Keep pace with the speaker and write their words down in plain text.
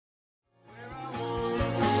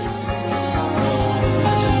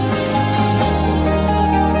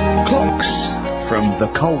from The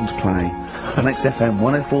Coldplay on XFM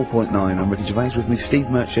 104.9. I'm Ricky Gervais, with me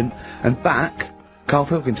Steve Merchant, and back, Karl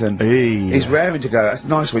Pilkington. Hey. He's raring to go. It's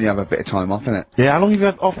nice when you have a bit of time off, isn't it? Yeah, how long have you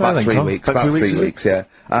had off now? About 3 weeks. About 3 weeks, yeah.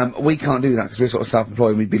 We can't do that because we're sort of self-employed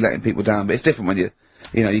and we'd be letting people down, but it's different when you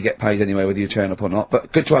get paid anyway whether you turn up or not.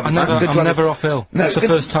 But good to have I'm never off ill. No, that's the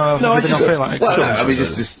first time I've been off ill. Like, well, no, I mean,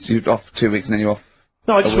 just you're off 2 weeks and then you're off.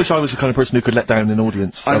 No, I just wish I was the kind of person who could let down an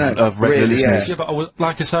audience I know, of regular really, listeners. yeah, but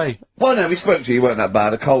like I say... Well, no, we spoke to you, you weren't that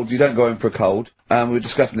bad. A cold, you don't go home for a cold. We were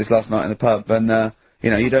discussing this last night in the pub, and,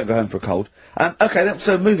 you don't go home for a cold. Okay, then,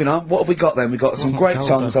 so moving on, what have we got then? We've got some great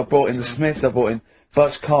songs. I've brought in the Smiths, I've brought in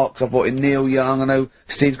Buzz Cox, I've brought in Neil Young, I know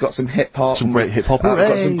Steve's got some hip-hop. Some great hip-hop. I've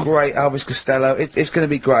got some great Elvis Costello. It's gonna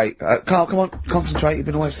be great. Karl, come on, concentrate, you've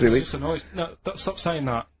been away for 3 weeks. No, stop saying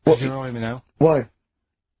that. What? You're annoying me now. Why?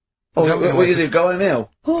 Oh, what are you do? Go home ill?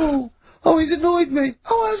 Oh, he's annoyed me.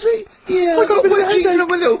 Oh, has he? Yeah, I got working and I'm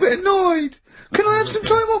a little bit annoyed. Can I have some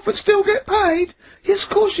time off but still get paid? Yes,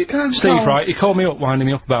 of course you can, Steve, Karl. right, he called me up, winding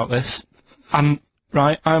me up about this. And,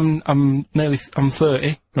 right, I'm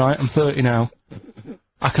 30, right, I'm 30 now.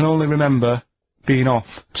 I can only remember being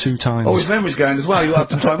off 2 times. Oh, his memory's going as well, you have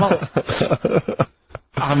some time off.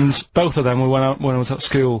 And both of them were when I was at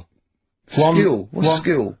school. School? What's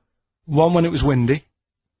school? One when it was windy.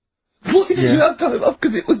 Why did you have time off?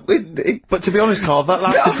 Because it was windy. But to be honest, Karl, that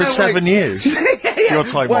lasted for 7 years. Your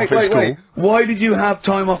time off at school. Why did you have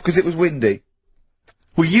time off? Because it was windy.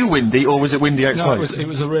 Were you windy, or was it windy outside? No,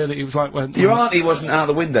 it was like when... Your auntie wasn't out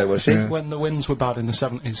the window, was she? Yeah. When the winds were bad in the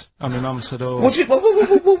 70s, and my mum said, oh...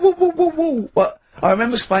 Whoa. What? I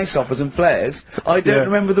remember space operas and flares. I don't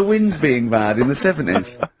remember the winds being bad in the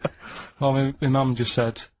 70s. Well, my mum just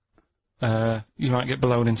said, you might get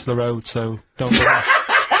blown into the road, so don't go out.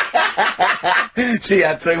 She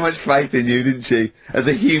had so much faith in you, didn't she? As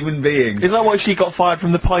a human being. Is that why she got fired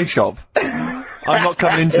from the pie shop? I'm not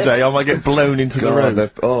coming in today, I might get blown into the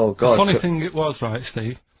road. Oh, God. The funny thing it was, right,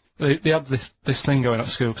 Steve, they had this thing going at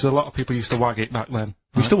school, because a lot of people used to wag it back then.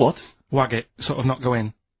 Used to what? Wag it, sort of not go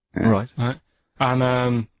in. Yeah. Right.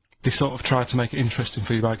 And, they sort of tried to make it interesting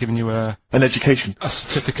for you by giving you an education. A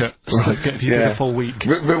certificate if you did a full week.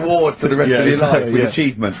 Reward for the rest of your life with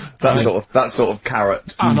achievement. That sort of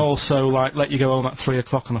carrot. And also, like, let you go home at 3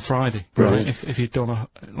 o'clock on a Friday. Right. If you'd done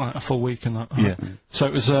a full week and that. Yeah. So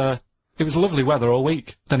it was lovely weather all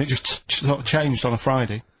week. Then it just sort of changed on a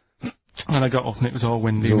Friday. And I got up and it was all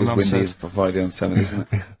windy. It's always windy for Friday on Sunday, isn't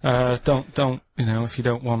it? Don't, if you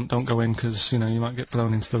don't go in, because, you might get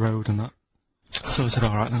blown into the road and that. So I said,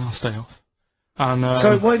 alright, then I'll stay off. And,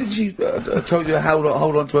 so why did she, told you to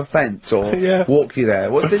hold on to a fence or walk you there?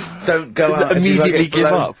 What's this, don't go out immediately give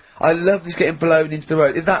up? I love this getting blown into the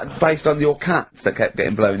road. Is that based on your cats that kept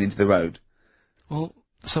getting blown into the road? Well,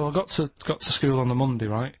 so I got to school on the Monday,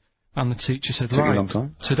 right? And the teacher said, Took you a right, long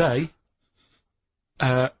time. today,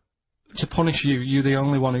 to punish you, you're the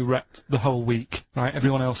only one who wrecked the whole week, right?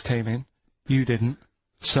 Everyone else came in. You didn't.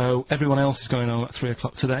 So everyone else is going home at 3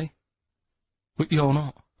 o'clock today. But you're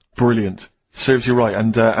not. Brilliant. Serves you right,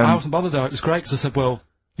 and I wasn't bothered though, it was great, because I said, well,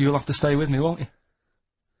 you'll have to stay with me, won't you?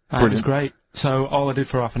 And it was great. So all I did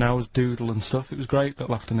for half an hour was doodle and stuff. It was great that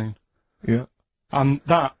afternoon. Yeah. And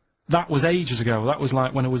that was ages ago. That was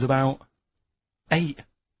like when I was about 8.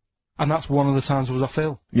 And that's one of the times I was off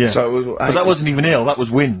ill. Yeah. So it was, but that wasn't even ill, that was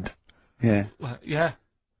wind. Yeah. Yeah.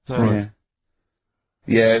 So, right.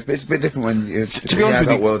 Yeah, it's a bit different when you're to be honest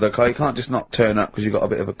with you, world, though. You can't just not turn up because you've got a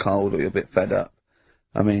bit of a cold or you're a bit fed up.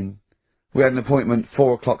 I mean, we had an appointment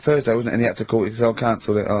 4 o'clock Thursday, wasn't it? And he had to call it because I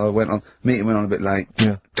cancelled it. Meeting went on a bit late.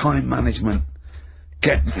 Yeah. Time management.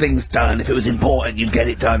 Get things done. If it was important, you'd get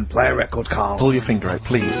it done. Play a record, Karl. Pull your finger out,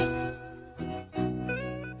 please.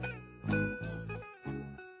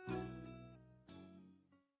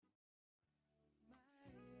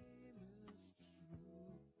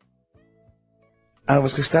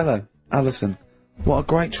 Elvis Costello, Alison. What a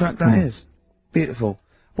great track that is. Beautiful.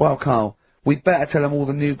 Well, Karl, we'd better tell them all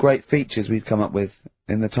the new great features we've come up with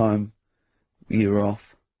in the time you were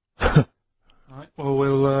off. Right,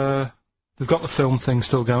 well, we've got the film thing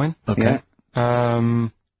still going. Okay. Yeah.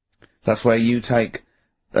 That's where you take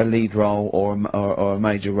a lead role or a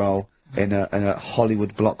major role in a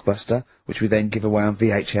Hollywood blockbuster, which we then give away on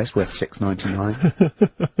VHS worth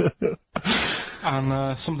 $6.99.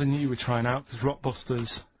 And something new we're trying out, because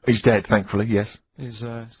Rockbusters... He's dead, thankfully, yes. He's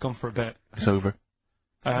gone for a bit. It's over.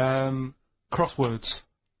 Crosswords.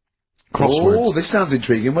 Oh, this sounds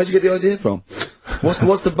intriguing. Where'd you get the idea from?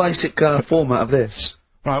 What's the basic format of this?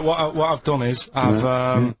 Right, what I've done is,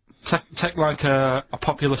 I've take like a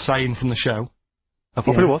popular saying from the show. A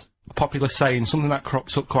popular what? A popular saying, something that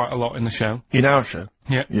crops up quite a lot in the show. In our show?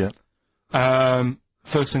 Yeah. Yeah.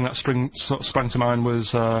 First thing that sprang to mind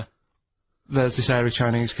was, there's this hairy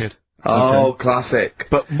Chinese kid. Oh, classic.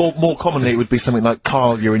 But more commonly, it would be something like,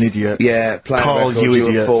 Karl, you're an idiot. Yeah, Karl, you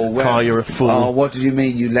idiot. Karl, you're a fool. Oh, what did you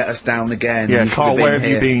mean you let us down again? Yeah, Karl, where have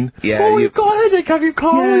you been? Yeah, oh, you've got a headache, have you,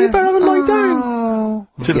 Karl? Yeah. You better have a lie down. Oh.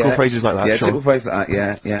 Typical phrases like that, Yeah, sure. typical phrases like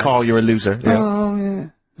that, yeah. Karl, you're a loser. Yeah. Oh, yeah.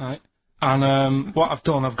 Right. And, what I've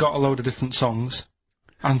done, I've got a load of different songs,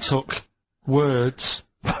 and took words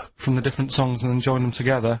from the different songs and then joined them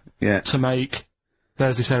together to make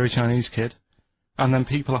There's This Hairy Chinese Kid, and then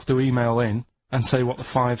people have to email in and say what the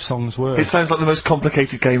 5 songs were. It sounds like the most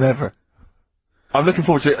complicated game ever. I'm looking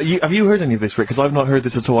forward to it. Have you heard any of this, Rick? Because I've not heard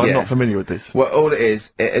this at all. I'm not familiar with this. Well, all it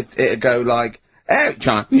is, it'd go like, "Hairy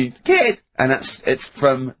Chinese Kid," and it's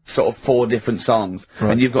from sort of 4 different songs,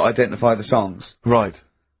 and you've got to identify the songs. Right.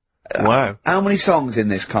 Wow. How many songs in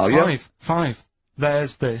this, Karl? 5.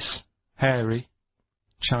 There's this hairy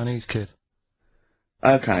Chinese kid.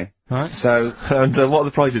 Okay. Right. So. And what are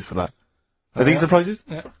the prizes for that? Are these the prizes?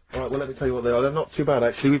 Yeah. Alright, well let me tell you what they are. They're not too bad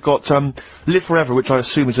actually. We've got Live Forever, which I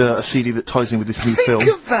assume is a CD that ties in with this new film.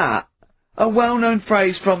 Think of that! A well-known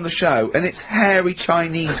phrase from the show, and it's hairy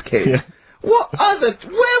Chinese kid. Yeah. What other?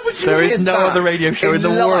 Where would you There hear is no that other radio show in the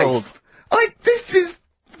life? world. This is.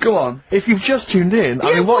 Go on. If you've just tuned in,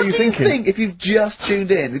 I mean, what are you thinking? What do you think if you've just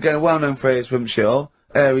tuned in? You're going, well-known phrase from Shaw,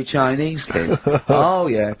 hairy Chinese kid. Oh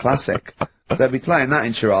yeah, classic. They'll be playing that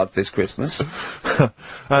in charades this Christmas.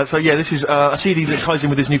 So yeah, this is a CD that ties in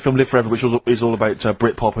with this new film Live Forever, which is all about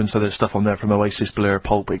Britpop, and so there's stuff on there from Oasis, Blur,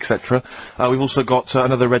 Pulp, etc. We've also got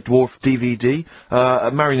another Red Dwarf DVD,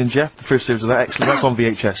 Marion and Jeff, the first series of that, excellent. That's on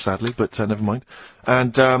VHS sadly, but never mind.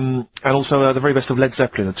 And also the very best of Led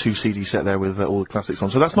Zeppelin, a 2 CD set there with all the classics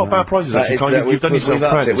on. So that's not bad prizes actually. Karl, you've done yourself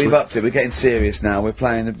proud. We've upped it. We're getting serious now. We're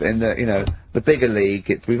playing in the the bigger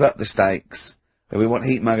league. We've upped the stakes. We want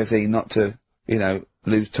Heat magazine not to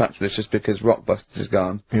lose touch with us just because Rockbusters is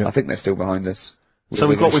gone. Yeah. I think they're still behind us. So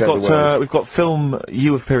we've got film.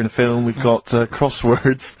 You appear in a film. We've got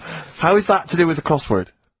crosswords. How is that to do with the crossword?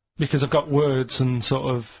 Because I've got words and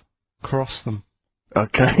sort of cross them.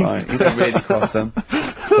 Okay. Right, you don't really cross them.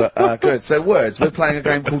 But, good. So words. We're playing a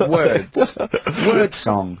game called Words. Word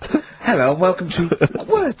Song. Hello and welcome to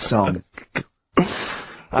Word Song.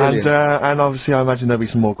 And obviously I imagine there'll be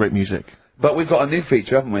some more great music. But we've got a new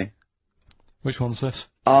feature, haven't we? Which one's this?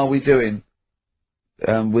 Are we doing,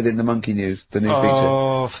 within the Monkey News, the new feature?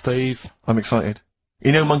 Oh, Steve. I'm excited.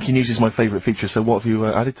 You know Monkey News is my favourite feature, so what have you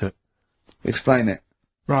added to it? Explain it.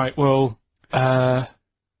 Right, well, there's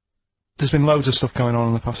been loads of stuff going on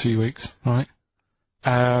in the past few weeks, right?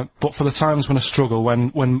 But for the times when I struggle,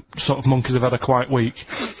 when sort of monkeys have had a quiet week,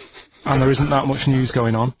 and there isn't that much news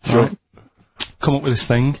going on, right? Come up with this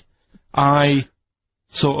thing. I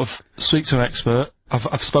sort of speak to an expert.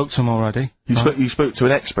 I've spoke to him already. You spoke to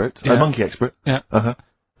an expert? Yeah. A monkey expert? Yeah. Uh-huh.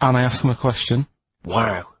 And I asked him a question.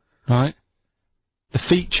 Wow. Right? The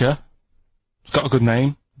feature, it's got a good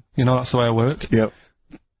name. That's the way I work. Yep.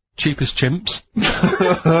 Cheapest chimps.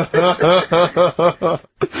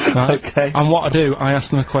 Right? Okay. And what I do, I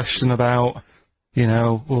ask them a question about,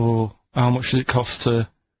 how much does it cost to,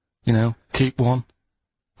 keep one?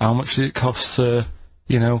 How much does it cost to,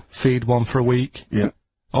 feed one for a week? Yeah.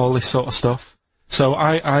 All this sort of stuff. So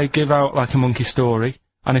I give out like a monkey story,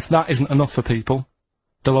 and if that isn't enough for people,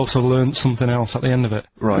 they'll also learn something else at the end of it.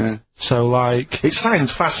 Right. Yeah. So like... It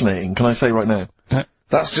sounds fascinating, can I say right now? Yeah.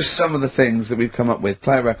 That's just some of the things that we've come up with.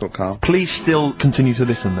 Play a record, Karl. Please still continue to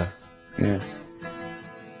listen there. Yeah.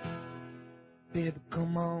 Baby,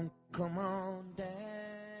 come on down.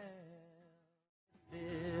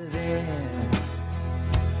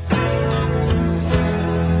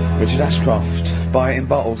 Richard Ashcroft, Buy It in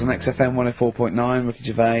Bottles on XFM 104.9, Ricky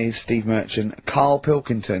Gervais, Steve Merchant, Karl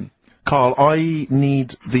Pilkington. Karl, I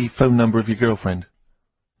need the phone number of your girlfriend.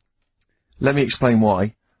 Let me explain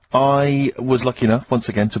why. I was lucky enough, once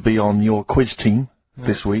again, to be on your quiz team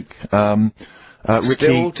this week. Ricky...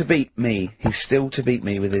 Still to beat me. He's still to beat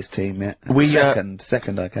me with his team, yeah.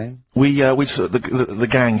 Second I came. The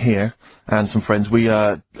gang here, and some friends, we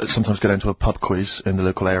sometimes go down to a pub quiz in the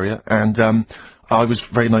local area, and I was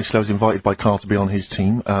very nicely, I was invited by Karl to be on his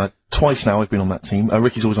team. Twice now I've been on that team.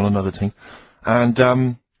 Ricky's always on another team. And,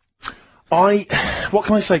 what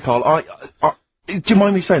can I say, Karl? Do you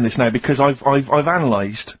mind me saying this now? Because I've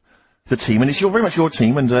analysed the team, and it's very much your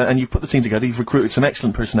team, and you've put the team together, you've recruited some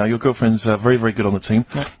excellent personnel. Your girlfriend's very, very good on the team,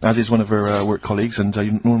 as is one of her work colleagues, and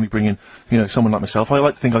you normally bring in, someone like myself. I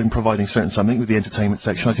like to think I'm providing something with the entertainment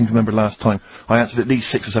section. I seem to remember last time I answered at least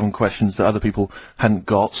 6 or 7 questions that other people hadn't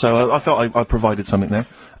got, so I felt I provided something there.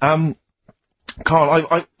 Carl,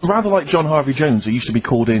 I rather like John Harvey Jones, who used to be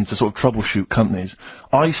called in to sort of troubleshoot companies.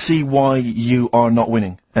 I see why you are not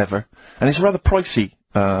winning, ever. And it's a rather pricey,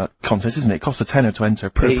 contest, isn't it? It costs a tenner to enter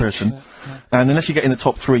per person. And unless you get in the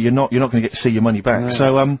top 3, you're not gonna get to see your money back. No.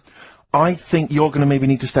 So, I think you're gonna maybe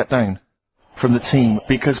need to step down from the team,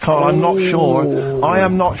 because, Carl, I'm not sure. I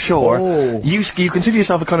am not sure. You consider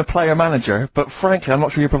yourself a kind of player-manager, but frankly, I'm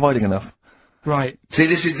not sure you're providing enough. Right. See,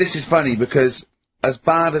 this is funny, because as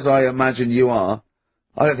bad as I imagine you are,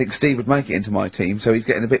 I don't think Steve would make it into my team, so he's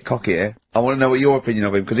getting a bit cocky here. I want to know what your opinion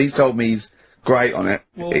of him, because he's told me he's great on it.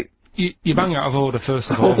 Well, you bang out of order,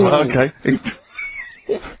 first of all. Okay.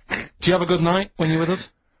 Do you have a good night when you're with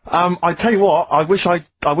us? I tell you what, I wish I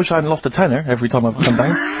hadn't lost a tenner every time I've come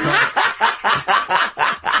down.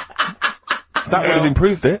 That would have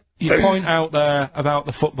improved it. You point out there about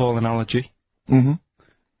the football analogy. Mm-hmm.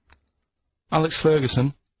 Alex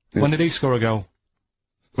Ferguson, when did he score a goal?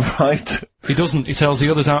 Right. He doesn't. He tells the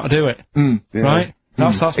others how to do it. Yeah. Right?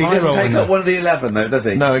 That's my role. He doesn't take up one of the 11, though, does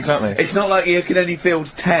he? No, exactly. It's not like you can only field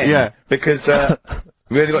 10. Yeah. Because,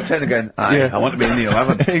 we only got 10 again. I want to be in the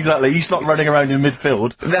 11. Exactly. He's not running around in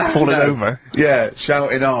midfield, falling over. Yeah,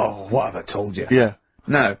 shouting, oh, what have I told you? Yeah.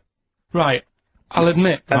 No. Right. I'll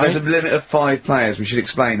admit, And there's a limit of 5 players. We should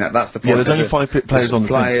explain that. That's the point. Yeah, there's only 5 players on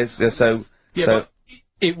the team. But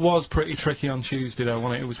it was pretty tricky on Tuesday, though,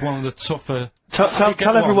 wasn't it? It was one of the tougher...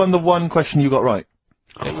 Tell everyone the one question you got right.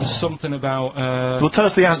 It was something about, Well, tell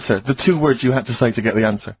us the answer. The 2 words you had to say to get the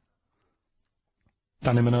answer.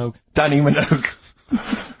 Danny Minogue. Danny Minogue.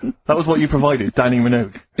 That was what you provided, Danny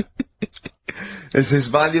Minogue. Is this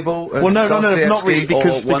valuable? Well, no, not really,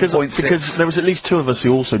 because there was at least 2 of us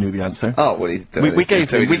who also knew the answer. Oh, well, we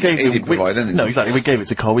gave him. No, exactly. We gave it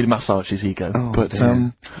to Carl. We massaged his ego. Oh, but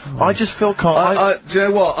dear. I just feel do you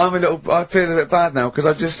know what? I feel a bit bad now because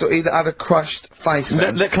I've just either had a crushed face.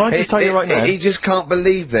 Can I just tell you right now? He just can't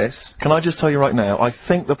believe this. Can I just tell you right now? I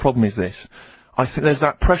think the problem is this. I think there's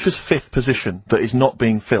that precious 5th position that is not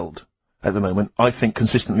being filled at the moment, I think,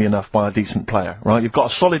 consistently enough by a decent player, right? You've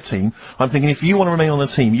got a solid team. I'm thinking if you want to remain on the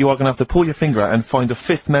team, you are going to have to pull your finger out and find a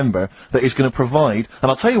 5th member that is going to provide,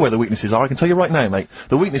 and I'll tell you where the weaknesses are. I can tell you right now, mate.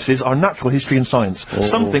 The weaknesses are natural history and science.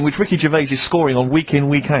 Something which Ricky Gervais is scoring on week in,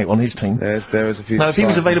 week out on his team. There is a few. Now, if he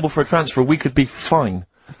was available for a transfer, we could be fine.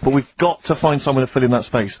 But we've got to find someone to fill in that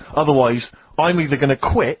space. Otherwise, I'm either going to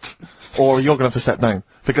quit, or you're going to have to step down.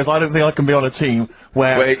 Because I don't think I can be on a team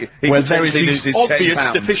where there is these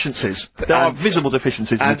obvious deficiencies. There are visible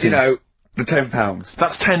deficiencies in the team. And, you know, the £10.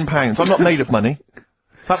 That's £10. I'm not made of money.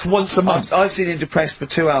 That's once a month. I've seen him depressed for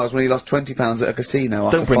 2 hours when he lost £20 at a casino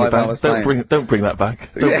after Don't bring 5 it back. hours Don't bring that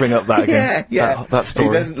back. Don't bring up that again. Yeah. That story.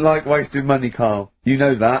 He doesn't like wasting money, Carl. You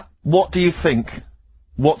know that. What do you think?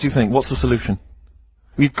 What's the solution?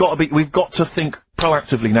 We've got to think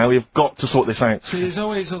proactively now. We've got to sort this out. See, there's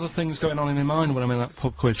always other things going on in my mind when I'm in that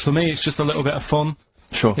pub quiz. For me, it's just a little bit of fun.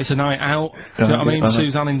 Sure. It's a night out. Do you know what I mean?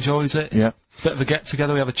 Suzanne enjoys it. Yeah. Bit of a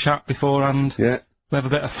get-together, we have a chat beforehand. Yeah. We have a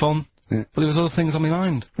bit of fun. Yeah. But there was other things on my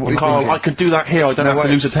mind. Carl, I could do that here. I don't have to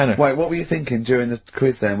lose a tenner. Wait, what were you thinking during the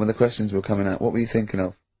quiz then, when the questions were coming out? What were you thinking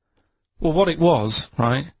of? Well, what it was,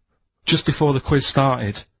 right, just before the quiz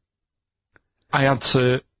started, I had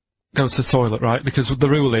to go to the toilet, right? Because the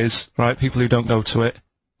rule is, right, people who don't go to it,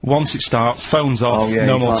 once it starts, phones off,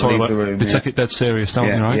 no more toilet. They take it dead serious, don't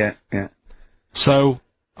they, right? Yeah. So,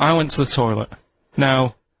 I went to the toilet.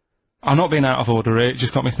 Now, I'm not being out of order here, it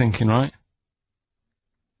just got me thinking, right?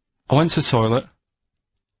 I went to the toilet.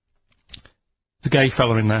 The gay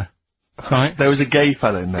fella in there, right? There was a gay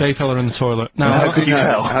fella in there? Gay fella in the toilet. Now, how could you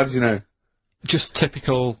tell? How did you know? Just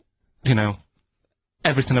typical, you know,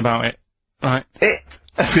 everything about it, right?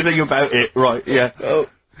 Everything about it, right, yeah. Oh.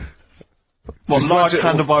 Well, large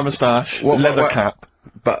handlebar moustache, leather cap.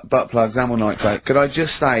 Butt plugs, amyl nitrate. Could I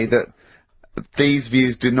just say that these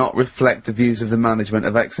views do not reflect the views of the management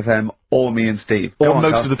of XFM or me and Steve. Or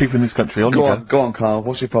most of the people in this country. Go on, Carl.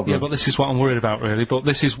 What's your problem? Yeah, but this is what I'm worried about, really. But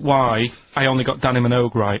this is why I only got Danny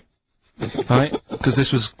Minogue right. Right? Because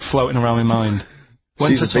this was floating around my mind.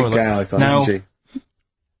 Went to the toilet. Gay icon, now, isn't she?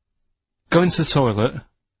 going to the toilet,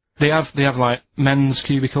 they have like men's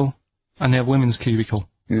cubicle and they have women's cubicle.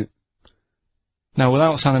 Yeah. Now,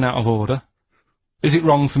 without sounding out of order, is it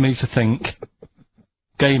wrong for me to think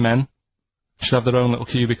gay men should have their own little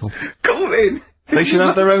cubicle? Call in! They should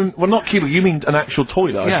have their own, well, not cubicle, you mean an actual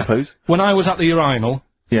toilet, I suppose. When I was at the urinal,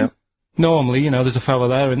 yeah, normally, you know, there's a fella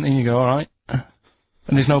there and you go, alright, and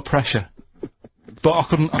there's no pressure. But I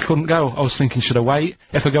couldn't go. I was thinking, should I wait?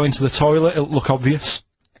 If I go into the toilet, it'll look obvious.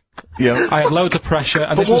 Yeah. I had loads of pressure,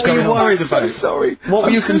 and but this was going on. What were you worried about? I'm so sorry. What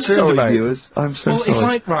were you concerned about? Viewers. I'm so sorry. Well, it's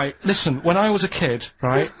like, right, listen, when I was a kid,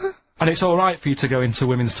 right, And it's alright for you to go into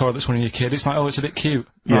women's toilets when you're a kid. It's like, oh, it's a bit cute,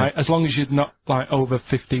 right? As long as you're not, like, over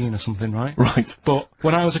 15 or something, right? Right. But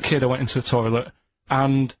when I was a kid, I went into a toilet,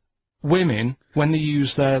 and women, when they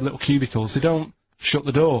use their little cubicles, they don't shut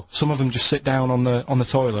the door. Some of them just sit down on the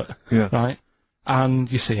toilet, right?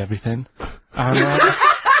 And you see everything. And,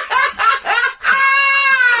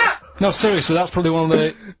 no, seriously, that's probably one of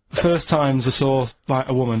the first times I saw, like,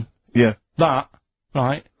 a woman. Yeah. That,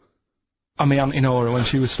 right? And my Auntie Nora when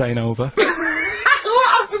she was staying over. What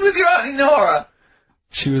happened with your Auntie Nora?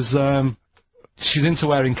 She was, she's into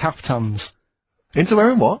wearing kaftans. Into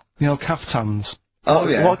wearing what? You know, kaftans. Oh,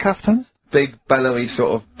 yeah. What kaftans? Big, bellowy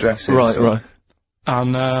sort of dresses. Right.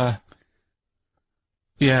 And,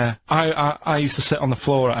 yeah, I used to sit on the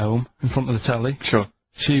floor at home in front of the telly. Sure.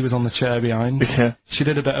 She was on the chair behind. Yeah. She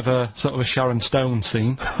did a bit of a, sort of a Sharon Stone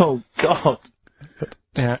scene. Oh, God. Did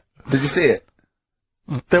Yeah. you see it?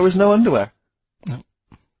 There was no underwear? No.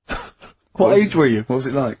 What age were you? What was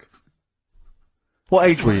it like? What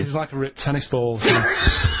age were It you? was like a ripped tennis ball. What?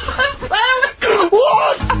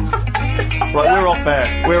 Right, we're off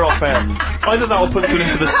air. We're off air. Either that or put it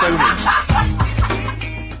into the Stoners.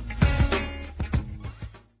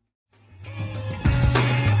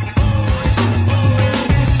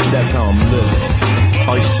 That's how I'm living.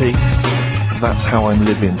 Iced tea. That's how I'm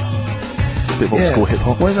living. Bit of old school hip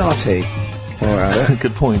hop. Where's our tea? Alright.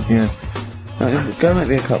 Good point, yeah. Go make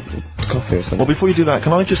me a cup of coffee or something. Well, before you do that,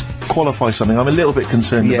 can I just qualify something? I'm a little bit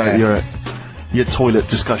concerned about your toilet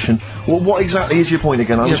discussion. Well, what exactly is your point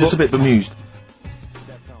again? I was just a bit bemused.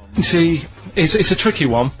 You see, it's a tricky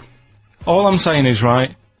one. All I'm saying is,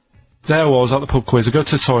 right, there I was at the pub quiz, I go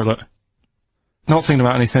to the toilet, not thinking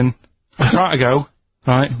about anything, I try to go,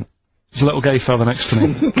 right, there's a little gay fella next to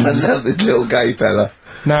me. I love this little gay fella.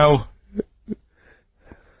 Now,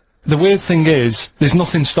 the weird thing is, there's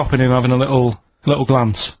nothing stopping him having a little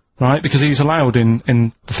glance, right, because he's allowed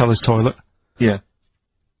in the fella's toilet. Yeah.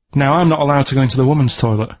 Now, I'm not allowed to go into the woman's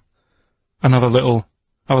toilet and have a little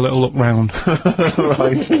look round.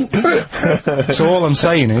 Right. So all I'm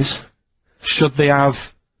saying is, should they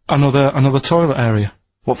have another toilet area?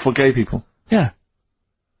 What, for gay people? Yeah.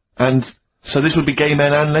 And, so this would be gay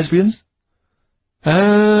men and lesbians?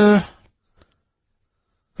 Is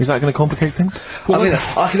that going to complicate things? Well, I mean,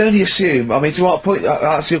 I can only assume, I mean, to what point,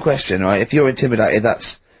 I'll ask you a question, right? If you're intimidated,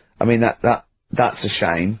 that's a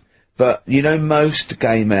shame. But, you know, most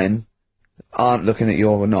gay men aren't looking at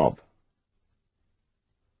your knob.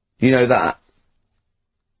 You know that?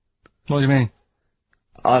 What do you mean?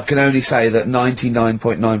 I can only say that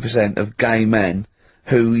 99.9% of gay men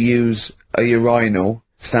who use a urinal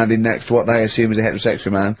standing next to what they assume is a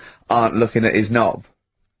heterosexual man aren't looking at his knob.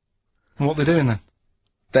 And what are they doing then?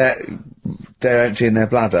 They're emptying their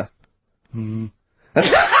bladder. No,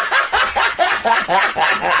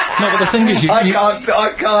 but the thing is, I can't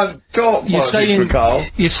talk for Carl.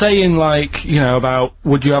 You're saying, like, you know, about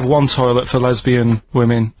would you have one toilet for lesbian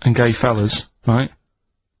women and gay fellas, right?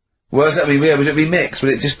 What does that mean? Would it be mixed?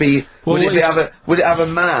 Would it just be? Well, would it have a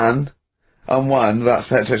man on one? That's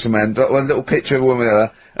heterosexual man. One little picture of a woman,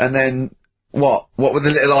 and then what? What would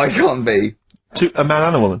the little icon be? A man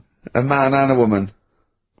and a woman. A man and a woman.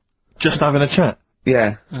 Just having a chat.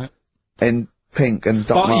 Yeah. In pink and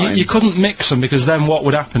dot lines. But you couldn't mix them, because then what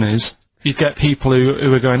would happen is you'd get people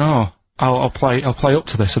who are going, oh, I'll play up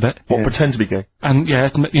to this a bit. What, pretend to be gay? And yeah,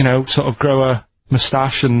 you know, sort of grow a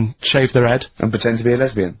moustache and shave their head. And pretend to be a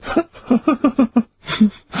lesbian.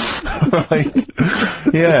 Right.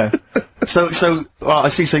 Yeah. So, I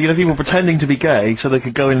see, so you know people pretending to be gay so they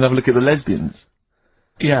could go in and have a look at the lesbians?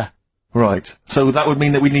 Yeah. Right. So that would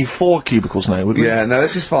mean that we need 4 cubicles now, would we? Yeah, no,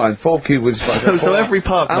 this is fine. 4 cubicles is fine. So every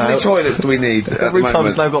pub now... How many toilets do we need Every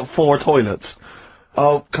pub's now got 4 toilets.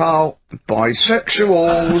 Oh, Carl,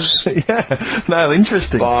 bisexuals. Yeah. No,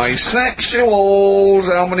 interesting.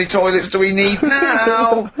 Bisexuals. How many toilets do we need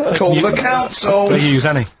now? Call the council. Do you use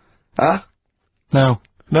any? Huh? No.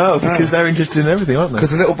 No, because they're interested in everything, aren't they?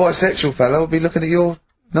 Because the little bisexual fellow will be looking at your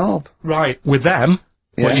knob. Right. With them,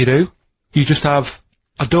 Yeah. what you do, you just have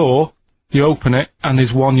a door, you open it, and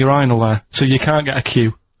there's one urinal there, so you can't get a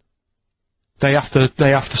queue. They have to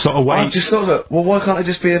sort of wait. I just thought that, well, why can't it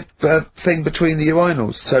just be a thing between the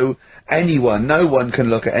urinals? So no one can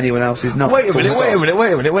look at anyone else's knob. Wait a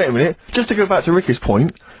minute. Just to go back to Ricky's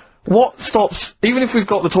point, what stops, even if we've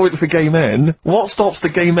got the toilet for gay men, what stops the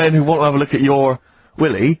gay men who want to have a look at your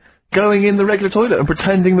willy going in the regular toilet and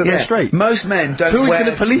pretending that they're straight? Most men don't Who's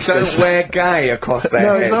gonna police this? wear gay across their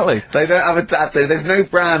No, head. exactly. They don't have a tattoo. There's no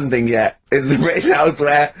branding yet in the British house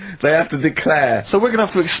where they have to declare. So we're going to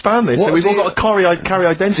have to expand this. What So we've do all got to carry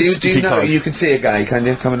identity Do you know cards. you can see a gay, can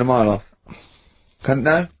you? Coming a mile off.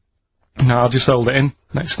 No? No, I'll just hold it in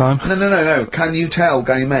next time. No. Can you tell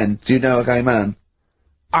gay men? Do you know a gay man?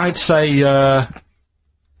 I'd say,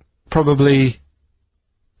 probably...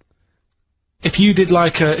 If you did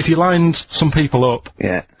if you lined some people up...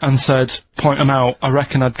 Yeah. And said, point them out, I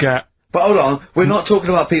reckon I'd get... But hold on, we're not talking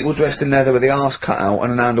about people dressed in leather with the arse cut out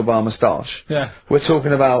and an handlebar moustache. Yeah. We're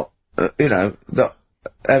talking about, you know, the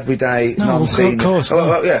everyday, No, non-seen... of course.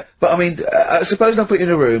 Well, yeah. But I mean, suppose I put you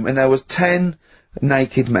in a room and there was 10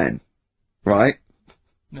 naked men, right?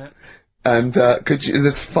 Yeah. And,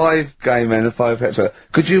 there's 5 gay men and 5 hetero.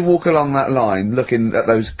 Could you walk along that line looking at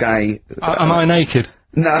those gay... Am I naked?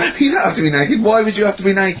 No, you don't have to be naked. Why would you have to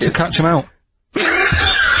be naked? To catch them out.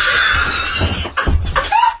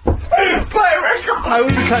 How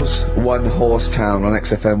would you catch One Horse Town on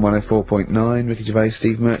XFM 104.9, Ricky Gervais,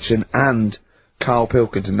 Steve Merchant, and Karl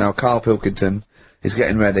Pilkington. Now, Karl Pilkington is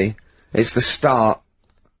getting ready. It's the start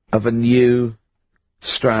of a new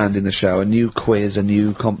strand in the show, a new quiz, a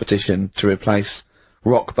new competition to replace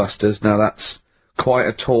Rockbusters. Now, that's quite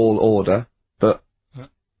a tall order, but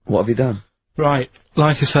what have you done? Right,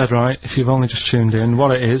 like I said, right, if you've only just tuned in,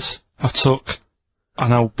 what it is, I've took,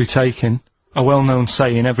 and I'll be taking, a well-known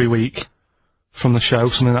saying every week from the show,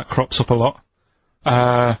 something that crops up a lot.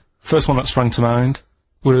 First one that sprang to mind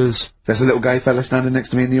was... There's a little gay fella standing next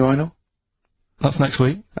to me in the urinal? That's next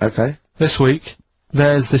week. Okay. This week,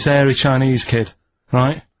 there's this airy Chinese kid,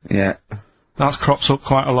 right? Yeah. That crops up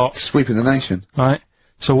quite a lot. Sweeping the nation. Right?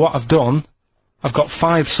 So what I've done, I've got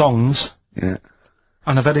 5 songs... Yeah.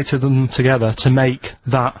 And I've edited them together to make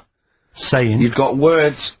that saying. You've got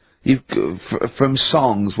words from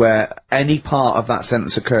songs where any part of that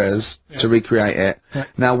sentence occurs to recreate it. Yeah.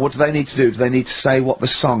 Now, what do they need to do? Do they need to say what the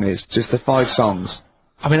song is? Just the 5 songs?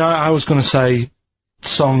 I mean, I was gonna say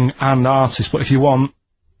song and artist, but if you want,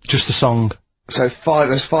 just a song. So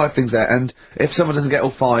there's 5 things there, and if someone doesn't get all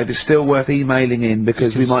 5, it's still worth emailing in,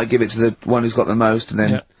 because we might give it to the one who's got the most, and then...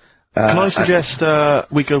 Yeah. Can I suggest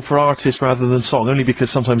we go for artist rather than song? Only because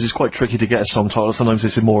sometimes it's quite tricky to get a song title. Sometimes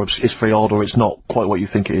it's it's very odd, or it's not quite what you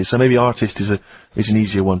think it is. So maybe artist is an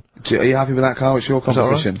easier one. Are you happy with that, Carl? It's your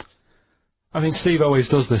competition. Right? I mean, Steve always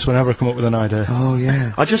does this whenever I come up with an idea. Oh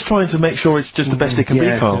yeah. I'm just trying to make sure it's just the best it can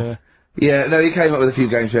be, Carl. Yeah, no, he came up with a few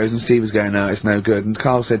game shows, and Steve was going, no, it's no good. And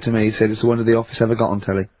Carl said to me, he said, it's the one of The Office ever got on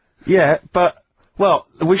telly. Yeah, but well,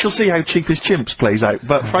 we shall see how Cheapest Chimps plays out.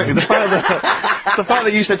 But frankly, the fact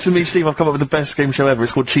that you said to me, Steve, I've come up with the best game show ever,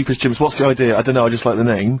 it's called Cheapest Chimps, what's the idea? I don't know, I just like the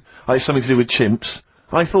name. It's something to do with chimps.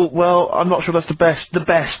 I thought, well, I'm not sure that's the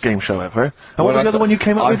best game show ever. And what was the other one you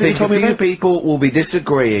came up with that you told me about? I think a few people will be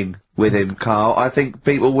disagreeing with him, Carl. I think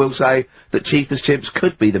people will say that Cheapest Chimps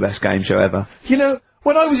could be the best game show ever. You know,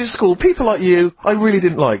 when I was at school, people like you, I really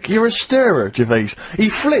didn't like. You're a stirrer, Gervais. He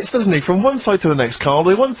flits, doesn't he, from one side to the next, Carl.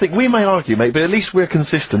 The one thing, we may argue, mate, but at least we're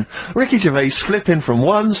consistent. Ricky Gervais flipping from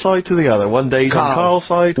one side to the other. One day he's on Carl's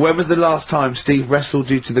side. When was the last time Steve wrestled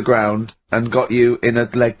you to the ground and got you in a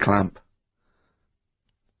leg clamp?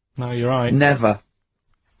 No, you're right. Never.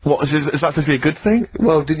 What, is that supposed to be a good thing?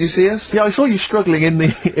 Well, did you see us? Yeah, I saw you struggling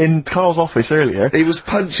in Carl's office earlier. He was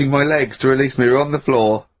punching my legs to release me. We were on the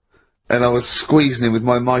floor. And I was squeezing him with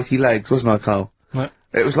my mighty legs, wasn't I, Carl? Right.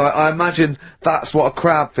 It was like, I imagine that's what a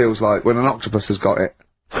crab feels like when an octopus has got it.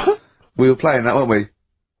 We were playing that, weren't we?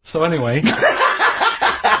 So anyway...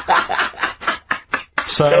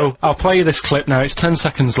 So, I'll play you this clip now, it's 10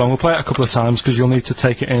 seconds long, we'll play it a couple of times, because you'll need to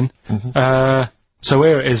take it in. So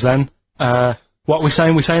here it is then. What are we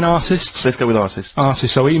saying? We're saying artists? Let's go with artists.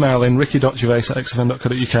 Artists, so email in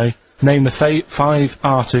ricky.gervais@xfm.co.uk, name the 5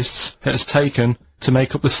 artists it has taken to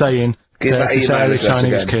make up the saying, Give there's that this email airy address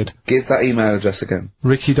Chinese again. kid. Give that email address again.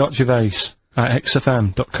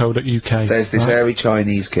 ricky.gervais@xfm.co.uk. There's this airy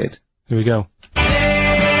Chinese kid. Here we go.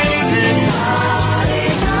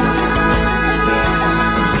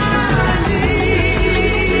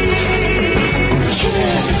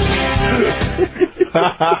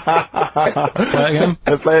 Play it again.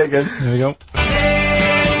 Play it again. Here we go.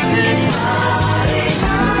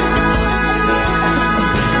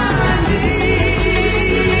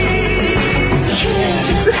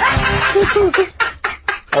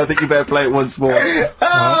 I think you better play it once more.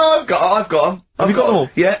 Oh, I've got them. Have you got them all?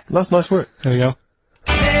 Yeah. That's nice work. Here we go.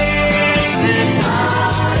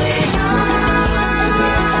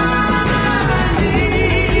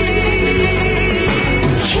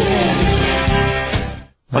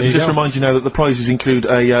 I can just remind you now that the prizes include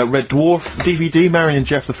a Red Dwarf DVD, Marion and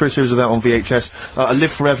Jeff, the first series of that on VHS, a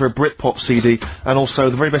Live Forever Britpop CD, and also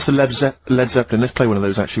the very best of Led Zeppelin. Let's play one of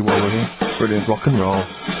those actually while we're here. Brilliant rock and roll.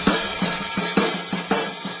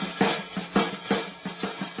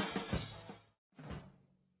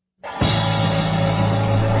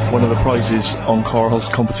 One of the prizes on Karl's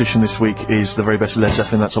competition this week is the very best Led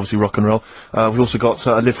Zeppelin, that's obviously rock and roll. We've also got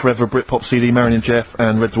a Live Forever Britpop CD, Marion and Jeff,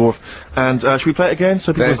 and Red Dwarf. And should we play it again?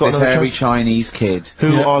 So people There's have got this another hairy chance? Chinese kid.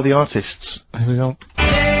 Who are the artists? Here we go.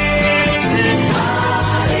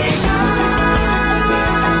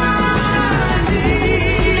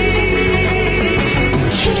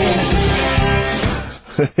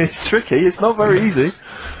 It's tricky, it's not very easy.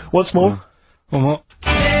 Once more. One more.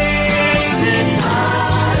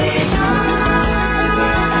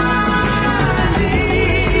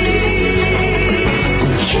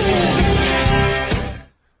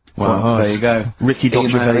 Well, there you go.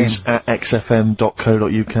 Ricky.Gervais at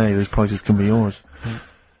xfm.co.uk. Those prizes can be yours.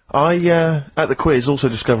 I, at the quiz, also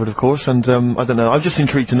discovered, of course, and, I don't know, I'm just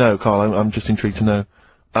intrigued to know, Karl, I'm just intrigued to know.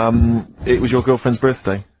 It was your girlfriend's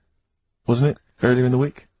birthday, wasn't it? Earlier in the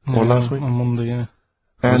week? Or last week? On Monday, yeah.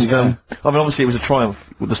 And, I mean, obviously it was a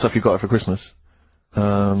triumph with the stuff you got her for Christmas. The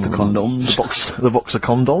condoms. The box of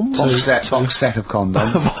condoms? Box set of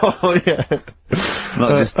condoms. Oh, yeah.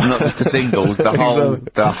 not just the singles,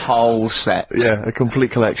 the whole set. Yeah, a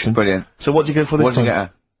complete collection. Brilliant. So what did you go for this What did time? you get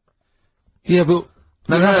her? Yeah, but...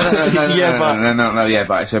 No,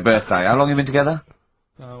 it's her birthday. How long have you been together?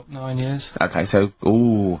 About 9 years. Okay, so,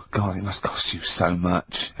 ooh, God, it must cost you so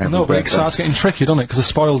much. I know, but it starts getting tricky, doesn't it? Because I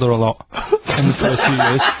spoiled her a lot in the first few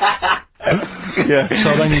years. Yeah.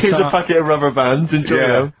 So then you Here's start... a packet of rubber bands, enjoy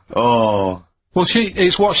them. Oh. Well,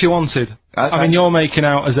 it's what she wanted. Okay. I mean, you're making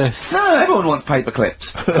out as if... No, everyone wants paper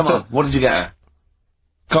clips. Come on, what did you get her?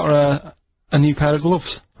 Got her a new pair of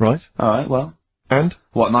gloves. Right. Alright, well. And?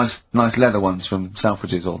 What, nice leather ones from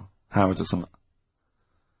Selfridges or Harrods or something?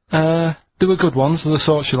 They were good ones, they're the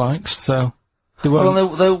sort she likes, so... They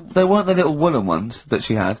weren't... Well, they weren't the little woolen ones that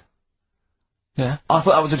she had. Yeah. I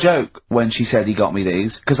thought that was a joke when she said he got me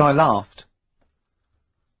these, because I laughed.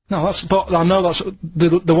 No, but I know that's...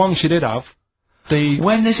 The one she did have,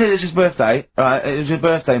 When they said it's his birthday, right, it was her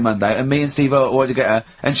birthday Monday, and me and Steve wanted to get her,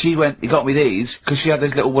 and she went, he got me these, because she had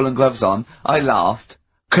those little woolen gloves on, I laughed,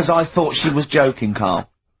 because I thought she was joking, Karl.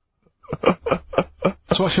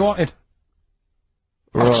 That's what she wanted.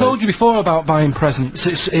 Right. I've told you before about buying presents.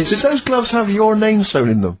 Did those gloves have your name sewn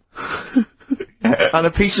in them? And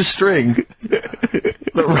a piece of string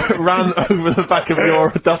that ran over the back of your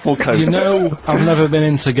duffel coat? You know, I've never been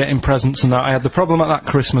into getting presents and that. I had the problem at that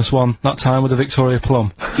Christmas one, that time with the Victoria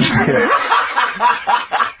Plum.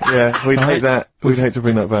 Yeah, we'd hate that. We'd hate to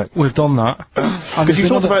bring that back. We've done that. Because you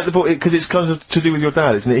talked about the book, because it's kind of to do with your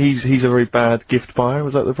dad, isn't it? He's a very bad gift buyer,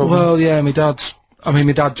 was that the problem? Well, yeah, my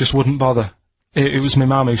dad just wouldn't bother. It was my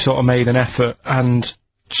mum who sort of made an effort, and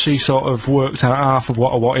she sort of worked out half of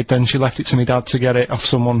what I wanted, then she left it to my dad to get it off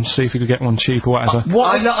someone, see if he could get one cheap or whatever.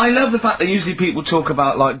 I love the fact that usually people talk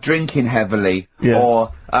about, like, drinking heavily,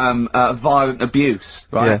 or, violent abuse,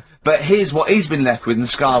 right? Yeah. But here's what he's been left with and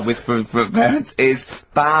scarred with from parents is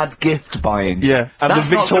bad gift buying. Yeah, and that's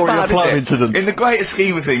the Victoria not so bad, Plum is it? incident. In the greater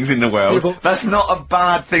scheme of things in the world, Yeah, but- that's not a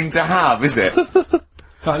bad thing to have, is it?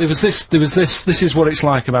 Right, there was this, this is what it's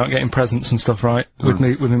like about getting presents and stuff, right? With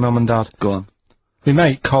my mum and dad. Go on. My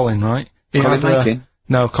mate, Colin, right? Colin Makin?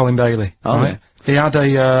 No, Colin Bailey. Oh, right? He had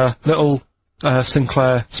a, little,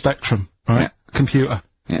 Sinclair Spectrum, right? Yeah. Computer.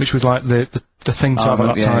 Yeah. Which was like the thing to have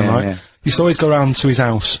at that time, right? Yeah. Used to always go round to his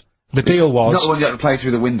house. The deal was... Not the one you had to play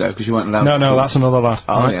through the window, because you weren't allowed to. No, that's another lad.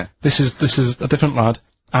 Oh, right? yeah. This is a different lad.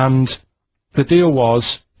 And the deal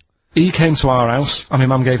was, he came to our house, and my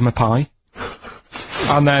mum gave him a pie.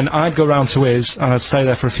 And then I'd go round to his, and I'd stay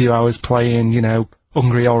there for a few hours playing, you know,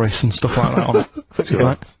 Hungry Horace and stuff like that on it.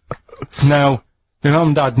 Right? Now, my mum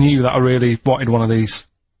and dad knew that I really wanted one of these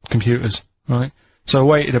computers, right? So I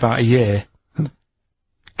waited about a year.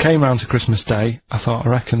 Came round to Christmas Day, I thought, I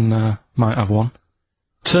reckon, might have one.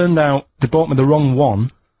 Turned out, they bought me the wrong one.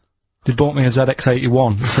 They bought me a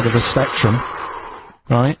ZX81 instead of a Spectrum,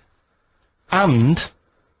 right? And,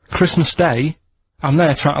 Christmas Day, I'm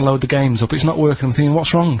there trying to load the games up, it's not working, I'm thinking,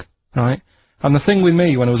 what's wrong, right? And the thing with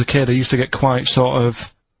me, when I was a kid, I used to get quite sort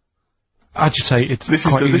of agitated. This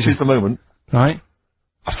is the moment. Right?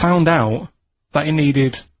 I found out that it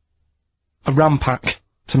needed a RAM pack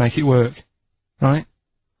to make it work, right?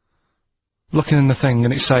 Looking in the thing,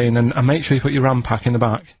 and it's saying, and make sure you put your RAM pack in the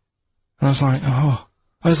back. And I was like, oh,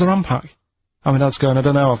 where's the RAM pack? And my dad's going, I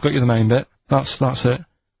don't know, I've got you the main bit. That's it.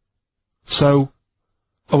 So,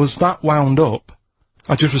 I was that wound up,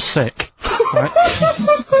 I just was sick, right?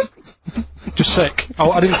 Just sick.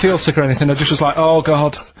 I didn't feel sick or anything, I just was like, oh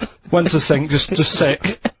god. Went to the sink, just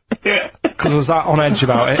sick. Because I was that on edge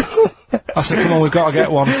about it. I said, come on, we've got to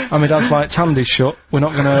get one. And my dad's like, Tandy's shut, we're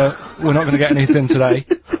not gonna get anything today.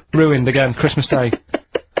 Ruined again, Christmas Day.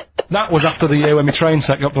 That was after the year when my train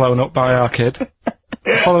set got blown up by our kid.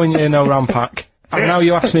 The following year, no RAM pack. And now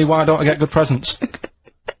you ask me why don't I get good presents?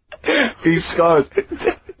 He's scarred.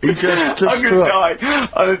 He just I'm gonna die.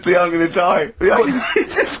 Honestly, I'm gonna die.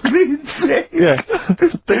 He's just being sick. Yeah.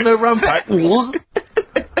 There's no RAM pack. What?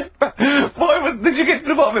 Did you get to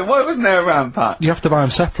the bottom of it? Why wasn't there a RAM pack? You have to buy them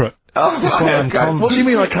separate. Oh, That's why I'm okay. con- What do you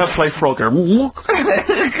mean I can't play Frogger?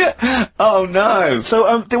 Oh no.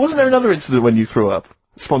 So, there wasn't there another incident when you threw up?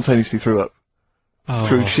 Spontaneously threw up? Oh.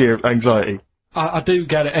 Through sheer anxiety? I do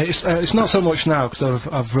get it. It's not so much now because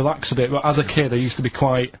I've relaxed a bit, but as a kid I used to be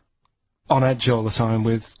quite on edge all the time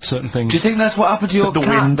with certain things. Do you think that's what happened to your The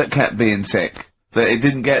cat wind. that kept being sick? That it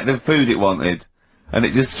didn't get the food it wanted? And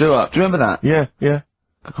it just threw up? Do you remember that? Yeah, yeah.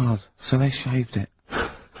 God, so they shaved it.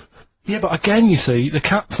 Yeah, but again, you see, the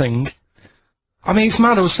cat thing, I mean, it's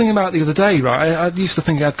mad, I was thinking about it the other day, right, I used to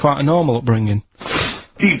think I had quite a normal upbringing,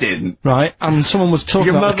 You didn't. right, and someone was talking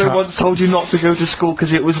Your about the mother cat. once told you not to go to school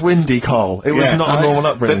because it was windy, Carl. It was Yeah. not a Right. normal The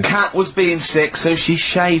upbringing. cat was being sick, so she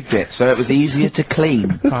shaved it, so it was easier to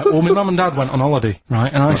clean. Right, well, my mum and dad went on holiday,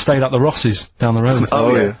 right, and I stayed at the Ross's down the road.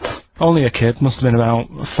 Oh, yeah. Only a kid, must have been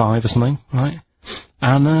about 5 or something, right,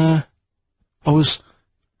 and, I was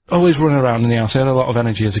always running around in the house, I had a lot of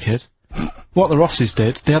energy as a kid. What the Rosses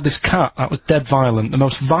did, they had this cat that was dead violent, the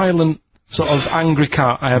most violent, sort of angry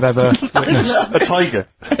cat I have ever witnessed. A tiger.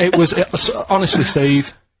 It was honestly,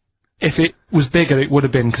 Steve, if it was bigger, it would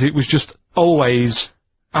have been, because it was just always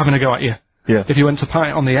having a go at you. Yeah. If you went to pat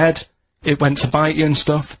it on the head, it went to bite you and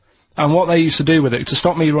stuff. And what they used to do with it, to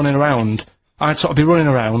stop me running around, I'd sort of be running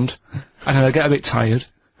around, and then I'd get a bit tired,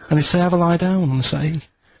 and they'd say, have a lie down on the settee.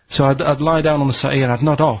 So I'd lie down on the settee and I'd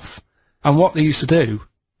nod off. And what they used to do,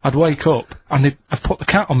 I'd wake up, and I'd put the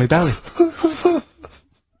cat on my belly.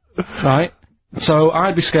 Right? So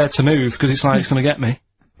I'd be scared to move, because it's like it's going to get me.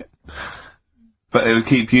 But it would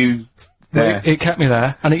keep you there. It kept me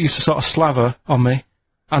there, and it used to sort of slaver on me,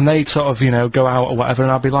 and they'd sort of, you know, go out or whatever,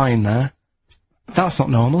 and I'd be lying there. That's not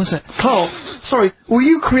normal, is it? Carl, sorry, were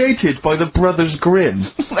you created by the Brothers Grimm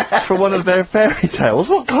for one of their fairy tales?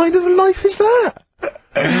 What kind of a life is that?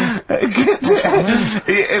 A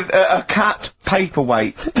cat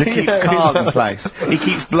paperweight to keep Karl in place. He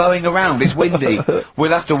keeps blowing around, it's windy.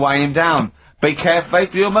 We'll have to weigh him down. Be careful.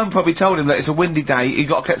 Your mum probably told him that it's a windy day, you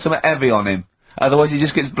got to get something heavy on him. Otherwise he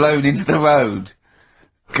just gets blown into the road.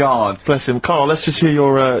 God. Bless him. Carl, let's just hear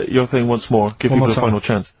your thing once more. Give One people more a time. final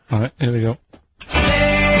chance. Alright, here we go.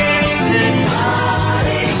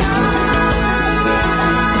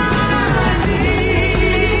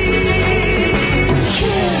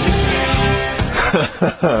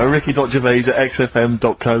 Ricky.Gervais at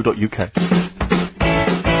xfm.co.uk.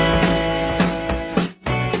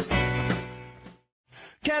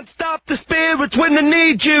 Can't stop the spirits when they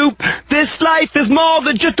need you. This life is more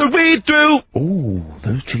than just a read-through. Ooh,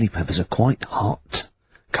 those chili peppers are quite hot.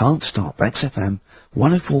 Can't stop. XFM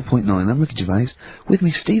 104.9. I'm Ricky Gervais. With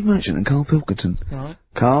me, Steve Merchant and Karl Pilkington. Right.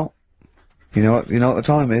 Karl, you know what the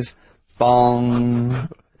time is? Bong.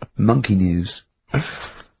 Monkey news.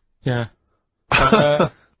 Yeah.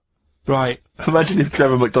 Right. Imagine if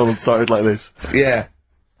Trevor McDonald started like this. Yeah.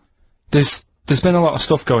 There's been a lot of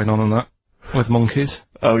stuff going on that, with monkeys.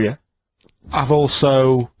 Oh, yeah. I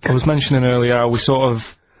was mentioning earlier how we sort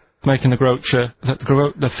of making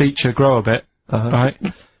the feature grow a bit, right?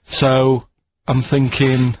 So, I'm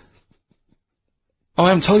thinking, I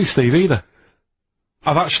haven't told you, Steve, either.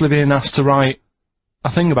 I've actually been asked to write a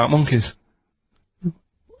thing about monkeys.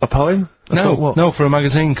 A poem? No, for a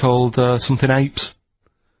magazine called, something Apes.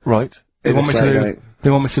 Right. They want me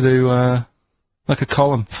to do, like a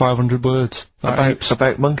column, 500 words.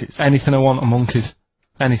 About monkeys. Anything I want on monkeys.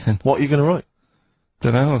 Anything. What are you going to write?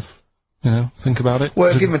 Don't know, think about it.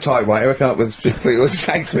 Well, give him a typewriter, come up with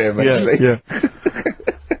Shakespeare eventually. Yeah.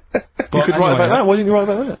 But You could write anyway, about that. Why didn't you write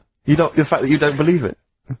about that? The fact that you don't believe it.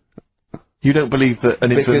 You don't believe that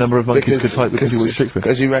an infinite number of monkeys could type because you watch Shakespeare.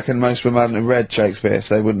 Because you reckon most of them hadn't read Shakespeare,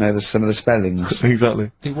 so they wouldn't know some of the spellings.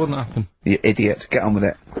 Exactly. It wouldn't happen. You idiot. Get on with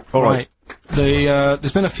it. All right.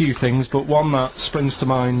 There's been a few things, but one that springs to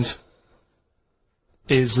mind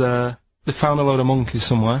is, they found a load of monkeys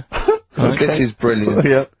somewhere. Right? This is brilliant.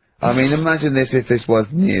 Yeah. I mean, imagine this if this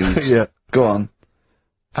was news. Yeah. Go on.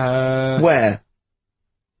 Where?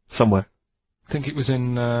 Somewhere. I think it was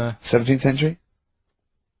in, 17th century?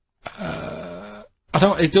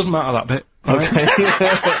 it doesn't matter that bit. Right?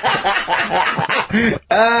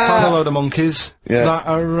 Found a load of monkeys that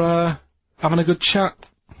are, having a good chat.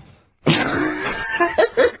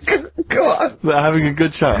 Go on. They're having a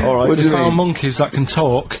good chat. All right. What do They you found mean? monkeys that can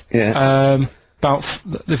talk. Yeah.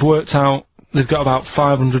 They've worked out, they've got about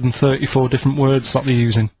 534 different words that they're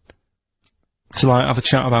using. to like have a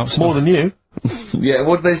chat about stuff. More than you. Yeah,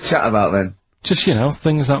 what do they chat about then? Just, you know,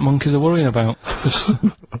 things that monkeys are worrying about. Just,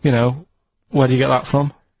 you know, where do you get that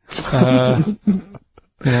from?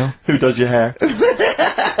 You know. Who does your hair?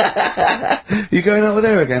 You going out with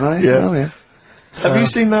her again, are you? Yeah. Oh, yeah. Have you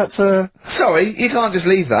seen that, Sorry, you can't just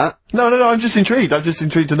leave that. No, I'm just intrigued. I'm just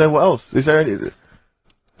intrigued to know what else. Is there any...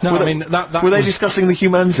 No, Were I mean, that Were they was- discussing the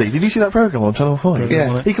humanity? Did you see that programme on Channel 5?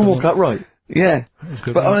 Yeah. He can walk upright. Yeah. was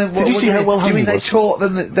good, But I mean, Did you see how well do you hung mean he they was? taught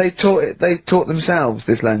them, they taught themselves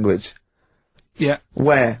this language? Yeah.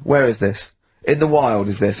 Where is this? In the wild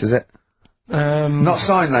is this, is it? Not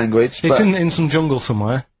sign language, It's but... in some jungle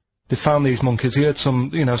somewhere. They found these monkeys. He heard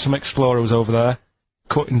some, you know, some explorer was over there,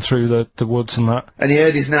 cutting through the woods and that. And he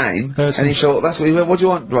heard his name, Heard and he some thought, that's what he went, what do you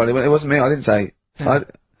want, Ronnie? It wasn't me, I didn't say. Yeah.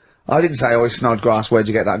 I didn't say, oh, it's Snodgrass, where'd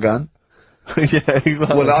you get that gun? Yeah,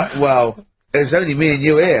 exactly. Well, it's only me and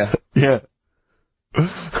you here. Yeah.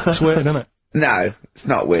 It's weird, isn't it? No, it's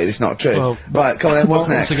not weird, it's not true. Well, right, come on then, what's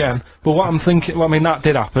Well, next? Once again, but what I'm thinking, well, I mean, that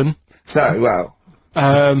did happen. So, well,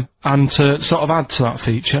 And to sort of add to that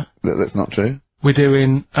feature, that's not true. we're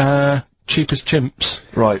doing, Cheapest Chimps.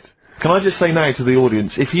 Right. Can I just say now to the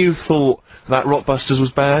audience, if you thought that Rockbusters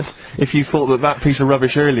was bad, if you thought that piece of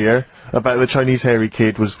rubbish earlier about the Chinese hairy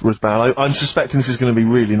kid was bad, I'm suspecting this is going to be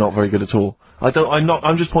really not very good at all.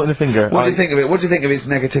 I'm just pointing the finger. What do you think of it? What do you think of its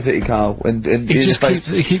negativity, Carl?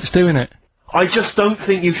 He keeps doing it. I just don't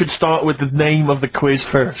think you should start with the name of the quiz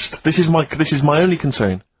first. This is my only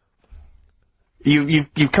concern.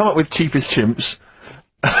 You've come up with Cheapest Chimps,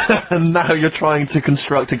 and now you're trying to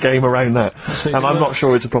construct a game around that. See, And I'm not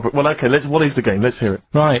sure it's a proper... Well, okay, what is the game? Let's hear it.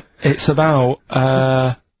 Right, it's about,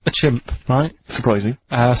 a chimp, right? Surprising.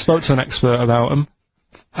 Spoke to an expert about them.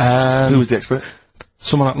 Who was the expert?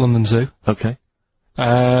 Someone at London Zoo. Okay.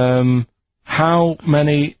 How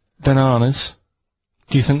many bananas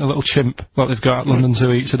do you think the little chimp, what they've got at London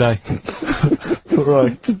Zoo, eats a day?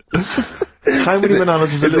 Right. How many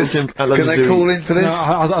bananas does a little chimp at London Can Zoo they call eat? in for No, this?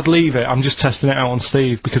 I'd leave it. I'm just testing it out on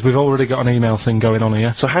Steve, because we've already got an email thing going on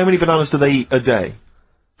here. So how many bananas do they eat a day?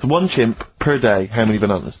 So one chimp per day, how many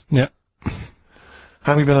bananas? Yeah.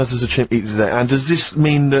 How many bananas does a chimp eat a day? And does this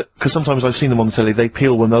mean that... Because sometimes I've seen them on the telly, they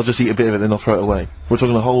peel one, they'll just eat a bit of it, then they'll throw it away. We're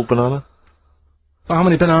talking a whole banana? How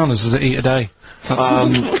many bananas does it eat a day? How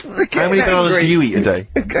many bananas do you eat a day?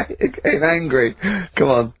 Getting angry. Come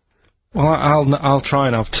on. Well, I'll try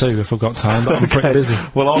and have 2 if I've got time, but I'm pretty busy.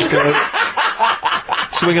 Well, I'll go...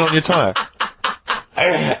 swinging on your tyre.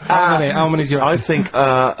 How many do you I reckon? think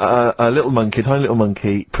a little monkey, tiny little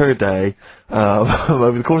monkey, per day,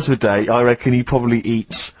 over the course of a day, I reckon he probably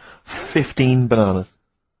eats 15 bananas.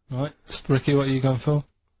 Right, Ricky, what are you going for?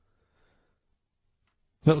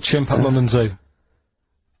 Little chimp at London Zoo.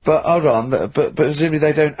 But hold on, but presumably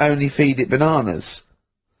they don't only feed it bananas.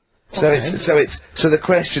 So Okay. so the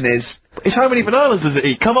question is, It's how many bananas does it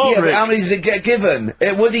eat? Come on, yeah, but Rick. how many does it get given?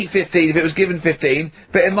 It would eat 15 if it was given 15,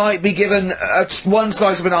 but it might be given one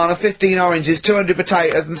slice of banana, 15 oranges, 200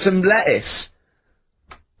 potatoes, and some lettuce.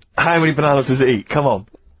 How many bananas does it eat? Come on.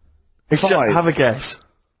 It's 5. have a guess.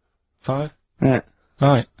 5? Yeah.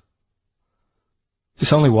 Right.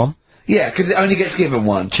 It's only 1. Yeah, because it only gets given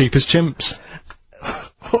one. Cheapest chimps.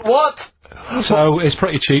 What? So, it's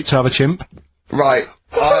pretty cheap to have a chimp. Right.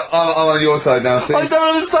 I'm on your side now, Steve. I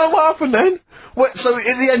don't understand what happened then. What, so at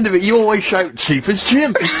the end of it, you always shout cheapest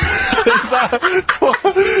chimps. Is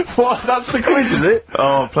that what? That's the quiz, is it?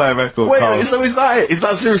 Oh, play a record, Wait, so is that it? Is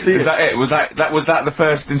that seriously Is it? that it? Was that the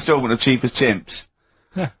first instalment of Cheapest Chimps?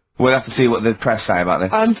 Yeah. We'll have to see what the press say about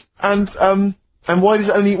this. And why does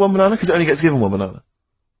it only eat one banana? Because it only gets given one banana.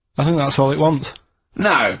 I think that's all it wants.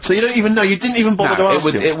 No. So you don't even know. You didn't even bother to No, ask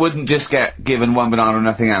him. it wouldn't just get given one banana and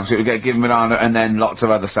nothing else. It would get given banana and then lots of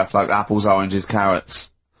other stuff like apples, oranges, carrots.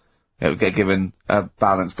 It would get given a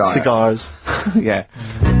balanced diet. Cigars. Yeah.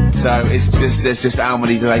 So it's just how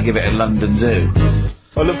many do they give it at London Zoo?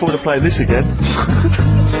 I look forward to playing this again.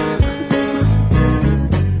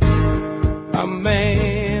 A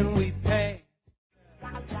man we pay.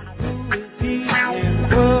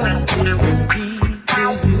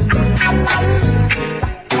 Who is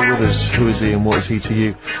he and what is he to you? Who is he and what is he to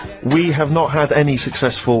you? We have not had any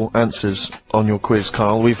successful answers on your quiz,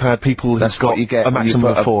 Carl. We've had people who've That's got what you get a when you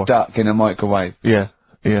maximum put of 4. a duck in a microwave. Yeah,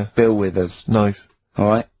 yeah. Bill Withers. Nice.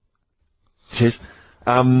 Alright? Cheers.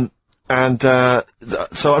 So I'm not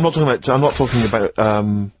talking about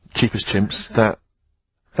cheapest chimps.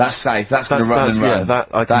 That's safe. That's gonna run and run.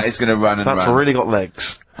 Yeah, that is gonna run and that's run. really got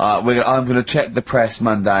legs. I'm gonna check the press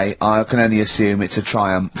Monday. I can only assume it's a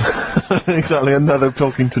triumph. Exactly, another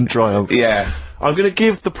Pilkington triumph. Yeah. I'm gonna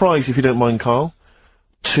give the prize, if you don't mind, Carl,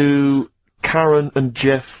 to Karen and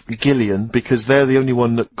Jeff Gillian, because they're the only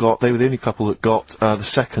one that got, they were the only couple that got, the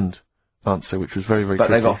second answer, which was very, very But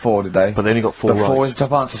tricky. they got 4, did they? But they only got 4 But right. 4 is the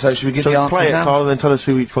top answer, so should we give So the answers play it, now? Carl, and then tell us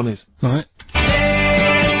who each one is. Right.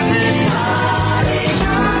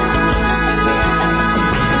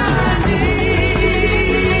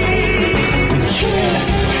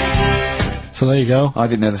 So there you go. I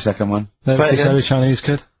didn't know the second one. There's Play it this again. very Chinese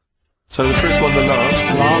kid. So the first one, the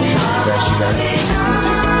last. There she goes.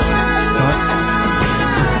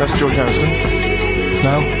 Right. That's George Harrison.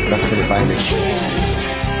 No. That's Philip Bailey.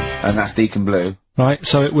 And that's Deacon Blue. Right.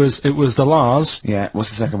 So it was the Lars, Yeah, what's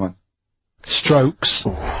the second one? Strokes,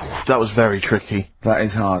 That was very tricky. That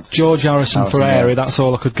is hard. George Harrison for Harrison, yeah. Airy. That's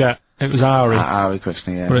all I could get. It was Ari. Ari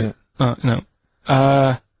Krishna, yeah. But it, no.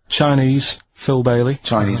 Chinese, Phil Bailey.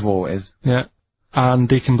 Chinese War is. Yeah. And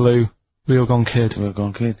Deacon Blue, Real Gone Kid. Real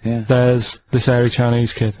Gone Kid, yeah. There's this Airy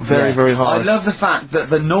Chinese kid. Very, Yeah. very hard. I love the fact that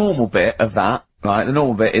the normal bit of that, like, the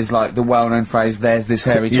normal bit is like the well-known phrase, there's this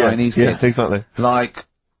hairy Chinese kid. Yeah, exactly. Like,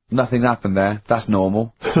 nothing happened there. That's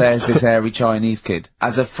normal. There's this hairy Chinese kid.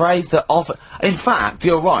 As a phrase that often... In fact,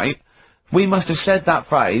 you're right. We must have said that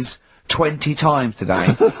phrase 20 times today.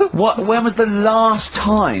 When was the last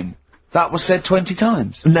time that was said 20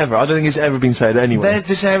 times? Never. I don't think it's ever been said anyway. There's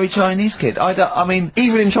this hairy Chinese kid. I mean...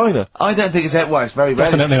 Even in China. I don't think it's... Well, it's very rare.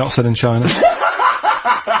 Definitely not said in China.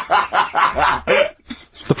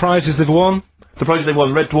 The prizes they've won. The prizes they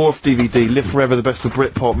won: Red Dwarf DVD, Live Forever, the best of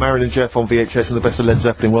Britpop, Marilyn and Jeff on VHS, and the best of Led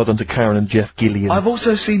Zeppelin. Well done to Karen and Jeff Gillian. I've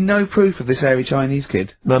also seen no proof of this hairy Chinese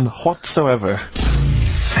kid. None whatsoever.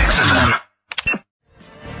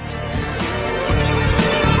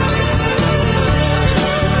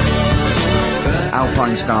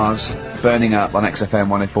 Alpine Stars, Burning Up on XFM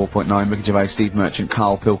 104.9, Ricky Gervais, Steve Merchant,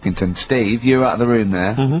 Karl Pilkington. Steve, you were out of the room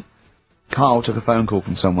there. Mm-hmm. Carl took a phone call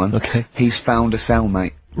from someone. Okay. He's found a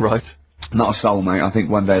cellmate. Right. Not a soulmate, I think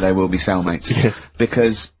one day they will be cellmates. Yes.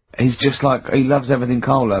 Because he's just like, he loves everything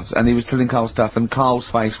Carl loves, and he was telling Carl stuff, and Carl's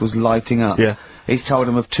face was lighting up. Yeah. He's told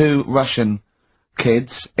him of 2 Russian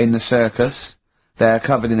kids in the circus. They're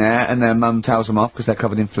covered in hair, and their mum tells them off because they're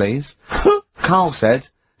covered in fleas. Carl said,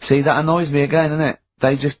 see, that annoys me again, innit?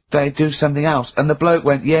 They do something else. And the bloke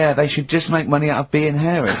went, yeah, they should just make money out of being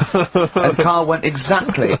hairy. And Carl went,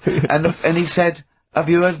 exactly. And he said, have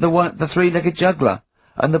you heard the 3-legged juggler?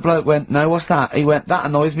 And the bloke went, no, what's that? He went, that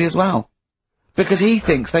annoys me as well. Because he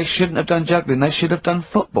thinks they shouldn't have done juggling, they should have done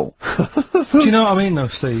football. Do you know what I mean, though,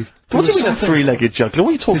 Steve? What do you mean a 3-legged juggler? What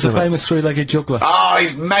are you talking He's a about? famous 3-legged juggler. Oh,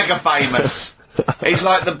 he's mega famous. He's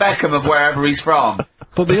like the Beckham of wherever he's from.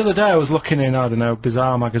 But the other day I was looking in, I don't know,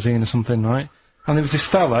 Bizarre magazine or something, right? And there was this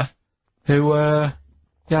fella who,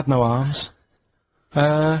 he had no arms.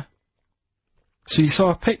 So you saw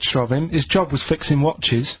a picture of him, his job was fixing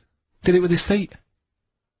watches, did it with his feet.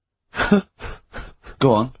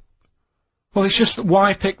 Go on. Well, it's just,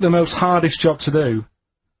 why pick the most hardest job to do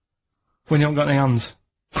when you haven't got any hands?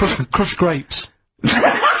 Crush grapes.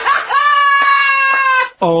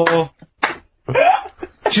 Or...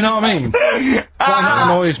 Do you know what I mean? That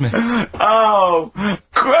annoys me. Oh,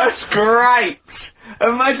 crush grapes!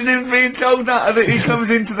 Imagine him being told that, and he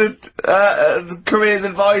comes into the careers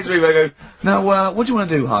advisory where I go, now, what do you want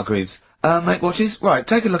to do, Hargreaves? Make watches? Right,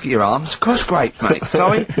 take a look at your arms. Crush grapes, mate.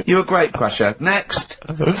 Sorry? You're a grape crusher. Next.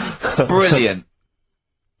 Brilliant.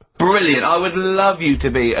 Brilliant. I would love you to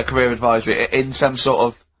be a career advisory in some sort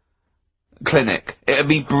of clinic. It'd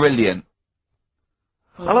be brilliant.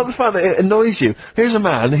 I like the fact that it annoys you. Here's a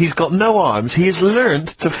man, he's got no arms, he has learned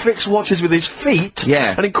to fix watches with his feet.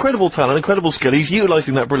 Yeah. An incredible talent, incredible skill, he's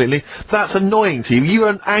utilising that brilliantly. That's annoying to you. You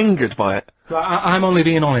are angered by it. Right, I'm only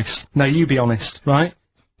being honest. Now you be honest, right?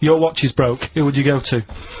 Your watch is broke. Who would you go to?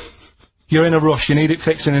 You're in a rush. You need it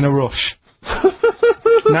fixing in a rush.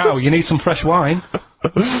 Now, you need some fresh wine.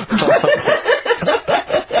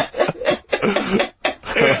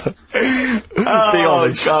 Be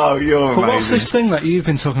honest. Oh, you're But what's this thing that you've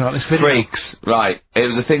been talking about, this video? Freaks, right. It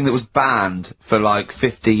was a thing that was banned for like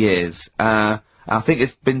 50 years. I think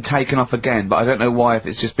it's been taken off again, but I don't know why, if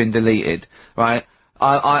it's just been deleted, right?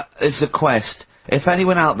 It's a quest. If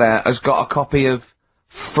anyone out there has got a copy of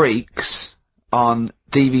Freaks on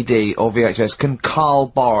DVD or VHS, can Carl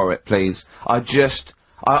borrow it, please? I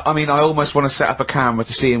mean, I almost want to set up a camera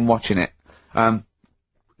to see him watching it.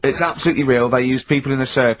 It's absolutely real. They used people in the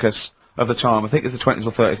circus of the time. I think it's the 20s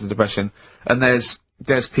or 30s of the Depression. And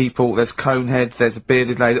there's people, there's Coneheads, there's a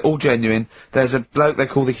bearded lady, all genuine. There's a bloke they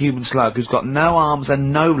call the Human Slug who's got no arms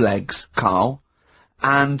and no legs, Carl.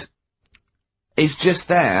 And he's just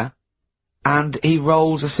there, and he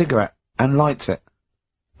rolls a cigarette and lights it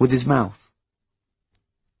with his mouth.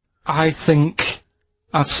 I think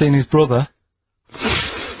I've seen his brother,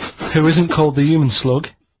 who isn't called the human slug,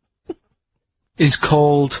 is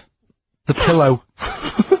called the pillow.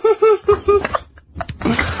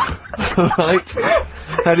 Right.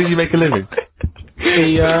 How does he make a living?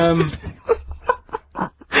 He, Does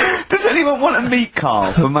anyone want to meet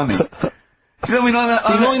Karl for money? Do you know what I mean?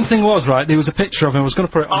 the annoying thing was, right, there was a picture of him, I was going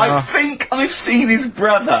to put it on I think I've seen his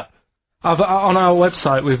brother. on our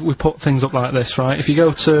website, we put things up like this, right? If you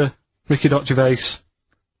go to ricky.gervais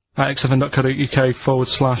at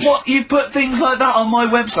xfm.co.uk / What? You put things like that on my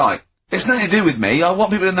website? It's nothing to do with me. I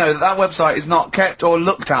want people to know that that website is not kept or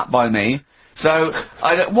looked at by me. So,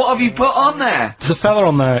 what have you put on there? There's a fella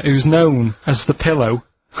on there who's known as the pillow.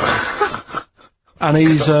 And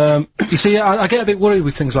he's, you see, I get a bit worried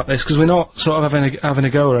with things like this, because we're not sort of having a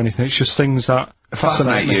go or anything, it's just things that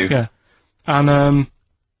Fascinate me. you. Yeah. And,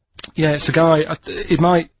 yeah, it's a guy, it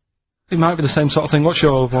might be the same sort of thing. What's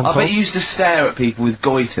your one I called? bet you used to stare at people with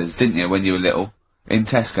goiters, didn't you, when you were little? In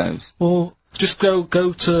Tesco's. Well, just go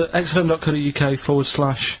to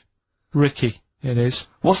xfm.co.uk / Ricky, it is.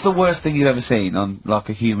 What's the worst thing you've ever seen on, like,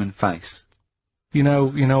 a human face? You know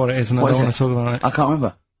what it is, and What I is don't it? want to talk about it. I can't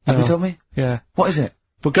remember. Have you No. told me? Yeah. What is it?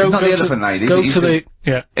 But go, It's not go the to, elephant lady go that used to to- the,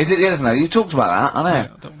 yeah. Is it the elephant lady? You talked about that, I know. Yeah,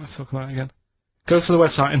 I don't want to talk about it again. Go to the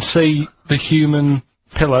website and see the human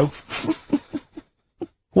pillow.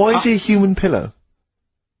 Why is he a human pillow?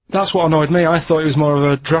 That's what annoyed me. I thought he was more of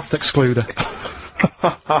a draft excluder.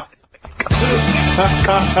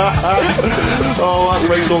 Oh, that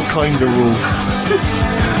breaks all kinds of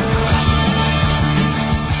rules.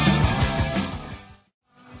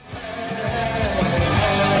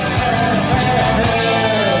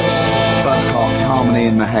 Buzzcocks, harmony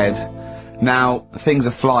in my head. Now, things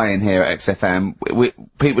are flying here at XFM.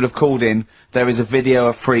 People have called in. There is a video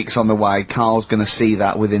of Freaks on the way. Karl's gonna see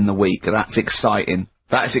that within the week. That's exciting.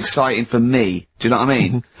 That's exciting for me. Do you know what I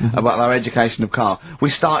mean? About our education of Karl. We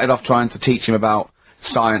started off trying to teach him about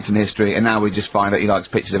science and history, and now we just find out he likes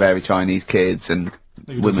pictures of hairy Chinese kids and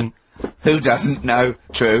Who women. Who doesn't? No,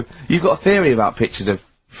 true. You've got a theory about pictures of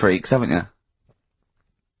freaks, haven't you?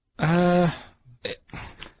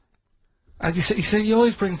 You see, you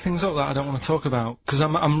always bring things up that I don't want to talk about, because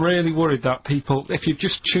I'm really worried that people, if you've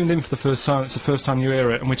just tuned in for the first time, it's the first time you hear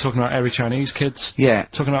it, and we're talking about hairy Chinese kids, Yeah.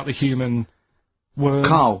 talking about the human worm.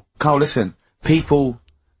 Karl, listen. People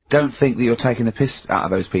don't think that you're taking the piss out of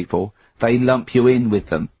those people. They lump you in with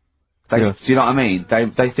them. Do you know what I mean?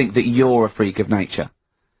 They think that you're a freak of nature.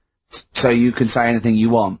 So you can say anything you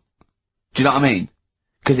want. Do you know what I mean?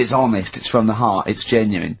 Because it's honest, it's from the heart, it's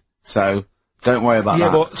genuine. So, don't worry about that.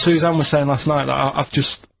 Yeah, but Suzanne was saying last night that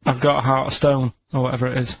I've got a heart of stone, or whatever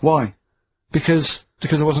it is. Why? Because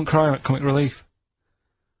I wasn't crying at Comic Relief.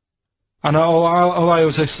 And all I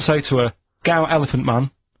always used to say to her, get out, Elephant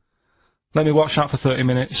Man. Let me watch that for 30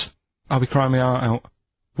 minutes. I'll be crying my heart out.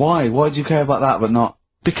 Why? Why do you care about that but not...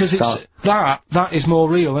 Because it's, that is more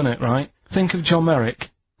real, isn't it, right? Think of John Merrick.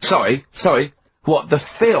 Sorry. What, the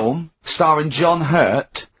film starring John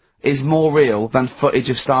Hurt is more real than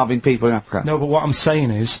footage of starving people in Africa? No, but what I'm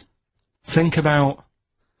saying is, think about...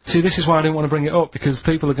 See, this is why I didn't want to bring it up, because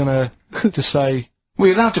people are gonna just say... Well,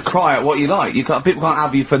 you're allowed to cry at what you like. People can't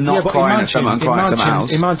have you for not crying at someone and crying at someone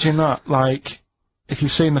else. Imagine that, like, if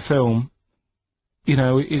you've seen the film, you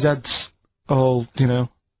know, his head's all, you know,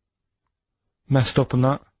 messed up and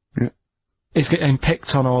that. Yeah. He's getting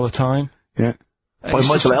picked on all the time. Yeah. By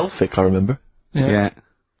Michael Elphick, I remember. Yeah.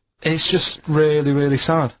 It's just really, really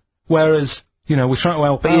sad. Whereas, you know, we're trying to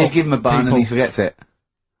help But out you give him a bun people. and he forgets it.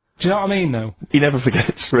 Do you know what I mean, though? He never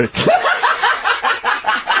forgets, Rick.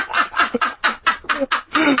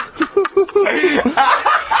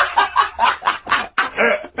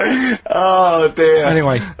 Oh dear.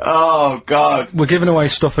 Anyway. Oh god. We're giving away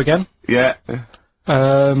stuff again. Yeah.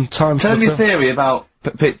 Time Tell for me your theory about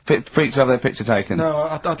freaks who have their picture taken.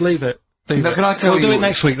 No, I'd leave it. Leave No, it. can I tell we'll you? do it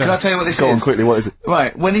next week then. Can I tell you what this Go on is? quickly, what is it?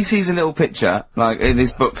 Right, when he sees a little picture, like in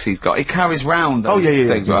his books he's got, he carries round those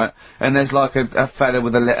things, right? And there's like a fella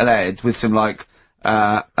with a little head with some like,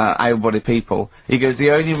 able-bodied people. He goes,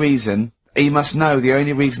 the only reason they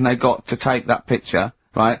got to take that picture,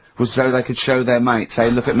 right, was so they could show their mate,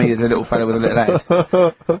 say, look at me, the little fella with a little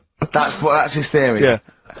head. That's his theory. Yeah.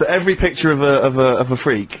 So every picture of a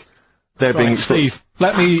freak, they're being Right, Steve,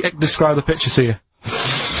 let me describe the picture to you.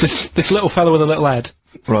 This little fella with a little head.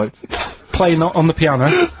 Right. Playing on the piano.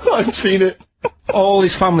 I've seen it. All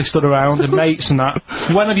his family stood around and mates and that.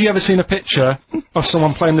 When have you ever seen a picture of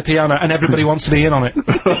someone playing the piano and everybody wants to be in on it?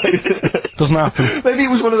 Doesn't happen. Maybe it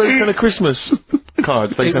was one of those kind of Christmas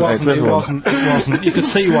cards. They It sent out to wasn't, everyone. it wasn't. You could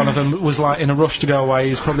see one of them was like in a rush to go away. He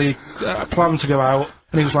was probably planned to go out,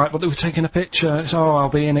 and he was like, but they were taking a picture. It's, oh, I'll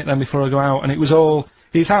be in it then before I go out. And it was all,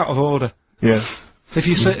 he's out of order. Yeah. If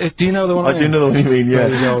you say, do you know the one I do know the one you mean, yeah.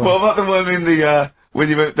 There you go, What about the one in the, when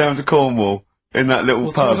you went down to Cornwall? In that little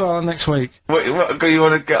We'll talk pub? about that next week. What, you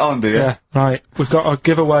want to get on, do you? Yeah, right. We've got to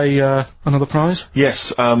give away, another prize.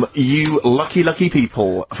 Yes, you lucky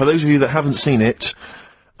people. For those of you that haven't seen it,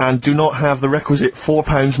 and do not have the requisite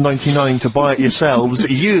 £4.99 to buy it yourselves,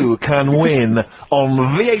 you can win on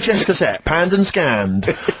VHS cassette, panned and scanned.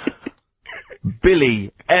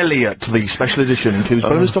 Billy Elliot, the special edition, includes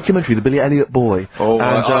bonus documentary, The Billy Elliot Boy. Oh,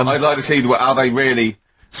 and, I'd like to see how they really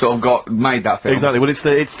sort of made that film. Exactly. Well, it's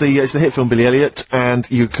the hit film Billy Elliot, and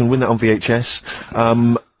you can win that on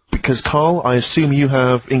VHS. Because Carl, I assume you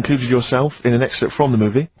have included yourself in an excerpt from the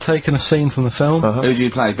movie. Taking a scene from the film. Who do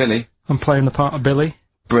you play, Billy? I'm playing the part of Billy.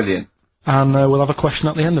 Brilliant. And we'll have a question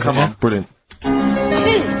at the end of it. Come on. Brilliant.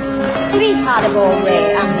 Sweetheart of all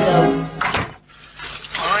way, and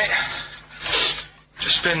Alright.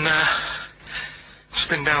 Just been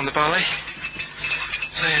down the valley.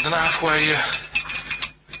 So I don't know where you...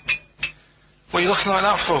 What are you looking like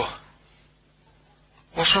that for?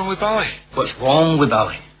 What's wrong with Bally? What's wrong with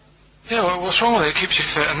Bally? Yeah, what's wrong with it? It keeps you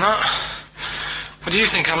fit and that. What do you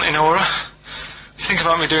think, Auntie Nora? You think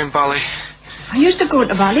about me doing Bally? I used to go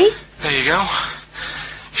to Bally. There you go.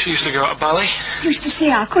 She used to go to Bally. Used to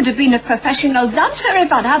say I could have been a professional dancer if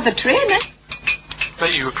I'd had the training.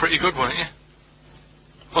 Bet you were pretty good, weren't you?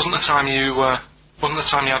 Wasn't the time you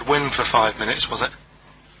had wind for 5 minutes, was it?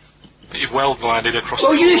 But you well glided across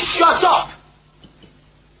Oh, the... you shut up!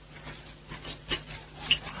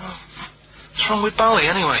 What's wrong with Bally,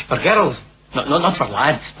 anyway? For girls, not for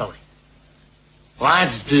lads, Billy.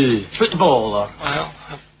 Lads do football or Well,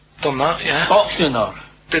 I've done that, yeah. boxing or...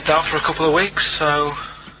 Did that for a couple of weeks, so...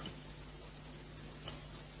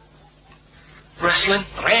 Wrestling?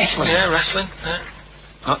 Wrestling? Yeah, wrestling, yeah.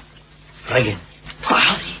 Friggin'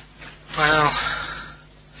 Bally. Well...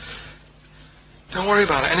 Don't worry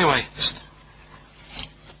about it, anyway. Just...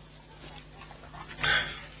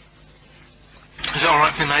 Is it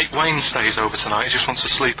alright if my mate Wayne stays over tonight? He just wants to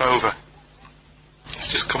sleep over. He's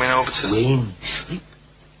just coming over to... Wayne, sleep?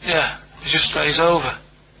 Yeah, he just stays over.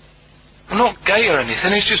 I'm not gay or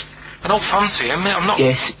anything, it's just... I don't fancy him, I'm not...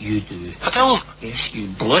 Yes, you do. I don't. Yes, you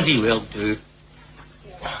bloody well do.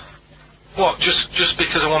 What, just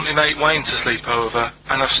because I want my mate Wayne to sleep over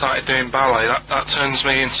and I've started doing ballet, that turns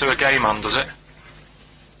me into a gay man, does it?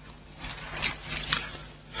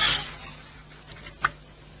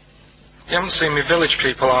 You haven't seen my Village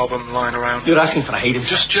People album lying around. You're asking for a hiding.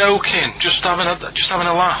 Just joking, just having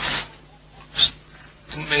a laugh. Just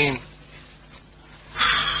didn't mean...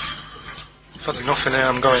 I've had enough in here,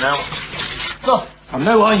 I'm going out. No, from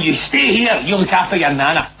now on, you stay here. You look after your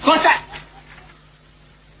nana. Got it?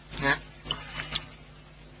 Yeah.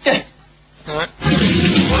 Yeah. Alright.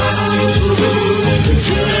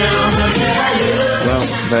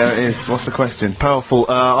 Well, there it is. What's the question? Powerful.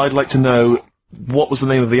 I'd like to know what was the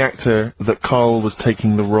name of the actor that Carl was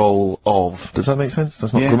taking the role of. Does that make sense?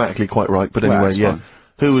 That's not Yeah. grammatically quite right, but Well, anyway, that's yeah. fine.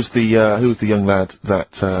 Who was the young lad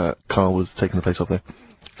that Carl was taking the place of there?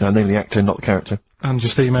 Name of the actor, not the character. And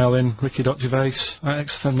just email in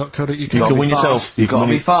ricky.gervais@xfm.co.uk. You can win yourself. You gotta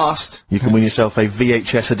be fast. You can win yourself a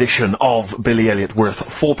VHS edition of Billy Elliot worth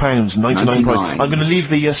 £4.99 price. I'm going to leave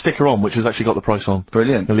the sticker on, which has actually got the price on.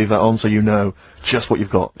 Brilliant. I'll leave that on so you know just what you've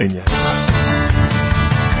got in you.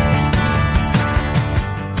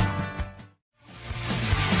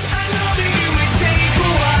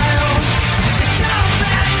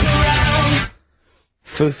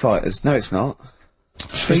 Foo Fighters. No, it's not.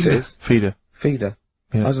 Yes, it Feeder. is. Feeder. Feeder.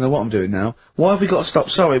 Yeah. I don't know what I'm doing now. Why have we got to stop?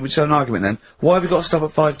 Sorry, we just had an argument then. Why have we got to stop at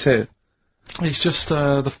 5-2? It's just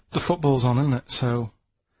the football's on, isn't it? So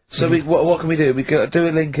So what can we do? We do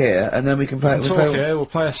a link here, and then we can play. we'll talk here. We'll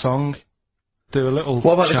play a song. Do a little.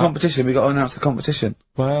 What about the chat. competition? We got to announce the competition.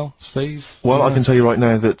 Well, Steve. Well, I can tell you right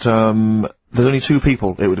now that there's only 2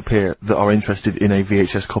 people, it would appear, that are interested in a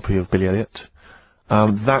VHS copy of Billy Elliot.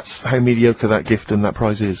 That's how mediocre that gift and that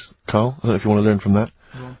prize is, Carl. I don't know if you want to learn from that.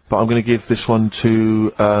 Yeah. But I'm going to give this one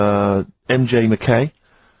to MJ McKay,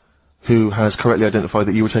 who has correctly identified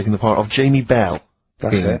that you were taking the part of Jamie Bell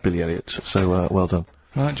That's in it. Billy Elliot. So, well done.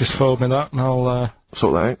 Right, just forward me that, and I'll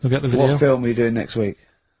Sort that out. get the video. What film are you doing next week?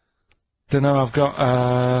 Don't know. I've got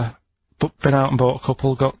been out and bought a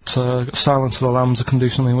couple. Got Silence of the Lambs I can do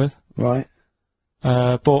something with. Right.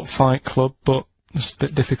 Bought Fight Club, but it's a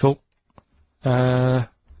bit difficult.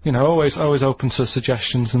 You know, always open to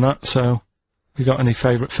suggestions and that. So, you got any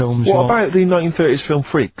favourite films? you What want? about the 1930s film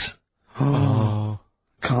Freaks? Oh,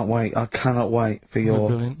 Can't wait. I cannot wait for your...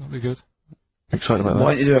 Brilliant, that'd be good. Excited about that.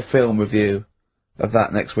 Why don't you do a film review of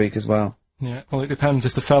that next week as well? Yeah, well, it depends.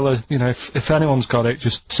 If the fella, you know, if anyone's got it,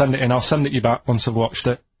 just send it in. I'll send it you back once I've watched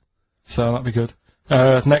it. So that'd be good.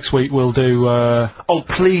 Next week we'll do, Oh,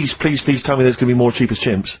 please, please, please tell me there's gonna be more Cheap as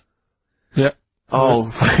Chimps. Yeah. Oh,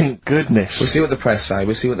 thank goodness. We'll see what the press say.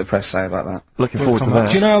 We'll see what the press say about that. Looking forward to that.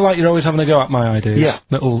 Do you know, like, you're always having a go at my ideas? Yeah.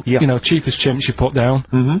 Little, Yeah. you know, cheapest chimps you put down.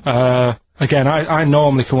 Mm-hmm. Again, I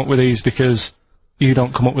normally come up with these because you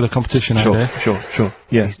don't come up with a competition idea. Sure.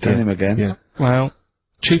 Yeah. He's done him again. Yeah. Well,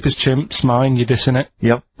 cheapest chimps, mine, you're dissing it.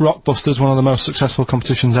 Yep. Rockbusters, one of the most successful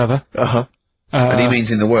competitions ever. Uh-huh. And he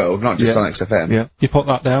means in the world, not just yeah. on XFM. Yeah. You put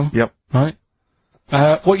that down. Yep. Right.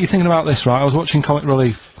 What are you thinking about this, right? I was watching Comic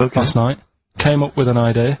Relief last night. Came up with an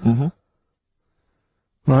idea. Mm-hmm.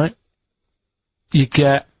 Right. You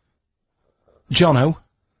get Jono.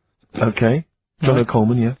 Okay. Jono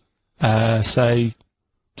Coleman, yeah. Say,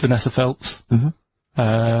 Vanessa Feltz.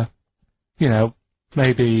 Mm-hmm. You know,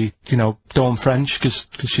 maybe, you know, Dawn French, because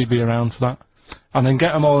she'd be around for that. And then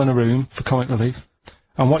get them all in a room for Comic Relief.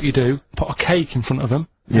 And what you do, put a cake in front of them.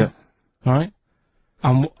 Yeah. Right?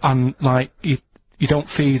 And like, you don't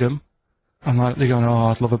feed them. And like, they're going, oh,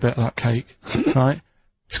 I'd love a bit of that cake. Right?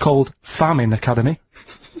 It's called Famine Academy.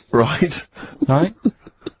 Right. Right?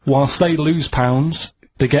 Whilst they lose pounds,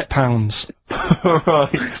 they get pounds.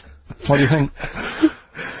 Right. What do you think?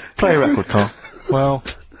 Play a record, Carl. Well,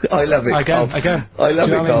 I love it, again. I love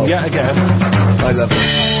Do you it, know what I Carl. mean? Yeah, again. I love it.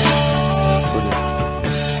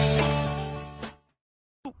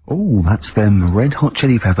 Oh, that's them Red Hot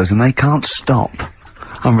Chili Peppers, and they can't stop.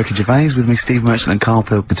 I'm Ricky Gervais, with me Steve Merchant and Karl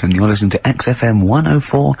Pilkington. You're listening to XFM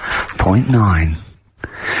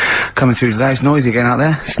 104.9. Coming through today, it's noisy again out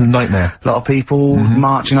there. It's a nightmare. A lot of people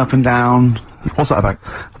marching up and down. What's that about?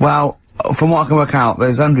 Well, from what I can work out,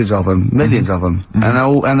 there's hundreds of them, millions of them,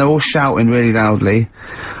 and they're all shouting really loudly.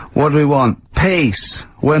 What do we want? Peace.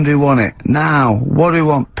 When do we want it? Now. What do we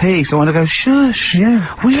want? Peace. I want to go, shush.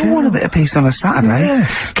 Yeah. We all want a bit of peace on a Saturday.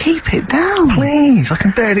 Yes. Keep it down. Please, I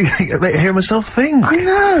can barely hear myself think. I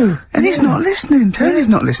know. And he's not listening. Tony's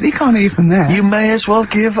not listening. He can't hear you from there. You may as well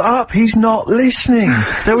give up. He's not listening.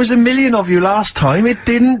 There was 1 million of you last time. It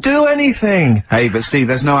didn't do anything. Hey, but Steve,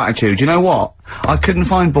 there's no attitude. You know what? I couldn't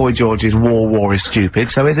find Boy George's War is stupid,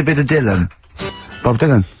 so here's a bit of Dylan. Bob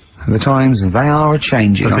Dylan. The times, they are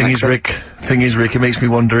a-changing. The thing is, Rick, it makes me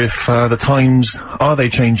wonder if, the times, are they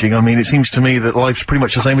changing? I mean, it seems to me that life's pretty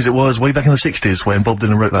much the same as it was way back in the 60s when Bob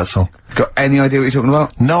Dylan wrote that song. Got any idea what you're talking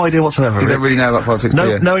about? No idea whatsoever, You Rick. don't really know about politics, do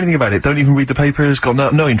you? Know anything about it. Don't even read the papers.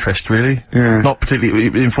 Got no interest, really. Yeah. Not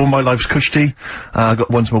particularly informed. My life's cushy.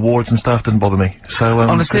 Won some awards and stuff. Doesn't bother me. So,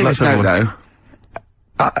 On a good luck serious to note, everyone.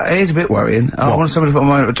 though, it is a bit worrying. I want somebody to put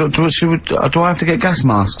on my... Do I have to get gas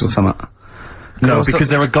masks or something? No, because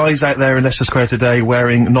there are guys out there in Leicester Square today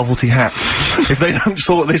wearing novelty hats. If they don't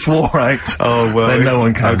sort this war out, then no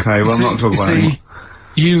one can. Okay, well, I'm not talking about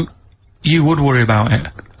it. You would worry about it.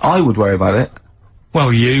 I would worry about it.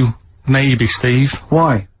 Well, you, maybe Steve.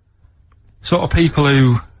 Why? Sort of people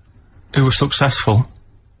who are successful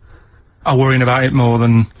are worrying about it more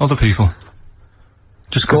than other people.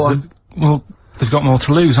 Just Go because, on. well, they've got more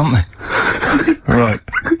to lose, haven't they? Right.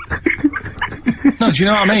 No, do you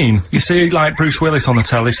know what I mean? You see, like, Bruce Willis on the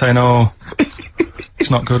telly saying, oh,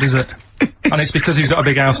 it's not good, is it? And it's because he's got a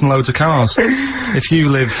big house and loads of cars. If you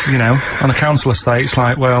live, you know, on a council estate, it's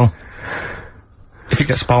like, well, if it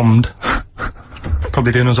gets bombed,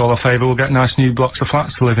 probably doing us all a favour, we'll get nice new blocks of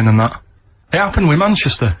flats to live in and that. It happened with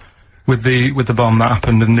Manchester, with the bomb that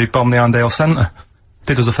happened, and they bombed the Arndale Centre.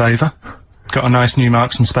 Did us a favour. Got a nice new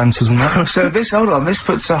Marks and Spencers and that. So hold on, this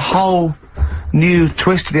puts a whole new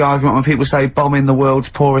twist to the argument when people say bombing the world's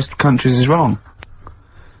poorest countries is wrong.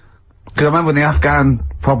 Because I remember when the Afghan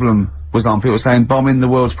problem was on, people were saying bombing the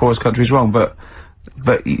world's poorest country is wrong, but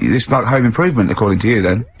it's like home improvement, according to you,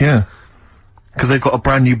 then. Yeah. Because they've got a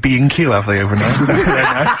brand new B&Q, have they, overnight?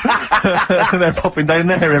 They're popping down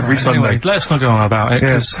there every Sunday. Anyway, let's not go on about it,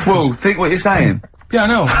 because... Well, think what you're saying. Yeah, I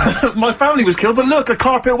know. My family was killed, but look, a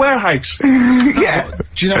carpet warehouse. Yeah.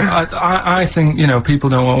 Do you know, I think, you know, people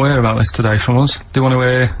don't want to hear about this today from us. They want to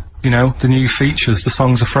hear, you know, the new features, the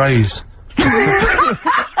songs of phrase.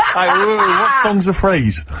 What song's the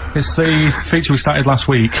phrase? It's the feature we started last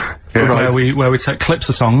week, where we take clips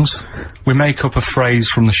of songs, we make up a phrase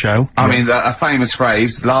from the show. I mean, a famous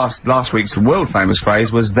phrase, last week's world famous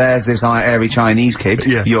phrase was, there's this airy Chinese kid,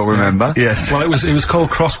 you'll remember. Yes. Well, it was called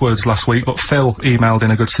Crosswords last week, but Phil emailed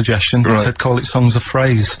in a good suggestion. He said call it Songs of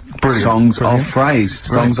Phrase. Brilliant. Songs of phrase.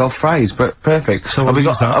 Songs of phrase, but perfect. So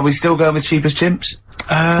are we still going with Cheapest Chimps?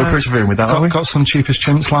 We're persevering with that, aren't we? Got some cheapest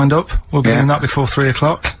chimps lined up. We'll be doing that before 3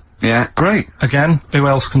 o'clock. Yeah, great. Again, who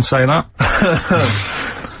else can say that?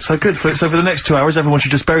 So good. So for the next 2 hours, everyone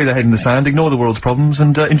should just bury their head in the sand, ignore the world's problems,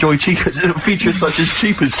 and enjoy features such as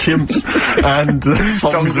Cheapest Chimps and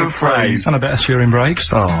Songs of Phrase. And a bit of shearing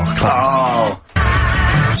brakes. Oh, class.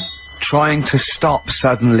 Oh. Trying to stop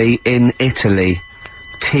suddenly in Italy.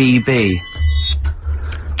 TB.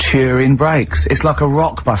 Cheering brakes. It's like a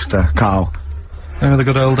rockbuster, Carl. Remember the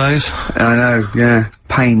good old days? I know, yeah.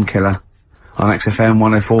 Painkiller. On XFM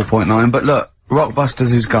 104.9. But look,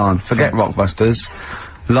 Rockbusters is gone. Forget Rockbusters.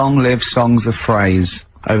 Long live Songs of Phrase.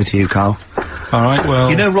 Over to you, Carl. Alright, well...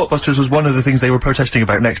 You know Rockbusters was one of the things they were protesting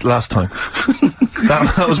about last time.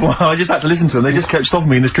 that was why I just had to listen to them. They just kept stopping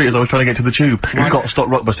me in the street as I was trying to get to the tube. We've got to stop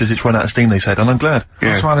Rockbusters, it's run out of steam, they said, and I'm glad. Yeah.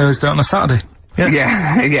 That's why they always do it on a Saturday.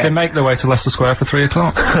 Yeah. They make their way to Leicester Square for 3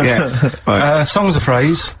 o'clock. Yeah. Right. Songs of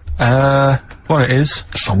Phrase. What it is.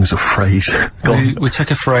 Songs of Phrase. We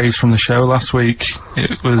took a phrase from the show last week.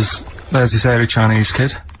 It was, there's this airy Chinese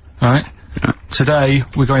kid, right? Yeah. Today,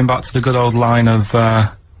 we're going back to the good old line of,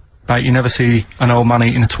 like, you never see an old man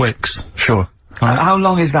eating a Twix. Sure. Right? How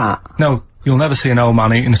long is that? No, you'll never see an old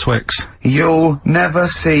man eating a Twix. You'll never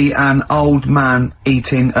see an old man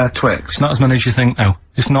eating a Twix. It's not as many as you think, though.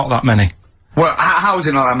 It's not that many. Well, how is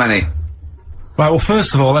it not that many? Right, well,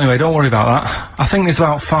 first of all, anyway, don't worry about that. I think there's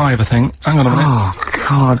about 5, I think. Hang on a minute. Oh,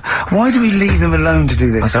 God. Why do we leave him alone to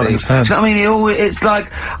do this, I don't understand. Do you know what I mean? It's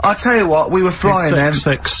like, I'll tell you what, we were flying them.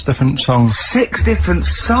 6 different songs. 6 different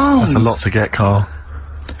songs! That's a lot to get, Carl.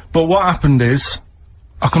 But what happened is,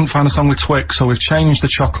 I couldn't find a song with Twix, so we've changed the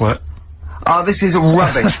chocolate. Oh, this is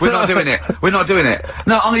rubbish. We're not doing it. We're not doing it.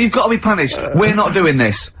 No, you've got to be punished. We're not doing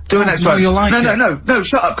this. Do it next time. You'll like it. No,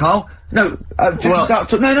 shut up, Carl. No, just Well,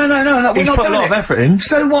 no, we're he's not put a doing lot it. of effort in.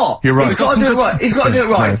 So what? You're right. He's got to do it right. He's got to do it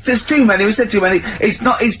right. No. There's too many. We said too many. It's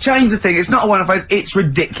not, he's changed the thing. It's not a one-off phrase. It's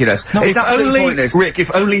ridiculous. No, it's If absolutely only, pointless. Rick,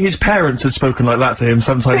 if only his parents had spoken like that to him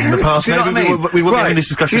sometimes in the past, Do you know maybe what I mean? we wouldn't be Right. having this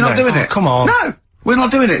discussion You're now. not doing it. Come on. No! We're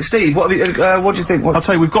not doing it. Steve, what do you think? I'll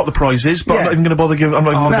tell you, we've got the prizes, but Yeah. I'm not even going to bother giving. I'm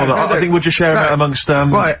not even going to no, bother. no, I think we'll just share them out amongst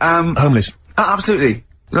Right, homeless. Absolutely.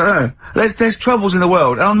 No. There's troubles in the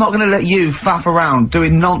world, and I'm not gonna let you faff around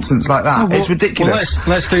doing nonsense like that. well, It's ridiculous. Well,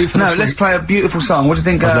 let's do it for No, next let's week. play a beautiful song. What do you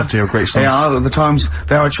think? I'd love to hear a great song. Yeah, the times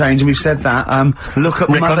they are a change, and we've said that. Look at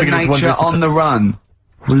Rick, Mother I'm beginning to wonder Nature if it's on the run.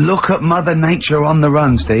 Look at Mother Nature on the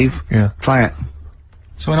run, Steve. Yeah. Play it.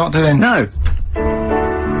 So we're not doing... No.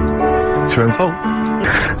 It's your own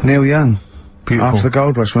fault. Neil Young. Beautiful. After the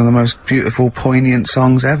Gold Rush, one of the most beautiful, poignant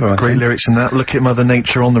songs ever, I Great think. lyrics in that. Look at Mother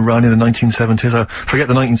Nature on the run in the 1970s. Forget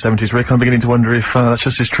the 1970s, Rick. I'm beginning to wonder if that's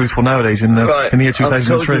just as truthful nowadays in the year I've told you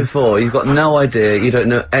 2003. before, you've got no idea, you don't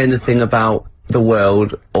know anything about the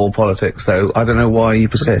world or politics, so I don't know why you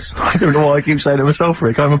persist. I don't know why I keep saying it myself,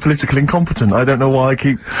 Rick. I'm a political incompetent. I don't know why I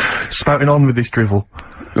keep spouting on with this drivel.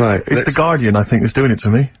 Right. It's The Guardian, I think, that's doing it to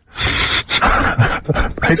me.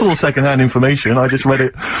 It's all second-hand information. I just read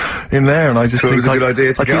it in there, and I just So think it was a like, good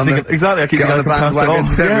idea to I get keep on thinking, the, exactly. I keep get on the thinking I can pass it bandwagon.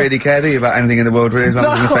 off. You don't really care, do you, about anything in the world, really, as long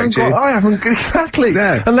as it affects you? I haven't exactly.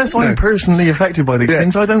 No, Unless I'm no. personally affected by these Yeah.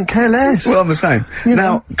 things, I don't care less. Well, I'm the same. You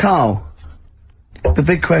Now, know. Carl, the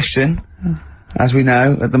big question, as we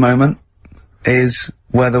know at the moment, is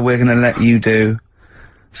whether we're going to let you do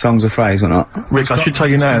Songs of Phrase or not. Rick, I should tell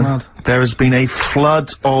you now, mad. there has been a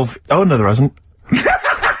flood of. Oh no, there hasn't.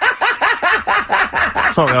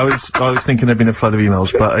 Sorry, I was thinking there'd been a flood of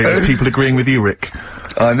emails, but it's people agreeing with you, Rick.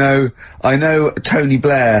 I know Tony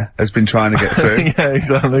Blair has been trying to get through. Yeah,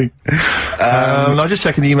 exactly. I'm just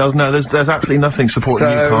checking the emails now. There's absolutely nothing supporting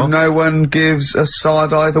you, So Carl. no one gives a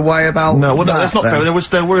side either way about No, well, no, that, that's not then? fair.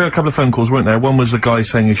 There were a couple of phone calls, weren't there? One was the guy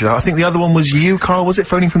saying you should. I think the other one was you, Carl. Was it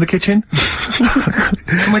phoning from the kitchen?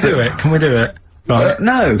 Can we do it? Can we do it? Right.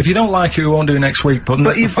 No. If you don't like it, we won't do it next week, but the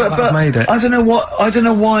you've fact that I've made it. I don't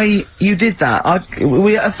know why you did that.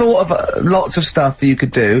 We thought of lots of stuff that you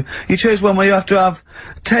could do. You chose one where you have to have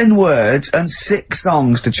 10 words and 6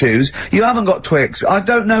 songs to choose. You haven't got Twix. I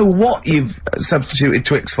don't know what you've substituted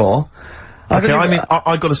Twix for. Okay, I mean,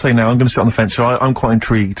 I got to say now, I'm going to sit on the fence, so I'm quite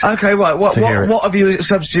intrigued. Okay, right, what hear it. have you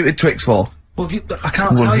substituted Twix for? Well, I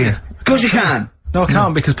can't Well, tell you. here. Of course you can. No, I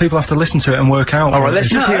can't, because people have to listen to it and work out. Alright, let's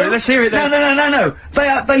just No. hear it. Let's hear it then. No.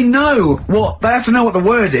 They know what, they have to know what the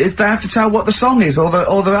word is, they have to tell what the song is, or the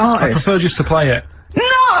I artist. prefer just to play it.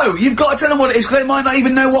 No! You've got to tell them what it is, 'cause they might not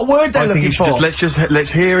even know what word they're I think looking you should for.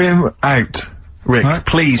 let's hear him out. Rick, Right.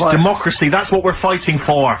 please. Right. Democracy, that's what we're fighting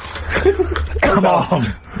for. Come on.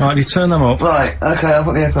 Right, you turn them up. Right, okay, I'll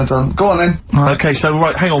put the headphones on. Go on then. Right. Okay, so,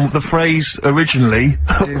 right, hang on. The phrase originally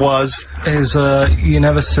was... you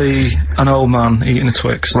never see an old man eating a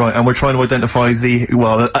Twix. Right, and we're trying to identify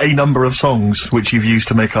a number of songs which you've used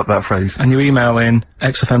to make up that phrase. And you email in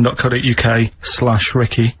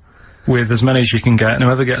xfm.co.uk/Ricky with as many as you can get, and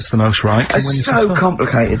whoever gets the most right. It's so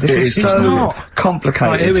complicated. This is so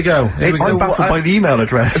complicated. Right, here we go. I'm baffled by the email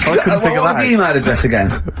address. I couldn't figure What's that the out. email address again?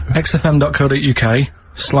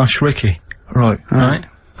 xfm.co.uk/Ricky. Right. Right.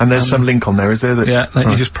 And there's some link on there, is there? That Yeah, that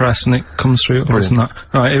you just press and it comes through. This and that.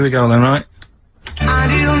 Right, here we go then, right?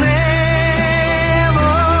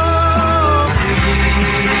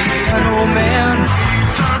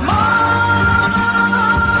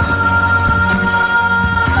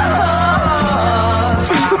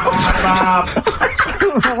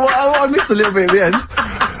 I missed a little bit at the end.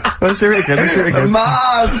 Let's hear it again,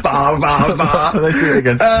 Mars, ba, ba, ba. Let's hear it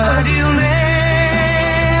again.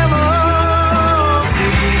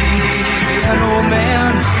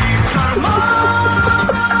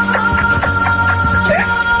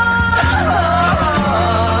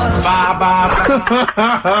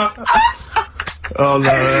 Oh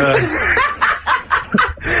no.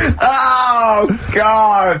 Oh,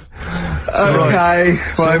 God! Okay,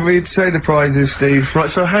 right, we'd say the prizes, Steve. Right,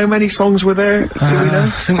 so how many songs were there? Do we know? I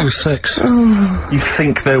think it was 6. You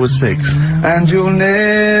think there was 6? And you'll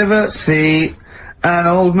never see an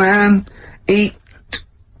old man eat...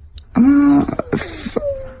 it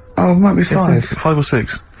might be 5. 5 or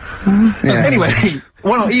 6. Yeah. Anyway,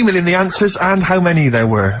 why not email in the answers and how many there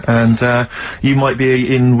were, and you might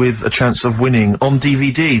be in with a chance of winning on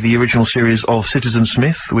DVD the original series of Citizen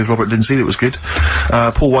Smith with Robert Lindsay. That was good.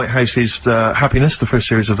 Paul Whitehouse's Happiness, the first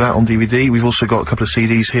series of that on DVD. We've also got a couple of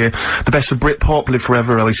CDs here. The Best of Britpop, Live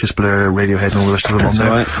Forever, Oasis, Blur, Radiohead, and all the rest of them on there.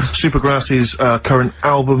 Right. Supergrass's current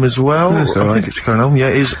album as well. That's I all think right. it's the current album. Yeah,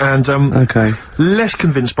 it is. And Okay. less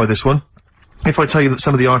convinced by this one. If I tell you that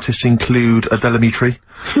some of the artists include Adela Mitri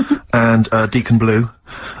and Deacon Blue,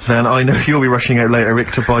 then I know you'll be rushing out later,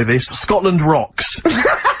 Rick, to buy this. Scotland Rocks.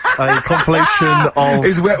 A compilation of...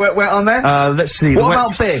 Is Wet Wet Wet on there? Let's see. What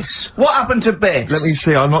about Biss? What happened to Biss? Let me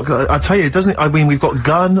see, I'm not gonna... I tell you, doesn't it... I mean, we've got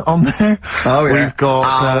Gun on there. Oh, yeah. We've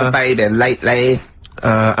got... baby, lately.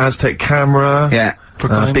 Aztec Camera. Yeah.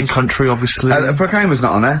 Big Country, obviously. Proclaimer's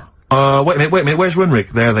not on there. Wait a minute, where's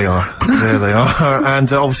Runrig? There they are. There they are. And,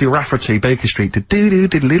 obviously Rafferty, Baker Street,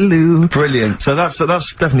 do-do-do-do-do-do. Brilliant. So that's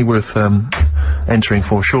definitely worth, entering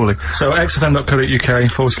for, surely. So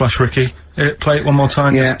xfm.co.uk/Ricky. Play it one more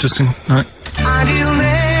time. Yeah. Just right.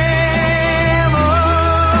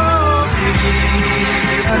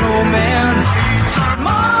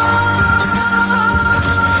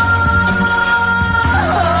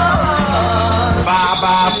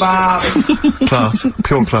 Class.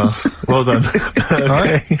 Pure class. Well done.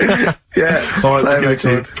 Okay. Yeah. Alright, let's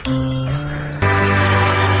go to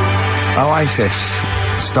Oasis.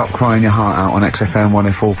 Stop Crying Your Heart Out on XFM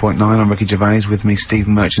 104.9. I'm Ricky Gervais, with me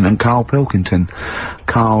Stephen Merchant and Karl Pilkington.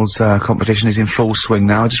 Karl's competition is in full swing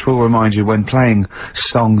now. I just will remind you, when playing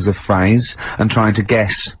songs of phrase and trying to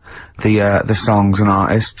guess the songs and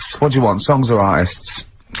artists, what do you want, songs or artists?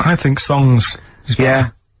 I think songs is better.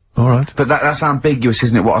 Yeah. Alright. But that's ambiguous,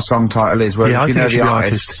 isn't it, what a song title is? Where Yeah, if I you think know it should the be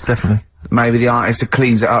artist, artists, definitely. maybe the artist that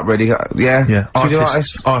cleans it up really. Yeah? Yeah. Should we do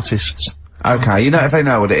artists? Artists. Okay, you know if they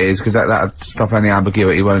know what it is, because that'll stop any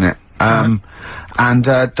ambiguity, won't it? And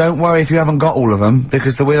don't worry if you haven't got all of them,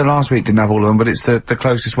 because the winner last week didn't have all of them, but it's the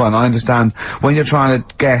closest one. I understand when you're trying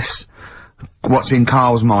to guess what's in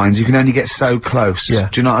Karl's mind, you can only get so close. Yeah.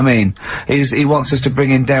 Do you know what I mean? He wants us to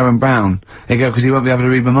bring in Darren Brown. Because he won't be able to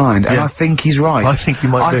read my mind. And Yeah. I think he's right. I think he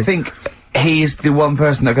might be. I think he is the one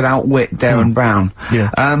person that could outwit Darren Brown. Yeah.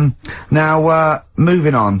 Now,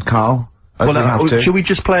 moving on, Karl. Well, should we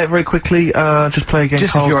just play it very quickly? Just play again.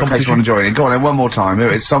 Just if you're in case you want to join in. Go on then, one more time.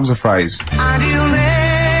 Here, it's songs of phrase.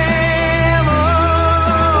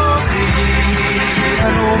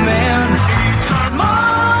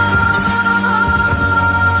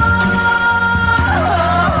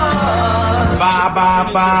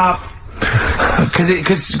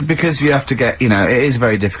 Because you have to get, you know, it is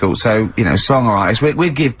very difficult. So, you know, song or artist,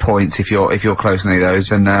 we give points if you're close to any of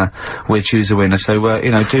those, and we'll choose a winner. So,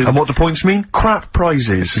 you know, And what do points mean? Crap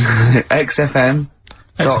prizes. XFM.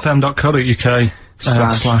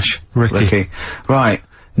 xfm.co.uk/Ricky. Right.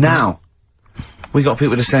 Now, we got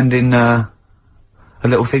people to send in, a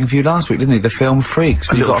little thing for you last week, didn't we? The film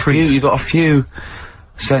Freaks. You got a few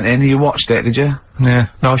sent in. You watched it, did you? Yeah.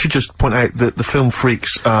 Now, I should just point out that the film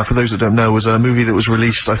Freaks, for those that don't know, was a movie that was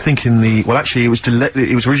released, I think, well, actually, it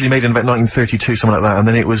was originally made in about 1932, something like that, and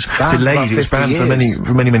then it was delayed. It was banned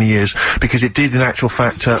for many years, because it did, in actual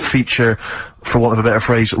fact, feature, for want of a better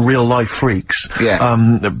phrase, real-life freaks. Yeah.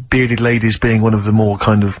 Bearded ladies being one of the more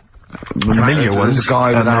kind of familiar ones. There's a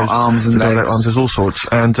guy without arms and legs. Without arms, there's all sorts.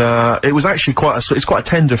 And, it was actually it's quite a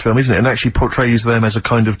tender film, isn't it? And actually portrays them as a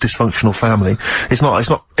kind of dysfunctional family. It's not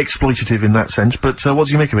exploitative in that sense, but, what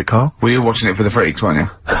do you make of it, Carl? Well, you were watching it for the freaks, weren't you?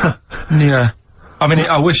 Yeah. I mean,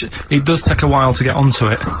 I wish it does take a while to get onto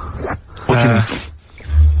it. What do you mean?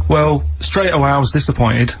 Well, straight away I was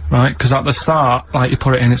disappointed, right? Because at the start, like, you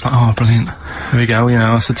put it in, it's like, oh, brilliant. Here we go, you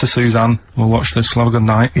know. I said to Suzanne, we'll watch this, we'll have a good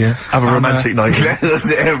night. Yeah. Have a romantic night. Yeah,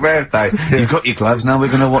 that's it, her birthday. You've got your gloves, now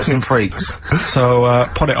we're gonna watch some freaks. So,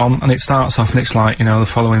 put it on, and it starts off, and it's like, you know, the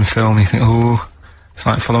following film, you think, oh, it's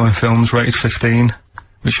like following films rated 15,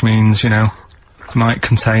 which means, you know, might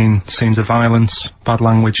contain scenes of violence, bad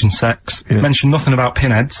language, and sex. Yeah. Mention nothing about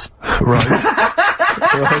pinheads. Right.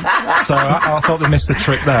 So I thought they missed a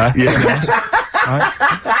trick there. Yeah. Right?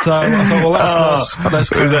 So I thought, well, let's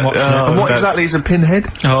go and watch it. And what exactly is a pinhead?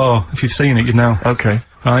 Oh, if you've seen it, you'd know. Okay.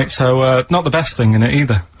 Right, so, not the best thing in it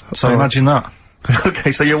either. So imagine that.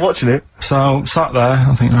 Okay, so you're watching it. So, sat there,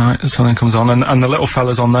 I think, right, something comes on, and the little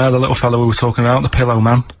fella's on there, the little fella we were talking about, the Pillow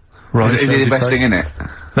Man. Right. Is it the best thing in it?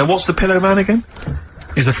 Now, what's the Pillow Man again?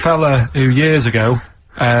 He's a fella who, years ago,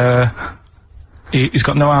 he's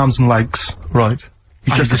got no arms and legs. Right.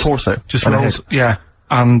 He's just a torso. Just rolls, yeah.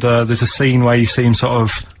 And, there's a scene where you see him sort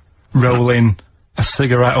of rolling a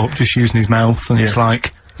cigarette up, just using his mouth, and it's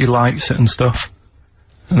like, he lights it and stuff.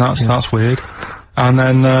 And that's weird. And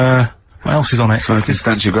then, what else is on it? Smoking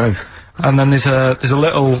stunts your growth. And then there's a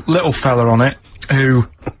little fella on it who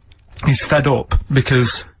is fed up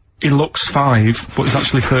because he looks 5, but he's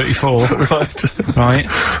actually 34. Right.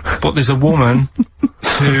 Right? But there's a woman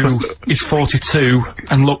who is 42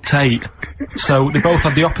 and looked 8. So they both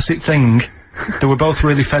had the opposite thing. They were both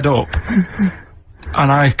really fed up.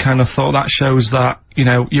 And I kind of thought that shows that, you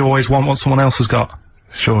know, you always want what someone else has got.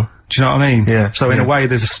 Sure. Do you know what I mean? Yeah. So in a way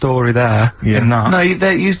there's a story there in that. No,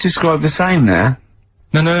 you described the same there.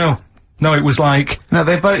 No, it was like... No,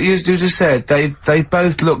 they both, you just said, they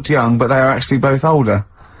both looked young, but they are actually both older.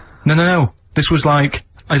 No. This was like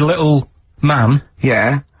a little man.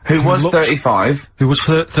 Yeah. Who was 35. Who was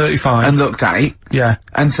 35. And looked 8. Yeah.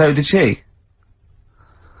 And so did she.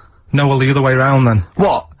 No, well, the other way round then.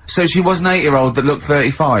 What? So she was an 8-year-old that looked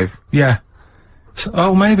 35? Yeah. So,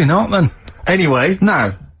 oh, maybe not then. Anyway.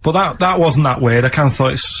 No. But that wasn't that weird. I kind of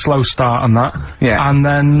thought it's a slow start on that. Yeah. And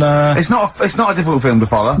then, It's not a difficult film to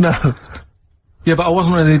follow. No. Yeah, but I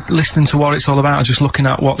wasn't really listening to what it's all about. I was just looking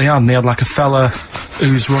at what they had. And they had like a fella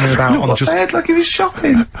who's running about on just... They had like he was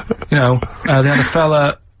shopping. You know, they had a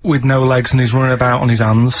fella with no legs and he's running about on his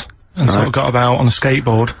hands. And sort of got about on a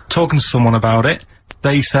skateboard, talking to someone about it.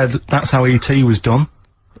 They said that's how E.T. was done.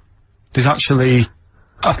 There's actually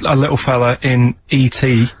a little fella in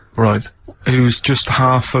E.T. Right. Who's just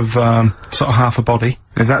half of, sort of half a body.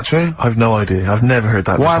 Is that true? I've no idea. I've never heard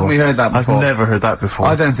that before. Why haven't we heard that before? I've never heard that before.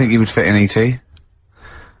 I don't think he would fit in E.T.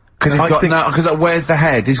 Because where's the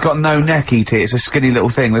head? He's got no neck, E.T. It's a skinny little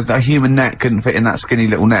thing. There's no human neck couldn't fit in that skinny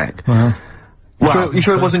little neck. You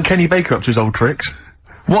sure it wasn't Kenny Baker up to his old tricks?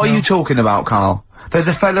 What are you talking about, Carl? There's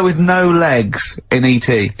a fella with no legs in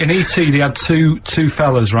E.T. In E.T. they had two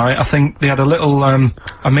fellas, right? I think they had a little,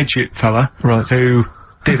 a midget fella. Right. Who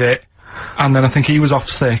did it. And then I think he was off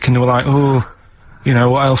sick and they were like, oh, you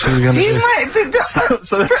know, what else are we gonna do?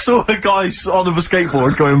 So they saw a guy on a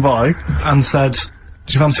skateboard going by. And said,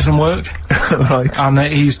 do you fancy some work? Right. And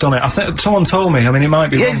he's done it. I think someone told me. I mean, it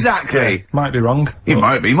might be wrong. Exactly. Might be wrong. It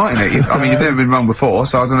might be, mightn't it? I mean, you've never been wrong before,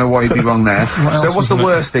 so I don't know why you'd be wrong there. So what's the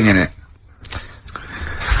worst thing in it?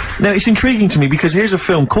 Now, it's intriguing to me because here's a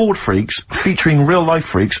film called Freaks, featuring real-life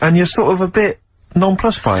freaks, and you're sort of a bit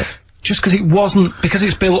nonplussed by it. Just because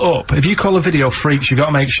it's built up. If you call a video Freaks, you've got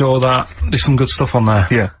to make sure that there's some good stuff on there.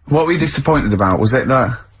 Yeah. What were you disappointed about? Was it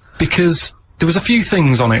that? Because there was a few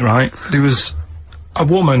things on it, right? There was a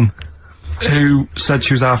woman who said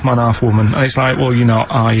she was half man, half woman, and it's like, well, you're not,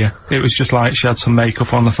 are you? It was just like she had some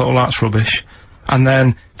makeup on, I thought, well, that's rubbish. And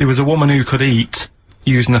then there was a woman who could eat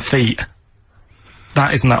using her feet.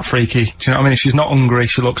 That isn't that freaky. Do you know what I mean? If she's not hungry,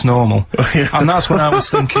 she looks normal. And that's when I was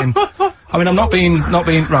thinking, I mean, I'm not being,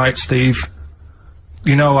 right, Steve.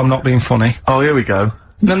 You know I'm not being funny. Oh, here we go.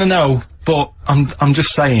 No, but I'm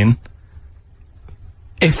just saying,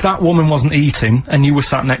 if that woman wasn't eating and you were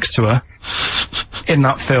sat next to her in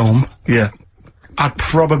that film, yeah, I'd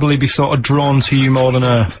probably be sort of drawn to you more than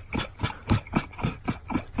her.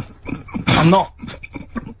 I'm not...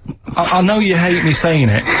 I know you hate me saying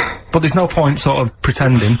it, but there's no point sort of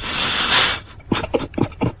pretending.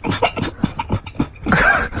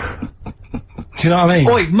 Do you know what I mean?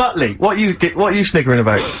 Oi, Muttley, what are you sniggering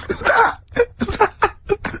about?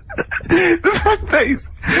 The fact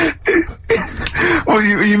that well,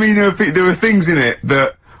 you mean there were things in it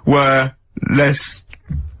that were less...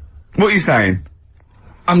 What are you saying?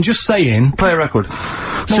 I'm just saying... Play a record.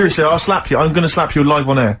 Seriously, I'll slap you. I'm gonna slap you live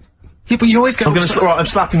on air. Yeah, but you always get... Right, I'm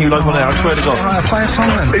slapping you live on air, I swear to God. Alright, play a song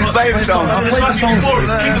then. It's play a song. I'll play the song.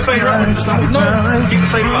 Keep the favourite up. No, keep the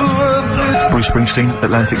favourite up. Bruce Springsteen,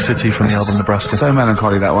 Atlantic City from the album Nebraska. So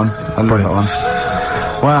melancholy, that one. I love that one.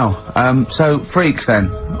 Wow. So Freaks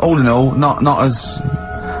then. All in all, not as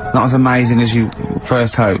amazing as you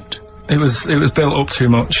first hoped. It was built up too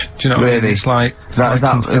much. Do you know what I mean? It's like... Is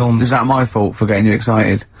that my fault for getting you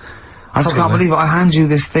excited? I just can't believe it. I hand you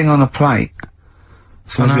this thing on a plate.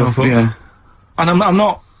 So I know, but, yeah. And I'm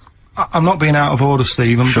not being out of order,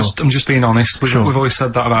 Steve. I'm just being honest. We've always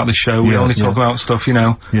said that about this show. We only talk about stuff, you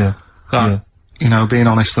know. Yeah. That, you know, being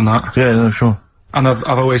honest and that. Yeah, no, sure. And I've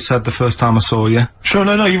always said the first time I saw you. Sure,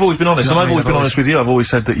 no, you've always been honest, and I've always been honest with you. I've always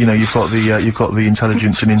said that, you know, you've got the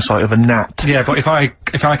intelligence and insight of a gnat. Yeah, but if I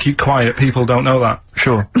keep quiet, people don't know that.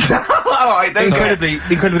 Sure. Alright, incredibly,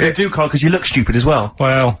 they do, Carl, because you look stupid as well.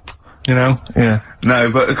 Well, you know. Yeah. No,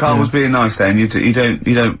 but Carl was being nice then. You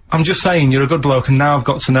don't. I'm just saying, you're a good bloke, and now I've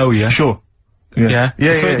got to know you. Sure. Yeah.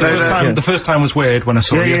 The first time was weird when I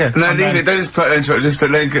saw you. No, leave it. Don't just put it into it. Just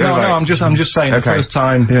let it go. No, I'm just saying. The first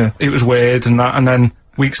time, it was weird, and then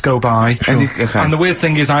weeks go by. And the weird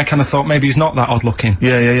thing is, I kind of thought maybe he's not that odd looking.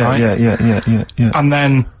 Yeah. And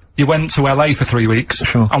then you went to LA for 3 weeks.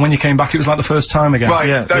 Sure. And when you came back, it was like the first time again.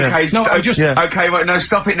 Right. Okay. No, I'm just. Okay. Wait. No.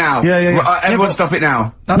 Stop it now. Everyone, stop it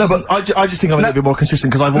now. No, but I just think I'm a little bit more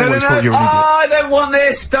consistent because I've always thought you were an idiot. I don't want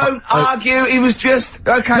this. Don't argue. He was just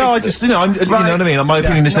okay. No, I just you know what I mean. My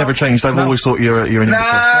opinion has never changed. I've always thought you're an idiot.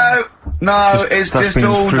 No. It's just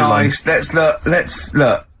all nice. Let's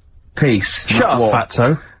look. Peace. Shut up,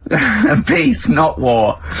 fatso. Peace, not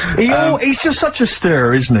war. He's just such a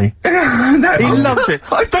stirrer, isn't he? No, he loves it.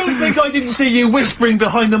 I don't think I didn't see you whispering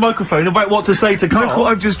behind the microphone about what to say to Carl. Look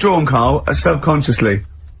what I've just drawn, Carl, subconsciously.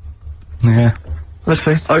 Yeah. Let's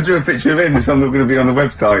see. I drew a picture of him, it's going to be on the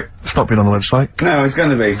website. It's not been on the website. No, it's going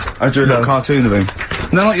to be. I drew a little cartoon of him.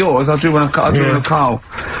 No, not yours, I drew one of Carl.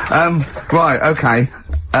 Right, okay.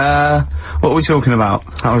 What are we talking about?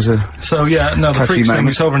 That was a... So, yeah, no, the Freaks thing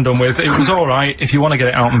is over and done with. It was alright if you want to get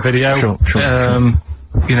it out on video. Sure.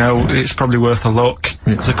 You know, it's probably worth a look.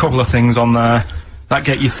 Yeah. There's a couple of things on there that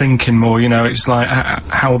get you thinking more, you know, it's like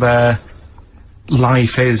how their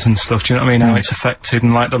life is and stuff, do you know what I mean? How it's affected,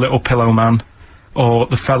 and like the little pillow man, or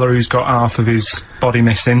the fella who's got half of his body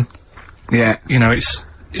missing. Yeah. You know, it's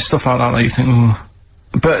stuff like that you think, ooh.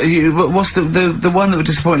 But what's the one that was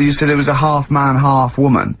disappointing? You said it was a half man, half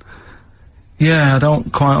woman. Yeah, I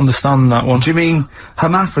don't quite understand that one. Do you mean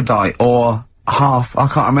hermaphrodite or half? I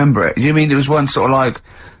can't remember it. Do you mean it was one sort of like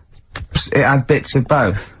it had bits of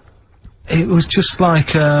both? It was just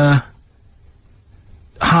like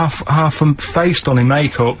half face done in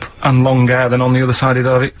makeup and long hair, then on the other side it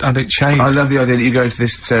had it shaved. I love the idea that you go to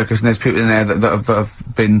this circus and there's people in there that have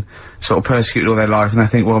been sort of persecuted all their life, and they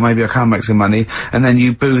think, well, maybe I can make some money, and then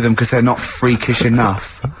you boo them because they're not freakish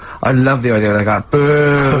enough. I love the idea they go,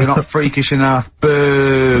 boo, you're not freakish enough,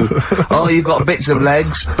 boo. Oh, you've got bits of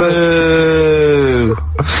legs, boo. Do you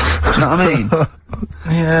know what I mean?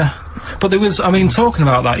 Yeah. But there was, I mean, talking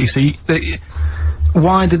about that, you see,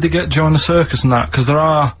 why did they join the circus and that? Because there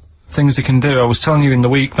are things they can do. I was telling you in the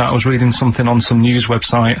week that I was reading something on some news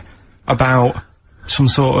website about some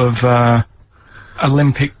sort of,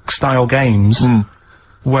 Olympic-style games,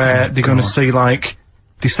 where they're gonna see, like,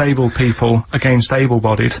 disabled people against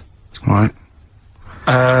able-bodied. Right.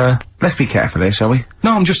 Let's be careful here, shall we?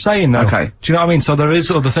 No, I'm just saying, though. Okay. Do you know what I mean? So there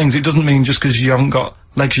is other things. It doesn't mean just because you haven't got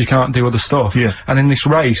legs you can't do other stuff. Yeah. And in this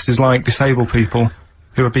race, there's, like, disabled people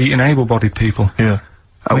who are beating able-bodied people. Yeah.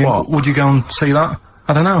 I mean, what? Would you go and see that?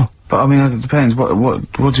 I don't know. But, I mean, it depends.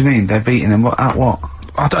 What do you mean? They're beating them? At what?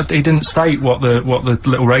 He didn't state what the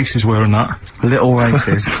little races were and that. Little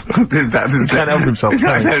races. Can't help himself.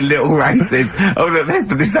 No, little races. Oh look, there's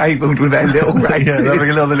the disabled with their little races. Yeah, they're having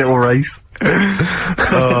another little race.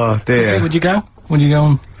 Oh dear. Would you go? Would you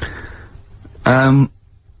go and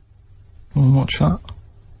watch that?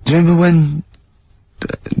 Do you remember when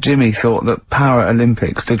Jimmy thought that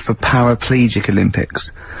Paralympics stood for Paraplegic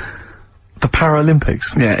Olympics? The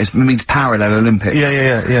Paralympics? Yeah, it means Parallel Olympics.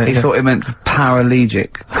 Yeah. He thought it meant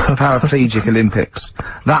Paraplegic Olympics.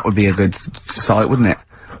 That would be a good site, wouldn't it?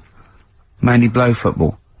 Mainly blow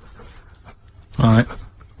football. Right.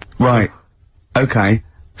 Right. Okay.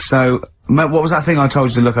 So, what was that thing I told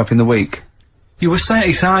you to look up in the week? You were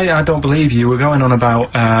saying, I don't believe you. You were going on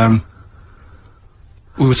about,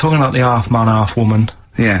 we were talking about the half man, half woman.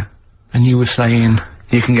 Yeah. And you were saying...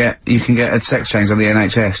 You can get a sex change on the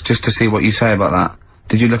NHS, just to see what you say about that.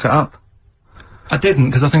 Did you look it up? I didn't,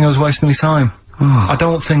 because I think I was wasting my time. I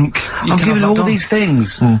don't think you I'm can giving have that all done. these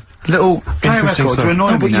things. Little play records to annoy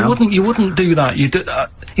No, me but now. you wouldn't do that. You do,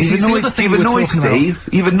 You've annoyed Steve.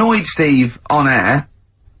 You've annoyed Steve on air.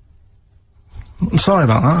 I'm sorry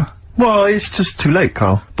about that. Well, it's just too late,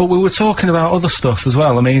 Carl. But we were talking about other stuff as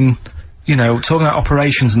well. I mean, you know, talking about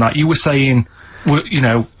operations and that. You were saying, you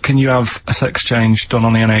know, can you have a sex change done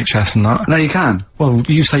on the NHS and that? No, you can. Well,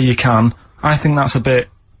 you say you can. I think that's a bit...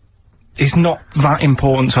 It's not that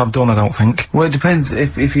important to have done, I don't think. Well, it depends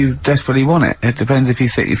if you desperately want it. It depends if you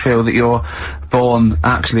feel that you're born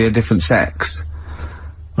actually a different sex.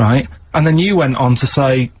 Right. And then you went on to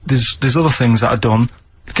say there's other things that are done.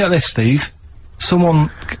 Get this, Steve.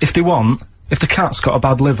 Someone, if the cat's got a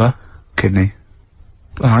bad liver... Kidney.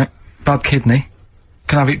 Right. Bad kidney.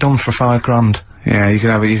 Can have it done for £5,000. Yeah, you can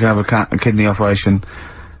have a kidney operation.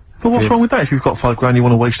 But what's wrong with that? If you've got £5,000 you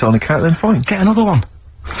want to waste it on a cat, then fine. Get another one.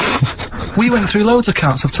 We went through loads of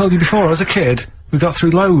cats, I've told you before, as a kid, we got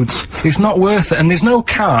through loads. It's not worth it, and there's no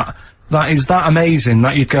cat that is that amazing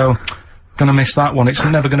that you'd go, gonna miss that one, it's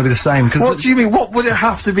never gonna be the same, because... What do you mean? What would it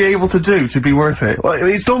have to be able to do to be worth it? Well,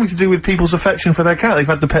 it's normally to do with people's affection for their cat. They've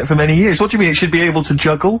had the pet for many years. What do you mean it should be able to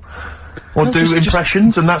juggle? Or No, do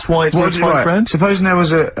impressions, and that's why it's worth £5,000? Supposing there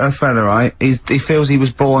was a fella, right? He feels he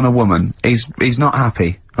was born a woman. He's not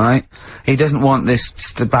happy, right? He doesn't want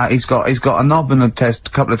this he's got a knob and a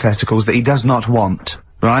couple of testicles that he does not want,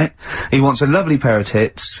 right? He wants a lovely pair of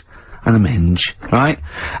tits and a minge, right?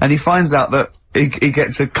 And he finds out that he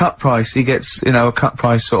gets a cut price. He gets, you know, a cut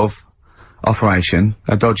price sort of operation,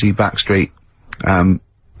 a dodgy backstreet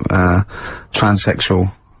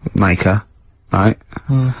transsexual maker, right?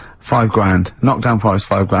 £5,000, knockdown price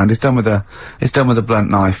 £5,000. It's done with a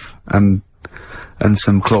blunt knife and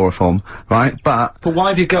some chloroform, right? But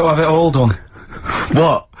why do you go have it all done?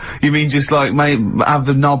 What? You mean just like have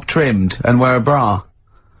the knob trimmed and wear a bra?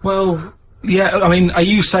 Well, yeah, I mean, are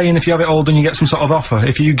you saying if you have it all done you get some sort of offer,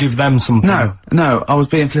 if you give them something? No, I was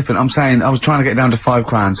being flippant. I'm saying, I was trying to get down to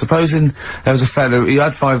 £5,000. Supposing there was a fellow, he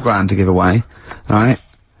had £5,000 to give away, right?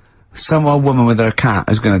 Some old woman with her cat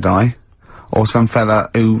is gonna die. Or some fella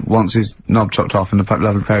who wants his knob chopped off and a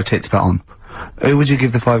lovely pair of tits put on. Who would you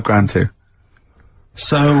give the £5,000 to?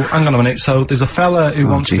 So, hang on a minute, so there's a fella who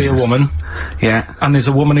wants to be a woman. Yeah. And there's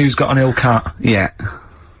a woman who's got an ill cat. Yeah.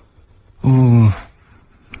 Ooh.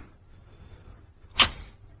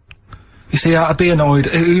 You see, I'd be annoyed.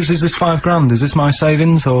 Is this £5,000? Is this my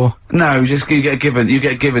savings, or...? No, you get given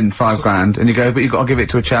 £5,000, and you go, but you've got to give it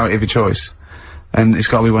to a charity of your choice. And it's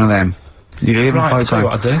got to be one of them. You give them £5,000. I'll tell you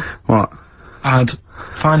what I'd do. What? I'd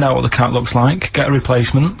find out what the cat looks like, get a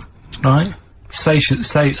replacement, right? Say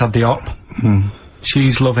it's had the op.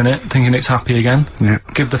 She's loving it, thinking it's happy again. Yeah.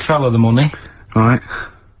 Give the fella the money. Right.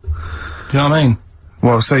 Do you know what I mean?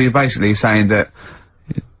 Well, so you're basically saying that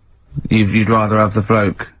you'd rather have the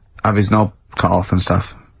bloke have his knob cut off and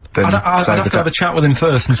stuff than I'd have to have a chat with him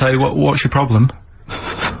first and say, what's your problem?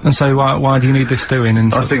 And say, why do you need this doing?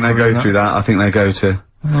 And I think they go through that. I think they go to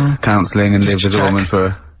counselling and live with a woman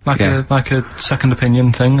for like a second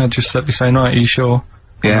opinion thing. I'd just be saying, right, are you sure?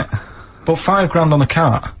 Yeah. But £5,000 on a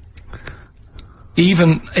cat,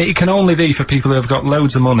 even, it can only be for people who have got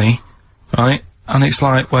loads of money, right? And it's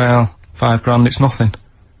like, well, £5,000, it's nothing.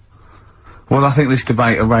 Well, I think this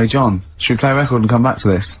debate will rage on. Should we play a record and come back to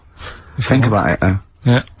this? Think about it, though.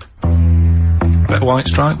 Yeah. Bit of White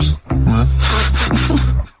Stripes.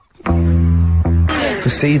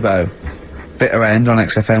 Placebo. Bitter End on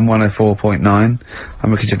XFM 104.9.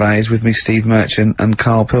 I'm Ricky Gervais, with me Steve Merchant and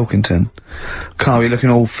Karl Pilkington. Karl, you're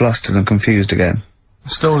looking all flustered and confused again.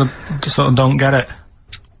 Still sort of don't get it.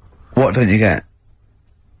 What don't you get?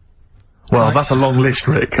 Well, that's a long list,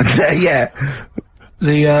 Rick. Yeah.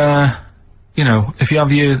 You know, if you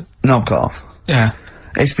have your... knob cut off. Yeah.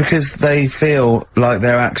 It's because they feel like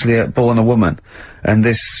they're actually born a woman, and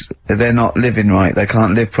they're not living right. They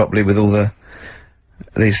can't live properly with all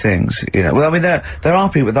these things, you know. Well, I mean, there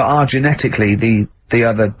are people that are genetically the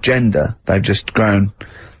other gender. They've just grown,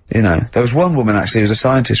 you know. There was one woman actually who was a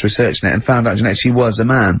scientist researching it and found out genetically she was a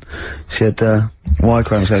man. She had Y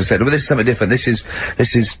chromosomes. But this is something different. This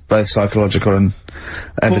is both psychological and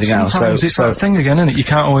everything else. Sometimes it's that thing again, isn't it? You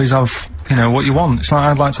can't always have, you know, what you want. It's like,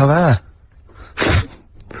 I'd like to have hair.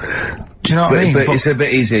 Do you know what I mean? But it's a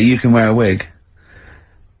bit easier. You can wear a wig.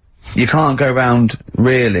 You can't go around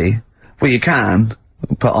really Well, you can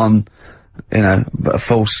put on, you know,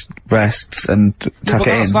 false breasts and tuck it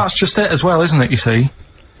in. That's just it as well, isn't it, you see?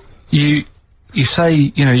 You say,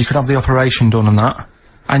 you know, you could have the operation done and that,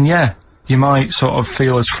 and yeah, you might sort of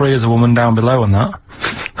feel as free as a woman down below and that,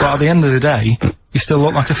 but at the end of the day, you still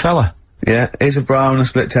look like a fella. Yeah, here's a bra and a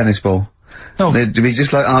split tennis ball. No. They'd be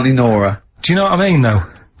just like Auntie Nora. Do you know what I mean, though?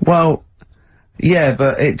 Well, yeah,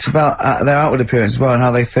 but it's about their outward appearance as well and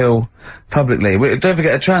how they feel publicly. Don't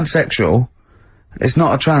forget, a transsexual, it's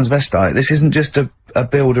not a transvestite. This isn't just a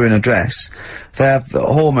builder in a dress. They have the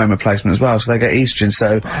hormone replacement as well, so they get estrogen,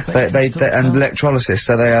 so they and electrolysis,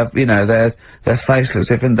 so they have, you know, their face looks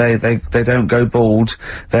different, they don't go bald,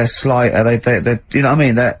 they're slighter, they you know what I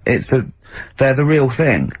mean? They're the real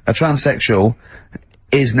thing. A transsexual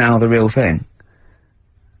is now the real thing.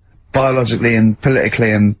 Biologically and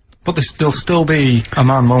politically and... But they'll still be a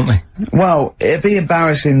man, won't they? Well, it'd be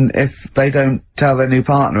embarrassing if they don't tell their new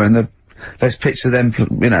partner and there's pictures of them,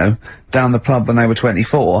 you know, down the pub when they were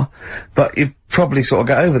 24, but you probably sort of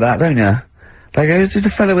get over that, don't you? They go, "Who's the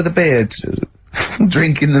fella with the beard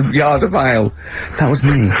drinking the yard of ale?" That was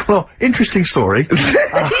me. Well, interesting story.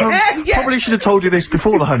 Probably should have told you this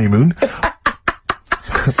before the honeymoon. Do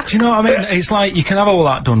you know what I mean? It's like, you can have all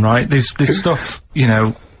that done, right? There's stuff, you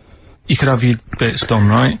know, you could have your bits done,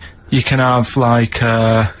 right? You can have, like,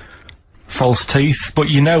 false teeth, but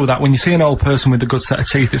you know that when you see an old person with a good set of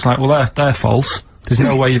teeth, it's like, well, they're false. There's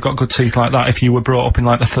no way you've got good teeth like that if you were brought up in,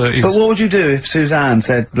 like, the 30s. But what would you do if Suzanne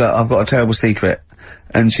said, "Look, I've got a terrible secret,"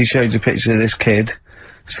 and she showed you a picture of this kid,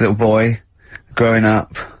 this little boy, growing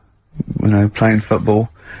up, you know, playing football,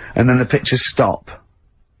 and then the pictures stop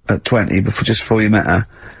at 20, just before you met her,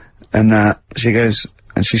 and, she goes,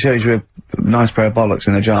 and she shows you a nice pair of bollocks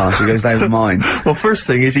in a jar, she goes, "They were mine." Well, first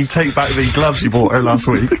thing is he'd take back the gloves you bought her last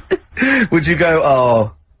week. Would you go,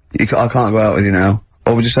 "Oh, I can't go out with you now"?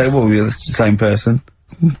 Or would you say, "Well, you're the same person"?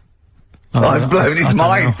 I've blown his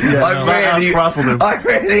mind. Yeah, I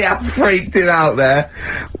really have freaked him out there.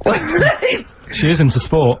 She is into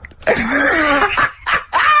sport.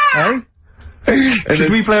 Hey?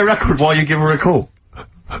 Should we play a record while you give her a call?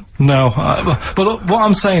 No, but look, what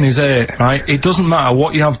I'm saying is here, right, it doesn't matter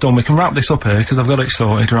what you have done, we can wrap this up here, because I've got it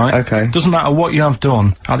sorted, right? Okay. It doesn't matter what you have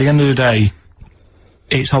done, at the end of the day,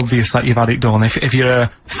 it's obvious that you've had it done. If you're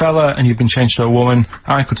a fella and you've been changed to a woman,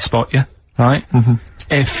 I could spot you, right?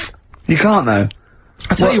 If... You can't, though.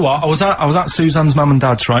 I tell you what, I was at Suzanne's mum and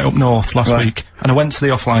dad's, right, up north last week, and I went to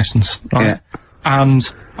the off-licence, right? Yeah. And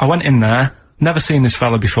I went in there, never seen this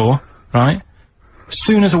fella before, right? As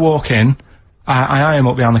soon as I walk in, I eye him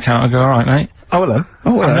up behind the counter, go, "Alright, mate." Oh, hello.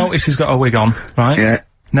 I notice he's got a wig on, right? Yeah.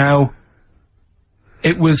 Now,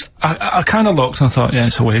 it was, I kinda looked and I thought, yeah,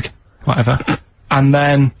 it's a wig, whatever. And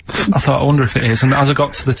then, I thought, I wonder if it is, and as I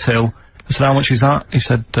got to the till, I said, "How much is that?" He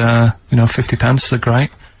said, you know, 50 pence, I said,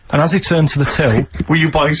 "Great." And as he turned to the till... Were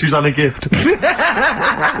you buying Suzanne a gift?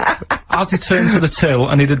 As he turned to the till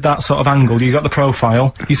and he did that sort of angle, you got the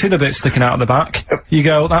profile, you see the bit sticking out of the back, you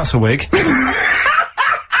go, "That's a wig."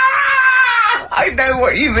 I know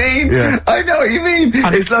what you mean. Yeah. I know what you mean.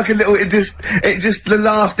 And it's like a little, it just, the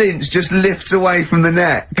last inch just lifts away from the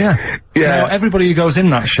neck. Yeah. Yeah. Now, everybody who goes in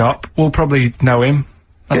that shop will probably know him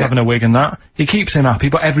as having a wig and that. He keeps him happy,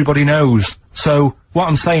 but everybody knows. So, what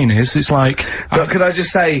I'm saying is, it's like... But could I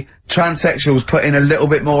just say, transsexuals put in a little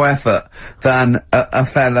bit more effort than a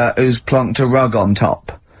fella who's plunked a rug on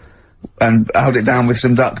top and held it down with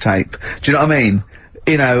some duct tape. Do you know what I mean?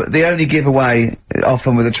 You know, the only giveaway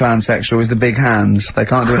often with a transsexual is the big hands. They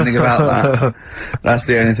can't do anything about that. That's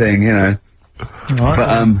the only thing, you know.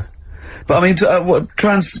 Right. But I mean,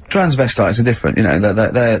 transvestites are different, you know,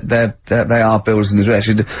 they are builders in the dress.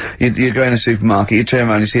 You go in a supermarket, you turn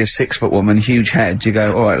around, you see a 6-foot woman, huge head, you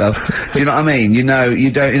go, "Alright, love." You know what I mean? You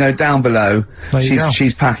know, down below,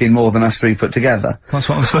 she's packing more than us three put together. That's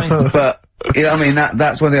what I'm saying. But, you know what I mean,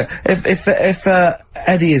 that's one thing. If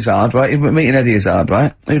Eddie Izzard, right, you're meeting Eddie Izzard,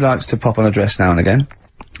 right, who likes to pop on a dress now and again,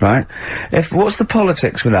 right? What's the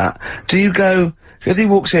politics with that? Do you go, because he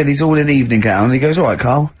walks in, he's all in evening gown, and he goes, "Alright,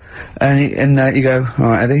 Carl." And you go,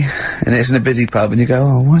 "Alright, Eddie," and it's in a busy pub, and you go,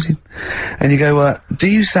 "Oh, why is he?" And you go, do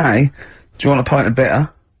you say, "Do you want a pint of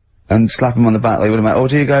bitter?" and slap him on the back like you would a mate, or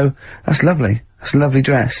do you go, "That's lovely, that's a lovely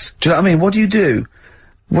dress"? Do you know what I mean? What do you do?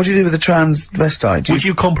 What do you do with a transvestite? Would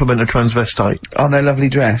you compliment a transvestite on their lovely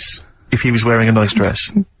dress? If he was wearing a nice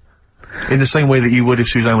dress? In the same way that you would if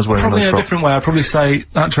Suzanne was wearing a nice Probably in a frock? different way. I'd probably say,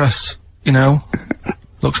 "That dress, you know,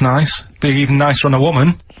 looks nice. Be even nicer on a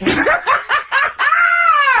woman."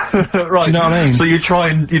 Right. Do you know what I mean? So you try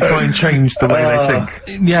and change the way they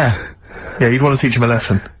think. Yeah. Yeah, you'd want to teach him a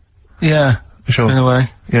lesson. Yeah. Sure. In a way.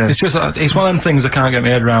 Yeah. It's just, it's one of them things I can't get my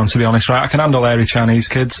head around, to be honest, right? I can handle hairy Chinese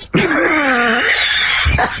kids.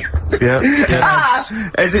 Yeah.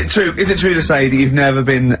 Is it true to say that you've never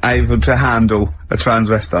been able to handle a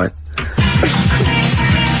transvestite?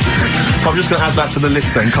 So I'm just going to add that to the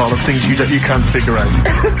list then, Carl, of things you can figure out.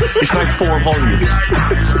 It's now 4 volumes.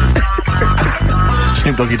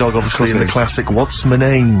 Snoop Doggy Dogg, obviously, in the classic What's My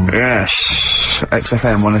Name? Yes.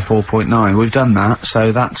 XFM 104.9. We've done that,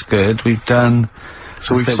 so that's good. We've done...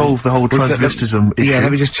 So we've solved the whole transvestism issue. Yeah,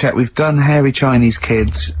 let me just check. We've done hairy Chinese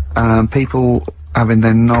kids, people having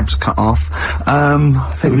their knobs cut off.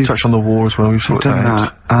 I think we've touched on the war as well. We've sorted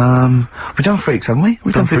that out. We've done freaks, haven't we?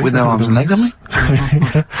 We've done people with no arms and legs, haven't we?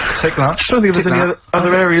 Take that. I don't think there's any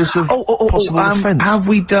other areas of possible offence. Have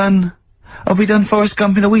we done Forrest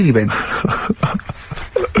Gump in a wheelie bin?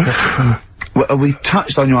 Well, we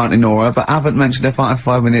touched on your Auntie Nora, but haven't mentioned her fight for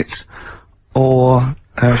 5 minutes, or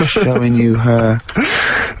her showing you her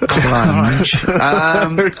clunge.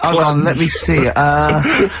 Hold on, let me see.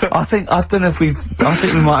 I think we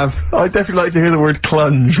might have... I'd definitely like to hear the word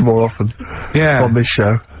clunge more often. Yeah. On this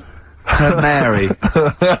show. Mary. Anyway,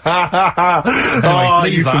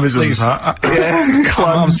 leave that. Yeah.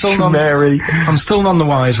 Clunge, Mary. I'm still none the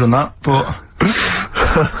wiser on that, but...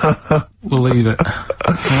 we'll leave it.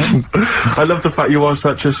 I love the fact you are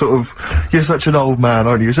such a you're such an old man,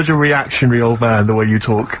 aren't you? You're such a reactionary old man, the way you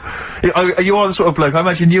talk. You are the sort of bloke, I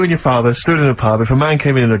imagine you and your father stood in a pub, if a man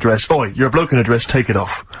came in a dress, oi, you're a bloke in a dress, take it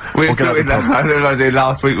off. We were talking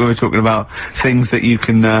last week we were talking about things that you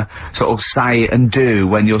can, sort of say and do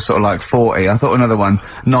when you're sort of like 40. I thought another one,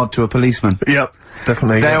 nod to a policeman. Yep.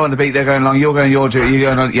 Definitely. They're on the beat, they're going along, you're going your duty, you're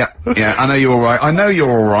going on, yeah, I know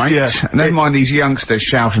you're alright, Yeah. Never mind these youngsters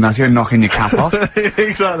shouting at you and knocking your cap off.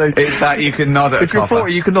 Exactly. It's that you can nod at a copper. If you're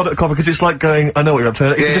 40, you can nod at a copper, because it's like going, I know what you're up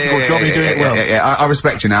to, it's a difficult job, you're doing it well. Yeah, I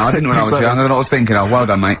respect you now, I didn't when I was young, I know what I was thinking of, well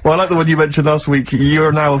done, mate. Well, I like the one you mentioned last week,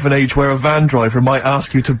 you're now of an age where a van driver might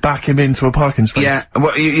ask you to back him into a parking space. Yeah,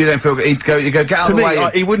 well, you don't feel, you go, get out of the way. To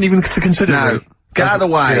me, he wouldn't even consider it. Get out of the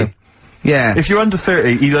way. Yeah. If you're under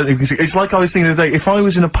 30, you don't even consider. It's like I was thinking the other day, if I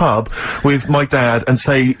was in a pub with my dad and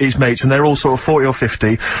say his mates and they're all sort of 40 or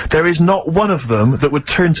 50, there is not one of them that would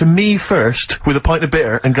turn to me first with a pint of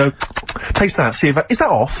bitter and go, taste that, see if is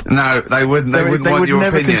that off? No, they wouldn't. They would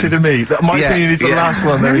never consider me. My opinion is the last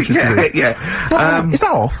one they're interested in. Yeah. Is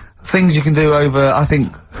that off? Things you can do over, I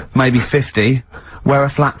think, maybe 50. Wear a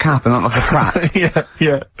flat cap and not like a prat. Yeah.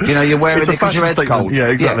 You know, you're wearing it because your head's cold.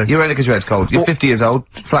 Yeah, exactly. Yeah, you're wearing it because your head's cold. You're 50 years old,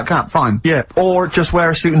 flat cap, fine. Yeah, or just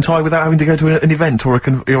wear a suit and tie without having to go to an event or a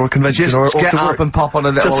convention. Just get up and pop on a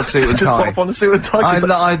little old suit and tie. Just pop on a suit and tie.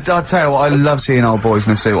 I tell you what, I love seeing old boys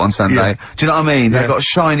in a suit on Sunday. Yeah. Do you know what I mean? Yeah. They've got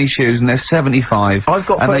shiny shoes and they're 75. I've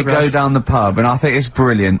got and they go down the pub and I think it's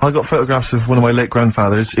brilliant. I got photographs of one of my late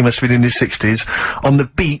grandfathers, he must have been in his 60s, on the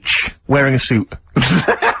beach, wearing a suit.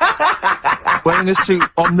 Wearing a suit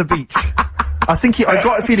on the beach. I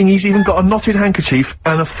got a feeling he's even got a knotted handkerchief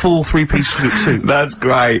and a full 3-piece suit. That's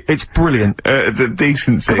great. It's brilliant. It's a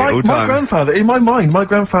decency all time. My grandfather, in my mind,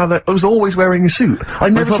 was always wearing a suit. I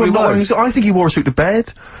never saw him not wearing a suit. I think he wore a suit to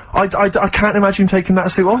bed. I can't imagine taking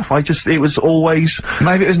that suit off. It was always...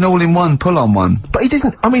 Maybe it was an all-in-one, pull-on one. But he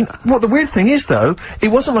didn't, I mean, what the weird thing is though, it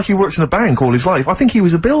wasn't like he worked in a bank all his life. I think he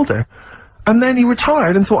was a builder. And then he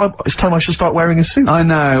retired and thought, it's time I should start wearing a suit. I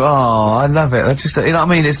know, I love it. They're just, you know what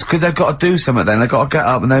I mean? It's because they've got to do something then. They've got to get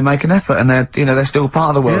up and they make an effort and they're still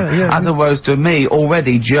part of the world. As opposed to me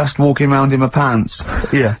already just walking around in my pants. Yeah.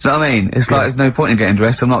 Do you know what I mean? It's like there's no point in getting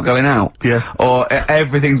dressed, I'm not going out. Yeah. Or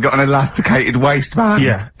everything's got an elasticated waistband.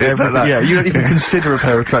 Yeah. You don't even consider a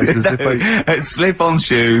pair of trousers. Slip-on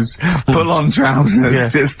shoes, pull-on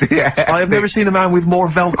trousers, I have never seen a man with more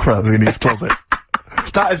Velcro in his closet.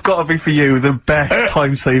 That has got to be for you the best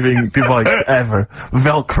time-saving device ever.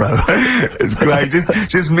 Velcro. It's great.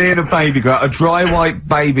 Just me and a baby girl, a dry white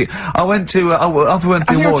baby. I went to, after we went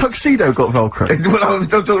to the awards. Has your tuxedo got Velcro? Well, I was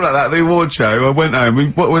still talking about that, the award show. I went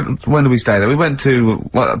home. When did we stay there? We went to,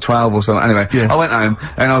 12 or something. Anyway, I went home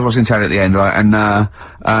and I was watching telly at the end, right? And,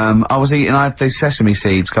 I was eating, I had these sesame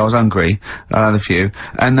seeds 'cause I was hungry. I had a few.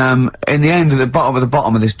 And, in the end, at the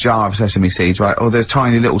bottom of this jar of sesame seeds, right? Oh, there's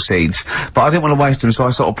tiny little seeds. But I didn't want to waste them, so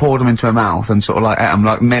I sort of poured them into my mouth and sort of like ate them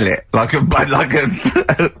like millet, like a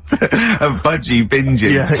budgie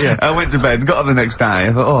binging. Yeah. I went to bed, got up the next day,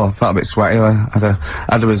 I thought, oh, I felt a bit sweaty, I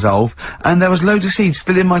had a resolve. And there was loads of seeds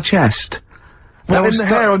still in my chest. Well, in the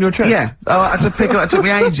hair on your chest? Yeah. Oh, I had to pick 'em up. It took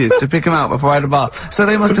me ages to pick 'em out before I had a bath. So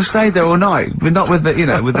they must have stayed there all night, but not with the, you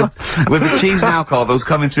know, with the cheese and alcohol that was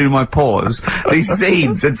coming through my pores. These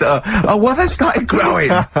seeds, and well, they started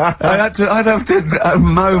growing. I'd have to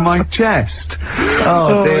mow my chest.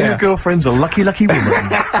 Oh dear. Your girlfriend's a lucky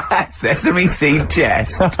woman. Sesame seed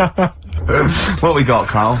chest. What we got,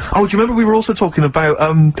 Carl? Oh, do you remember we were also talking about,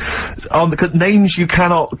 on the names you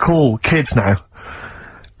cannot call kids now?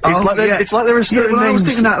 It's like there are certain well, names. I was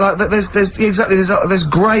thinking that, like, there's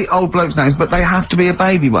great old blokes' names, but they have to be a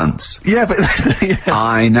baby once. Yeah, but, yeah.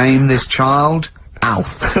 I name this child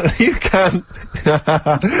Alf. You can.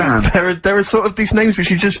 There are sort of these names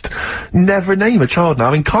which you just never name a child now.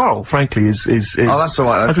 I mean, Karl, frankly, is oh, that's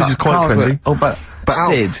alright. I think is quite friendly. But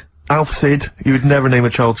Sid. Alf Sid. You would never name a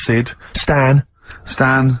child Sid. Stan.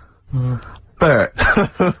 Bert.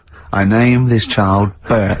 I name this child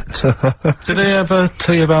Bert. Did I ever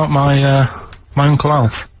tell you about my Uncle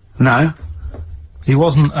Alf? No. He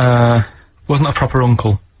wasn't a proper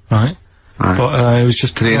uncle, right? But he was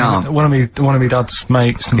just one of my dad's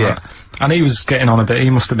mates and that. And he was getting on a bit. He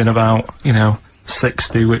must have been about,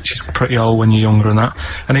 60, which is pretty old when you're younger and that.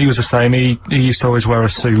 And he was the same. He used to always wear a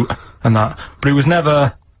suit and that. But it was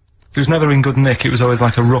never in good nick. It was always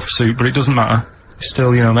like a rough suit, but it doesn't matter. He's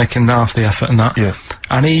still, making half the effort and that. Yeah.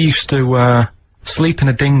 And he used to sleep in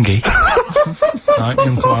a dinghy. Right,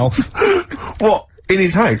 Uncle Alf. What? In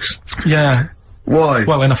his house? Yeah. Why?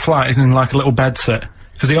 Well, in a flat, he's in like a little bed set.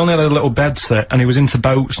 Because he only had a little bed set, and he was into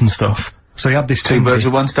boats and stuff. So he had this Two birds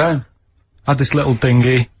with one stone. Had this little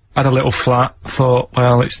dinghy, had a little flat, thought,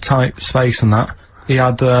 well, it's tight space and that. He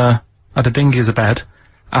had a dinghy as a bed,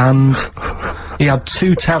 and he had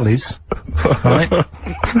 2 tellies, right?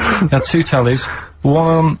 He had 2 tellies,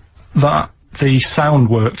 one that the sound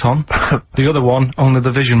worked on, the other one only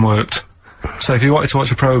the vision worked. So if you wanted to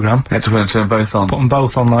watch a programme, you had to turn both on. Put them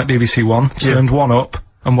both on like BBC One, turned one up,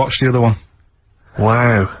 and watched the other one.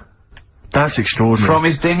 Wow. That's extraordinary. From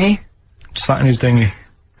his dinghy? Sat in his dinghy.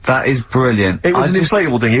 That is brilliant. It was an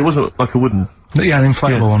inflatable dinghy, it wasn't like a wooden. Yeah, an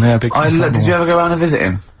inflatable one, yeah, big inflatable Did you ever go around and visit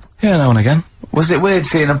him? Yeah, now and again. Was it weird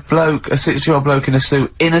seeing a 60-year-old bloke in a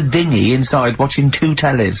suit, in a dinghy, inside, watching 2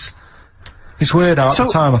 tellies? It's weird at the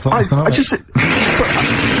time, I thought.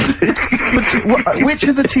 But which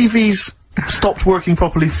of the TVs stopped working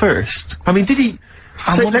properly first? I mean, did he...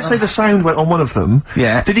 let's say the sound went on one of them.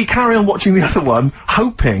 Yeah. Did he carry on watching the other one,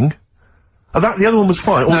 hoping that the other one was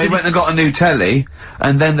fine? No, he went and got a new telly,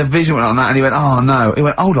 and then the vision went on that, and he went, oh no. He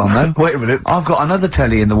went, hold on though. Wait a minute. I've got another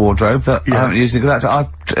telly in the wardrobe that I haven't used it,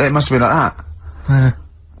 it must have been like that. Yeah.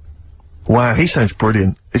 Wow, he sounds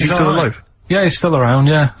brilliant. Is he still alive? Yeah, he's still around,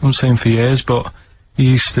 yeah. I haven't seen him for years, but he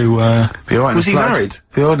used to, be alright. Was he married?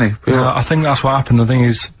 I think that's what happened. I think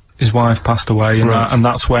his wife passed away, and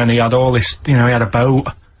that's when he had all this, he had a boat.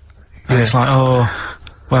 And it's like, oh,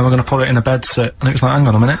 where am I going to put it in a bed sit? And it was like, hang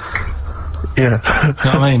on a minute. Yeah. You know what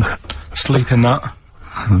I mean? Sleep in that.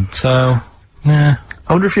 So, yeah.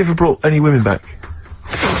 I wonder if you ever brought any women back.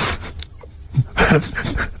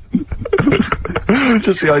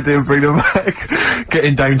 Just the idea of bringing them back,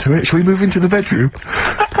 getting down to it. Shall we move into the bedroom?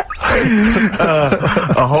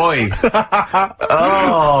 Ahoy!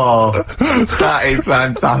 Oh, that is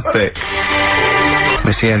fantastic.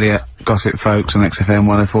 Missy Elliott, Gossip Folks on XFM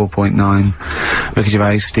 104.9. Ricky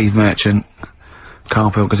Gervais, Steve Merchant,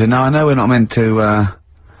 Karl Pilkington. Now I know we're not meant to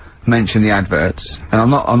mention the adverts, and I'm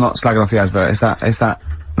not slagging off the advert. It's that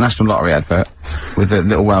National Lottery advert with the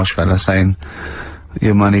little Welsh fella saying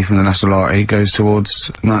your money from the National Lottery goes towards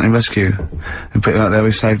Mountain Rescue. And put it out there,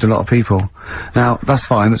 we've saved a lot of people. Now, that's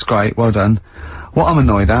fine, that's great, well done. What I'm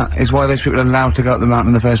annoyed at is why those people are allowed to go up the mountain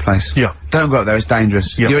in the first place. Yeah. Don't go up there, it's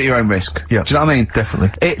dangerous. Yeah. You're at your own risk. Yeah. Do you know what I mean?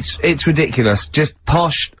 Definitely. It's ridiculous. Just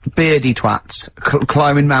posh, beardy twats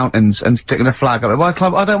climbing mountains and sticking a flag up there. Why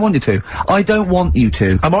climb? I don't want you to. I don't want you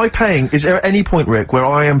to. Am I paying, is there any point, Rick, where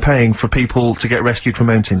I am paying for people to get rescued from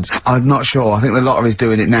mountains? I'm not sure. I think the lottery's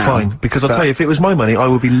doing it now. Fine, because I'll tell you, if it was my money, I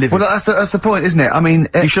would be living. Well, that's the point, isn't it? I mean...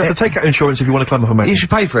 you should have to take out insurance if you want to climb up a mountain. You should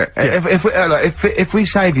pay for it. Yeah. If we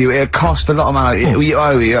save you, it'll cost a lot of money. You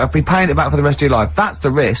owe you. I'll be paying it back for the rest of your life. That's the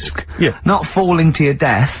risk. Yeah. Not falling to your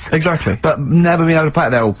death. Exactly. But never being able to pay it.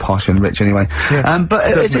 They're all posh and rich anyway. Yeah. But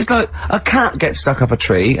it's just like, a cat gets stuck up a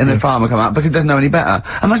tree and the farmer come out because it doesn't know any better.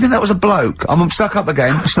 Imagine if that was a bloke. I'm stuck up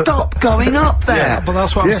again. Stop going up there! Yeah, but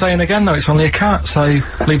that's what I'm saying again though, it's only a cat, so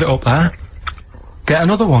leave it up there. Get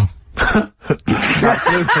another one.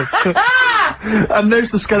 Absolutely. And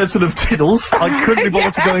there's the skeleton of Tiddles. I couldn't be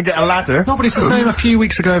bothered to go and get a ladder. No, but it's the same. A few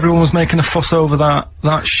weeks ago everyone was making a fuss over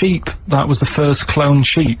that sheep. That was the first cloned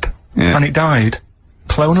sheep. Yeah. And it died.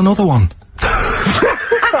 Clone another one.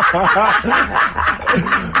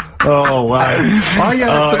 Oh, wow. If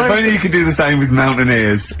only you could do the same with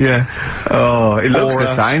mountaineers. Yeah. Oh, it looks the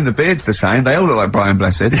same, the beard's the same, they all look like Brian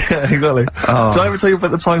Blessed. Yeah, exactly. Oh. Did I ever tell you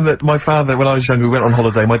about the time that my father, when I was younger, we went on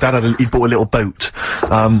holiday, my dad he'd bought a little boat,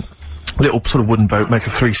 little sort of wooden boat, make a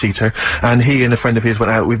 3-seater, and he and a friend of his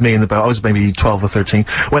went out with me in the boat. I was maybe 12 or 13.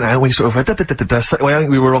 Went out, we sort of so I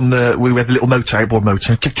think we were we had a little motor, outboard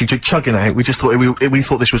motor, chugging out. We just thought we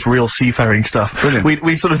thought this was real seafaring stuff. Brilliant.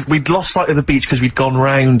 We'd lost sight of the beach because we'd gone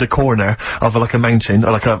round a corner of like a mountain,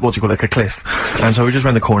 or like a, what do you call it, like a cliff. And so we just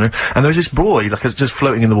round the corner, and there was this boy, like, just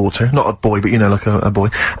floating in the water. Not a boy, but you know, like a boy.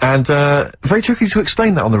 And, very tricky to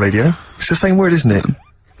explain that on the radio. It's the same word, isn't it?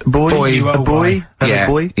 A boy, and a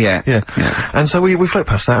boy. Yeah. And so we float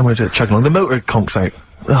past that and we're just chugging along. The motor conks out.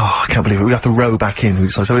 Oh, I can't believe it. We have to row back in.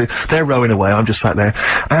 So they're rowing away, I'm just sat there.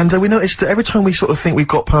 And we noticed that every time we sort of think we've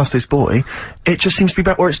got past this buoy, it just seems to be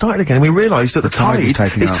back where it started again. And we realised that the tide is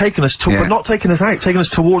taking us but not taking us out, taking us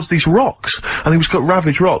towards these rocks. And we've got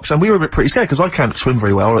ravaged rocks. And we were a bit pretty scared, because I can't swim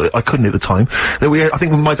very well, or I couldn't at the time. I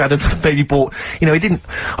think when my dad had maybe bought, you know,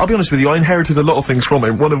 I'll be honest with you, I inherited a lot of things from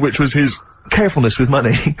him, one of which was his carefulness with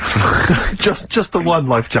money. just the one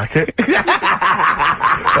life jacket.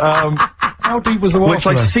 How deep was the water? Which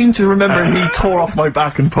I seem to remember he tore off my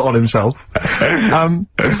back and put on himself.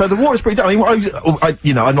 So the water's pretty. I mean,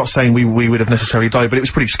 you know, I'm not saying we would have necessarily died, but it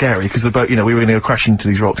was pretty scary, because the boat, you know, we were going to crash into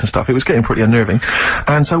these rocks and stuff. It was getting pretty unnerving,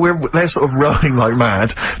 and so they're sort of rowing like mad,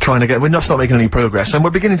 trying to get. We're just not making any progress, and we're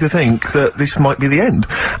beginning to think that this might be the end.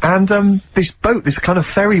 And this boat, this kind of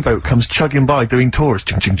ferry boat, comes chugging by doing tours,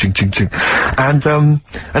 ching ching ching ching ching, and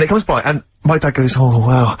it comes by and. My dad goes, oh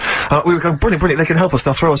wow. We were going, brilliant, they can help us,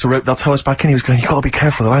 they'll throw us a rope, they'll tow us back in. He was going, you've got to be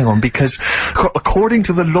careful though, hang on, because according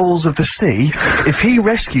to the laws of the sea, if he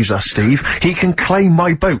rescues us, Steve, he can claim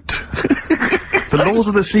my boat. The laws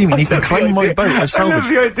of the sea mean he can claim my boat as salvage. I love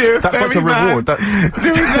the idea of that's like a reward. Doing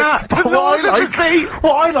that. But what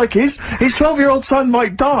I like is, his 12-year-old son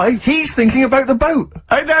might die, he's thinking about the boat.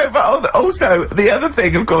 I know, but also, the other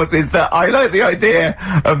thing, of course, is that I like the idea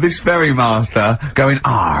of this ferry master going,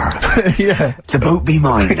 Yeah. The boat be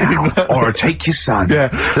mine now, or take your son. Yeah.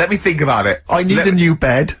 Let me think about it. I need a new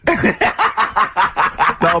bed.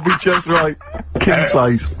 That'll be just right. King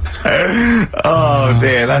size. Oh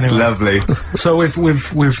dear, that's lovely. So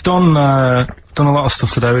we've done a lot of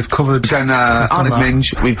stuff today. We've covered. We've done, Artist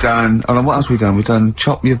Minge, we've done, what else have we done? We've done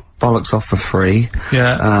Chop Your Bollocks Off for Free.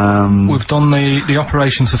 Yeah. We've done the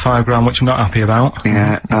Operations for £5 which I'm not happy about.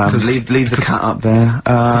 Yeah, leave the cat up there.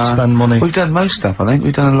 Spend money. We've done most stuff, I think.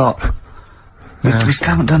 We've done a lot. Yeah. We still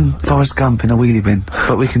haven't done Forrest Gump in a wheelie bin,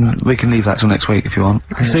 but we can leave that till next week if you want.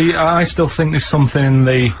 See, I still think there's something in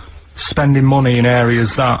the spending money in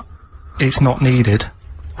areas that it's not needed.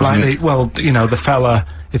 Like, well, you know, the fella,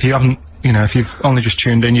 if you haven't, you know, if you've only just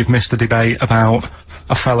tuned in, you've missed the debate about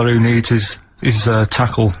a fella who needs his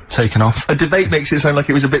tackle taken off. A debate makes it sound like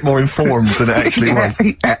it was a bit more informed than it actually was.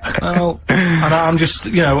 Well, and I'm just,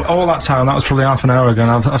 you know, all that time, that was probably half an hour ago, and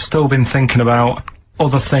I've still been thinking about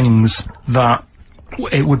other things that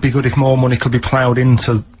it would be good if more money could be ploughed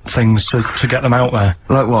into things to get them out there.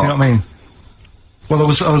 Like what? Do you know what I mean? Well,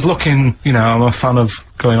 I was looking, you know, I'm a fan of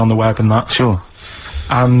going on the web and that. Sure.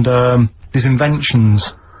 And, there's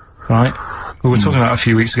inventions, right? We were talking about a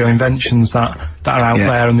few weeks ago, inventions that are out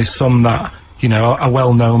there, and there's some that, you know, are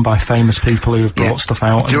well known by famous people who have brought stuff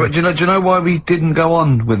out. Do you know why we didn't go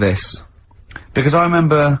on with this? Because I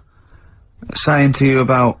remember saying to you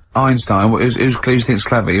about Einstein, who's clearly thinks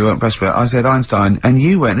clever, you weren't impressed with it. I said Einstein, and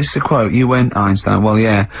you went, this is a quote, you went Einstein, well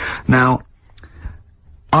yeah. Now,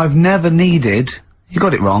 I've never needed, you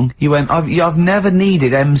got it wrong, you went, I've never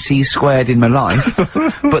needed MC squared in my life,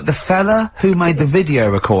 but the fella who made the video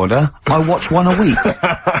recorder, I watch one a week.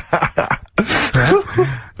 Yeah.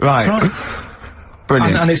 Right. That's right.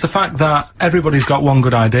 Brilliant. And it's the fact that everybody's got one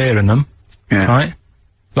good idea in them, right?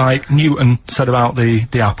 Like Newton said about the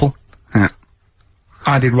apple. Yeah.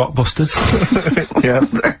 I did Rockbusters.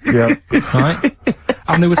 Yeah. Right?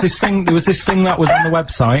 And there was this thing that was on the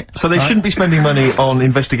website. So they shouldn't be spending money on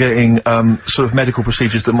investigating, sort of medical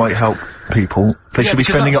procedures that might help people. They should be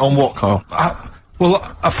spending it on what, Carl?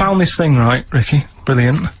 Well, I found this thing, right, Ricky?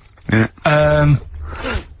 Brilliant. Yeah.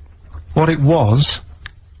 What it was,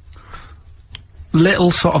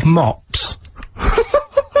 little sort of mops.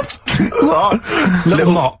 What?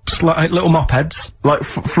 Little mops, like little mop heads. Like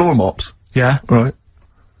floor mops? Yeah. Right.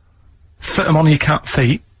 Fit them on your cat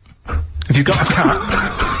feet. If you've got a cat...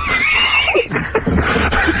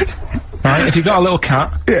 right, if you've got a little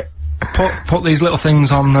cat... Yeah. Put these little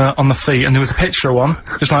things on the feet, and there was a picture of one,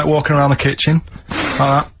 just like walking around the kitchen, like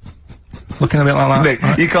that. looking a bit like that. Nick,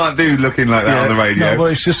 right? you can't do looking like that on the radio. No,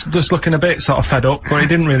 but it's just looking a bit sort of fed up, but he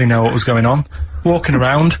didn't really know what was going on. Walking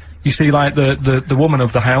around, you see like the woman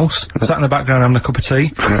of the house sat in the background having a cup of tea.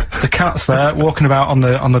 The cat's there walking about on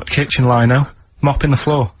the kitchen lino, mopping the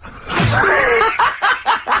floor.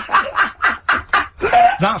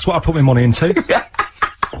 That's what I put my money into.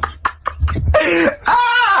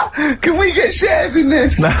 Can we get shares in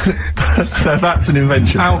this? No, that's an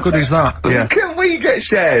invention. How good is that? Yeah. Can we get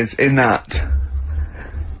shares in that?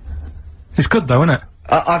 It's good though, isn't it?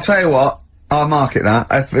 I'll tell you what, I'll market that.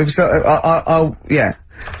 If so, I'll, yeah.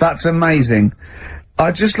 That's amazing.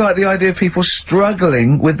 I just like the idea of people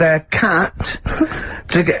struggling with their cat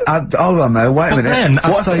to get, hold on though, wait a minute. Then,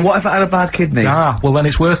 what if I had a bad kidney? Ah, well then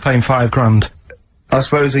it's worth paying £5 grand. I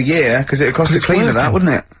suppose a year, because it'd cost a cleaner that,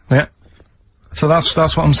 wouldn't it? Yeah. So that's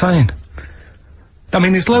what I'm saying. I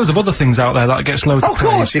mean, there's loads of other things out there that gets loads of praise.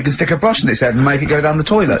 Of course, you can stick a brush in its head and make it go down the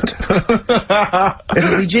toilet.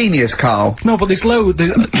 It'll be genius, Carl. No, but there's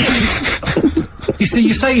you see,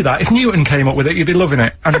 you say that, if Newton came up with it, you'd be loving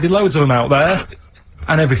it. And there'd be loads of them out there,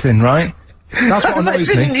 and everything, right? That's what annoys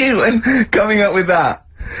me. Imagine Newton coming up with that.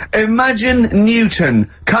 Imagine Newton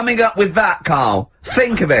coming up with that, Carl.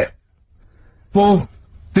 Think of it. Well,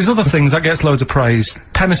 there's other things that gets loads of praise.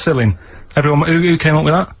 Penicillin. Everyone, who came up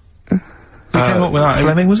with that? Who came up with that?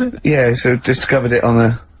 Fleming, was it? Yeah, so discovered it on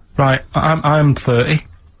a... Right, I'm 30.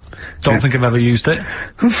 Don't think I've ever used it.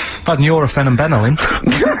 I've had Nurofen and Benylin.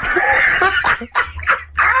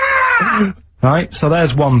 Right, so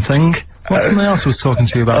there's one thing. What's something else I was talking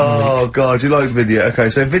to you about? Oh god, you like video. Okay,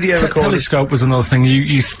 so video recorders... Telescope was another thing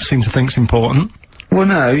you seem to think's important. Well,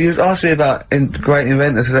 no, you asked me about great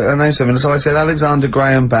inventors. I know something, so I said Alexander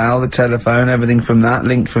Graham Bell, the telephone, everything from that,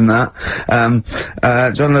 linked from that.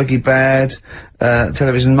 John Logie Baird,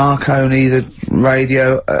 television, Marconi, the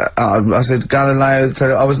radio. I said Galileo,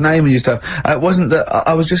 I was naming you stuff. It wasn't that.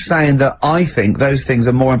 I was just saying that I think those things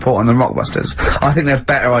are more important than Rockbusters. I think they're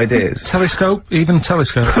better ideas. Telescope, even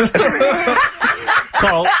telescope.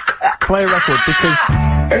 Carl, play a record because.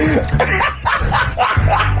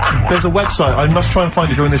 There's a website, I must try and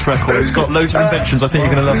find it during this record. It's got loads of inventions, I think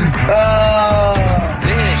you're gonna love them.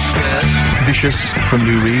 Vicious from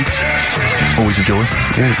Lou Reed. Always a joy.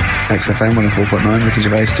 Yeah. XFM 104.9, Ricky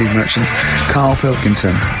Gervais, Steve Merchant, Karl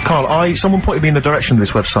Pilkington. Carl, someone pointed me in the direction of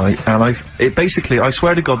this website, and basically, I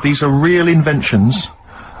swear to God, these are real inventions,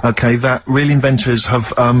 okay, that real inventors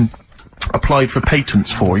have, applied for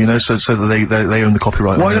patents for, you know, so that they own the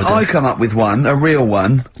copyright. Why don't I come up with one, a real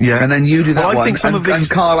one, yeah, and then you do that one, I think and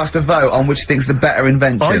Carl has to vote on which thinks the better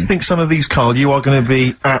invention. I think some of these, Carl, you are going to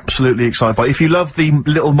be absolutely excited by. If you love the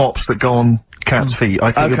little mops that go on cats' feet,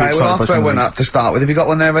 I think you'll be excited by. Okay, well I'll throw one up to start with. Have you got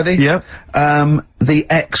one there ready? Yeah. The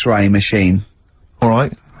X-ray machine.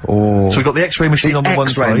 Alright. Oh. So we've got the X-ray machine on the one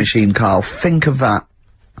side. X-ray machine, Carl. Think of that.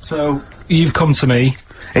 So, you've come to me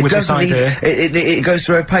with this idea. It goes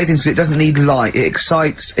through a patent because it doesn't need light. It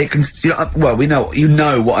excites, it can, well, you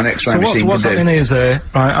know what an X-ray machine can do. What's happening is, right,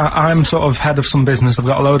 I'm sort of head of some business, I've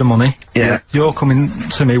got a load of money. Yeah. You're coming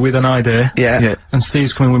to me with an idea. Yeah. And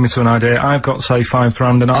Steve's coming with me to an idea. I've got, say, £5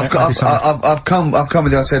 grand and I've come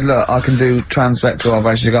with you, I said, look, I can do transvector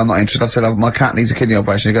operation. You go, I'm not interested. I said, my cat needs a kidney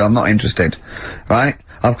operation. You go, I'm not interested. Right?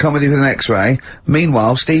 I've come with you with an X-ray.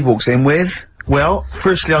 Meanwhile, Steve walks in with... Well,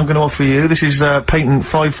 firstly, I'm going to offer you, this is, patent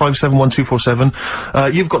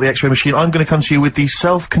 5571247. You've got the X-ray machine. I'm going to come to you with the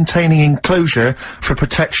self-containing enclosure for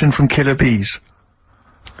protection from killer bees.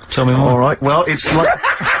 Tell me more. Alright, well, it's like...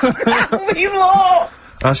 Tell me more!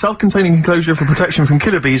 A self-containing enclosure for protection from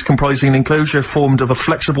killer bees comprising an enclosure formed of a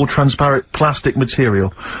flexible, transparent plastic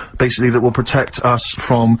material, basically that will protect us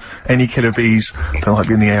from any killer bees that might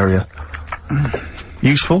be in the area.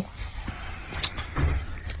 Useful?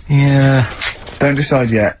 Yeah. Don't decide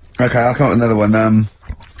yet. Okay, I'll come up with another one.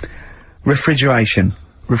 Refrigeration.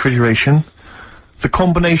 Refrigeration. The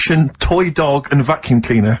combination toy dog and vacuum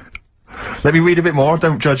cleaner. Let me read a bit more,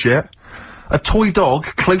 don't judge yet. A toy dog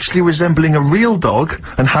closely resembling a real dog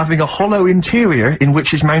and having a hollow interior in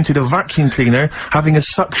which is mounted a vacuum cleaner having a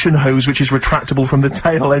suction hose which is retractable from the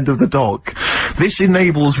tail end of the dog. This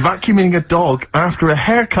enables vacuuming a dog after a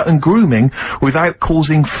haircut and grooming without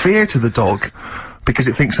causing fear to the dog. Because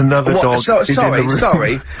it thinks another dog is in the room.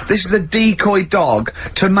 Sorry, this is a decoy dog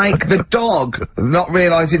to make the dog not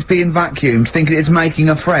realise it's being vacuumed, thinking it's making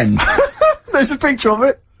a friend. There's a picture of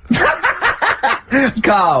it.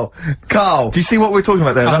 Carl. Do you see what we're talking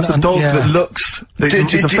about there? That's a dog that looks...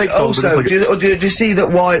 It's a fake dog. Also, do you see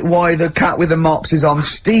that why the cat with the mops is on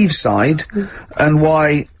Steve's side, and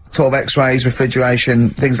why sort of X-rays, refrigeration,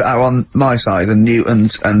 things that are on my side, and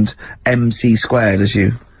Newtons and MC squared, as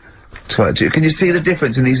you Can you see the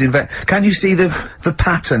difference in these can you see the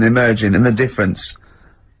pattern emerging and the difference?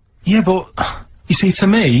 Yeah, but, you see, to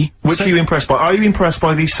me... Which are you impressed by? Are you impressed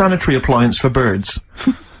by the sanitary appliance for birds?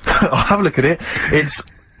 I'll have a look at it. It's,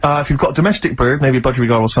 if you've got a domestic bird, maybe a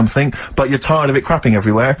budgerigar or something, but you're tired of it crapping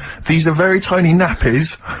everywhere, these are very tiny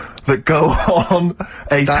nappies that go on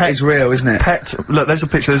a That is real, isn't it? Look, there's a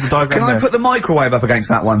picture, there's a diagram there. Can I put the microwave up against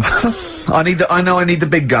that one? I know I need the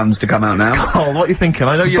big guns to come out now. Oh, what are you thinking?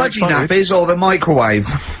 I know you're Budgie nappies or the microwave?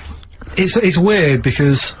 It's weird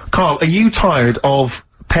because... Carl, are you tired of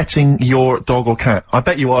petting your dog or cat? I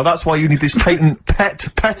bet you are. That's why you need this patent pet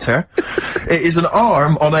petter. It is an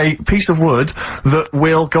arm on a piece of wood that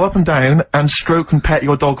will go up and down and stroke and pet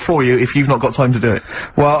your dog for you if you've not got time to do it.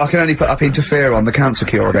 Well, I can only put up interferon, the cancer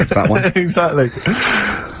cure against that one. Exactly.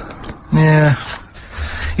 Yeah.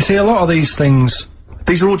 You see, a lot of these things...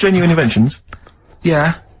 These are all genuine inventions?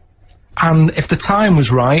 Yeah. And if the time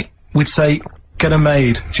was right, we'd say... Get 'em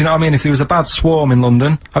made. Do you know what I mean? If there was a bad swarm in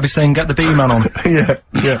London, I'd be saying get the B-man on. Yeah.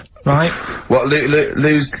 Right? What,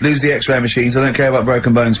 lose the X-ray machines, I don't care about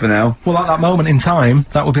broken bones for now. Well, at that moment in time,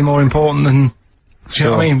 that would be more important than... Do you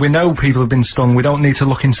know what I mean? We know people have been stung, we don't need to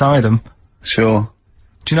look inside them. Sure.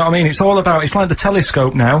 Do you know what I mean? It's all about... It's like the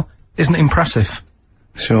telescope now. Isn't it impressive?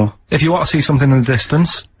 Sure. If you want to see something in the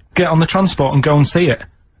distance, get on the transport and go and see it.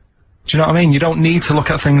 Do you know what I mean? You don't need to look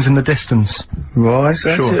at things in the distance. Right,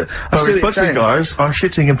 sure. Budgerigars are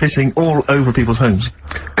shitting and pissing all over people's homes.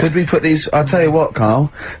 Could we put these... I'll tell you what,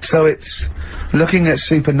 Carl. So it's... Looking at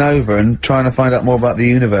supernova and trying to find out more about the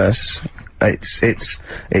universe, its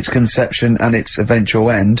conception and its eventual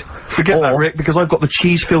end. Forget that, Rick, because I've got the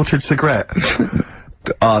cheese-filtered cigarette.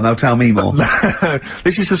 Oh, now tell me more.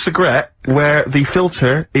 This is a cigarette where the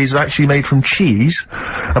filter is actually made from cheese.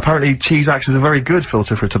 Apparently cheese acts as a very good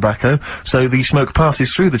filter for tobacco, so the smoke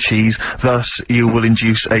passes through the cheese, thus you will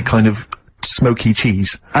induce a kind of smoky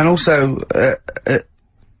cheese. And also,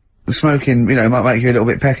 smoking, you know, might make you a little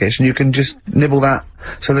bit peckish, and you can just nibble that,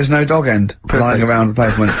 so there's no dog end lying around the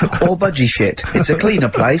pavement. Or budgie shit. It's a cleaner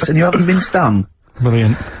place, and you haven't been stung.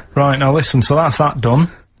 Brilliant. Right, now listen, so that's that done.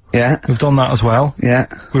 Yeah. We've done that as well. Yeah.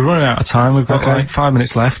 We're running out of time, we've got like 5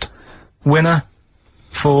 minutes left. Winner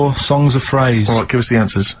for Songs of Phrase. Alright, give us the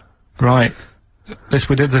answers. Right.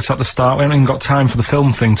 We did this at the start, we haven't even got time for the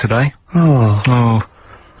film thing today. Oh.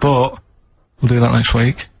 But, we'll do that next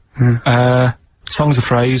week. Songs of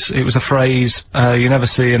Phrase, it was a phrase, you never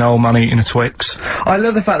see an old man eating a Twix. I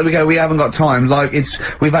love the fact that we haven't got time, like,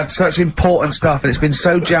 we've had such important stuff, and it's been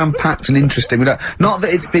so jam-packed and interesting, not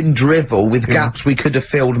that it's been drivel with gaps we could have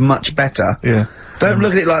filled much better. Yeah. Don't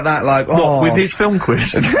look at it like that, like, What, with his film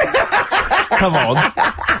quiz? Come on.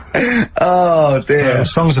 Oh, dear.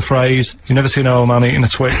 So, Songs of Phrase, you never see an old man eating a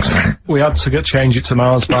Twix. We had to change it to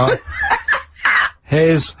Mars Bar.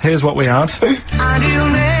 Here's what we had.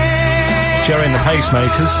 Jerry and the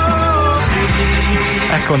Pacemakers.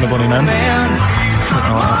 Echo and the Bunnymen.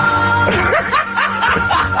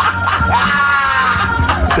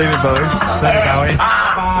 David Bowie.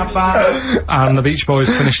 And the Beach Boys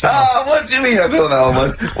finished it off. Oh, what do you mean I thought that one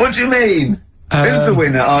was? What do you mean? Who's the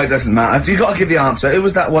winner? Oh, it doesn't matter. You gotta give the answer. Who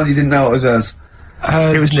was that one you didn't know it was us?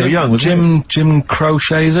 It was Neil Young, wasn't it? Jim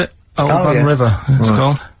Crochet, is it? Old Man River, it's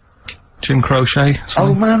called. Jim Crochet.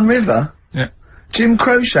 Old Man River? Yeah. Jim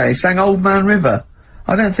Crochet sang Old Man River?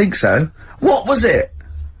 I don't think so. What was it?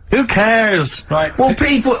 Who cares? Right. Well,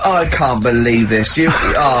 people... I can't believe this.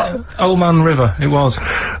 Old Man River, it was.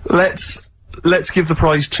 Let's give the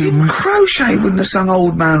prize to... Jim Crochet wouldn't have sung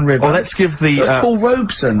Old Man River. Well, let's give the... Paul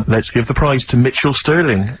Robeson. Let's give the prize to Mitchell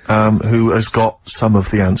Sterling, who has got some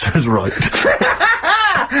of the answers right.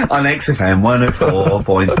 On XFM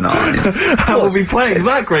 104.9. We'll be playing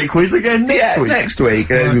that great quiz again next week. Next week.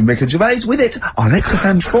 Rick and Gervais with it on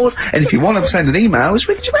XFM Sports. And if you want to send an email, it's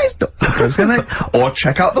rickandgervais.co.uk or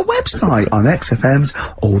check out the website on XFM's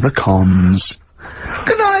All the Comms.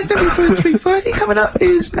 Good night, WP330. Coming up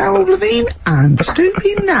is Narrow Levine and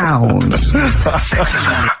Stoopy Nouns.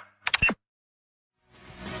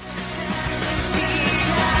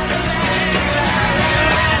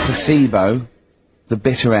 Placebo. The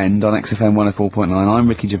Bitter End on XFM 104.9. I'm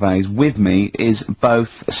Ricky Gervais. With me is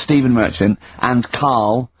both Stephen Merchant and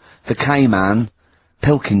Karl, the K-Man,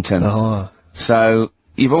 Pilkington. Oh. So,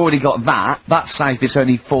 you've already got that. That's safe. It's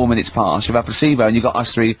only 4 minutes past. You've had Placebo and you've got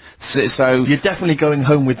us three. So you're definitely going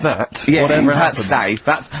home with that. Yeah, whatever that's safe.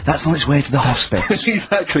 That's on its way to the hospice.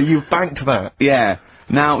 Exactly. You've banked that. Yeah.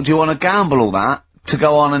 Now, do you want to gamble all that to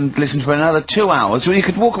go on and listen for another 2 hours? Well, you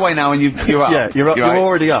could walk away now and you're up. Yeah, you're up. You're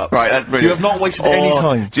already up. Right, that's brilliant. You have not wasted any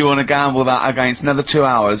time. Do you want to gamble that against another 2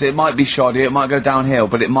 hours? It might be shoddy, it might go downhill,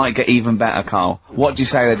 but it might get even better, Carl. What do you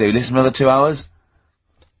say they do? Listen for another 2 hours?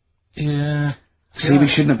 Yeah. See, we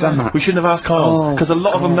shouldn't have done that. We shouldn't have asked Carl, because a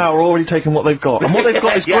lot of them now are already taking what they've got. And what they've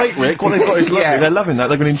got is great, Rick. What they've got is lovely. Yeah. They're loving that.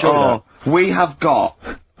 They're going to enjoy that. We have got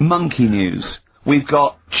monkey news. We've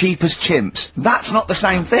got cheap as chimps. That's not the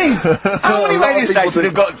same thing. How many radio stations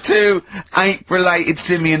have got two ape-related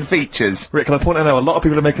simian features? Rick, can I point out now, a lot of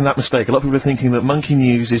people are making that mistake. A lot of people are thinking that monkey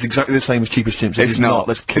news is exactly the same as cheap as chimps. It's not.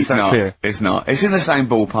 Let's keep that clear. It's not. It's in the same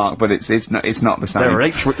ballpark, but it's not the same. There are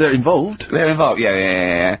apes. They're involved. They're involved.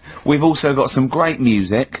 Yeah. We've also got some great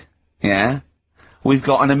music. Yeah. We've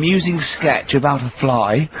got an amusing sketch about a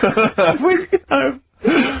fly.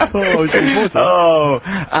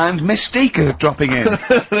 And Mystique dropping in.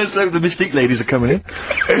 Let's hope the Mystique ladies are coming in.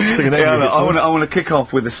 Singing I want to kick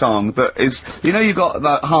off with a song that is, you know, you've got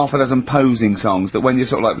like half a dozen posing songs that when you're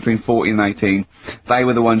sort of like between 14 and 18, they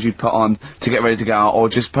were the ones you'd put on to get ready to go out, or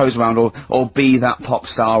just pose around, or be that pop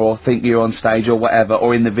star, or think you're on stage, or whatever,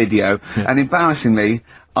 or in the video. Yeah. And embarrassingly,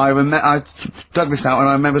 I dug this out, and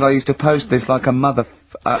I remembered I used to post this like a mother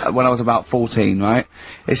when I was about 14, right?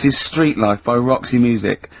 This is Street Life by Roxy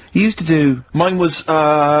Music. You used to do... Mine was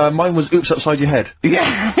Oops Upside Your Head.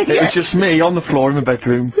 Yeah. It was just me on the floor in my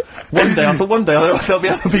bedroom. One day there'll be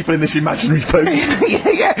other people in this imaginary pose.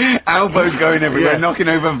 yeah. Elbows going everywhere, knocking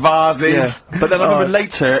over vases. Yeah. But then I remember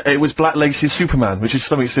later, it was Black Lace's Superman, which is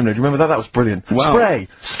something similar. Do you remember that? That was brilliant. Wow. Spray,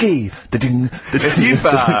 ski, da-ding, If you've,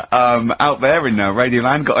 out there in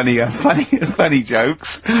Radioland got any funny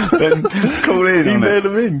jokes, then call in. Email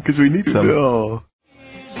them in, because we need some. Oh.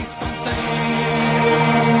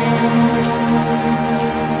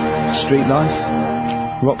 Street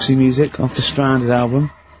Life, Roxy Music off the Stranded album.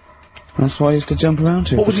 That's why I used to jump around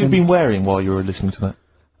to. What would you have been wearing while you were listening to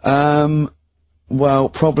that? Well,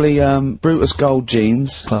 probably, Brutus Gold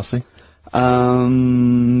jeans. Classy.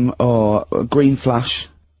 Or green flash,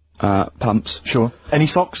 pumps. Sure. Any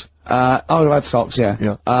socks? I would have had socks,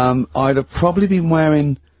 yeah. I'd have probably been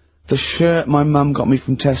wearing the shirt my mum got me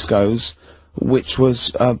from Tesco's, which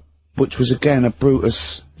was again a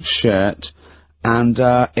Brutus shirt, and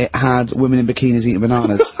it had women in bikinis eating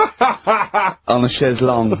bananas on a chaise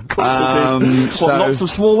longue. So lots of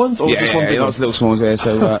small ones, or just one big lots of little small ones. Yeah,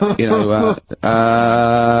 so you know,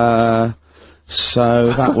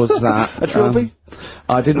 so that was that. A trilby?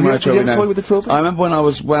 I didn't wear a trilby. Toy with the trilby? I remember when I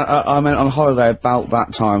went on holiday about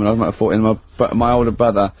that time, and I was about 14. My older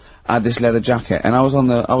brother had this leather jacket, and I was on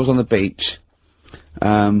the beach,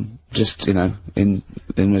 just you know, in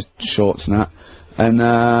my shorts and that, and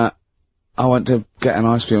I went to get an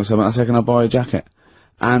ice cream or something. I said, "Can I borrow a jacket?"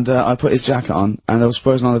 And I put his jacket on, and I was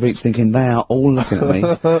posing on the beach thinking, they are all looking at me,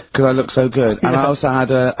 because I look so good. And I also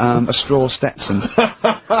had a straw Stetson.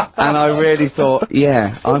 And I really thought,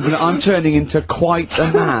 yeah, I'm turning into quite a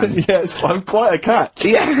man. Yes, I'm quite a catch.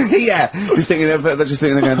 Yeah. Just thinking, they're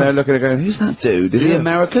looking at going, who's that dude? Is he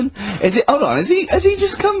American? Hold on, has he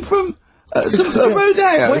just come from, some sort of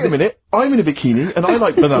rodeo? Wait a minute, I'm in a bikini, and I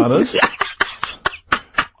like bananas.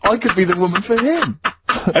 I could be the woman for him.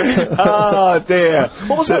 Oh dear.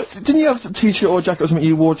 What was that? Didn't you have a t-shirt or jacket or something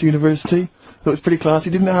you wore to university that was pretty classy?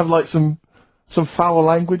 Didn't it have like some foul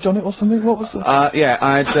language on it or something? What was that? Yeah,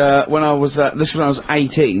 I'd, when I was, this was when I was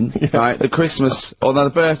 18, right, the Christmas, or the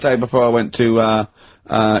birthday before I went to,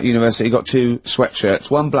 university, got two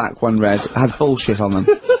sweatshirts, one black, one red, had bullshit on them.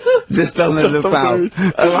 Just telling them about.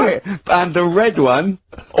 And the red one,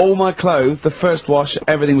 all my clothes, the first wash,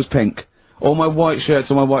 everything was pink. All my white shirts,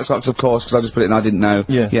 all my white socks, of course, because I just put it in, I didn't know.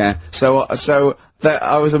 Yeah. So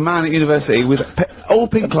I was a man at university with all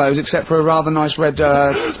pink clothes except for a rather nice red,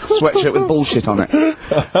 sweatshirt with bullshit on it.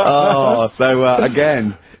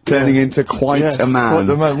 Again, turning into quite a man. Quite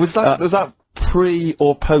the man. Was that pre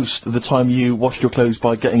or post the time you washed your clothes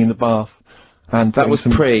by getting in the bath? And that was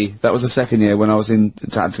that was the second year when I was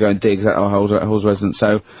had to go and dig at our Halls residence.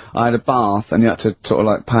 So I had a bath, and you had to sort of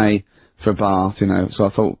like pay for a bath, you know, so I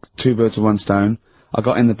thought, two birds with one stone. I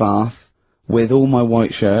got in the bath with all my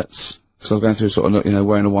white shirts, so I was going through sort of, you know,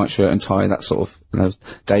 wearing a white shirt and tie, that sort of, you know,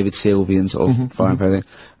 David Sylvian sort of fire everything,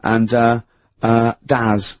 and,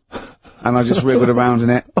 Daz. And I just wriggled around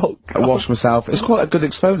in it, washed myself. It's quite a good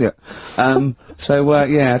exfoliant.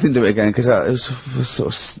 Yeah, I didn't do it again, because it was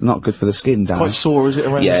sort of not good for the skin, Daz. Quite sore, is it,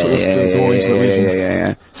 around the sort of the groins and the regions?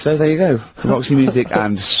 Yeah. So there you go. Roxy Music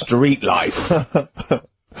and Street Life.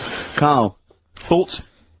 Carl, thoughts?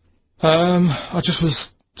 I just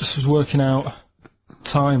was working out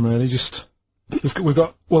time, really. We've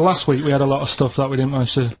got last week we had a lot of stuff that we didn't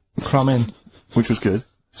manage to cram in. Which was good.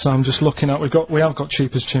 So I'm just looking at, we have got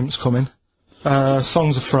Cheap as Chimps coming.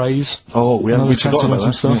 Songs of Phrase. Oh, we forgot about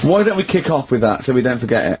that. Stuff. Why don't we kick off with that so we don't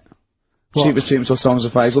forget it? What? Cheap as Chimps or Songs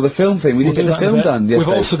of Phrase, or the film thing. We didn't get the film done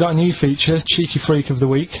yesterday. We've also got a new feature, Cheeky Freak of the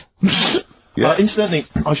Week. Incidentally,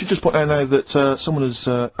 I should just point out now that someone has,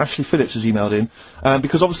 Ashley Phillips has emailed in,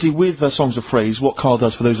 because obviously with Songs of Phrase, what Karl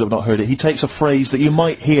does, for those that have not heard it, he takes a phrase that you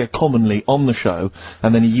might hear commonly on the show,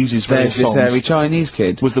 and then he uses various songs. There's this hairy Chinese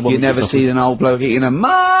kid. Was the one you never see an old bloke eating a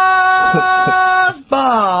Mars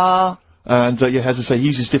bar. And, as I say, he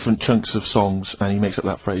uses different chunks of songs, and he makes up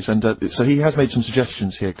that phrase. And, so he has made some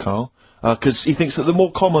suggestions here, Karl. Because he thinks that the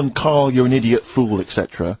more common Karl, you're an idiot, fool,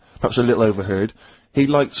 etc., perhaps a little overheard,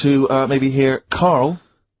 he'd like to, maybe hear, Karl,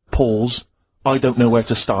 pause, I don't know where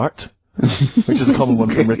to start, which is a common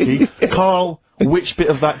one from Ricky. Karl, which bit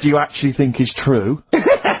of that do you actually think is true?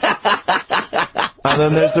 And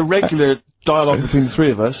then there's the regular dialogue between the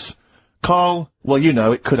three of us. Karl, well, you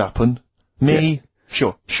know, it could happen. Me,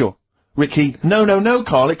 sure. Ricky, no,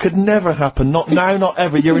 Karl, it could never happen. Not now, not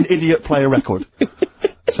ever. You're an idiot, play a record.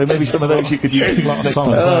 So maybe some of those you could use next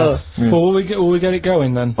time. Well, will we get it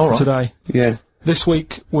going then, today? Yeah. This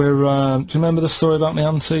week, we're, do you remember the story about my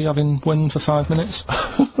auntie having wind for 5 minutes?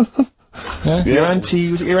 Yeah? Your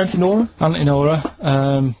auntie, was it your Auntie Nora? Auntie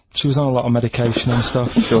Nora, she was on a lot of medication and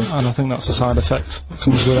stuff, and I think that's a side effect that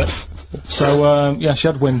comes with it. So, yeah, she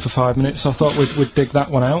had wind for 5 minutes, so I thought we'd dig that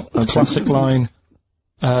one out. A classic line,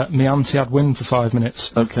 me auntie had wind for 5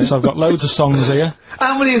 minutes. Okay. So I've got loads of songs here.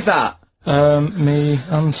 How many is that? Me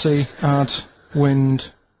auntie had wind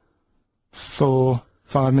for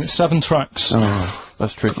 5 minutes. 7 tracks. Oh,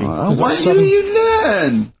 that's tricky. Why do you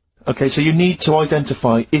learn? Okay, so you need to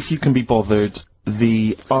identify, if you can be bothered,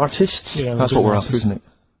 the artists. Yeah, that's what we're after, isn't it?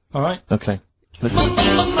 Alright. Okay. Let's go. Alright,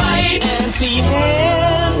 we'll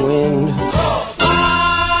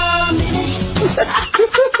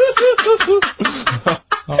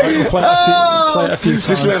play it a few times.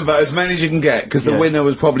 Just remember, as many as you can get, because the winner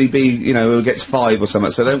would probably be, you know, who gets 5 or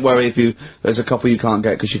something, so don't worry if there's a couple you can't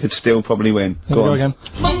get, because you could still probably win. Go on. Again.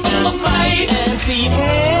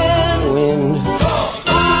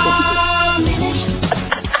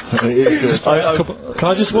 Can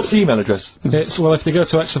I just, what's the email address? It's, well, if they go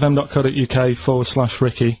to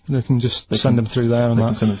xfm.co.uk/Ricky, they can just send them through there and They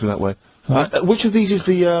can send them through that way. Which of these is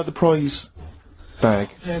the prize bag?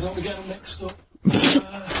 Yeah, don't we get them mixed up?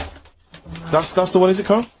 That's the one, is it,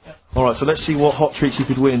 Karl? Yeah. Alright, so let's see what hot treats you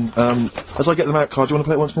could win. As I get them out, Karl, do you want to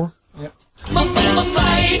play it once more? Yep.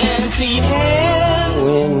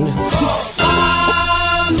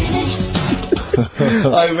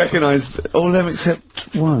 I recognised all of them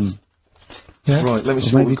except one. Yeah. Right, let me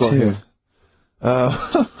see what we've got here.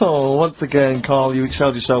 Once again, Karl, you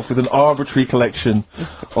excelled yourself with an arbitrary collection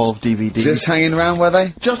of DVDs. Just hanging around, were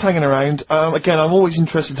they? Just hanging around. Again, I'm always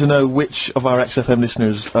interested to know which of our XFM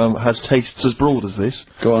listeners has tastes as broad as this.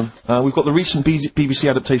 Go on. We've got the recent BBC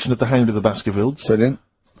adaptation of The Hound of the Baskervilles. Brilliant.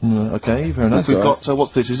 Okay, fair enough. We've got,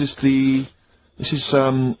 what's this? This is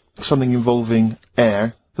something involving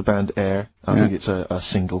Air. The band Air. I think it's a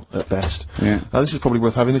single at best. Yeah. This is probably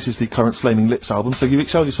worth having. This is the current Flaming Lips album, so you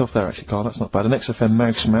excelled yourself there, actually, Karl. That's not bad. An XFM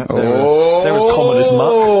mouse mat. They're as common as muck.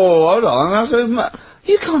 Oh, hold on.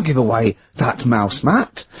 You can't give away that mouse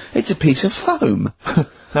mat. It's a piece of foam.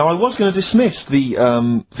 Now, I was going to dismiss the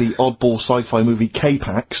oddball sci-fi movie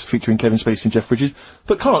K-Pax, featuring Kevin Spacey and Jeff Bridges,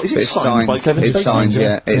 but Karl, is it signed by Kevin Spacey? It's signed,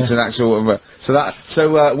 yeah. It's an actual,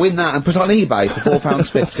 so win that and put it on eBay for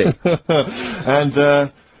 £4.50.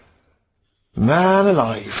 And, man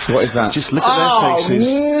alive. What is that? Just look at their faces.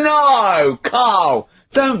 Oh, no! Karl!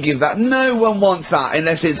 Don't give that. No one wants that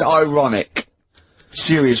unless it's ironic.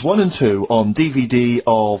 Series 1 and 2 on DVD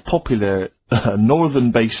of popular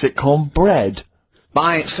northern-based sitcom Bread.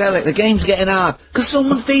 Buy it, sell it, the game's getting hard, 'cause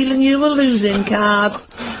someone's dealing you a losing card.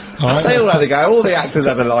 They all had a go, all the actors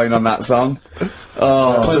had a line on that song.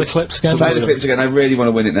 Oh. Play the clips again. Play the clips again, I really want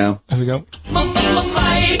to win it now. Here we go.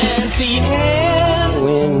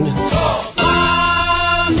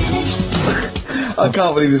 I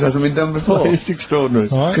can't believe this hasn't been done before. It's extraordinary.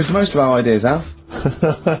 Because most of our ideas have.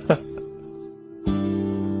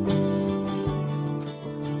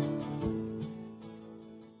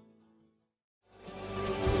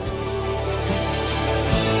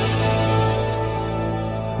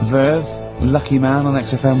 Verve, Lucky Man on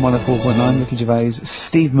XFM 104.9, Ricky Gervais,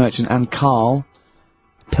 Steve Merchant and Karl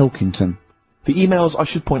Pilkington. The emails, I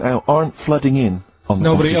should point out, aren't flooding in on the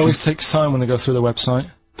No, but it always takes time when they go through the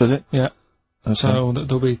website. Does it? Yeah. Okay. So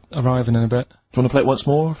they'll be arriving in a bit. Do you want to play it once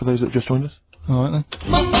more for those that have just joined us? Alright then.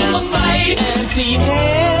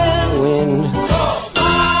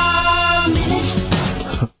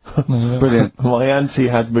 Brilliant. My auntie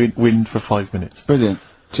had wind for 5 minutes. Brilliant.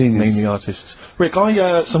 Genius. Mainly artists. Rick,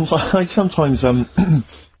 I sometimes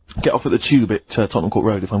get off at the Tube at Tottenham Court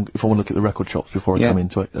Road if I want to look at the record shops before I come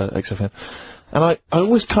into XFM. And I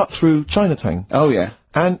always cut through Chinatown. Oh, yeah.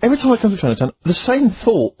 And every time I come to Chinatown, the same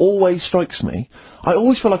thought always strikes me. I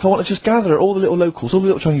always feel like I want to just gather all the little locals, all the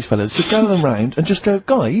little Chinese fellas, just gather them round and just go,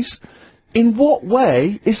 guys, in what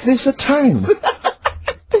way is this a town?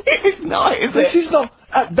 It's not, is it? This is not,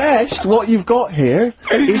 at best, what you've got here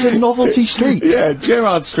is a novelty street. Yeah,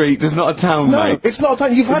 Gerrard Street is not a town, No, mate. it's not a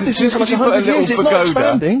town. You've had this just for like because you put a 100 years. little It's not pagoda.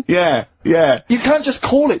 expanding. Yeah, yeah. You can't just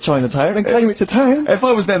call it Chinatown and claim it's a town. If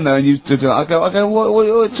I was them though and you stood there, I go, what are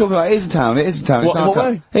you talking about? It is a town, it is a town, it's What- our what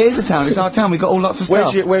town. way? It is a town, it's our town, we got all lots of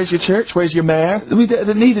stuff. Where's your church? Where's your mayor? We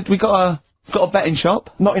got a betting shop.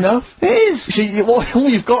 Not enough. It is. See, all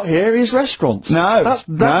you've got here is restaurants. No. That's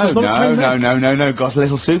not a town. No, got a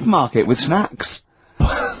little supermarket with snacks.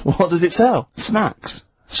 What does it sell? Snacks.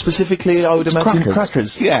 Specifically, I would imagine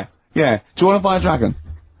crackers. Yeah, yeah. Do you want to buy a dragon?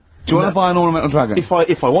 Do you want to buy an ornamental dragon? If I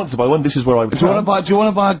wanted to buy one, this is where I would. Do you want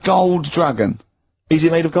to buy a gold dragon? Is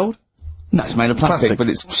it made of gold? No, it's made of plastic, but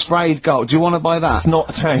it's sprayed gold. Do you want to buy that? It's not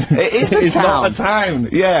a town. It is a It's town. not a town.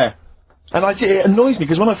 Yeah. And it annoys me,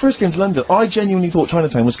 because when I first came to London, I genuinely thought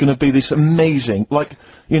Chinatown was going to be this amazing, what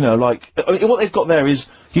they've got there is...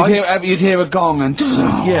 You'd hear a gong and...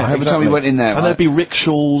 yeah, every time you went in there. And there'd be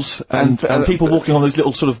rickshaws and people walking on those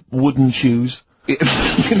little sort of wooden shoes. You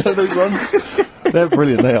know those ones? They're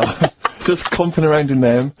brilliant, they are. Just comping around in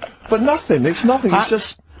them. But nothing, it's nothing, it's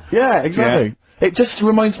just... Yeah, exactly. Yeah. It just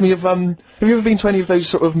reminds me of, have you ever been to any of those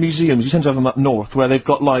sort of museums? You tend to have them up north, where they've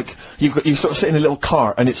got like, you sort of sit in a little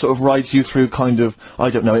cart and it sort of rides you through kind of, I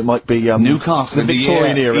don't know, it might be, Newcastle, the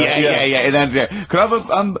Victorian era. Yeah. Could I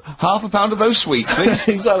have half a pound of those sweets, please?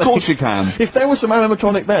 Exactly. Of course you can. If there was some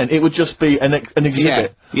animatronic then, it would just be an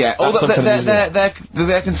exhibit. Yeah.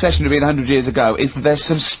 Their concession to being 100 years ago is that there's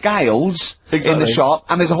some scales in the shop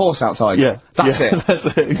and there's a horse outside. Yeah. That's it. That's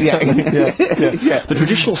it. Exactly. Yeah. The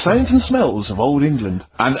traditional sounds and smells of old England.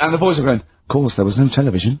 And the voice are going, of course, there was no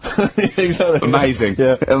television. Exactly. Amazing.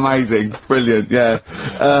 Yeah. Amazing. Brilliant. Yeah.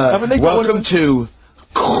 Welcome to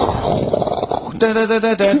Chinatown.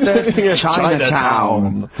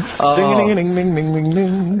 Ding, ding, ding, ding, ding,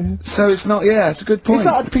 ding. So it's not, it's a good point. Is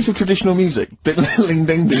that a piece of traditional music? Ding, ding,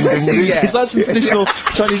 ding, ding, ding. Yeah. Is that some traditional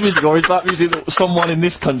Chinese music, or is that music that someone in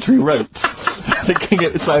this country wrote? Thinking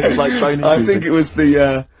it sounded like Chinese music. I think it was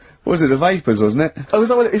the, was it the Vapors, wasn't it? Oh, is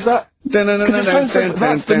that what it is? That? Because it sounds like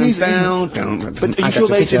that's the music, isn't it? But are you sure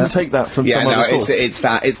they didn't take that from some other source? it's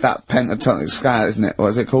that pentatonic scale, isn't it? What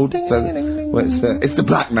is it called? It's the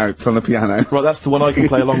black notes on the piano. Right, that's the one I can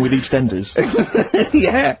play along with EastEnders.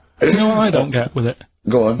 Yeah. You know what I don't get with it?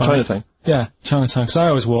 Go on. Chinatown. Yeah, Chinatown, because I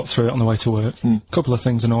always walk through it on the way to work. A couple of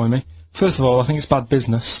things annoy me. First of all, I think it's bad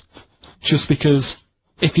business. Just because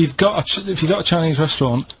if you've got a Chinese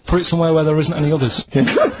restaurant, put it somewhere where there isn't any others.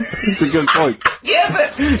 It's a good point. Yeah,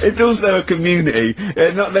 but it's also a community.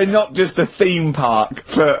 They're not just a theme park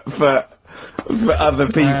for other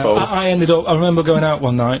people. I remember going out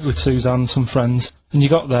one night with Suzanne, some friends, and you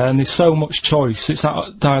got there and there's so much choice. It's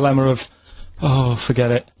that dilemma of, oh,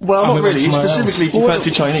 forget it. Well, not really. Specifically, do you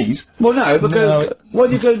fancy Chinese? Well, no, but why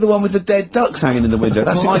do you go to the one with the dead ducks hanging in the window?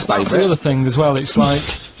 That's my favourite. That's the other thing as well. It's like,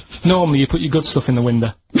 normally you put your good stuff in the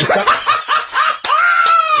window. If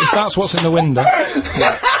that's what's in the window.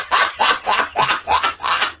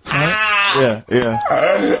 Yeah. And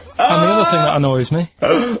the other thing that annoys me,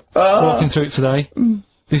 walking through it today,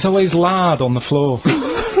 there's always lard on the floor.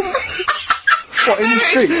 What, in the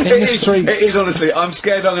street? In the street. It is, honestly. I'm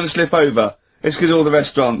scared I'm going to slip over. It's because all the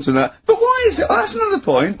restaurants and that. But why is it? That's another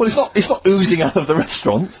point. Well, it's not oozing out of the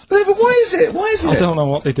restaurants. No, but why is it? Why is it? I don't know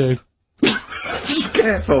what they do. Just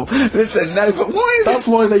careful. Listen, no, but why is That's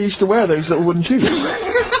why they used to wear those little wooden shoes.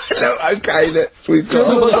 No, okay, we've got...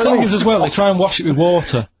 No, but the thing is as well, they try and wash it with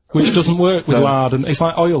water, which doesn't work with lard, and it's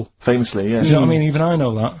like oil. Famously, yeah. You know what I mean? Even I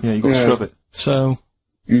know that. Yeah, you've got to scrub it. So,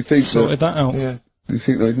 you think sorted that out. Yeah. You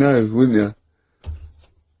think they'd know, wouldn't you?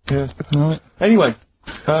 Yeah. Right. Anyway,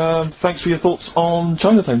 thanks for your thoughts on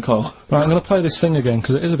Chinatown, Carl. Right, I'm going to play this thing again,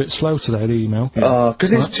 because it is a bit slow today, the email. Oh,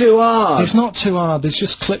 because it's too hard. It's not too hard, there's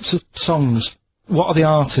just clips of songs. What are the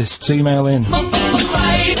artists? Email in.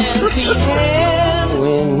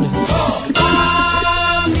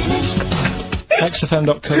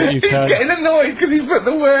 XFM.co.uk. He's getting annoyed because he put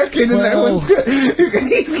the work in and no one's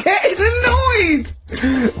he's getting annoyed!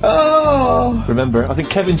 Oh! Remember, I think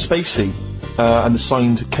Kevin Spacey and the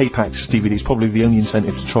signed K-Pax DVD is probably the only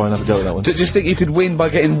incentive to try and have a go at that one. Do you just think you could win by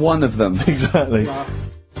getting one of them? Exactly.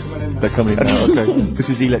 They're coming in now, okay. This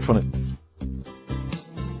is electronic.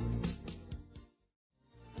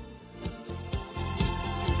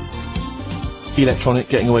 electronic,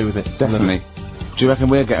 getting away with it. Definitely. Do you reckon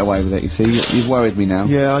we'll get away with it? You see, you've worried me now.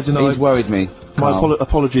 Yeah, I don't know. He's worried me. My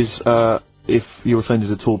apologies, if you're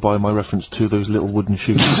offended at all by my reference to those little wooden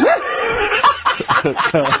shoes.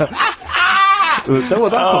 Well,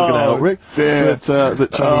 that's not going to help, Rick. That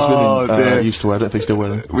Chinese women used to wear. I don't know if they still wear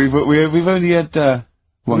them. We've only had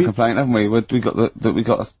one complaint, haven't we? We got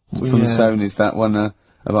from the Sonys, that one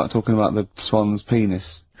about talking about the swan's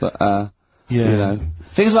penis. But you know,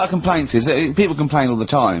 things about complaints is that people complain all the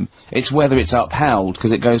time. It's whether it's upheld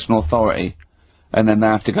because it goes to an authority, and then they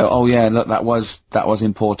have to go, oh yeah, look, that was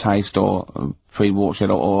in poor taste or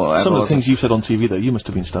pre-Watershed or whatever. Some of the things you said on TV though, you must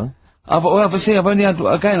have been stung. But see, I've only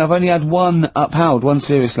had one upheld, one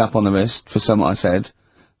serious slap on the wrist for something I said.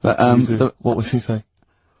 But what was he saying?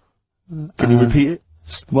 Can you repeat it?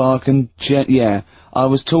 Well, I can. Yeah, I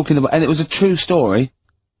was talking about, and it was a true story.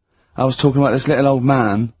 I was talking about this little old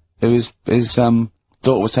man who his daughter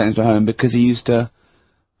was taken to home because he used to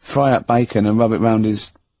fry up bacon and rub it round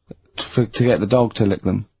his to get the dog to lick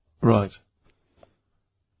them. Right.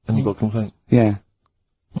 And you got a complaint. Yeah.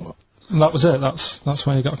 And that was it. That's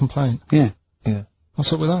why you got a complaint. Yeah. Yeah.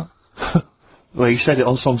 What's up with that? Well, he said it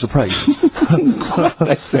on Songs of Praise.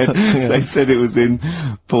 They said it was in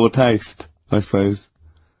poor taste, I suppose.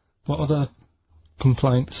 What other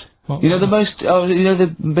complaints? You know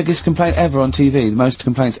the biggest complaint ever on TV, the most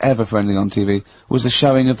complaints ever for anything on TV, was the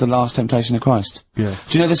showing of The Last Temptation of Christ. Yeah.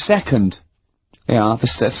 Do you know the second? Yeah, the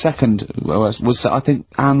second was I think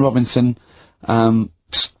Anne Robinson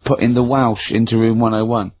put in the Welsh into room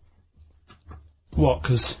 101. What?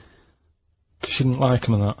 Because she didn't like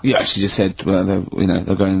him and that? Yeah, she just said, well, they're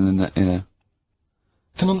going in the, you know.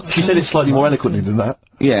 She said it slightly more eloquently than that.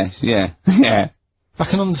 Yeah. I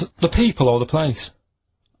can the people or the place?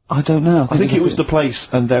 I don't know. I think it was the place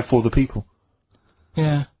and therefore the people.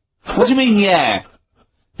 Yeah. What do you mean, yeah?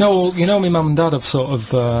 No, well, you know, my mum and dad have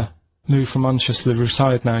sort of moved from Manchester. They've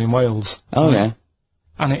retired now in Wales. Oh, yeah.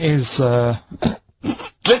 And it is. Look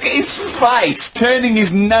at his face, turning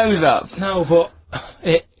his nose up. No, but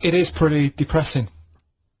it is pretty depressing.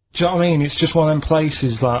 Do you know what I mean? It's just one of them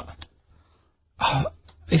places that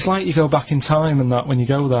it's like you go back in time and that when you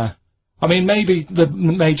go there. I mean, maybe the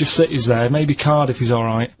major cities there, maybe Cardiff is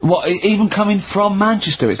alright. What, even coming from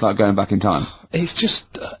Manchester, it's like going back in time? It's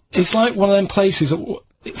just, it's like one of them places that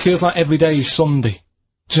it feels like every day is Sunday.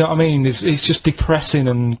 Do you know what I mean? It's just depressing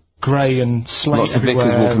and grey and slate everywhere.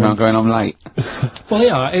 Lots of vicars walking around going, I'm late. Well,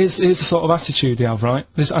 yeah, it is the sort of attitude they have, right?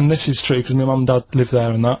 This is true, because my mum and dad live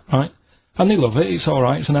there and that, right? And they love it, it's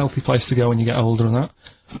alright, it's an healthy place to go when you get older and that.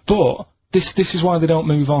 But, this is why they don't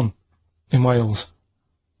move on in Wales.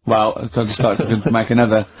 Well, I've just started to make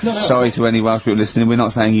another sorry to any Welsh people listening, we're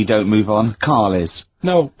not saying you don't move on. Carl is.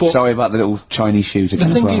 No, but... Sorry about the little Chinese shoes again.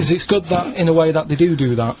 The thing is, it's good that, in a way, that they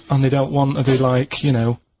do that, and they don't want to be, like, you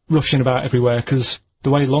know, rushing about everywhere, because the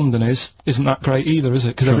way London isn't that great either, is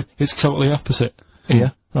it? Because it's totally opposite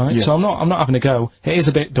here, right? Yeah. So I'm not having a go. It is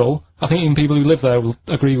a bit dull. I think even people who live there will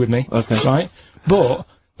agree with me. Okay. Right? But,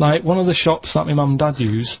 like, one of the shops that my mum and dad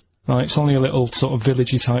use, right, it's only a little sort of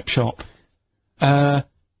villagey type shop,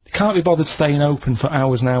 can't be bothered staying open for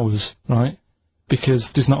hours and hours, right?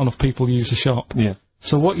 Because there's not enough people who use the shop. Yeah.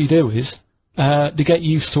 So what you do is, they get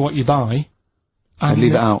used to what you buy, and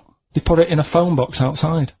leave it out. They put it in a phone box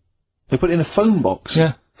outside. They put it in a phone box?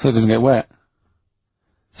 Yeah. So it doesn't get wet.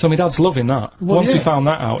 So my dad's loving that. Well, Once he found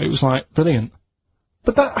that out, it was like, brilliant.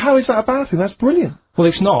 But how is that a bad thing? That's brilliant. Well,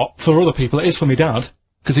 it's not for other people, it is for my dad,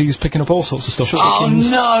 because he's picking up all sorts of stuff. Oh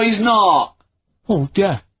no, he's not! Oh,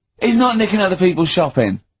 yeah. He's not nicking other people's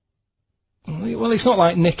shopping. Well, it's not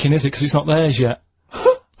like nicking, is it? Because it's not theirs yet.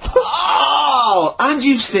 Oh! And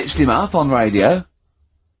you've stitched him up on radio.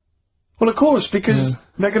 Well, of course, because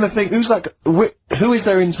they're going to think, who is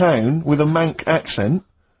there in town with a Manc accent?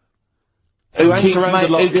 Who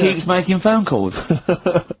keeps making phone calls.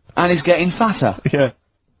 And is getting fatter. Yeah.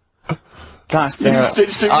 That's there.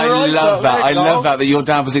 I love that. I love that your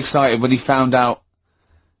dad was excited when he found out.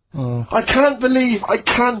 Oh. I can't believe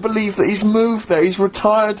that he's moved there. He's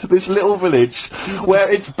retired to this little village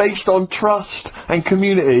where it's based on trust and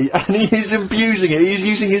community, and he is abusing it. He's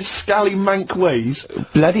using his scally Manc ways.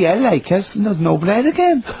 Bloody hell, Lakers, there's no bread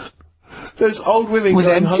again. There's old women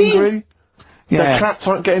going hungry. Yeah. Their cats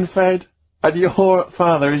aren't getting fed, and your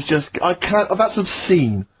father is just. I can't. Oh, that's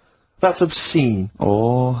obscene. That's obscene.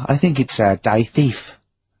 Oh, I think it's Die Thief.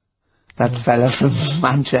 That fella from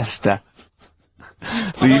Manchester.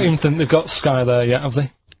 I don't even think they've got Sky there yet, have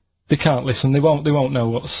they? They can't listen. They won't know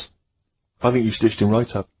what's. I think you stitched him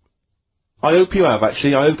right up. I hope you have,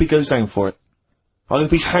 actually. I hope he goes down for it. I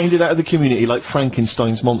hope he's hounded out of the community like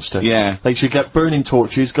Frankenstein's monster. Yeah. They should get burning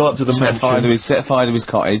torches, go up to the Set fire mansion. to his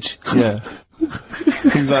cottage. Yeah.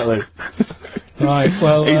 Exactly. Right,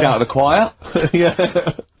 well... He's out of the choir.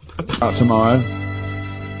 Yeah. Out tomorrow.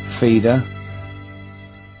 Feeder.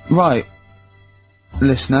 Right.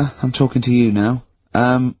 Listener, I'm talking to you now.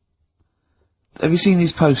 Have you seen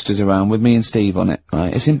these posters around with me and Steve on it,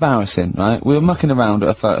 right? It's embarrassing, right? We were mucking around at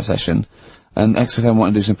a photo session, and XFM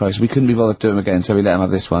wanted to do some posters. We couldn't be bothered to do them again, so we let him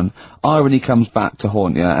have this one. Irony comes back to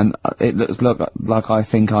haunt you, and it looks like I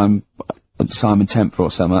think I'm Simon Temper or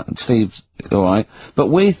something, and Steve's alright. But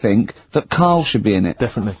we think that Karl should be in it.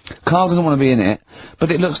 Definitely. Karl doesn't want to be in it,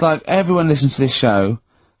 but it looks like everyone listens to this show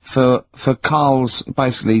for Karl's,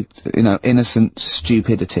 basically, you know, innocent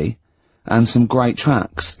stupidity and some great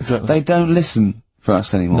tracks. Exactly. They don't listen for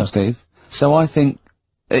us anymore, No. Steve. So I think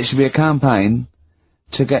it should be a campaign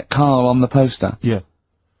to get Karl on the poster. Yeah.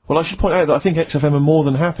 Well, I should point out that I think XFM are more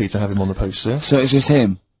than happy to have him on the poster. So it's just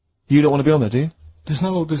him. You don't want to be on there, do you? There's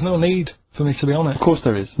no need for me to be on it. Of course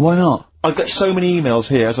there is. Why not? I get so many emails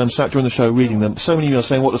here as I'm sat during the show reading them. So many emails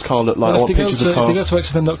saying, what does Karl look like? I Well, want pictures of if Karl. you go to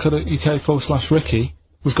xfm.co.uk/Ricky,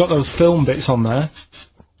 we've got those film bits on there.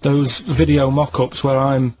 Those video mock-ups where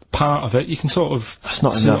I'm part of it. You can sort of... That's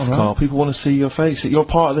not see enough, what I'm Karl. like. People want to see your face. You're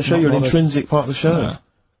part of the show. Not You're an bothered. intrinsic part of the show. Yeah.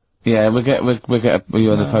 Yeah, we'll get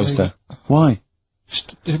you on the poster. Why?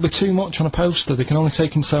 Just, it'd be too much on a poster. They can only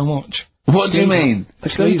take in so much. What do you mean? They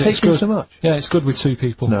can only take in so much. Yeah, it's good with 2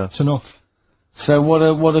 people. No. It's enough. So what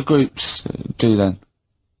do groups do then?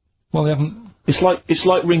 Well, they haven't... It's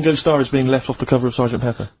like Ringo Starr is being left off the cover of Sgt.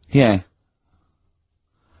 Pepper. Yeah.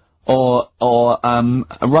 Or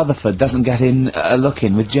Rutherford doesn't get in a look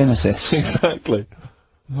in with Genesis. Exactly.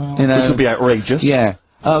 Well, You know? Which would be outrageous. Yeah.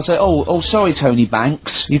 Sorry, Tony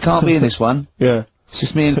Banks, you can't be in this one. Yeah. It's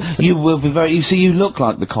just me and you will be very. You see, you look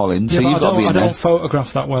like the Collins, yeah, so but you've got to be I in there. don't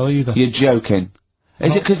photograph that well either. You're joking.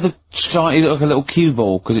 Is it 'cause you look like a little cue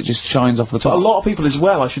ball 'cause it just shines off the But top? a lot of people as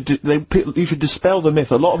well, you should dispel the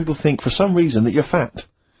myth. A lot of people think, for some reason, that you're fat.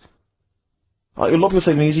 A lot of people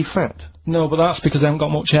say to me, is he fat? No, but that's because I haven't got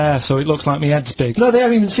much hair, so it looks like my head's big. No, they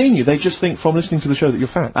haven't even seen you. They just think from listening to the show that you're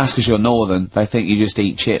fat. That's 'cause you're northern. They think you just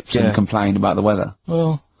eat chips Yeah. and complain about the weather.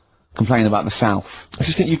 Well, Complain about the south. I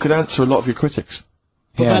just think you could answer a lot of your critics.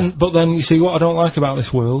 but then you see what I don't like about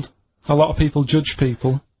this world. A lot of people judge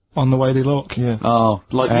people on the way they look. Yeah. Oh,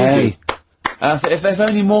 Like hey. you do. If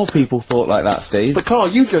only more people thought like that, Steve. But Karl,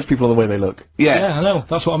 you judge people on the way they look. Yeah, I know.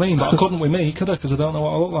 That's what I mean. But I couldn't with me, could I? Because I don't know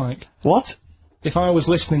what I look like. What? If I was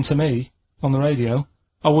listening to me on the radio,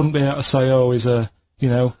 I wouldn't be able to say, oh, he's and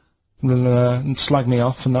slag me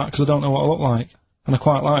off and that, because I don't know what I look like. And I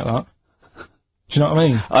quite like that. Do you know what I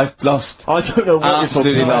mean? I've lost. I don't know what you're talking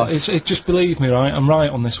Absolutely about. lost. Just believe me, right? I'm right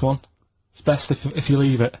on this one. It's best if you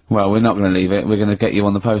leave it. Well, we're not going to leave it. We're going to get you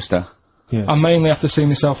on the poster. Yeah. I mainly have to see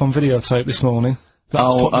myself on videotape this morning. That's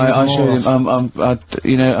Oh, put me I even showed more him, off.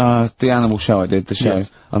 the animal show I did, the show.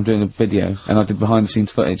 Yes. I'm doing a video, and I did behind the scenes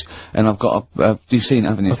footage, and I've got you've seen it,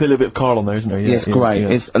 haven't you? I feel a little bit of Karl on there, isn't there? Yeah, it's great. yeah.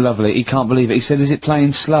 It's lovely. He can't believe it. He said, is it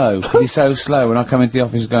playing slow? 'Cause he's so slow, and I come into the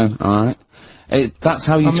office going, alright. That's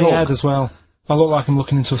how you And my talk. head as well. I look like I'm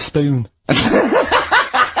looking into a spoon.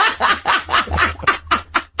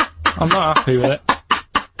 I'm not happy with it.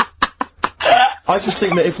 I just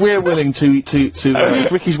think that if we're willing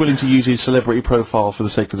if Ricky's willing to use his celebrity profile for the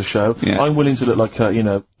sake of the show, Yeah. I'm willing to look like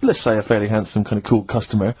let's say a fairly handsome, kind of cool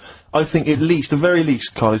customer. I think the very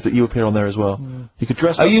least, Karl, is that you appear on there as well. You could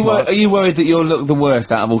dress up smart. Are you worried that you'll look the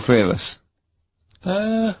worst out of all 3 of us?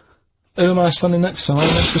 Who am I standing next to? Am I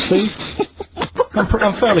next to Steve?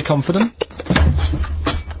 I'm fairly confident.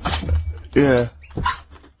 Yeah.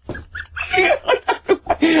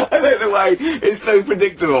 I like the way it's so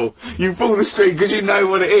predictable. You pull the string because you know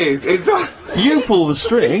what it is. It's You pull the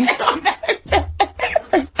string.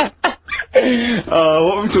 Oh,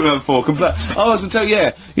 what were we talking about before? I was to tell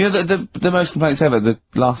you, you know the most complaints ever, the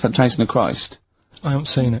Last Temptation of Christ. I haven't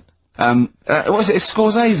seen it. What is it? It's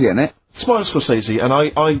Scorsese, isn't it? It's Martin Scorsese, and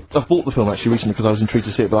I've bought the film actually recently because I was intrigued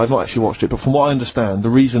to see it, but I've not actually watched it. But from what I understand, the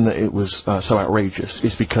reason that it was so outrageous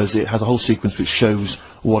is because it has a whole sequence which shows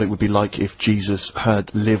what it would be like if Jesus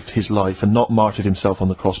had lived his life and not martyred himself on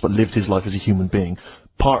the cross, but lived his life as a human being.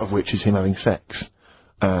 Part of which is him having sex,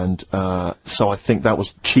 and so I think that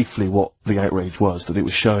was chiefly what the outrage was, that it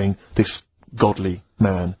was showing this godly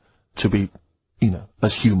man to be,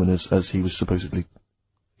 as human as he was supposedly.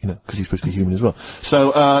 Because he's supposed to be human as well.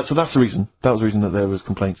 So that's the reason. That was the reason that there was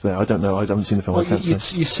complaints there. I don't know. I haven't seen the film. Well, I can't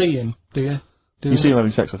say. you see him, do you? You see him having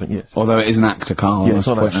sex, I think. Yes. Although it is an actor, Karl. Yeah, I it's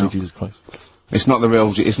not must point actually out. Jesus Christ. It's not the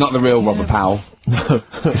real. It's not the real Robert Powell. No.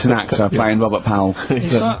 It's an actor playing Robert Powell.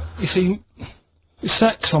 Is that, you see,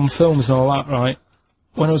 sex on films and all that, right?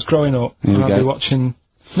 When I was growing up, and I'd be watching...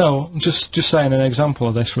 No, just saying an example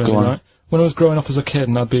of this, really, right? When I was growing up as a kid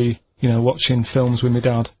and I'd be, you know, watching films with my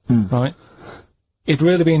dad, right? He'd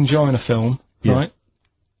really be enjoying a film, right?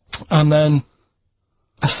 And then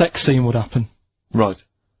a sex scene would happen. Right.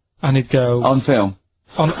 And he'd go... On film?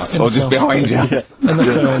 Or just behind you? In the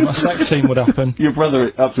film, a sex scene would happen. Your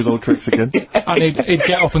brother up to his old tricks again. And he'd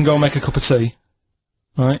get up and go make a cup of tea.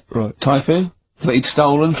 Right? Right. Typhoon? That he'd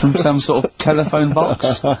stolen from some sort of telephone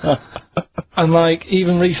box? And, like,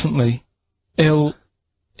 even recently,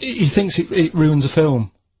 he thinks it ruins a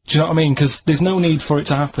film. Do you know what I mean? Because there's no need for it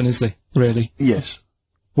to happen, is there? Really? Yes.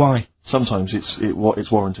 Why? Sometimes it's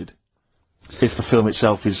warranted. If the film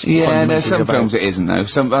itself is... Yeah, no, some films it isn't, though.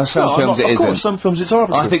 Some films it isn't. Some films it's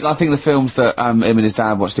arbitrary. I think the films that, him and his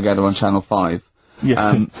dad watched together on Channel 5,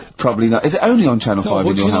 probably not. Is it only on Channel 5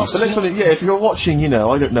 in your house? So let's put it, if you're watching, you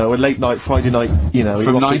know, I don't know, a late night, Friday night, you know...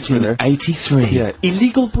 From 1983. Yeah.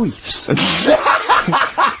 Illegal Briefs.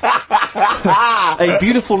 A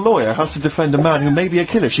beautiful lawyer has to defend a man who may be a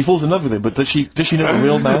killer. She falls in love with him, but does she know the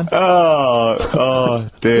real man? Oh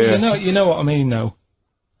dear. You know what I mean, though.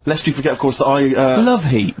 Lest we forget, of course, that I, Love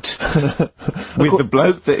Heat. With the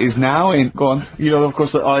bloke that is now in... Go on. You know, of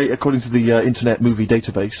course, that I, according to the, Internet Movie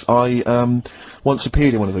Database, I, once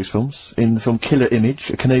appeared in one of those films, in the film Killer Image,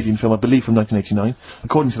 a Canadian film, I believe from 1989.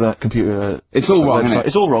 According to that computer, it's all wrong, isn't it?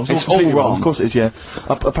 It's all wrong. It's all wrong. Of course it is, yeah.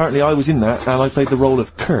 Apparently I was in that, and I played the role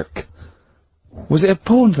of Kirk. Was it a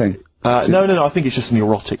porn thing? No, I think it's just an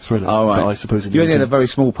erotic thriller. Oh, right. I suppose you only had a very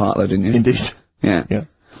small part, though, didn't you? Indeed. Yeah. Yeah.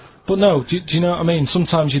 But no, do you know what I mean?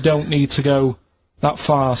 Sometimes you don't need to go that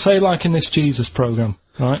far. Say, like in this Jesus programme,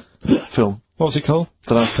 right? Film. What's it called?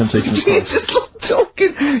 The Last Temptation of Christ. Just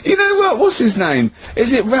talking. You know what? What's his name?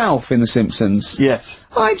 Is it Ralph in The Simpsons? Yes.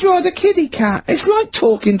 I draw the kitty cat. It's like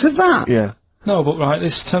talking to that. Yeah. No, but right,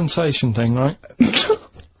 this temptation thing, right?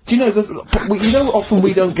 Do you know, often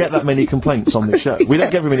we don't get that many complaints on this show. We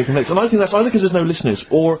don't get very many complaints. And I think that's either because there's no listeners,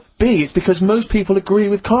 or B, it's because most people agree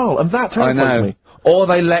with Carl, and that terrifies me. Or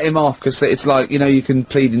they let him off, because it's like, you know, you can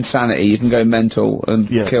plead insanity, you can go mental and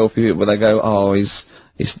kill a few people, but they go, oh, he's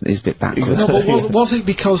a bit backward. No, but was it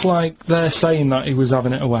because, like, they're saying that he was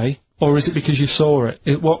having it away? Or is it because you saw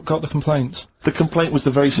it? What got the complaints? The complaint was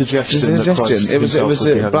the very suggestion that Christ it was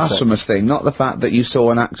a blasphemous thing, not the fact that you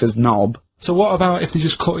saw an actor's knob. So what about if they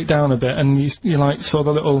just cut it down a bit and you like, saw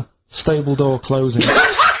the little stable door closing? It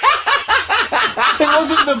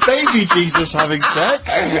wasn't the baby Jesus having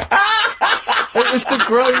sex. It was the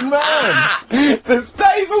grown man. The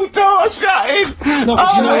stable door shutting. No,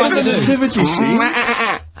 but you know what the nativity scene.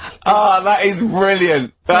 Oh, that is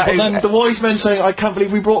brilliant. The wise men saying, I can't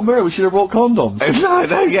believe we brought myrrh, we should have brought condoms.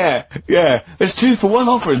 No, yeah. There's 2 for 1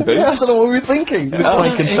 offering, dude. Yeah, I don't know what we were thinking. This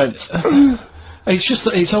frankincense. It's just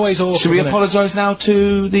that it's always awful. Should we apologise now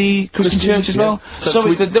to the Christian church as well?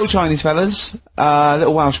 Sorry, the little Chinese fellas,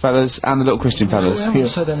 little Welsh fellas, and the little Christian fellas. We haven't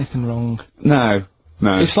said anything wrong. No.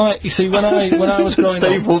 It's like, you see, when I was growing up...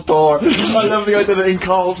 Stable door. I love the idea that in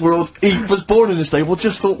Carl's world, he was born in a stable,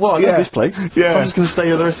 just thought, well, I love this place. Yeah. I'm just going to stay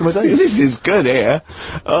here the rest of my days. This is good here.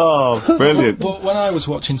 Oh, brilliant. But when I was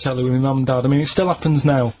watching telly with my mum and dad, I mean, it still happens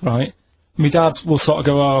now, right? My dad will sort of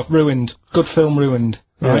go, oh, ruined. Good film ruined.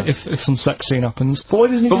 Right, if some sex scene happens. But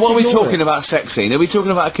what are we talking about sex scene? Are we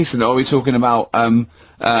talking about a kissing, or are we talking about,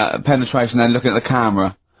 penetration and looking at the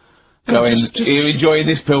camera? Going, are you enjoying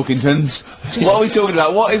this, Pilkingtons? What are we talking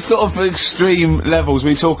about? What is sort of extreme levels are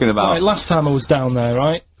we talking about? Right, last time I was down there,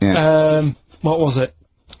 right? Yeah. What was it?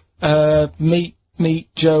 Meet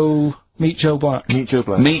Joe Black. Meet Joe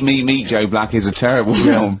Black. Meet Joe Black is a terrible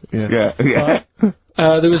film. Yeah. Right.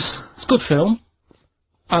 There was a good film,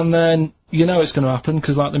 and then you know it's going to happen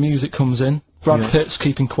because like the music comes in. Brad Pitt's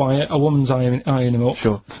keeping quiet. A woman's eyeing him up.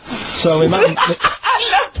 Sure. So my mum.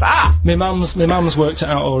 My mum's worked it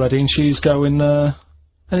out already, and she's going,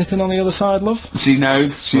 anything on the other side, love? She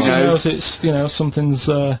knows. She knows it's, you know, something's,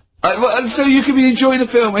 well, and so you can be enjoying a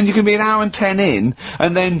film, and you can be an hour and 10 in,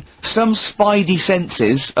 and then some spidey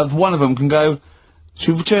senses of one of them can go,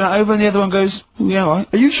 should we turn it over? And the other one goes, yeah, all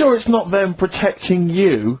right. Are you sure it's not them protecting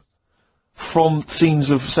you from scenes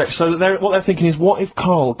of sex? So that what they're thinking is, what if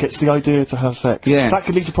Carl gets the idea to have sex? Yeah. That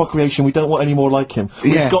could lead to procreation. We don't want any more like him.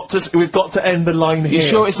 We've got to end the line here. You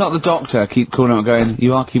sure it's not the doctor keep calling out going,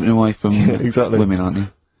 you are keeping away from women, aren't you?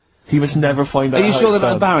 He must never find out. Are you sure they're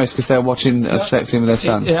not embarrassed because they're watching a sex scene with their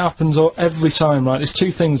son? It happens every time, right? There's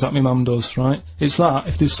 2 things that my mum does, right? It's that,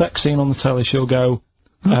 if there's sex scene on the telly, she'll go,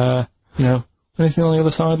 you know, anything on the other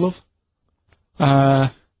side, love?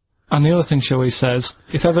 And the other thing she always says,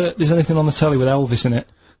 if ever there's anything on the telly with Elvis in it,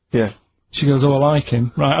 She goes, oh, I like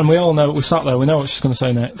him, right? And we all know, we sat there, we know what she's going to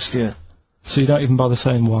say next. Yeah. So you don't even bother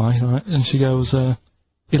saying why, right? And she goes,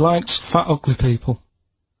 he likes fat, ugly people.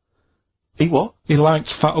 He what? He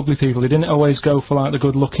liked fat, ugly people. He didn't always go for, like, the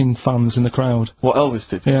good-looking fans in the crowd. What Elvis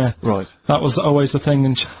did? Yeah. Right. That was always the thing,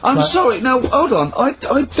 and I'm sorry, no, hold on.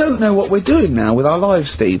 I don't know what we're doing now with our lives,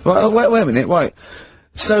 Steve. Right, wait a minute, right.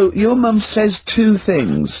 So, your mum says two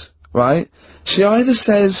things, right? She either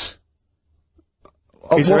says...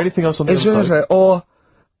 Is there anything else on the other side? Or,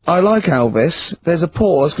 I like Elvis. There's a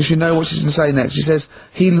pause, because you know what she's going to say next. She says,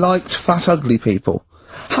 he liked fat, ugly people.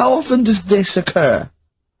 How often does this occur?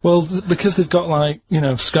 Well, because they've got, like, you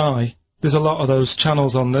know, Sky, there's a lot of those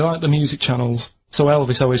channels on. They're like the music channels. So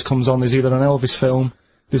Elvis always comes on. There's either an Elvis film,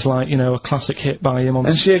 there's, like, you know, a classic hit by him on...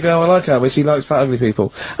 And she'll go, I like Elvis, he likes fat, ugly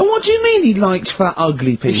people. And what do you mean he liked fat,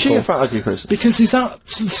 ugly people? Is she a fat, ugly person? Because there's that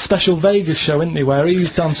special Vegas show, isn't he, where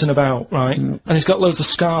he's dancing about, right? And he's got loads of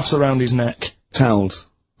scarves around his neck. Towels.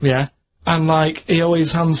 Yeah. And, like, he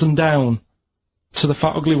always hands them down to the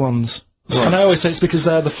fat, ugly ones. Right. And I always say it's because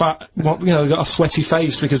they're the fat, you know, they've got a sweaty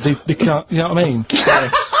face because they can't, you know what I mean?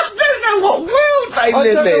 I don't know what world they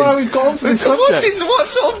live in. I don't know how we've gone to this subject. What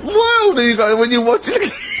sort of world are you got when you're watching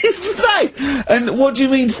his face? And what do you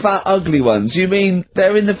mean fat, ugly ones? You mean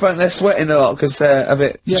they're in the front, they're sweating a lot because they're a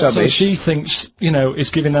bit chubby? So she thinks, you know,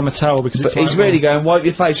 it's giving them a towel because it's he's like, really going, wipe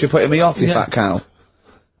your face, you're putting me off, you fat cow.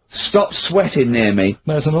 Stop sweating near me.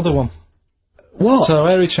 There's another one. What? So,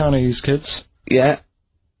 hairy Chinese kids. Yeah.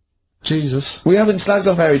 Jesus. We haven't slagged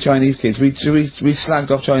off hairy Chinese kids. We slagged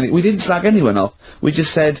off Chinese. We didn't slag anyone off. We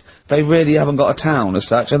just said they really haven't got a town as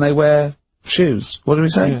such, and they wear shoes. What did we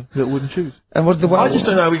say? Yeah, little wooden shoes. And what did the I just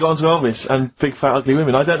don't know how we got onto Elvis and big fat ugly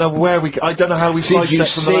women. I don't know where I don't know how we sliced that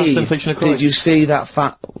from the Last Temptation of Christ. Did you see that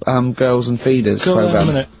fat Girls and Feeders Go programme? on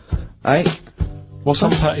a minute. Eh? What's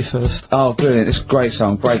Tom Petty first? Oh, brilliant! It's a great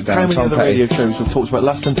song. Breakdown. How many Tom other Petty. radio shows have talked about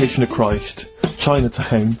Last Temptation of Christ,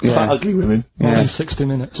 Chinatown, fat ugly women? More than 60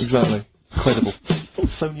 minutes. Exactly. Incredible.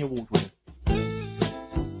 Sony Award winner.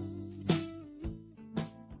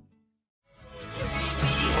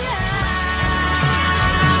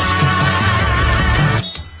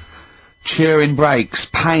 Turin Breaks,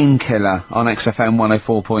 Painkiller on XFM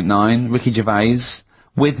 104.9. Ricky Gervais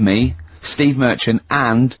with me, Steve Merchant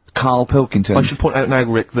and Karl Pilkington. I should point out now,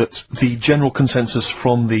 Rick, that the general consensus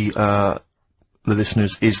from the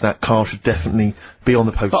listeners is that Karl should definitely be on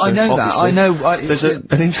the poster. But I know obviously. that. I know. There's an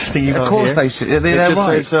interesting email Of course here. they should. They're It just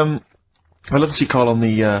right. says, I'd love to see Karl on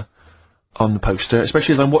the poster,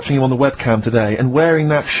 especially as I'm watching him on the webcam today, and wearing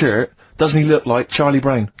that shirt, doesn't he look like Charlie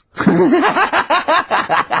Brown?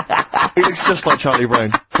 He looks just like Charlie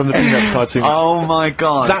Brown from the Peanuts cartoon. Oh my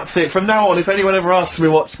god. That's it. From now on, if anyone ever asks me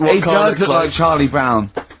what he Karl does looks look like Charlie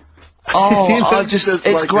Brown. Oh, it's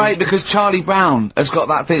like great because Charlie Brown has got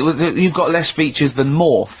that thing. You've got less features than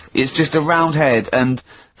Morph. It's just a round head and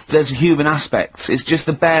there's human aspects. It's just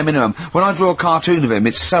the bare minimum. When I draw a cartoon of him,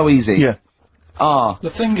 it's so easy. Yeah. Ah. The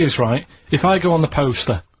thing is, right, if I go on the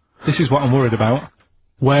poster, this is what I'm worried about.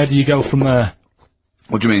 Where do you go from there?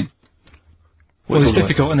 What do you mean? Well, it's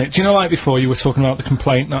difficult, isn't it? Do you know, like before, you were talking about the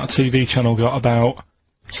complaint that a TV channel got about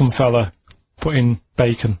some fella putting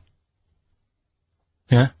bacon?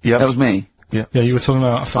 Yeah? Yeah. That was me. Yeah, you were talking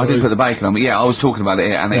about a fella I didn't who- put the bacon on, but yeah, I was talking about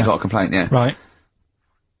it and they got a complaint, yeah. Right.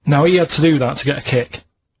 Now, he had to do that to get a kick.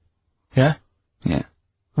 Yeah? Yeah.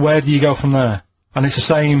 Where do you go from there? And it's the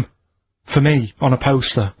same for me on a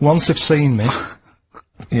poster. Once they've seen me...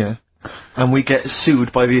 Yeah. And we get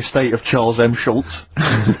sued by the estate of Charles M. Schultz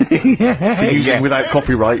for using without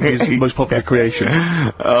copyright his most popular creation.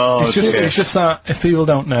 Oh, it's just that, if people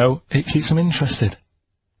don't know, it keeps them interested.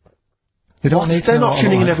 They don't need to They're know not what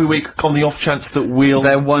tuning I'm in like. every week on the off chance that we'll...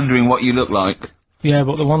 They're wondering what you look like. Yeah,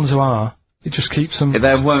 but the ones who are, it just keeps them...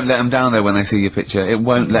 They won't let them down though when they see your picture. It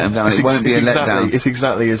won't let them down. It won't be a letdown. It's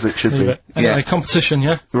exactly as it should Leave be. it. Anyway, competition,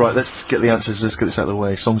 yeah? Right, let's get the answers, let's get this out of the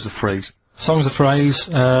way. Songs of phrase. Songs of phrase,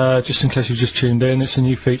 just in case you just tuned in, it's a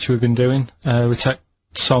new feature we've been doing. We take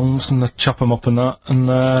songs and chop them up and that,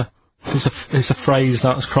 and it's a phrase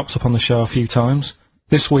that has cropped up on the show a few times.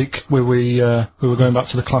 This week we were going back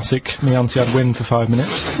to the classic "Me Auntie Had Wind" for 5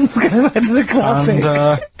 minutes. Going back to the classic.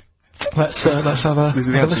 And let's have a These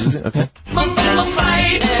are the answers, is it? Okay.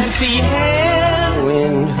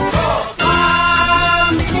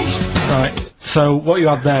 Right. So what you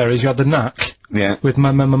had there is you had the knack. Yeah. With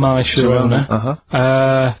my Sharona.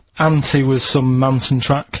 Uh-huh. Auntie was some Manson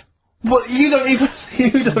track. Well, you don't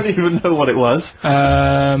even know what it was.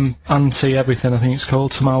 Auntie Everything, I think it's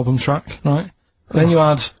called, some album track, right? Then you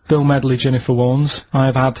had Bill Medley, Jennifer Warnes,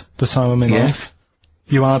 I've Had the Time of My Life.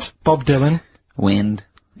 You had Bob Dylan. Wind.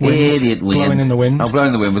 winds. Idiot wind. Blowing in the wind. Oh, blowing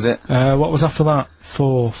in the wind, was it? What was after that?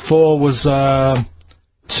 4. 4 was,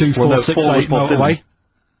 2468 Bob Dylan. motorway.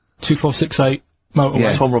 2468 motorway.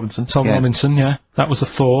 Yeah, Tom Robinson. Tom Yeah. Robinson, yeah. That was the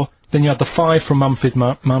 4. Then you had the 5 from Manfred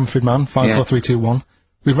Man, 54321.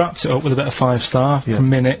 We wrapped it up with a bit of 5-star from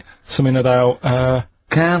Minute, something about,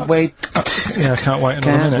 Can't wait. yeah, can't wait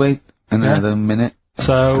another Can't minute. wait another minute.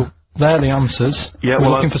 So, they're the answers. Yeah, We're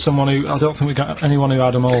well, looking for someone who, I don't think we got anyone who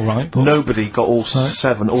had them all right, but... Nobody got all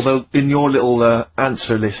 7, although in your little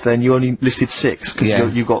answer list then you only listed 6, because Yeah.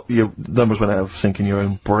 you got your numbers went out of sync in your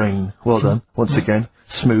own brain. Well done, once again.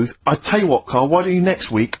 Smooth. I tell you what, Carl, why don't you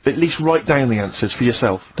next week at least write down the answers for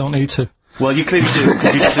yourself? Don't need to. Well, you clearly do,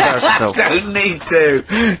 because you just embarrassed yourself. Don't need to.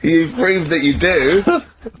 You've proved that you do. Right,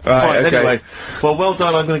 okay. anyway. Well, well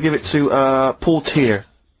done, I'm going to give it to Paul Tier,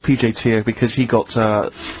 PJ Tier, because he got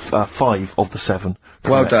 5 of the 7.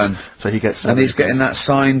 Well correct. done. So he gets And he's getting that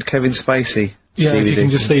signed Kevin Spacey. Yeah, if you DVD. can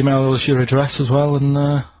just email us your address as well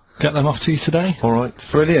and, get them off to you today. Alright.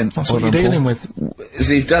 Brilliant. That's what you're dealing with.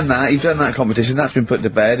 So you've done that competition, that's been put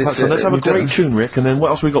to bed. Let's have a great tune, Rick, and then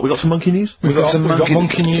what else we got? We got some monkey news? We've got some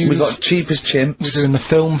monkey news. We've got cheapest chimps. We're doing the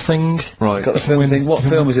film thing. Right. Got the film thing. What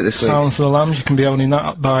film is it this week? Silence of the Lambs. You can be owning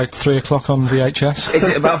that by 3 o'clock on VHS. Is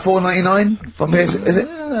it about $4.99? Is it?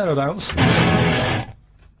 Yeah, thereabouts.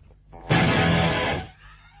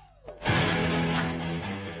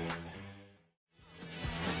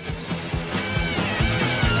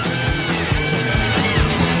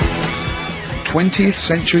 20th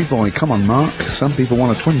century boy. Come on, Mark. Some people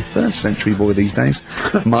want a 21st century boy these days.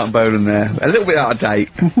 Mark Bowden there. A little bit out of date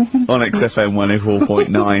on XFM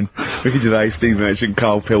 104.9. Ricky Gervais, Steve Merchant,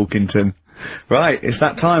 Karl Pilkington. Right, it's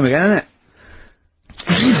that time again, isn't it?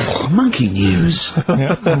 Oh, monkey news.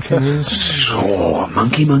 Yeah, monkey news. Oh,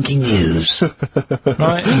 monkey news.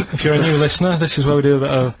 Right, if you're a new listener, this is where we do a bit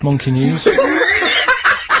of monkey news.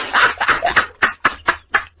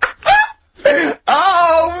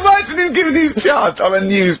 Giving these charts on a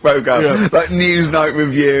news programme, like News Night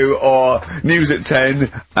Review or News at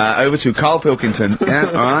 10, over to Karl Pilkington. Yeah,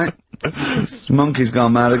 alright. Monkey's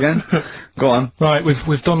gone mad again. Go on. Right,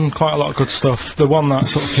 we've done quite a lot of good stuff. The one that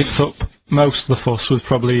sort of kicked up most of the fuss was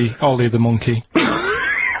probably Ollie the monkey.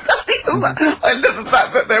 I love the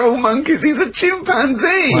fact that they're all monkeys. He's a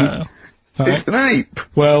chimpanzee. Right. It's an ape.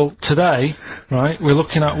 Well, today, right, we're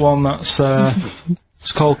looking at one that's,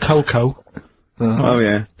 it's called Coco. Oh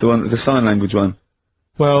yeah, the sign language one.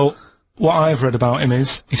 Well, what I've read about him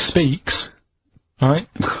is, he speaks, right?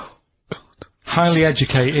 Highly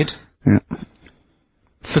educated. Yeah.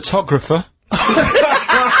 Photographer. Carl!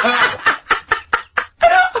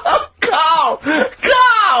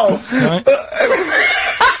 Right?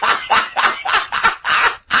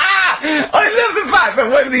 I love the fact that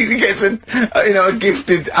when he gets a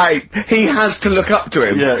gifted ape, he has to look up to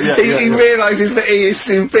him. He realises that he is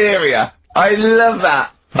superior. I love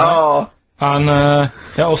that. Right. Oh. And,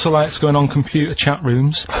 it also likes going on computer chat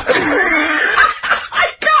rooms.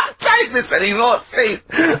 I can't take this anymore, Steve.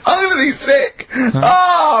 I'm really sick.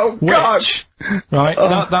 Oh, gosh. Right,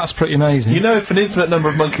 that's pretty amazing. You know, if an infinite number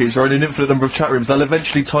of monkeys are in an infinite number of chat rooms, they'll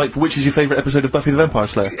eventually type, which is your favourite episode of Buffy the Vampire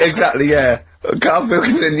Slayer? Exactly, yeah. Karl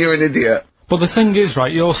Pilkington, you're an idiot. But the thing is,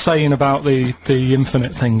 right, you're saying about the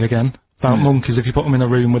infinite thing again, about monkeys, if you put them in a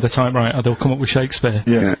room with a typewriter, they'll come up with Shakespeare.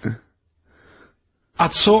 Yeah.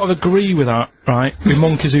 I'd sort of agree with that, right, with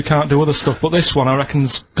monkeys who can't do other stuff, but this one I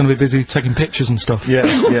reckon's gonna be busy taking pictures and stuff. Yeah.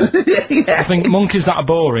 I think monkeys that are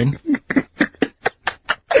boring.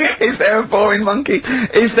 Is there a boring monkey?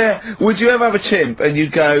 Would you ever have a chimp and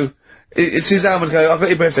you'd go, Suzanne would go, I've got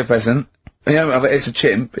your birthday present. And it's a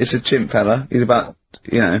chimp fella. He's about,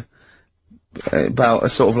 about a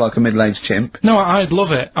sort of like a middle-aged chimp. No, I'd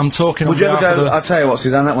love it. I'm talking on Would you ever behalf of go, the... I'll tell you what,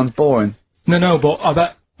 Suzanne, that one's boring. No, but I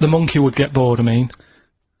bet the monkey would get bored, Do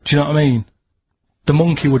you know what I mean? The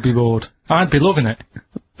monkey would be bored. I'd be loving it.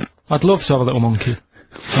 I'd love to have a little monkey.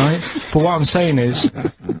 Right? But what I'm saying is...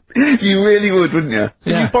 You really would, wouldn't you?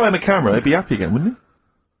 Yeah. If you buy him a camera, he'd be happy again, wouldn't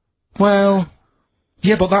he? Well...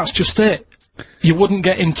 Yeah, but that's just it. You wouldn't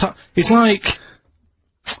get in touch... It's like...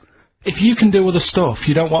 If you can do other stuff,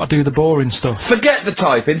 you don't want to do the boring stuff. Forget the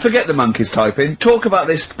typing, forget the monkey's typing. Talk about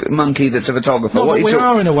this monkey that's a photographer. No, What but we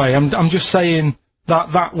are in a way. I'm just saying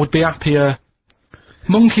that would be happier...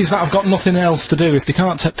 Monkeys that have got nothing else to do, if they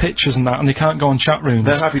can't take pictures and that, and they can't go on chat rooms...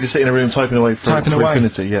 They're happy to sit in a room typing away for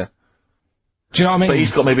infinity, yeah. Do you know what I mean? But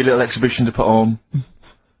he's got maybe a little exhibition to put on.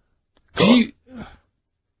 Do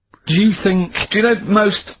you think... Do you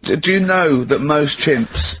know that most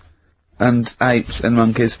chimps and apes and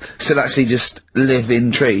monkeys still actually just live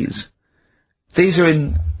in trees? These are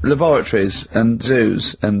in laboratories and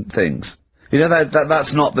zoos and things. You know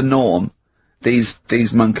that's not the norm.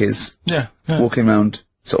 These monkeys Yeah. walking around,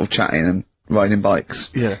 sort of chatting and riding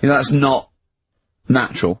bikes. Yeah. You know, that's not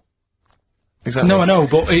natural. Exactly. No, I know,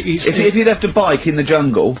 but it's... If you left a bike in the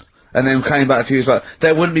jungle and then came back a few years later,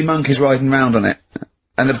 there wouldn't be monkeys riding around on it.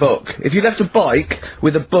 And a book. If you left a bike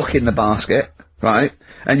with a book in the basket, right,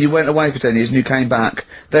 and you went away for 10 years and you came back,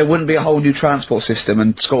 there wouldn't be a whole new transport system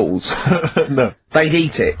and schools. No. They'd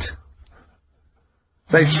eat it.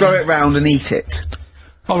 They'd throw it round and eat it.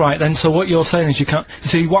 Alright then, so what you're saying is you can't...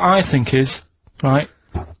 See, what I think is, right,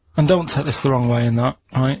 and don't take this the wrong way in that,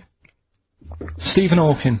 right, Stephen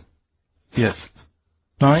Hawking, Yes.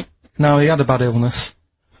 right, now he had a bad illness.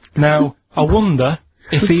 Now, I wonder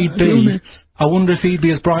if he'd be... I wonder if he'd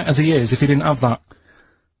be as bright as he is if he didn't have that.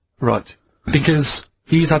 Right. Because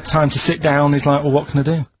he's had time to sit down, he's like, well, what can I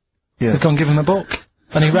do? Yeah. We've gone give him a book.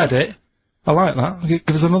 And he read it. I like that.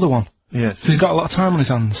 Give us another one. Yes. So he's got a lot of time on his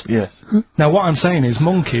hands. Yes. Now, what I'm saying is,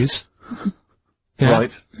 monkeys... Yeah,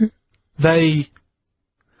 Right.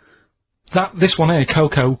 This one here,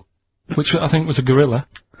 Coco, which I think was a gorilla,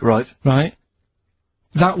 Right. right?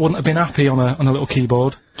 That wouldn't have been happy on a little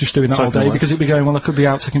keyboard, just doing that all Typing day, away. because it'd be going, well, I could be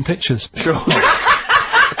out taking pictures. Sure. Play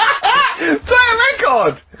a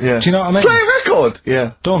record! Yeah. Do you know what I mean? Play a record!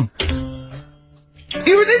 Yeah. Done.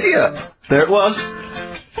 You're an idiot! There it was.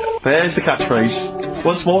 There's the catchphrase.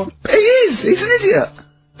 Once more. He is! He's an idiot!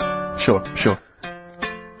 Sure, sure.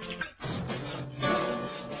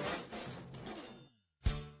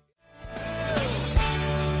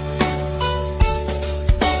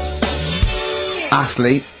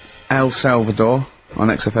 Athlete, El Salvador, on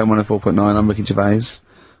XFM 104.9, I'm Ricky Gervais.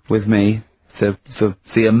 With me,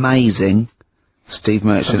 the amazing Steve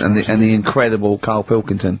Merchant and the incredible Karl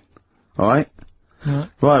Pilkington. Alright?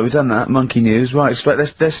 Right, we've done that. Monkey news. Right,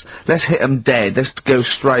 let's hit 'em dead. Let's go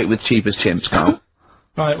straight with Cheap as Chimps, Karl.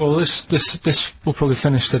 Right, well, this will probably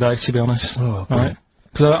finish today, to be honest. Oh, right?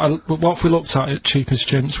 Because what we looked at Cheap as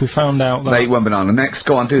Chimps, we found out that... They eat one banana. Next,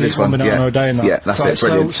 go on, do this one. banana a day and that. Yeah, that's Right, it,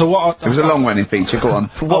 brilliant. So what... It was a long-running feature, go on.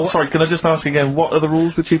 What? Sorry, can I just ask again, what are the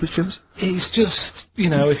rules with Cheapest Chimps? It's just, you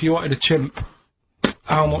know, if you wanted a chimp,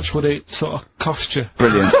 how much would it sort of cost you?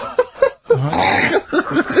 Brilliant. Right?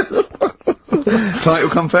 Title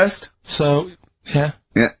come first? So, yeah.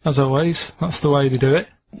 Yeah. As always, that's the way they do it.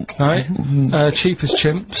 Right? Cheap as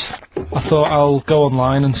Chimps. I thought I'll go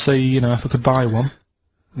online and see, you know, if I could buy one.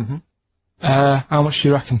 How much do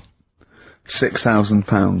you reckon?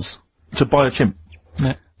 £6,000. To buy a chimp?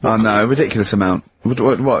 Yeah. Oh no, ridiculous amount.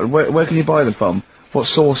 Where can you buy them from? What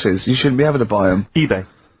sources? You shouldn't be able to buy them. eBay.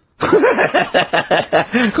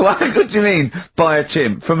 What do you mean, buy a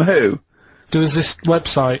chimp? From who? There was this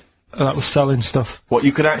website that was selling stuff. What,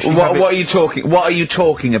 you could actually What are you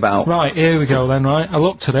talking about? Right, here we go then, right? I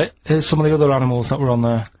looked at it. Here's some of the other animals that were on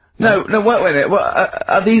there. No, wait a minute. What,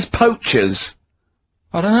 are these poachers?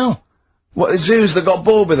 I don't know. What, zoos that got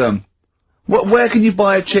bored with them? Where can you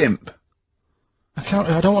buy a chimp?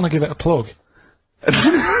 I don't want to give it a plug.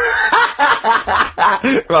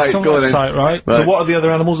 Right, Some go on then. website, right? So what are the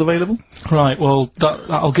other animals available? Right, well,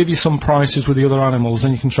 that'll give you some prices with the other animals,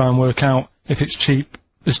 then you can try and work out if it's cheap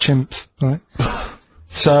as chimps, right?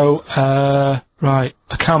 So, right,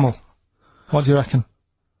 a camel. What do you reckon?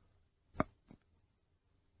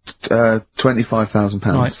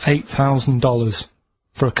 £25,000. Right, $8,000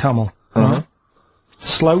 for a camel. Right?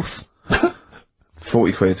 Sloth,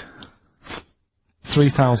 40 quid.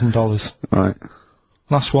 $3,000. Right.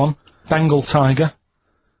 Last one, Bengal tiger,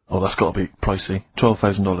 Oh, that's gotta be pricey.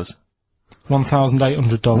 $12,000.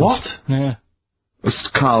 $1,800. What? Yeah.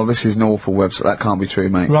 Carl, this is an awful website. That can't be true,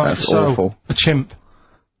 mate. Right, That's so, awful. a chimp,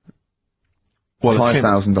 Well, a chimp,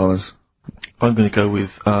 $5,000. I'm gonna go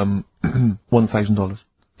with, $1,000.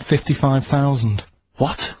 55,000.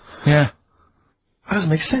 What? Yeah. That doesn't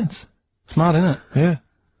make sense. It's mad, isn't it? Yeah.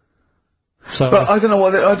 So, But I don't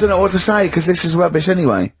know what to say, because this is rubbish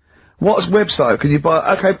anyway. What website can you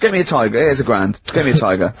buy? Okay, get me a tiger. Here's £1,000. Get me a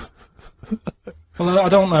tiger. well, I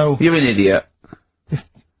don't know. You're an idiot.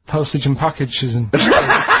 Postage and packages and...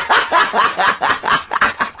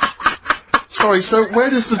 Sorry, so where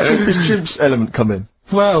does the cheapest chimps element come in?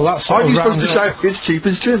 Well, that's sort Aren't of you supposed to rounded up. shout, it's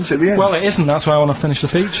cheapest chimps at the end? Well, it isn't, that's why I want to finish the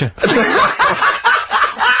feature.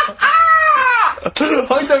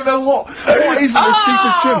 I don't know what is the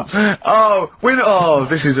cheapest chimps?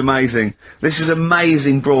 This is amazing. This is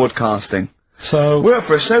amazing broadcasting. So, We're up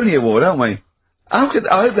for a Sony Award, aren't we? I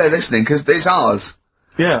hope they're listening, because it's ours.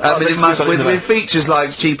 Yeah. With features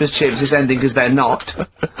like Cheapest Chips, it's ending because they're not.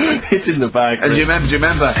 It's in the bag. And do you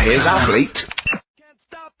remember, here's Athlete. Can't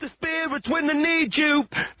stop the spirits when they need you.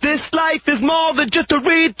 This life is more than just a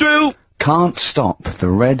read-through. Can't stop the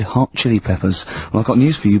Red Hot Chili Peppers. Well, I've got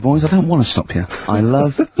news for you boys, I don't want to stop you. I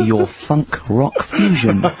love your funk rock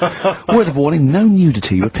fusion. Word of warning, no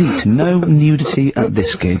nudity. Repeat, no nudity at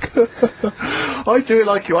this gig. I do it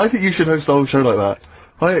like you. I think you should host a whole show like that.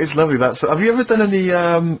 It's lovely. Have you ever done any,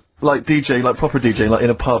 like DJ, like proper DJ, like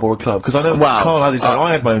in a pub or a club? Because I know Karl had his own.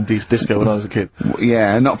 I had my own disco when I was a kid.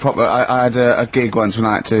 Yeah, not proper. I had a gig once when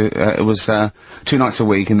I had to, it was 2 nights a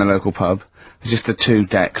week in the local pub. Just the 2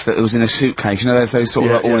 decks that was in a suitcase, you know, there's those sort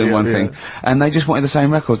of like all-in-one thing. And they just wanted the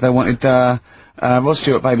same records. They wanted, Rod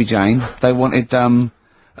Stewart, Baby Jane. They wanted,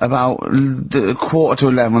 about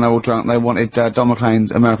 11:15 when they were all drunk, they wanted, Don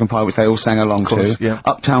McLean's American Pie, which they all sang along to. Yeah.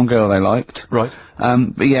 Uptown Girl they liked. Right.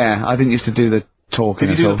 But yeah, I didn't used to do the talking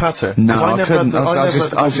Did you do the patter? No, I couldn't. I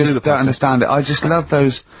just don't understand it. I just love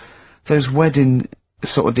those wedding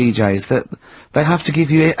sort of DJs that they have to give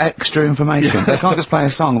you extra information. They can't just play a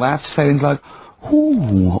song. They have to say things like,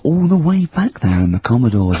 "Ooh, all the way back there in the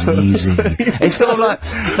Commodore's easy." It's sort of like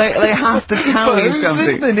they have to tell you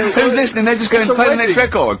something. Who's listening? They're just going to play the next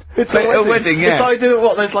record. It's a wedding. Yeah. It's like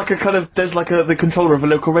there's like the controller of a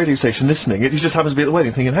local radio station listening. It just happens to be at the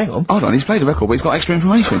wedding, thinking, "Hang on, hold on, he's played a record, but he's got extra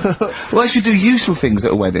information." Well, they should do useful things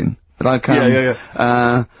at a wedding. Like,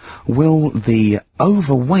 will the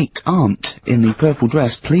overweight aunt in the purple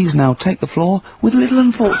dress please now take the floor with little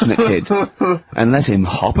unfortunate kid and let him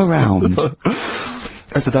hop around?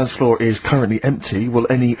 As the dance floor is currently empty, will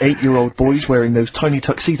any 8-year-old boys wearing those tiny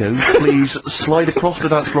tuxedos please slide across the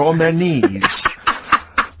dance floor on their knees?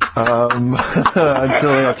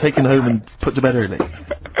 Until they are taken home and put to bed early.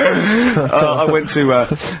 I went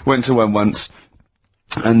to one once.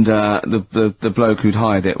 And, the bloke who'd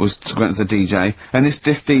hired it went to the DJ, and this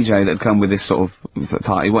DJ that had come with this sort of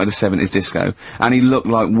party wanted a 70s disco, and he looked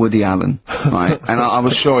like Woody Allen, right? And I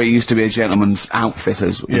was sure he used to be a gentleman's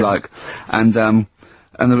outfitters, like, and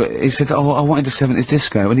he said, "Oh, I wanted a 70s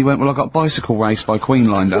disco," and he went, "Well, I've got Bicycle Race by Queen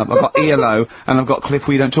lined up, I've got ELO, and I've got Cliff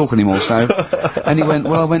We Don't Talk Anymore, so," and he went,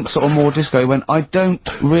 "Well, I went sort of more disco." He went, "I don't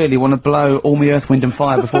really want to blow all my Earth, Wind and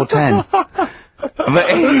Fire before 10. But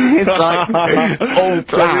it's like, all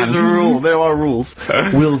planned. There are rules.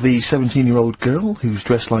 Will the 17-year-old girl, who's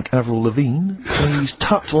dressed like Avril Lavigne, please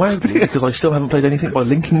tut loudly, because I still haven't played anything by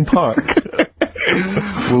Linkin Park?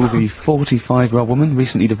 Will the 45-year-old woman,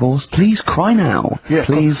 recently divorced, please cry now? Yeah.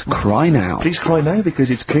 Please cry now. Please cry now, because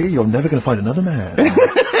it's clear you're never going to find another man.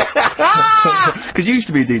 Because you used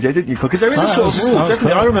to be a DJ, didn't you? Because there is a sort of rule,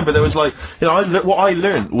 definitely. I remember there was like, you know, what I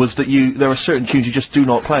learned was that there are certain tunes you just do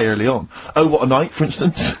not play early on. Oh, What a Night, for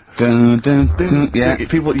instance. Dun, dun, dun, yeah.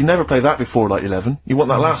 People, you never play that before like 11. You want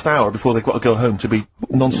that last hour before they've got to go home to be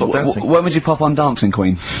non-stop dancing. When would you pop on Dancing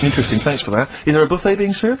Queen? Interesting, thanks for that. Is there a buffet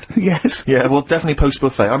being served? Yes. Yeah, well, definitely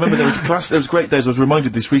post-buffet. I remember there was great days. I was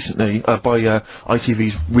reminded this recently, by,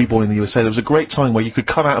 ITV's Reborn in the USA. There was a great time where you could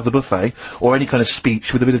come out of the buffet, or any kind of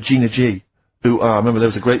speech, with a bit of Gina G. I remember there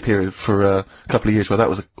was a great period for a couple of years where that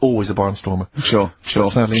was always a barnstormer. Sure.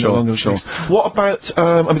 Sadly, no longer the case. What about,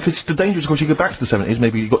 because the danger is, of course, you go back to the 70s,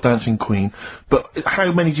 maybe you got Dancing Queen, but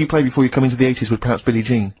how many do you play before you come into the 80s with perhaps Billie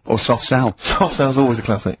Jean? Or Soft Cell? Soft Cell's always a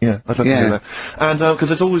classic, yeah. I'd love to hear that. And, because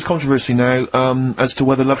there's always controversy now, as to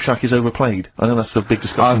whether Love Shack is overplayed. I know that's a big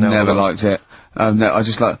discussion now. I've never liked it. No, I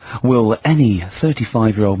just like, will any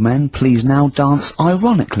 35-year-old men please now dance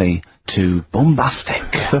ironically to Bombastic,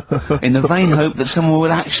 in the vain hope that someone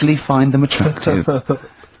will actually find them attractive?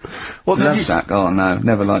 What did Love you... Shack? Oh no,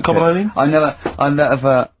 never liked Common it. Eileen? I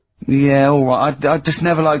never, yeah, alright, I just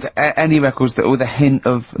never liked any records that with a hint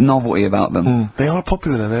of novelty about them. They are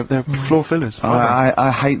popular, they're floor fillers.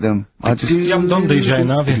 I hate them. You haven't done DJing,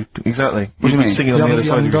 have you? Exactly. What do you mean? Singing on the other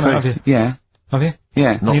side of your face. Have you? Yeah. Have you?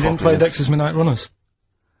 Yeah. You didn't play Dexter's Midnight Runners?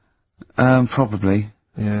 Probably.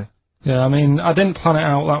 Yeah. Yeah, I mean, I didn't plan it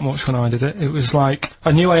out that much when I did it. It was like,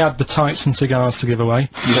 I knew I had the tights and cigars to give away.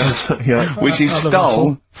 Yes, yeah. Which he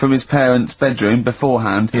stole from his parents' bedroom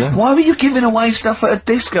beforehand. Yeah. Why were you giving away stuff at a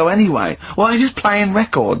disco anyway? Why are you just playing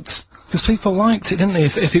records? Because people liked it, didn't they?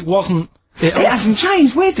 If it wasn't... It hasn't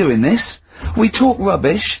changed, we're doing this. We talk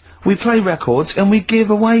rubbish, we play records, and we give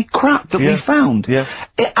away crap that we found. Yeah.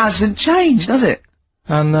 It hasn't changed, does it?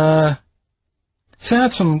 And, so I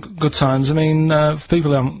had some good times. I mean, for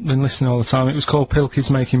people who haven't been listening all the time, it was called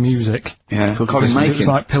Pilkie's Making Music. Yeah, it was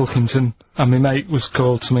like Pilkington, and my mate was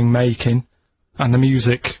called something Making, and the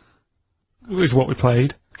music is what we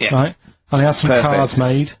played, right? And they had some cards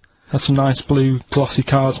made, had some nice blue glossy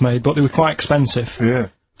cards made, but they were quite expensive. Yeah.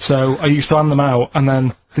 So I used to hand them out, and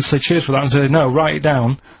then they'd say cheers for that, and say, no, write it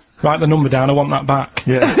down, write the number down, I want that back.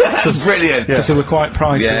 Yeah. Brilliant. Because they were quite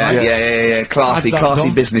pricey. Yeah, right? yeah. Classy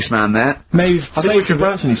done. businessman there. I think Richard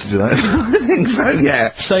Branson used to do that. I think so,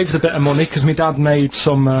 yeah. Saved a bit of money, because my dad made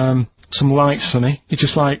some lights for me. He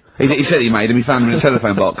just like... He said he made them, he found them in a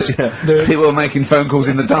telephone box. People were making phone calls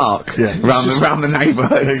in the dark. Round the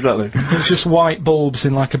neighbourhood. Exactly. It was just white bulbs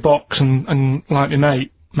in like a box, and like my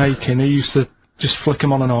mate making, he used to just flick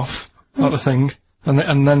them on and off, like the thing,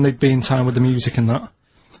 and then they'd be in time with the music and that.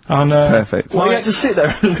 And perfect. Well, you had to sit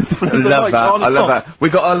there and I love that. We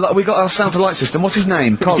got our sound to light system. What's his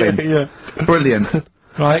name? Colin. Yeah. Brilliant.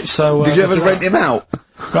 Right, so... Did you ever rent him out?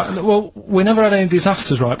 Right, well, we never had any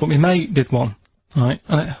disasters, right, but my mate did one, right,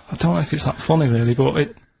 and I don't know if it's that funny, really, but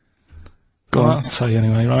it... Go on, I'll tell you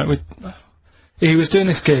anyway, right, he was doing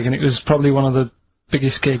this gig, and it was probably one of the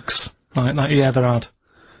biggest gigs, right, that he ever had.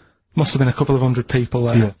 Must have been a couple of 100 people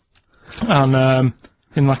there. Yeah. And,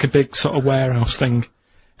 in like a big sort of warehouse thing.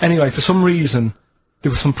 Anyway, for some reason, there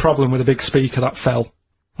was some problem with a big speaker that fell,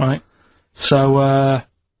 right? So,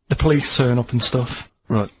 the police turn up and stuff.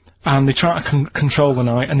 Right. And they try to control the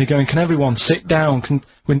night, and they're going, can everyone sit down?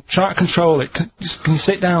 We try to control it, can you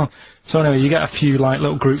sit down? So anyway, you get a few, like,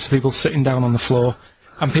 little groups of people sitting down on the floor,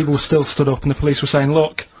 and people were still stood up, and the police were saying,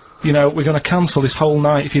 look, you know, we're gonna cancel this whole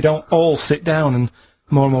night if you don't all sit down, and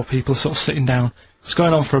more people are sort of sitting down. It's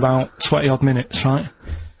going on for about 20-odd minutes, right?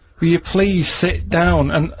 Will you please sit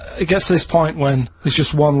down? And it gets to this point when there's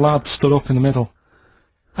just one lad stood up in the middle.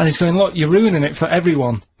 And he's going, look, you're ruining it for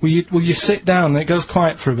everyone. Will you sit down? And it goes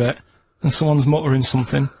quiet for a bit, and someone's muttering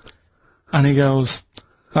something. And he goes,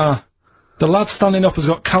 the lad standing up has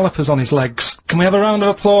got calipers on his legs. Can we have a round of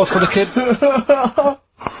applause for the kid?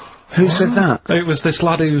 Who said that? It was this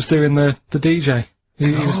lad who was doing the DJ.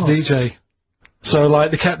 He was the DJ. So,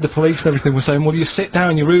 like, they kept the police and everything were saying, well, you sit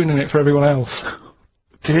down, you're ruining it for everyone else.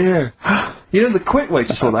 Dear. You know, the quick way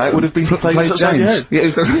to sort that out would have been to play James.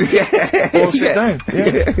 Or sit down.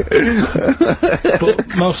 Yeah. But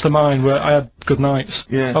most of mine were, I had good nights.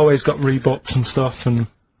 Yeah. Always got rebooked and stuff, and...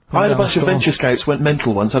 I had a bunch of Venture Scouts went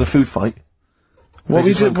mental once, had a food fight. What were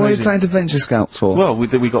you playing to Venture Scouts for? Well, we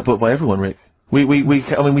got booked by everyone, Rick. I mean,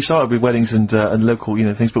 we started with weddings and local, you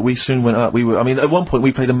know, things, but we soon went up. I mean, at one point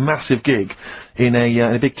we played a massive gig in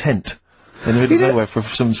a big tent in the middle of nowhere for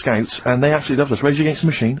some scouts, and they absolutely loved us. Rage Against the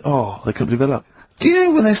Machine. Oh, they couldn't believe their luck. Do you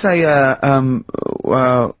know when they say,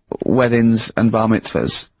 weddings and bar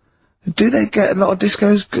mitzvahs, do they get a lot of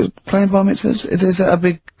discos playing bar mitzvahs? Is that a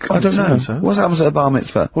big, I don't know. So. What happens at a bar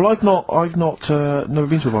mitzvah? Well, I've not, never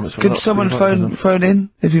been to a bar mitzvah. Could someone phone in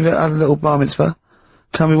if you've had a little bar mitzvah?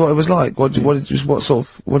 Tell me what it was like. What did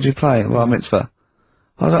you play at bar mitzvah?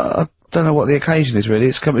 I don't know what the occasion is really.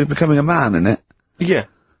 It's becoming a man, isn't it? Yeah.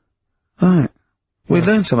 Right. We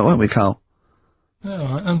learned something, won't we, Carl? Yeah,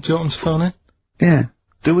 alright, do you want them to phone in? Yeah.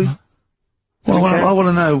 Do we? Well, I want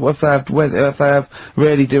to know if they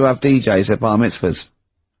really do have DJs at bar mitzvahs.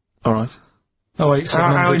 Alright. Oh wait,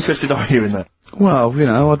 how interested are you in that? Well, you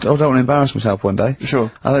know, I don't want to embarrass myself one day.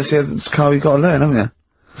 Sure. Let's see, it's Carl, you've got to learn, haven't you?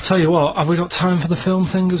 I'll tell you what, have we got time for the film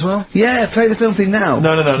thing as well? Yeah, play the film thing now.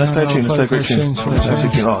 No, let's play a tune, let's play a tune.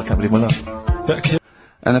 Oh, I can't believe my luck.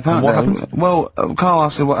 And apparently, what happens? Well, Carl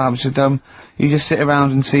asked her what happens. She said, you just sit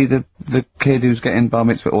around and see the kid who's getting bar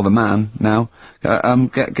mitzvah, or the man now,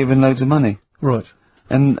 get given loads of money. Right.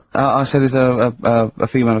 And I said, is there a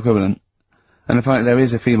female equivalent? And apparently there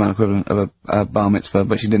is a female equivalent of a bar mitzvah,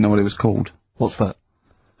 but she didn't know what it was called. What's that?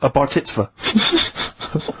 A bar titzvah.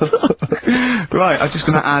 Right, I'm just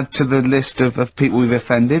going to add to the list of people we've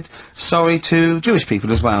offended. Sorry to Jewish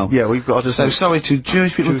people as well. Yeah, we've got to... So sorry to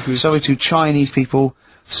Jewish people, sorry to Chinese people,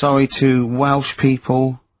 sorry to Welsh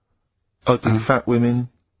people. Ugly fat women.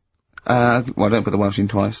 Well, don't put the Welsh in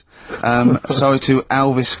twice. Sorry to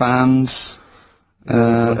Elvis fans.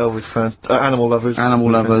 Elvis fans. Animal lovers.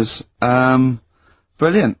 Animal lovers.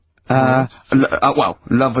 Brilliant. Well,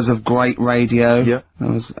 lovers of great radio. Yeah. That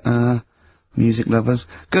was, music lovers.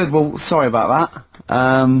 Good, well, sorry about that.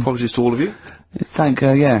 Apologies to all of you.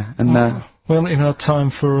 Yeah, and, we haven't even had time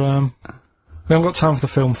for, we haven't got time for the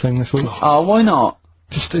film thing this week. Oh, why not?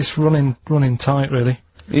 Just, it's running tight, really.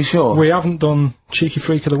 Are you sure? We haven't done Cheeky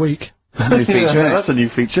Freak of the Week. New feature, isn't it? That's a new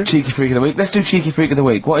feature. Cheeky Freak of the Week. Let's do Cheeky Freak of the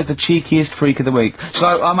Week. What is the cheekiest Freak of the Week?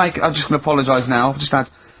 So, I'm just gonna apologise now. I've just had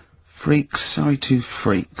freaks, sorry to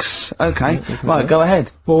freaks. Okay, right, go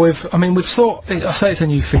ahead. Well, I say it's a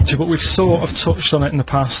new feature, but we've sort of touched on it in the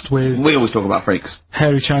past with... We always talk about freaks.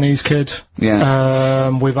 Hairy Chinese Kid. Yeah.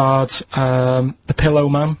 We've had, the Pillow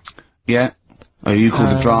Man. Yeah. Oh, you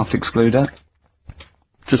called a draft excluder.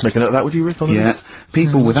 Just make a note of that, would you, Rick? On yeah.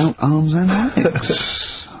 People without arms and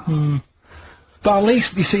legs. But at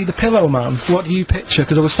least, you see, the Pillow Man, what do you picture?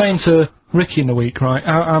 Because I was saying to Ricky in the week, right,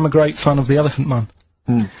 I'm a great fan of the Elephant Man.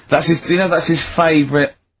 That's his, do you know that's his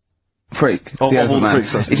favourite freak? Of the all Elephant the Man.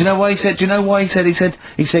 freaks, Do you know why he said,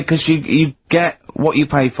 he said, 'cause you get what you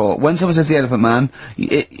pay for. When someone says the Elephant Man,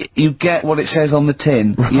 you get what it says on the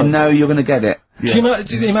tin. Right. You know you're gonna get it. Yeah.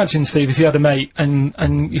 Do you imagine, Steve, if you had a mate,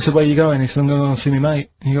 and you said, where are you going? He said, I'm going to see my mate.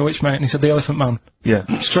 And you go, which mate? And he said, the Elephant Man.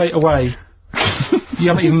 Yeah. Straight away, you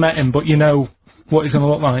haven't even met him, but you know what he's going to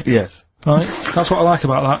look like. Yes. Right? That's what I like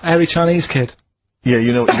about that. Hairy Chinese kid. Yeah,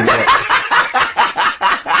 you know what you're gonna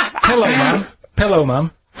get. Pillow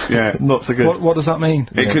Man. Yeah. Not so good. What does that mean?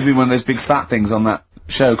 It could be one of those big fat things on that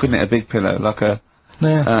show, couldn't it? A big pillow, like a...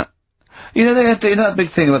 Yeah. You know, they had, you know that big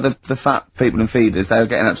thing about the fat people and feeders, they were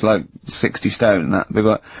getting up to like 60 stone and that big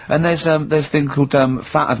one. And there's a thing called,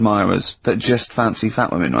 fat admirers that just fancy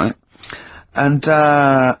fat women, right? And,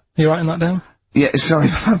 You writing that down? yeah, sorry,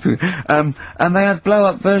 and they had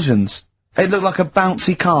blow-up versions. It looked like a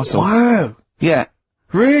bouncy castle. Wow. Yeah.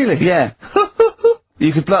 Really? Yeah.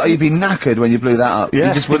 You'd be knackered when you blew that up. Yeah,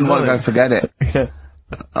 You just wouldn't want to go forget it. Yeah.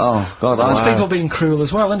 Oh, God, There's people being cruel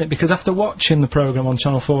as well, isn't it? Because after watching the programme on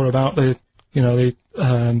Channel 4 about the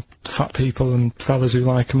fat people and fellas who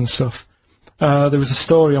like them and stuff, there was a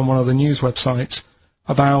story on one of the news websites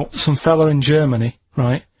about some fella in Germany,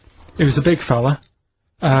 right? He was a big fella,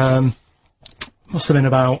 must have been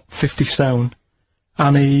about 50 stone,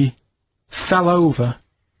 and he fell over,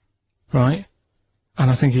 right?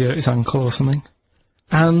 And I think he hurt his ankle or something.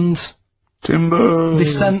 And Timber! they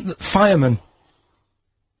sent firemen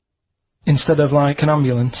instead of, like, an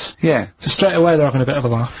ambulance. Yeah. So straight away they're having a bit of a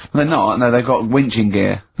laugh. They're not, no, they've got winching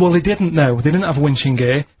gear. Well, they didn't, no. They didn't have winching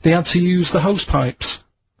gear. They had to use the hose pipes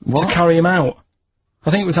to carry him out.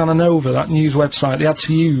 I think it was Anna Nova, that news website. They had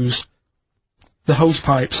to use the hose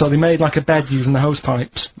pipes, so they made, like, a bed using the hose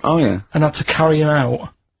pipes. Oh, yeah. And had to carry him out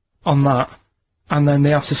on that. And then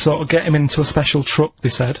they had to sort of get him into a special truck, they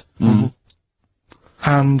said. Mm-hmm.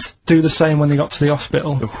 And do the same when they got to the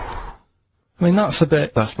hospital. I mean, that's a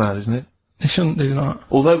bit... That's mad, isn't it? They shouldn't do that.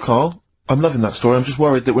 Although, Carl, I'm loving that story. I'm just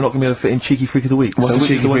worried that we're not going to be able to fit in Cheeky Freak of the Week. What's the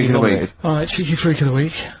Cheeky Freak of the Week? Alright, Cheeky Freak of the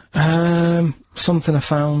Week. Something I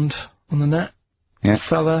found on the net. Yeah. A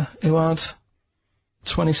fella who had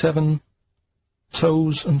 27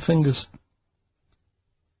 toes and fingers.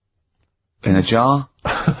 In a jar?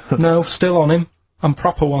 No, still on him. And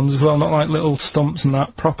proper ones as well, not like little stumps and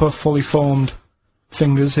that. Proper, fully formed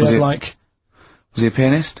fingers. He had like... Was he a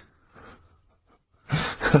pianist?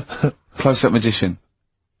 Close-up magician?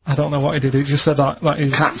 I don't know what he did, he just said that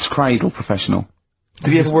he's... Cat's cradle professional?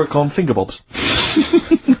 Did he ever work on finger bobs?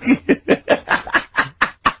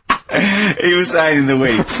 He was saying in the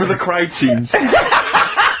week. For the crowd scenes.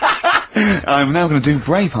 I'm now going to do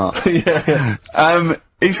Braveheart. Yeah.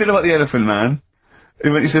 He said about the Elephant Man.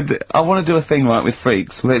 He said, I want to do a thing right with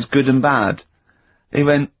freaks, where it's good and bad. He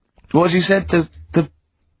went, what did you said?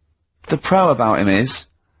 The pro about him is...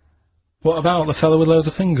 What about the fella with loads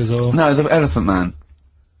of fingers, or...? No, the Elephant Man.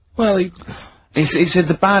 Well, He said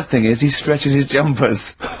the bad thing is he stretches his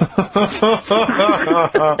jumpers.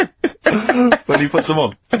 When he puts them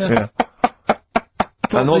on. Yeah.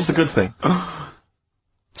 And what's the good thing?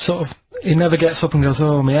 Sort of, he never gets up and goes,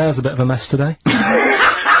 oh, my hair's a bit of a mess today.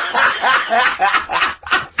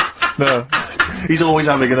 No. He's always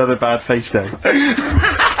having another bad face day.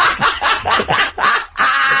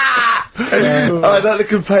 I'd like to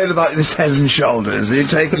complain about this head and shoulders. You're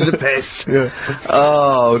taking the piss. Yeah.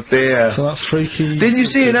 Oh, dear. So that's freaky. Didn't you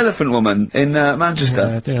see an elephant woman in,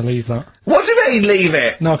 Manchester? Yeah, leave that. What do you mean, leave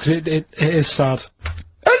it? No, because it is sad.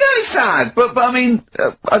 I know it's sad, but I mean,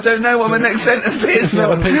 I don't know what my next sentence is.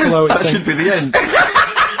 No, people that should be the end.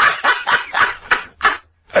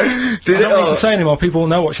 I don't need to say anymore, people will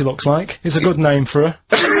know what she looks like. It's a good name for her.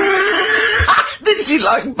 Did she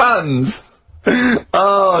like buns?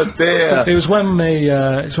 Oh dear. It was when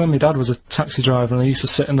my dad was a taxi driver and he used to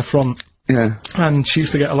sit in the front. Yeah. And she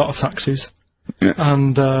used to get a lot of taxis. Yeah.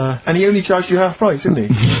 And he only charged you half price, didn't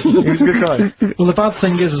he? He was a good guy. Well, the bad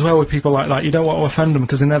thing is as well with people like that, you don't want to offend them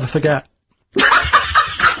because they never forget.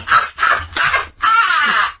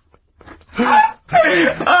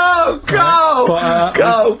 Oh, go! But,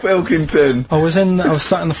 go, Pilkington! I was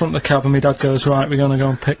sat in the front of the cab and my dad goes, right, we're gonna go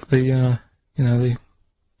and pick the,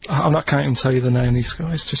 I can't even tell you the name of these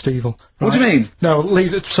guys, just evil. Right? What do you mean? No,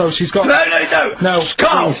 leave it, so she's got... No,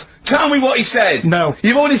 Carl! Please. Tell me what he said! No.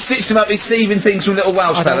 You've already stitched him up with Stephen things from Little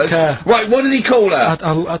Welsh fellas. I don't care. Right, what did he call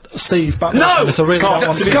her? Steve, back No! This, I really Carl, don't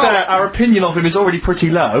want to be fair, our opinion of him is already pretty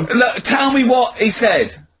low. Look, tell me what he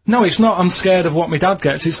said. No, it's not, I'm scared of what my dad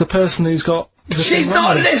gets, it's the person who's got... She's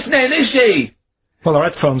not listening, is she? Well, her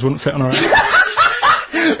headphones wouldn't fit on her head.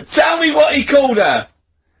 Tell me what he called her!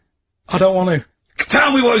 I don't want to.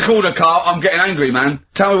 Tell me what he called her, Carl. I'm getting angry, man.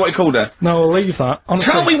 Tell me what he called her. No, I'll leave that.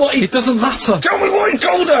 Honestly, Tell me what he... It doesn't matter. Tell me what he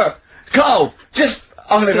called her! Carl, just...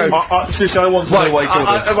 I'm gonna go... Seriously, I want to know what he called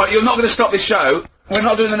her. Right, you're not gonna stop this show. We're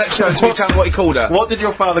not doing the next show until you tell me what he called her. What did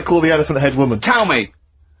your father call the elephant head woman? Tell me.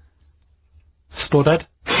 Spudhead.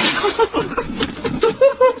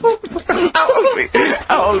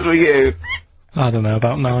 How old were you? I don't know,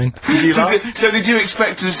 about 9. So did you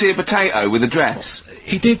expect to see a potato with a dress?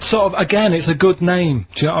 He did sort of, again, it's a good name.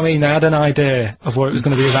 Do you know what I mean? I had an idea of what it was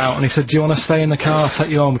going to be about, and he said, do you want to stay in the car, I'll take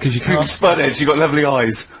you home, because you can't... Spudheads, you got lovely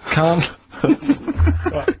eyes. Can't. Come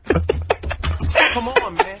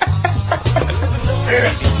on, man.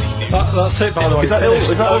 That's it, by the way. Is that all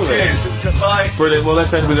of it? Bye. Brilliant, well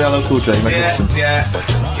let's end with LL Cool J. Magnificent. Yeah.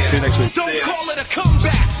 See you next week. Don't call it a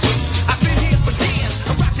comeback. I've been here for years.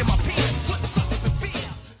 I'm rocking my pants, putting something in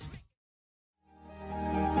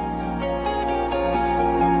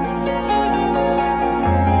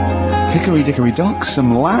beer. Hickory dickory dock,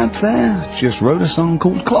 some lads there just wrote a song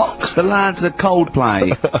called Clocks. The lads are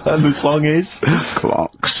Coldplay. And the song is?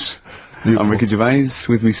 Clocks. I'm Ricky Gervais,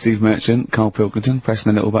 with me Steve Merchant, Karl Pilkington,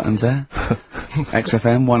 pressing the little buttons there.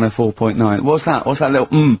 XFM 104.9. What's that? What's that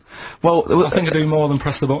little, Well, I think I do more than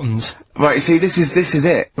press the buttons. Right, see, this is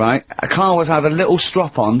it, right? Karl has had a little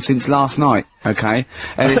strop on since last night, okay?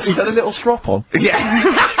 And it's... He's had a little strop on? Yeah.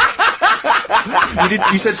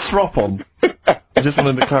 You said strop on. I just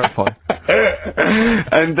wanted to clarify.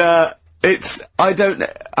 And, I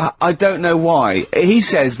don't know why. He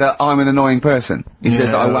says that I'm an annoying person. He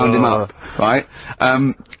says that I wound him up, right?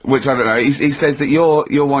 Which I don't know. He says that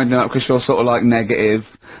you're winding up because you're sort of like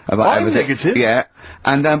negative about everything. Negative? Yeah.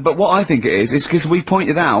 And, but what I think it is because we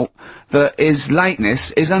pointed out that his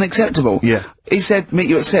lateness is unacceptable. Yeah. He said, meet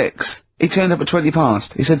you at 6. He turned up at 20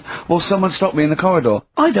 past. He said, well, someone stopped me in the corridor.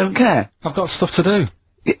 I don't care. I've got stuff to do.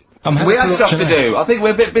 We have stuff to do. I think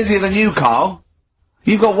we're a bit busier than you, Karl.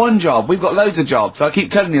 You've got one job, we've got loads of jobs, I keep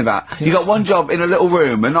telling you that. Yeah. You've got one job in a little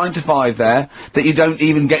room, a 9 to 5 there, that you don't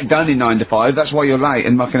even get done in 9 to 5, that's why you're late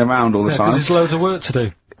and mucking around all the time. There's loads of work to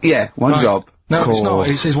do. Yeah, one job. No, it's not.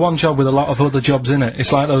 It's one job with a lot of other jobs in it.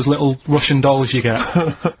 It's like those little Russian dolls you get.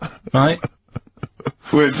 Right?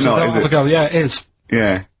 Well, it's not, is it? Go, yeah, it is.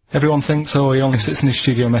 Yeah. Everyone thinks, oh, he only sits in his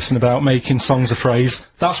studio messing about, making songs a phrase.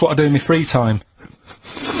 That's what I do in my free time.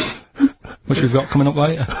 Which we've got coming up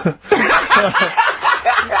later.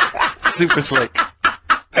 Super slick.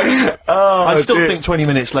 I still think 20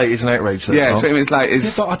 minutes late is an outrage, though. Yeah, 20 minutes late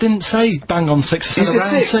is... Yeah, but I didn't say bang on 6, I said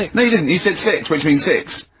around 6. No, you didn't. You said 6, which means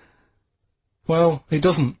 6. Well, it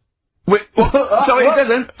doesn't. Wait, sorry, it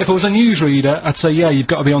doesn't? If I was a newsreader, I'd say, yeah, you've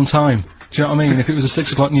got to be on time. Do you know what I mean? If it was a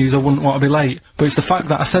 6 o'clock news, I wouldn't want to be late. But it's the fact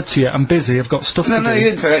that I said to you, I'm busy, I've got stuff to do. No, you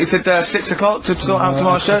didn't say that. You said, 6 o'clock to sort out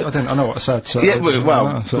tomorrow's show? I didn't. I know what I said, so... Yeah,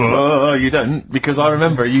 well... you don't, because I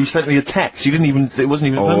remember you sent me a text. You didn't even... It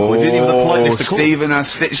wasn't even a phone call. You didn't even have the politeness to call. Stephen has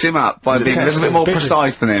stitched him up by being a little bit more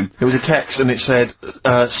precise than him. It was a text, and it said,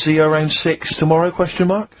 see you around 6 tomorrow, question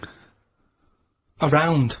mark?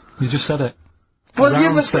 Around. You just said it. Well, the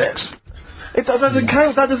other 6. That doesn't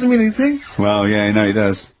count. That doesn't mean anything. Well, yeah, no, he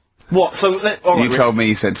does. What? So, you told me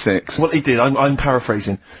he said 6. Well, he did. I'm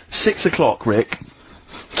paraphrasing. 6 o'clock, Rick.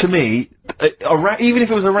 To me, even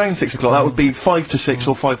if it was around 6 o'clock, that would be 5 to 6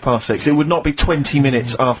 or 5 past 6. It would not be 20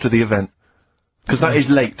 minutes after the event. Because that is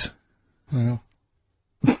late. Yeah.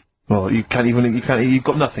 Well, you've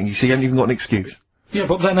got nothing. You see, you haven't even got an excuse. Yeah,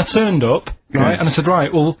 but then I turned up, right, and I said,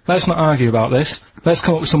 right, well, let's not argue about this. Let's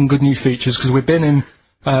come up with some good new features, because we've been in,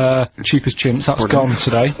 Cheapest Chimps. That's gone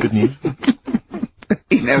today. Good news.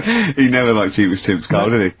 He never liked Cheapest Chimps, Karl,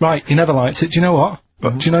 did he? Right, he never liked it. Do you know what?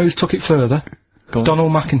 Do you know who's took it further?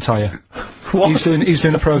 Donald McIntyre. What? He's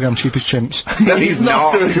doing a programme, Cheapest Chimps. No, he's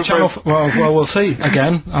not doing a program. Well, we'll see.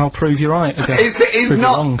 Again, I'll prove you right. Again. He's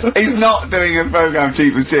not doing a programme,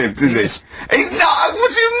 Cheapest Chimps, is he? He's not!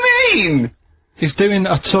 What do you mean? He's doing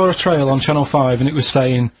a tour of trail on Channel 5, and it was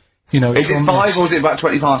saying, you know... Is it 5 or is it about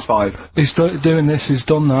 20 past 5? He's doing this, he's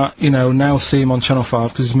done that, you know, now see him on Channel 5,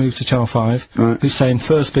 because he's moved to Channel 5. Right. He's saying,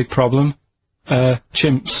 first big problem,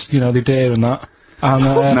 chimps, you know, they're deer and that. And,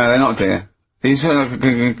 no, they're not deer. He's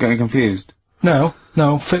getting confused. No,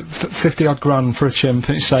 50-odd grand for a chimp,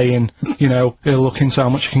 and it's saying, you know, he'll look into how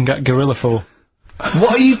much you can get gorilla for.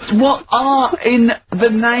 What are in the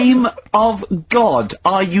name of God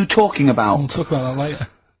are you talking about? We'll talk about that later.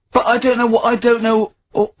 But I don't know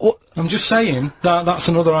what... I'm just saying, that's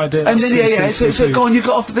another idea. And then, so go on, you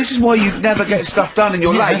got off... This is why you never get stuff done and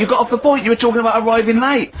you're late. You got off the point, you were talking about arriving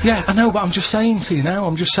late. Yeah, I know, but I'm just saying to you now,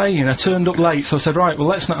 I turned up late, so I said, right, well,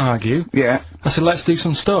 let's not argue. Yeah. I said, let's do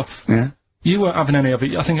some stuff. Yeah. You weren't having any of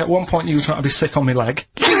it. I think at one point you were trying to be sick on my leg.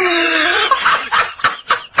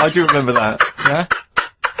 I do remember that. Yeah?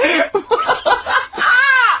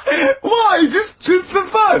 Why? Just for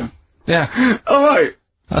fun? Yeah. Alright.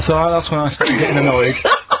 That's when I started getting annoyed.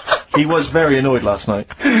 He was very annoyed last night.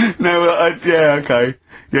 No, yeah, okay.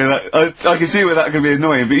 Yeah, I can see where that could be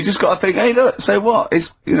annoying, but you just gotta think, hey look, so what?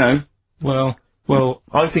 It's, you know. Well,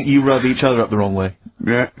 I think you rub each other up the wrong way.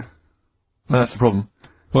 Yeah. That's the problem.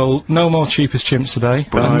 well, no more cheapest chimps today,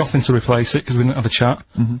 and nothing to replace it, because we didn't have a chat.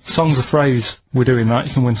 Songs of phrase, we're doing that,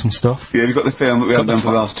 you can win some stuff. Yeah, we've got the film that we haven't done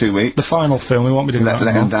for the last 2 weeks. The final film, we won't be doing that.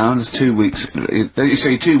 Let him down, it's 2 weeks, so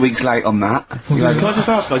you're 2 weeks late on that. Can I just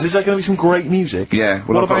ask, guys, is there going to be some great music? Yeah.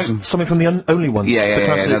 Well, what about something from the Only Ones? Yeah, the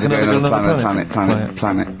classic, Another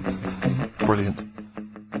Planet. Brilliant.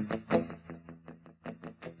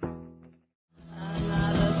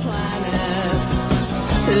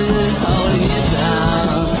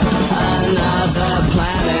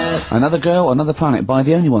 Another Girl, Another Planet by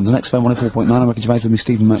The Only Ones on XFM 104.9. I'm Ricky Gervais with me,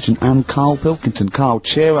 Stephen Merchant and Karl Pilkington. Karl,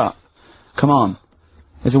 cheer up. Come on.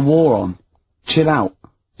 There's a war on. Chill out.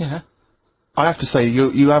 Yeah. I have to say,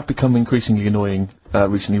 you have become increasingly annoying,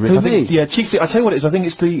 recently, Rick. Who, I think, me? yeah, chiefly, I tell you what it is, I think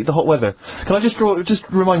it's the hot weather. Can I just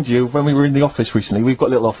remind you, when we were in the office recently, we've got a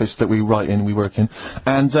little office that we write in, we work in,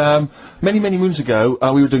 and, many moons ago,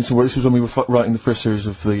 we were doing some work, this was when we were writing the first series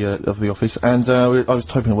of the office, and, I was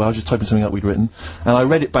just typing something up we'd written, and I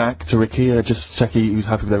read it back to Ricky, just check he was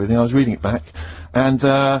happy with everything, I was reading it back,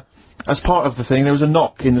 and, as part of the thing, there was a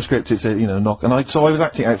knock in the script, it said, you know, knock, and so I was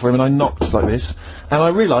acting out for him, and I knocked like this, and I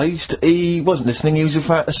realised he wasn't listening, he was in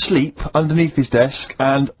fact asleep underneath his desk,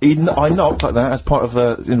 and I knocked like that, as part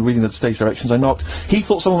of, in reading the stage directions, I knocked, he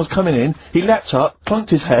thought someone was coming in, he leapt up, clunked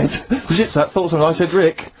his head, zipped up, thought someone, I said,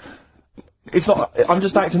 Rick, it's not, I'm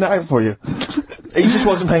just acting it out for you. He just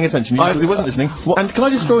wasn't paying attention, he wasn't listening, and can I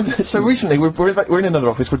just throw in, so recently, we're in another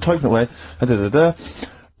office, we're typing away,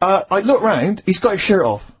 I look round, he's got his shirt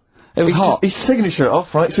off. It was hot. He's taking his shirt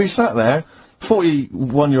off, right? So he sat there,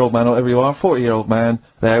 41-year-old man, or whatever you are, 40-year-old man,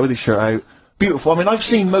 there with his shirt out. Beautiful. I mean, I've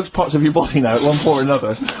seen most parts of your body now at one point or another.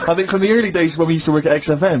 I think from the early days when we used to work at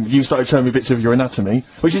XFM, you started showing me bits of your anatomy,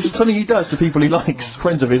 which is something he does to people he likes,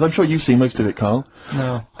 friends of his. I'm sure you've seen most of it, Karl.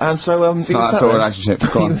 No. And so, he was sat there. Relationship.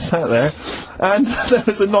 He was sat there, and there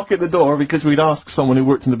was a knock at the door because we'd asked someone who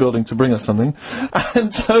worked in the building to bring us something,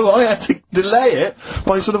 and so I had to delay it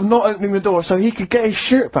by sort of not opening the door so he could get his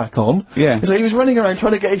shirt back on. Yeah. So he was running around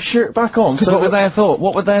trying to get his shirt back on. So what would they have thought?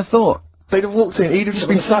 What would they have thought? they'd have walked in, he'd have just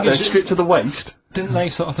been sat there, stripped to the waist. Didn't they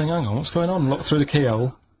sort of think, hang on, what's going on? Look through the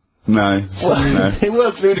keyhole. No. No. It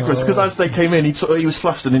was ludicrous, because as they came in, he was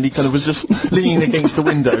flustered and he kind of was just leaning against the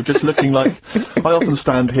window, just looking like, I often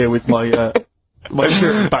stand here with my, my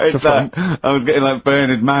shirt back to front. I was getting like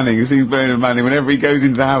Bernard Manning. You see Bernard Manning, whenever he goes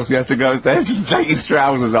into the house, he has to go upstairs to take his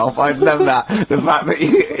trousers off. I love that. The fact that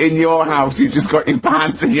in your house, you've just got your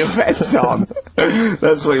pants and your vest on.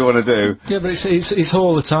 That's what you want to do. Yeah, but it's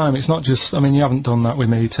all the time. It's not just, I mean, you haven't done that with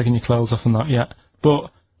me, taking your clothes off and that yet.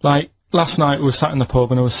 But, like, last night we were sat in the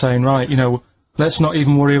pub and I was saying, right, you know, let's not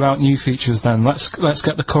even worry about new features then. Let's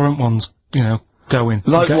get the current ones, you know, going.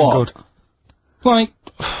 Like what? Good. Like,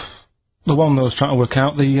 the one that I was trying to work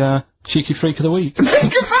out, the, cheeky freak of the week. Think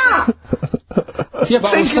of that! Yeah,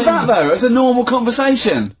 but Think of that, though, as a normal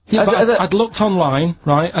conversation. Yeah, but I'd looked online,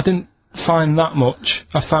 right, I didn't find that much.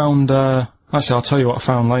 I found, actually, I'll tell you what I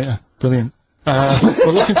found later. Brilliant.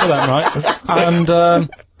 We're looking for them, right? And,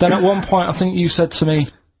 then at one point, I think you said to me,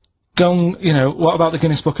 go and, you know, what about the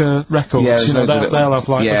Guinness Book of Records? Yeah, you know, they'll have,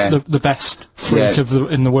 like, the best freak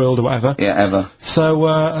in the world or whatever. Yeah, ever. So,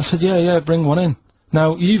 I said, yeah, bring one in.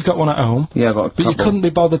 Now, you've got one at home. Yeah, I've got a couple. But you couldn't be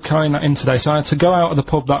bothered carrying that in today, so I had to go out of the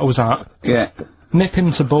pub that I was at. Yeah. Nip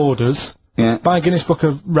into Borders. Yeah. Buy Guinness Book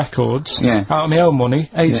of Records. Yeah. Out of my own money,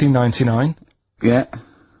 $18.99. Yeah.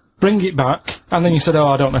 Bring it back, and then you said, oh,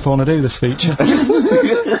 I don't know if I want to do this feature.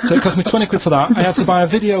 So it cost me 20 quid for that. I had to buy a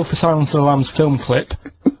video for Silence of the Lambs film clip.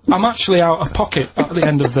 I'm actually out of pocket at the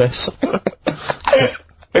end of this.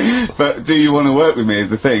 But do you want to work with me is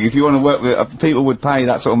the thing. If you want to work with, people would pay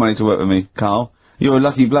that sort of money to work with me, Karl. You're a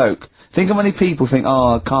lucky bloke. Think how many people think,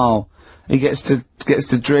 oh, Karl, he gets to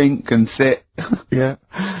drink and sit. Yeah.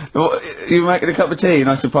 Well, you making a cup of tea, and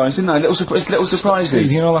I suppose, didn't I? Little surprises.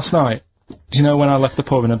 Steve, you know, last night, do you know when I left the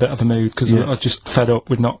pub in a bit of a mood, because I was just fed up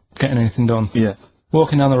with not getting anything done? Yeah.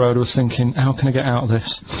 Walking down the road, I was thinking, how can I get out of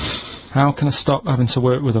this? How can I stop having to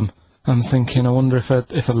work with them? I'm thinking, I wonder if I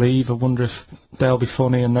leave, I wonder if they'll be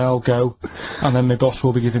funny and they'll go, and then my boss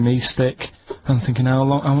will be giving me stick. I'm thinking, how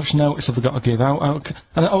much notice have I got to give out?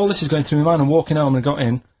 And all this is going through my mind. I'm walking home and I got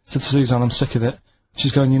in, said to Suzanne, I'm sick of it.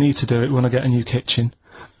 She's going, you need to do it when I get a new kitchen.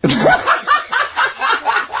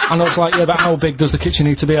 And I was like, yeah, but how big does the kitchen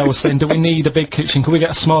need to be? I was saying, do we need a big kitchen? Can we get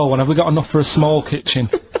a small one? Have we got enough for a small kitchen?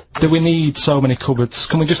 Do we need so many cupboards?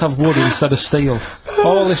 Can we just have wood instead of steel?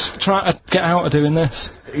 All this, try to get out of doing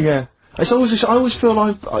this. Yeah. It's always, I always feel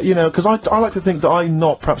like, you know, because I like to think that I'm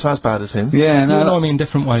not perhaps as bad as him. Yeah, no. You annoy me in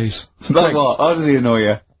different ways. Like what? How does he annoy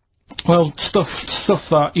you? Well, stuff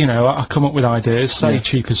that, you know, I come up with ideas, say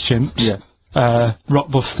Cheap as Chimps. Yeah.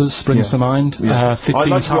 Rockbusters springs to mind. Yeah. 15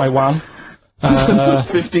 like Taiwan.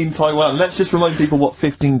 15 Taiwan. Let's just remind people what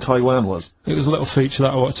 15 Taiwan was. It was a little feature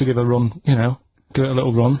that I wanted to give a run, you know, give it a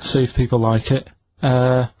little run, see if people like it.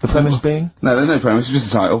 The premise being? No, there's no premise, it's just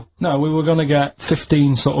a title. No, we were gonna get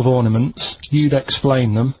 15 sort of ornaments, you'd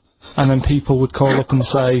explain them, and then people would call up and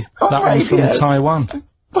say, that one's from Taiwan.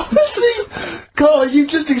 Honestly, Carl, you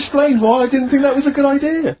just explained why I didn't think that was a good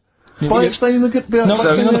idea. By explaining the good... No,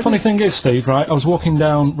 you know the funny thing is, Steve, right, I was walking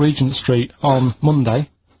down Regent Street on Monday,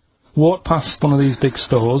 walked past one of these big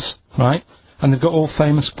stores, right, and they've got all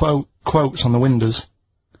famous quotes on the windows,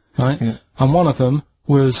 right, and one of them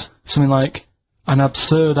was something like, an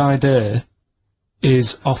absurd idea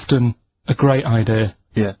is often a great idea.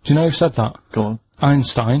 Yeah. Do you know who said that? Go on.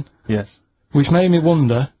 Einstein. Yes. Which made me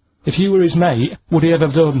wonder, if you were his mate, would he ever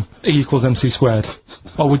have done E=mc²?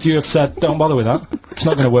 Or would you have said, don't bother with that, it's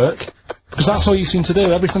not going to work? Because that's all you seem to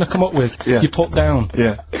do, everything I come up with, you put down.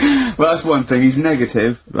 Yeah. Well, that's one thing, he's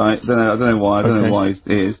negative, right, I don't know why, I don't know why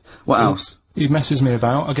he is. What else? He messes me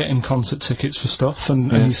about, I get him concert tickets for stuff,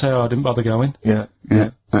 and you say, oh, I didn't bother going. Yeah,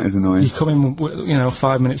 that is annoying. You come in, you know,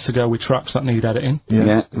 5 minutes to go with tracks that need editing.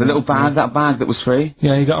 Yeah. The little bag, that bag that was free.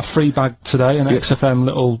 Yeah, you got a free bag today, an XFM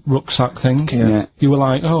little rucksack thing. Yeah. You were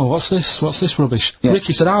like, oh, what's this rubbish?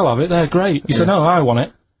 Ricky said, I'll have it, they're great. You said, no, I want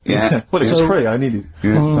it. Yeah. Well, it was free, I need it.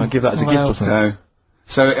 I'll give that as a gift or something.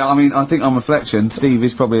 So, I mean, I think on reflection, Steve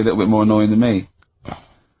is probably a little bit more annoying than me.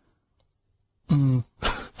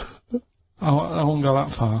 I won't go that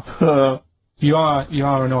far. You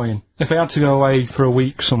are annoying. If I had to go away for a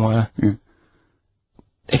week somewhere,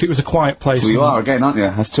 if it was a quiet place... Well, you are again, aren't you?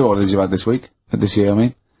 That's 2 orders you had this week. This year, I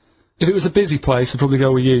mean. If it was a busy place, I'd probably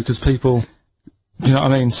go with you, because people, do you know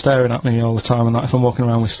what I mean, staring at me all the time and that if I'm walking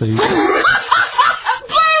around with Steve.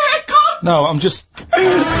 No, I'm just... Can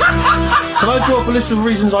I draw up a list of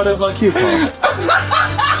reasons I don't like you, Carl?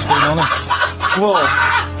 Just being honest. Well...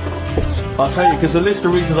 I'll tell you, because the list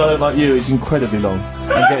of reasons I don't like you is incredibly long,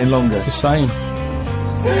 and getting longer. Just saying. Do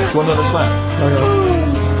you want another slap?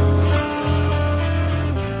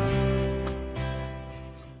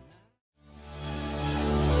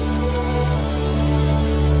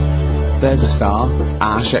 There's a star.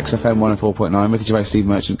 Ash, XFM 104.9, Ricky Gervais, Steve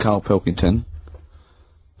Merchant, Karl Pilkington.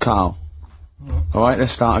 Carl. Alright,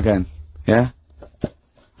 let's start again. Yeah?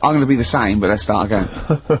 I'm gonna be the same, but let's start again.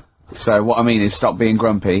 So what I mean is stop being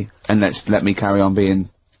grumpy and let me carry on being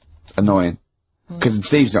annoying. Because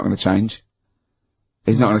Steve's not going to change.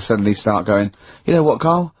 He's not going to suddenly start going, you know what,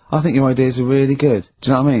 Carl? I think your ideas are really good.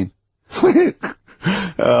 Do you know what I mean?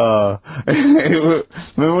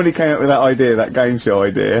 Remember when he came up with that idea, that game show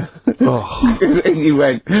idea? And you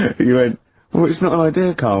went, well, it's not an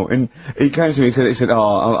idea, Carl. And he came to me and said,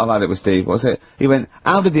 oh, I've had it with Steve. What's it? He went,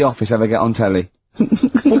 how did The Office ever get on telly?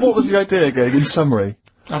 Well, what was the idea again, in summary?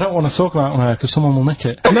 I don't want to talk about it on air because someone will nick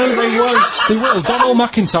it. No, they won't. They will. Donald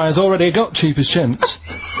McIntyre's already got Cheap as Chimps.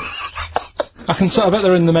 I bet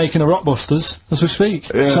they're in the making of Rockbusters as we speak.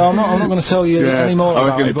 Yeah. So I'm not going to tell you any more about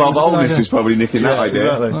it. I reckon Bob Holness is probably nicking that idea.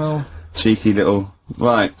 Exactly. Well, cheeky little...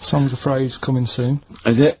 Right. Song's a phrase coming soon.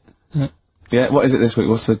 Is it? Yeah. Yeah, what is it this week?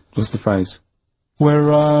 What's the phrase?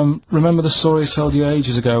 We're, remember the story I told you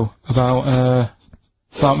ages ago about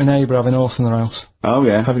my neighbour having a horse in their house? Oh,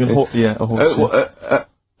 yeah. Having a horse,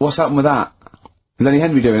 what's happened with that? Lenny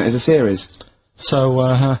Henry doing it as a series? So,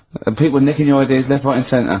 and people nicking your ideas left, right and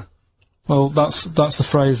centre? Well, that's the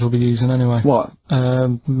phrase we'll be using anyway. What?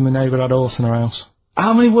 My neighbour had a horse in her house.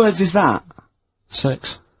 How many words is that?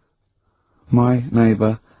 6. My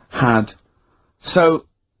neighbour had... So,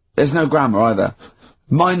 there's no grammar either.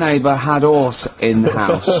 My neighbour had horse in the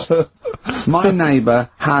house. My neighbour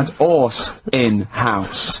had horse in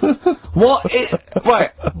house. What is...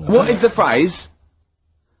 Right, what is the phrase?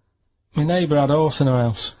 My neighbour had a horse in her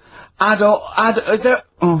house. Are there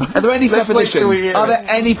any prepositions? Are there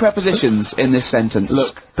any prepositions in this sentence?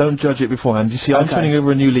 Look, don't judge it beforehand. You see, I'm turning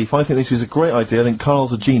over a new leaf. I think this is a great idea. I think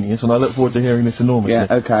Carl's a genius, and I look forward to hearing this enormously. Yeah,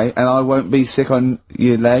 okay. And I won't be sick on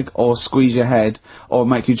your leg, or squeeze your head, or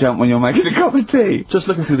make you jump when you're making a cup of tea. Just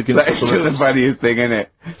looking through the Guinness That is still the funniest thing, isn't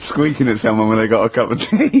it? Squeaking at someone when they got a cup of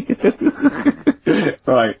tea.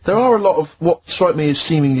 Right. There are a lot of what strike me as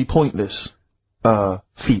seemingly pointless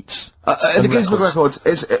feats. The Guinness Book of Records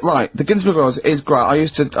is right. The Guinness Book of Records is great. I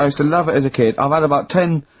used to love it as a kid. I've had about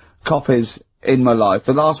 10 copies in my life.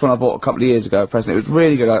 The last one I bought a couple of years ago, present. It was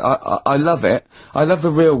really good. I love it. I love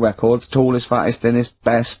the real records: tallest, fattest, thinnest,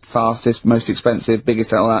 best, fastest, most expensive,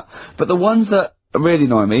 biggest, and all that. But the ones that really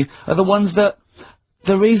annoy me are the ones that.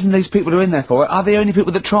 The reason these people are in there for it are the only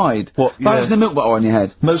people that tried. What? Balancing a milk bottle on your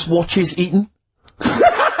head. Most watches eaten.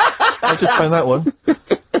 I just found that one.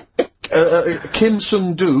 Kim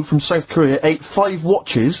Sung-do from South Korea ate 5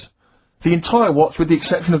 watches, the entire watch with the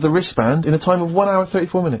exception of the wristband, in a time of 1 hour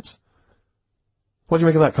 34 minutes. What do you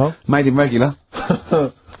make of that, Carl? Made him regular.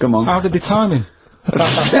 Come on. How did they time him?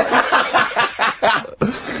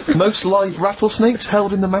 Most live rattlesnakes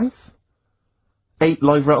held in the mouth. 8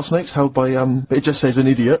 live rattlesnakes held by, it just says an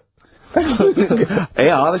idiot.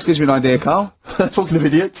 Yeah, this gives me an idea, Carl. Talking of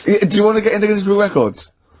idiots. Do you want to get into Guinness Book of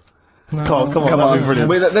Records? No, Carl, come on,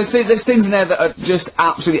 brilliant. There's things in there that are just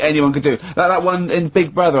absolutely anyone could do. Like that one in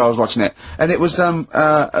Big Brother, I was watching it, and it was,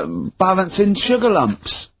 balancing sugar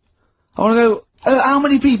lumps. I wanna know, how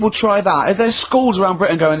many people try that? If there's schools around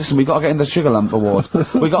Britain going, listen, we've got to get in the Sugar Lump Award.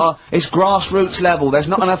 It's grassroots level, there's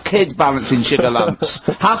not enough kids balancing sugar lumps.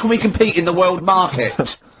 How can we compete in the world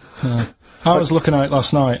market? I was looking at it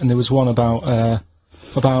last night, and there was one about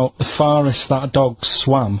the farthest that a dog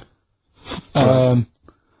swam.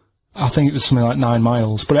 I think it was something like 9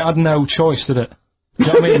 miles, but it had no choice, did it? Do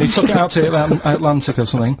you know what I mean? He took it out to the Atlantic or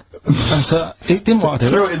something, and so it didn't want to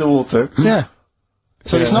do it. Threw it in the water. Yeah.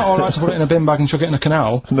 So it's not alright to put it in a bin bag and chuck it in a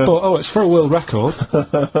canal, but, oh, it's for a world record.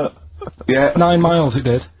 Yeah. 9 miles it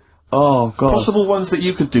did. Oh, God. Possible ones that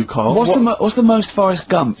you could do, Carl. What's the most Forrest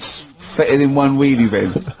Gumps fitted in one wheelie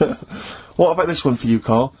bin? What about this one for you,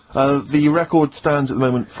 Carl? The record stands at the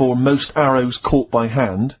moment for most arrows caught by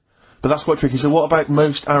hand, but that's quite tricky, so what about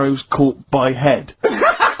most arrows caught by head?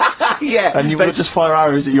 Yeah. And you would just fire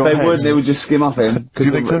arrows at your head? They would just skim off him. Do you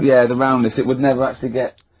think so? Yeah, the roundness, it would never actually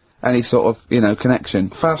get any sort of,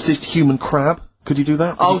 connection. Fastest human crab? Could you do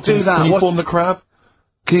that? I'll do that. Can you form the crab?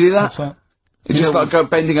 Can you do that? What's that? You just got to go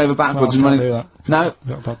bending over backwards and No, I running. can't do that.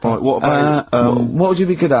 No? Right, what about, what would you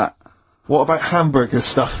be good at? what about hamburger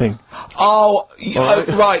stuffing? Oh,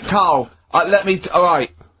 right, Carl.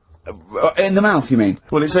 Alright. In the mouth, you mean?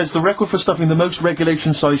 Well, it says the record for stuffing the most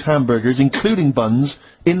regulation-sized hamburgers, including buns,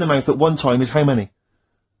 in the mouth at one time is how many?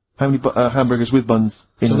 How many hamburgers with buns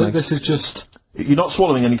in the mouth? This is just... You're not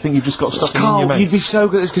swallowing anything, you've just got stuffing in your Carl, mouth. you'd be so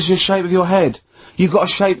good at this because your shape of your head. You've got a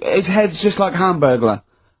shape, his head's just like Hamburglar.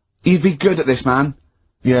 You'd be good at this, man.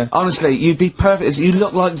 Yeah. Honestly, you'd be perfect. You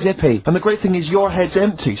look like Zippy. And the great thing is your head's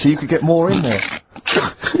empty, so you could get more in there. Do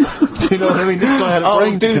you know what I mean? This guy had a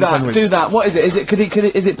brain to contend with. Do that. What is it?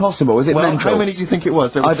 Is it possible? Is it mental? How many do you think it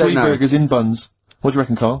was? There were 3 burgers in buns. What do you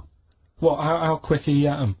reckon, Carl? What, how quick he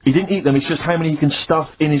ate them? He didn't eat them, it's just how many he can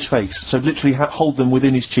stuff in his face. So literally hold them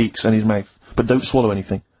within his cheeks and his mouth. But don't swallow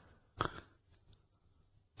anything.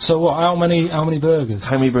 So what, how many burgers?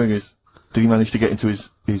 How many burgers did he manage to get into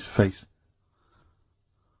his face?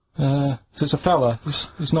 So it's a fella,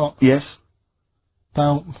 it's not... Yes.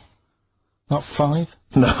 About 5?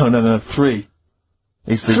 No, 3.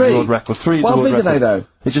 It's the world record. 3 is the world record. How big are they, though?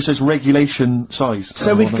 It just says regulation size.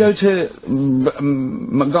 So we could go to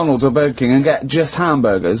McDonald's or Burger King and get just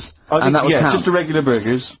hamburgers, and that would count? Yeah, just the regular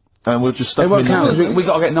burgers, and we'll just stuff them in there. It won't count, we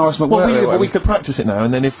got to get Norris McWhirter. Well, we could practice it now,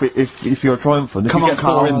 and then if you're triumphant, if Come you on, get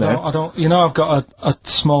more in there... I don't, I've got a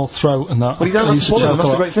small throat and that. Well, you don't have to swallow them, that's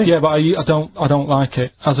the great thing. Yeah, but I don't like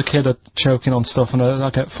it. As a kid, I'm choking on stuff, and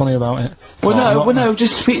I get funny about it. Well, no,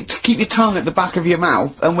 just keep your tongue at the back of your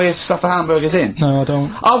mouth, and we'll stuff the hamburgers in. No, I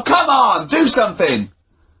don't. Oh, come on! Do something!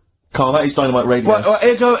 Carl, that is Dynamite Radio. Well,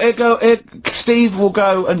 here, Steve will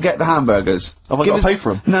go and get the hamburgers. Have I got to pay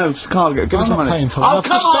for them? No, Carl, give us the money. I'm not paying for them. I've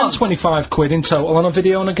just spent 25 quid in total on a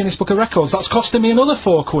video on a Guinness Book of Records. That's costing me another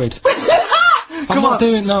 4 quid. I'm not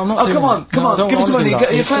doing it. Oh, come on, give us the money.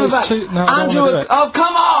 You're coming back. Andrew, oh,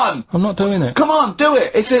 come on! I'm not doing it. Come on, do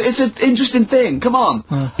it. It's an interesting thing. Come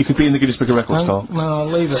on. You could be in the Guinness Book of Records, Carl. No, I'll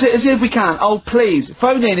leave it. See if we can. Oh, please.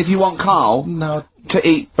 Phone in if you want Carl to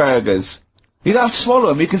eat burgers. You don't have to swallow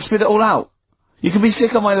them. You can spit it all out. You can be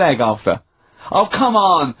sick on my leg after. Oh, come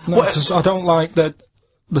on! No, because I don't like the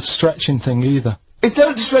stretching thing either.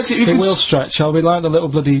 Don't stretch it. It will stretch. I'll be like the little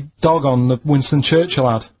bloody dog on the Winston Churchill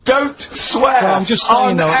ad. Don't swear. Well, I'm just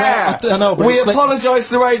saying though. I know, but we apologise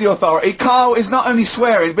to the Radio Authority. Carl is not only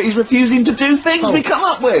swearing, but he's refusing to do things we come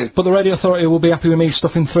up with. But the Radio Authority will be happy with me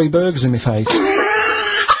stuffing 3 burgers in my face.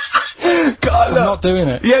 God, I'm not doing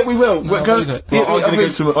it. Yeah, we will. No, I'll give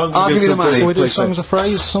you the money. Can we do songs of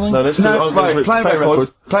phrase or something? No, let's do right, play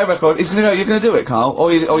record. Play record. You're gonna do it, Carl,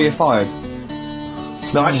 or you're fired.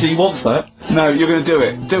 No, actually, he wants that. No, you're gonna do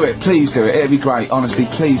it. Do it. Please do it. It'd be great. Honestly,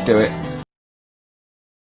 please do it.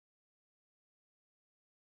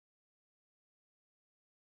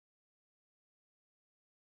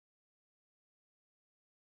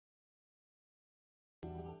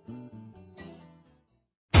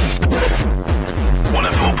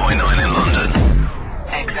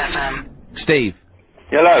 XFM. Steve,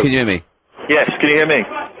 Hello. can you hear me? Yes, can you hear me?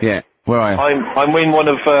 Yeah. Where are you? I'm in one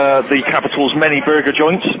of the capital's many burger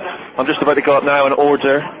joints. I'm just about to go up now and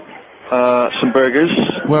order some burgers.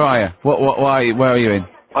 Where are you? Where are you in?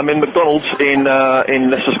 I'm in McDonald's in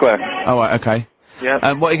Leicester Square. Oh, right, okay.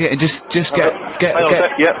 Yeah. What are you getting? Just Hang on a sec,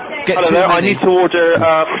 yeah. get Hello too there. I many. need to order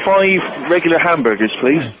 5 regular hamburgers,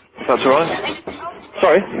 please. If that's all right.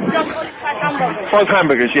 Sorry? 5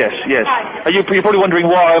 hamburgers, yes. You're probably wondering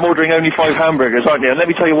why I'm ordering only 5 hamburgers, aren't you? And let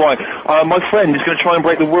me tell you why. My friend is going to try and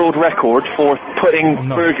break the world record for putting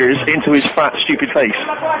burgers into his fat, stupid face.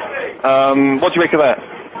 What do you make of that?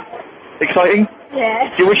 Exciting? Yeah.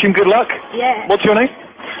 Do you wish him good luck? Yeah. What's your name?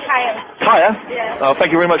 Tyre. Tyre? Yeah. Oh,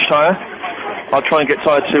 thank you very much, Tyre. I'll try and get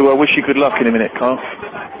Tyre to wish you good luck in a minute, Carl.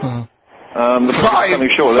 The coming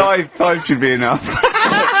shortly. 5 should be enough.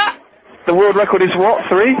 The world record is what?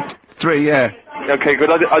 3? 3, yeah. Okay, good.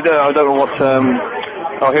 I don't know what.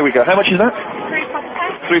 Oh, here we go. How much is that?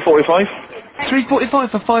 $3.45. $3.45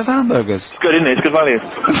 for 5 hamburgers. It's good, isn't it? It's good value.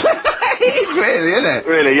 It's really, isn't it?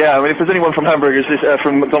 Really, yeah. I mean, if there's anyone from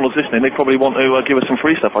from McDonald's listening, they probably want to give us some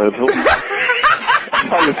free stuff, I would have thought.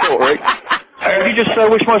 I would have thought, Rick. If you just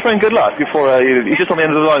wish my friend good luck before he's just on the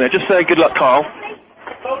end of the line there. Just say good luck, Carl.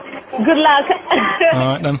 Good luck.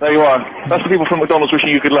 Alright then. There you are. That's the people from McDonald's wishing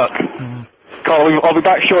you good luck. Carl, I'll be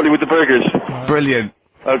back shortly with the burgers. Brilliant.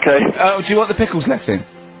 Okay. Do you want the pickles left in?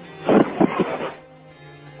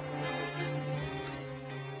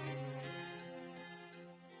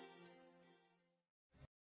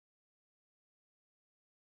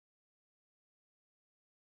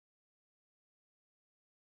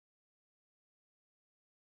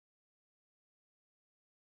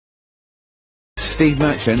 Steve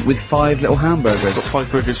Merchant with 5 little hamburgers. Got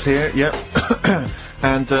 5 burgers here, yep.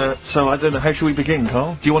 And, so I don't know, how should we begin,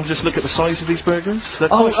 Carl? Do you want to just look at the size of these burgers? They're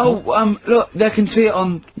quite small. Look, they can see it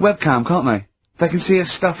on webcam, can't they? They can see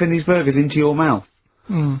us stuffing these burgers into your mouth.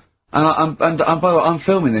 And by the way, I'm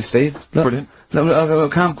filming this, Steve. Look, Brilliant. Look, I've got a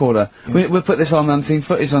camcorder. We'll put this on unseen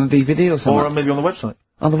footage on a DVD or something. Or maybe on the website.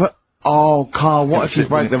 On the oh, Carl, what if you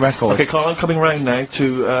break the record? Okay, Carl, I'm coming round now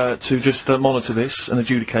to just monitor this and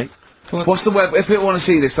adjudicate. What's the web? If people want to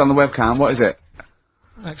see this on the webcam, what is it?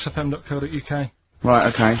 xfm.co.uk. Right,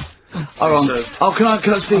 okay. Hold on. Oh, can I,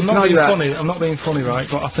 Steve, I'm not can I do being that? funny, I'm not being funny, right,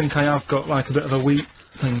 but I think I have got, like, a bit of a wheat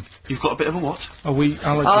thing. You've got a bit of a what? A wheat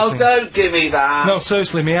allergy Oh, thing. don't give me that! No,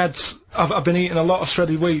 seriously, my head's... I've been eating a lot of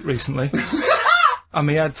shredded wheat recently. And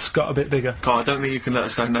my head's got a bit bigger. Carl, I don't think you can let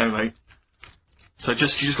us down now, mate. So you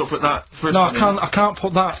just got to put that first No, one I can't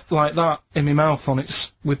put that, like that, in my mouth on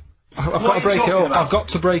its... I've got to break it up. I've got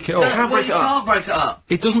to break it up. can't break it up. Can't break it up.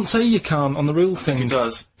 It doesn't say you can on the rule thing. It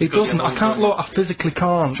does. It doesn't. I can't look. I physically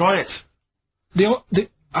can't. Try it.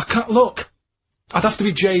 I can't look. I'd have to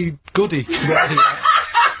be Jay Goody to get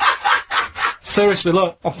that. Seriously,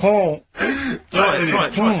 look. Oh. Try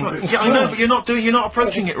it. Yeah, I know, but you're not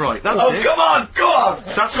approaching it right. That's it. Come on, go on!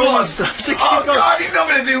 That's almost. Keep Oh, going. God, he's not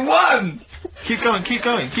going to do one! Keep going.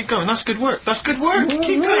 That's good work. Keep going.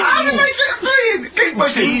 Keep pushing! Keep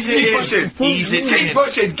pushing. Ease it Keep in.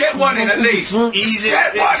 pushing! Get one in at least! Ease it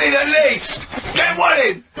Get in. one in at least! Get one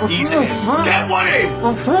in! Ease it in. Get one in!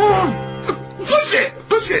 Push it!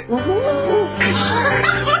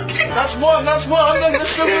 That's one. Let's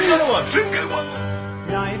go with another one. Let's go one!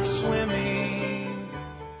 Night swimming.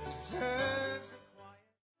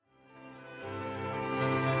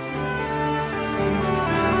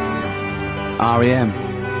 R.E.M.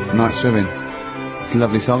 Night Swimming. It's a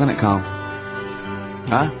lovely song, isn't it, Carl?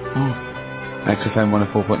 Huh? XFM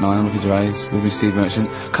 104.9, I'm Ricky Gervais, with me, Steve Merchant.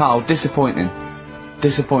 Carl, disappointing.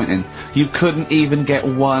 You couldn't even get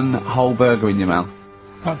one whole burger in your mouth.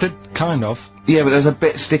 I did, kind of. Yeah, but there was a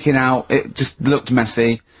bit sticking out, it just looked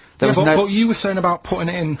messy. There was but you were saying about putting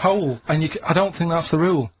it in whole, and I don't think that's the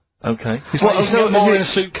rule. Okay. It's like you can get more in a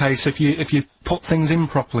suitcase if you put things in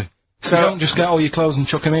properly. So you don't just get all your clothes and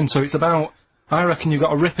chuck them in, so it's about... I reckon you've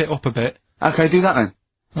got to rip it up a bit. Okay, do that then.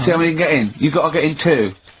 See how many you can get in. You've got to get in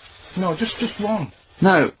 2. No, just one.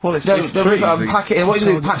 No. Well, it's don't pack it in. What do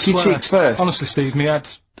you do? Pack your cheeks first. Honestly, Steve, my head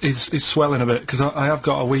is swelling a bit, because I have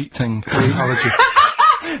got a wheat thing, wheat allergy.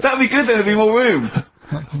 That'd be good, there'd be more room.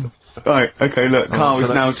 Right, okay, look, Carl is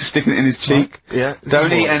now just sticking it in his cheek. Right. Yeah.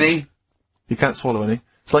 Don't eat any. You can't swallow any.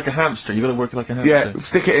 It's like a hamster, you've got to work it like a hamster. Yeah,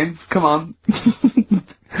 stick it in. Come on.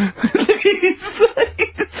 Look at his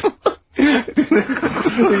face! He looks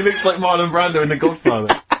like Marlon Brando in The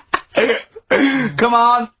Godfather. Come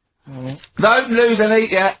on! Don't lose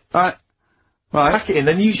any yet. Right. Pack it in,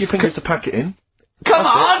 then use your fingers to pack it in. Come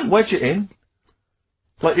That's on! it. Wedge it in.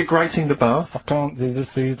 Like you're grating the bath. I can't do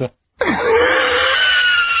this either.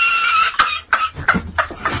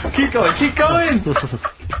 Keep going, keep going!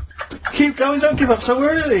 Keep going, don't give up so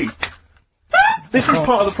early! This is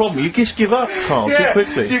part of the problem, you just give up, Carl, too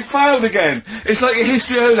quickly. You failed again. It's like your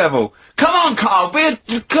history O level. Come on, Carl,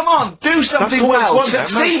 come on, do something well,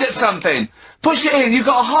 succeed at something. Push it in, you've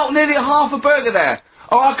got nearly half a burger there.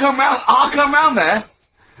 Oh, I'll come round there.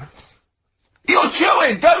 You're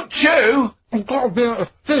chewing, don't chew! I've got a bit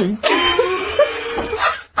of food.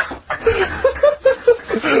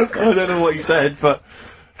 I don't know what he said, but...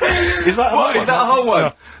 Is that a whole one? Is that a whole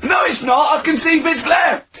one? No, it's not, I can see bits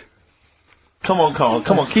left. Come on, Carl,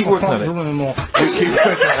 come on, keep working at it. Keep working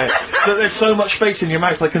at it. So there's so much space in your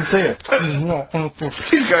mouth, I can see it.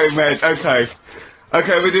 He's going mad, okay.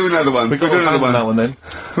 Okay, we'll do another one. We'll do another one. That one then.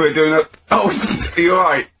 We're doing a... Oh, are you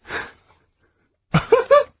alright?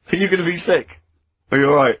 Are you gonna be sick? Are you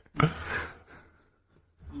alright?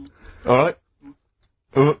 Alright?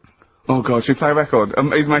 Oh god, should we play a record?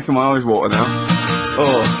 He's making my eyes water now.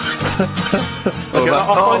 Okay,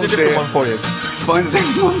 I'll find a different one for you. Find a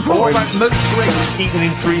different one for What you. about most grapes eaten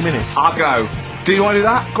in 3 minutes? I'll go. Do you want to do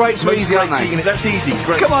that? Grapes are easy, aren't they? That's easy.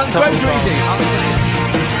 Great. Come on, grapes are easy.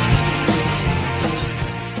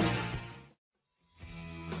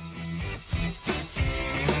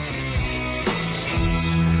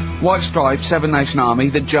 White Stripes, Seven Nation Army,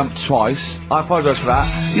 that jumped twice. I apologise for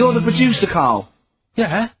that. You're the producer, Carl.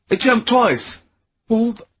 Yeah. It jumped twice.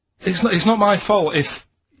 Well, it's not my fault if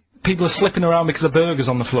people are slipping around because the burger's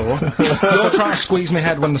on the floor. You're trying to squeeze my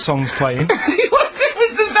head when the song's playing. What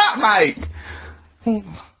difference does that make? Well,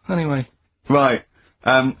 anyway. Right.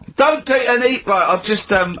 Don't take any. Right. I've just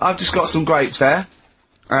got some grapes there.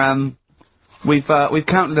 We've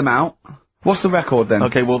counted them out. What's the record then?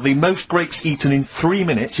 Okay, well, the most grapes eaten in 3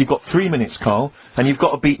 minutes, you've got 3 minutes, Carl, and you've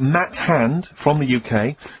got to beat Matt Hand from the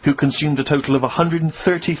UK, who consumed a total of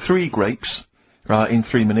 133 grapes, in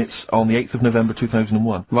 3 minutes on the 8th of November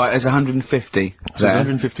 2001. Right, there's 150. So there's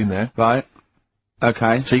 150 in there. Right.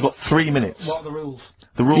 Okay. So you've got 3 minutes. What are the rules?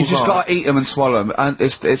 The rules You just are... gotta eat them and swallow them, and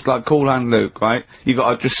it's like Cool Hand Luke, right? You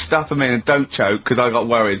gotta just stuff them in and don't choke, because I got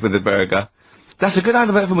worried with the burger. That's a good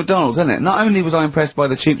advert for McDonald's, isn't it? Not only was I impressed by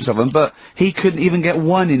the cheapness of them, but he couldn't even get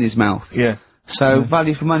one in his mouth. Yeah. So,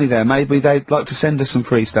 value for money there. Maybe they'd like to send us some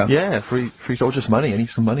free stuff. Yeah, free or just money. Any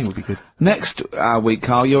some money would be good. Next week,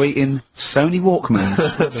 Carl, you're eating Sony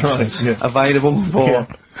Walkmans. That's right, yeah. Available for... Yeah.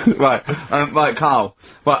 Right, right, Carl.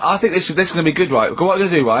 Right, I think this is gonna be good, right? What we're gonna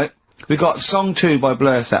do, right? We've got Song 2 by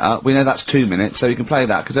Blur set up. We know that's 2 minutes, so you can play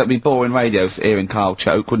that, because that'd be boring radio hearing Carl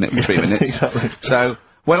choke, wouldn't it, for 3 minutes? Exactly. So,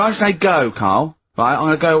 when I say go, Carl, right, I'm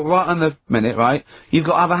gonna go right on the minute, right? You've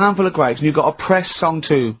got to have a handful of grapes, and you've got to press Song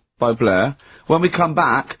 2 by Blur. When we come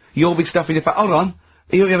back, you'll be stuffing your face. Hold on.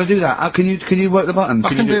 You ever do that? Can you work the buttons?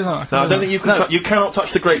 I can do that. No, I don't think you can. You cannot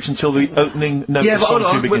touch the grapes until the opening note Yeah, of but Song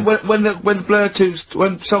hold 2 on. begins. When the Blur 2,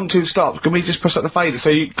 when Song 2 stops, can we just press up the fader?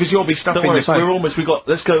 So because you'll be stuffing Don't worry, your face. we're almost.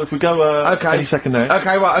 Let's go. If we go. Okay. Any second now.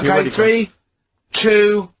 Okay, right. You're Okay. ready, 3,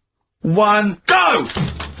 2, 1, go!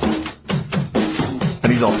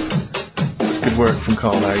 And he's off. That's good work from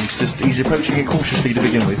Carl now. He's approaching it cautiously to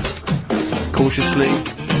begin with. Cautiously.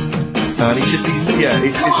 And it's well,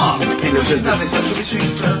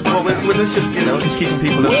 let's just, just keeping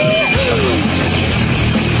people up.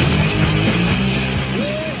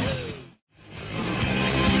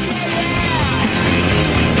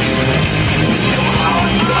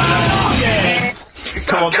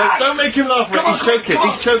 Come on, don't make him laugh, Rick. He's choking.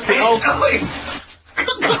 He's choking. Oh,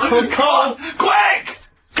 Carl! Quick!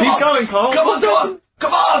 Keep going, Carl. Come on!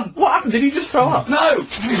 Come on! What happened? Did he just throw up? No! Don't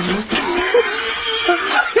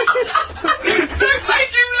make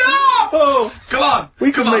him laugh! Oh, come on!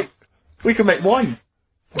 We can make wine.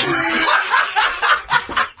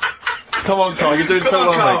 Come on, Carl. You're doing so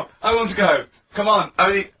well, mate. I want to go. Come on.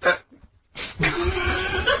 Only.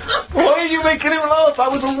 Why are you making him laugh?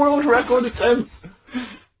 That was a world record attempt.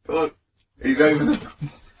 Come on. He's over the.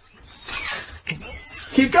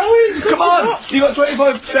 Keep going. Come on! You got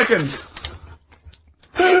 25 seconds.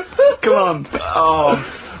 Come on. Oh,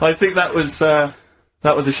 I think that was a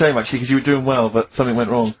shame actually, because you were doing well, but something went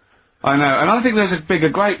wrong. I know, and I think those are bigger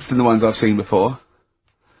grapes than the ones I've seen before.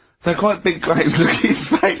 They're quite big grapes. Look at his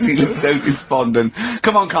face, he looks so despondent.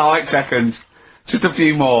 Come on, Carl, 8 seconds. Just a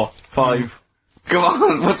few more. 5. Come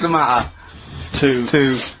on, what's the matter? 2.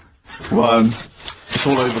 1. It's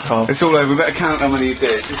all over, Carl. It's all over. We better count how many you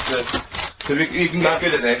did. Because you can get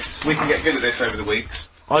good at this. We can get good at this over the weeks.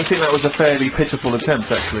 I think that was a fairly pitiful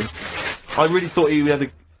attempt, actually. I really thought he had a...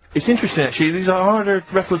 It's interesting, actually. These are harder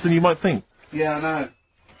records than you might think. Yeah, I know.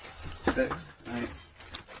 6, 8,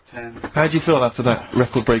 10... How do you feel after that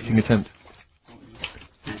record-breaking attempt?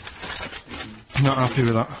 Not happy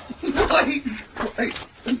with that.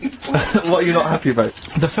 What are you not happy about?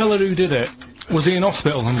 The fella who did it, was he in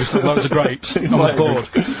hospital and just had loads of grapes and was bored?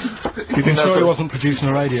 I'm sure he wasn't producing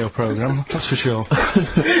a radio programme, that's for sure.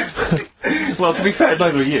 Well, to be fair,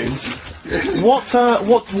 neither are you. What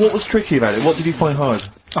was tricky about it? What did you find hard?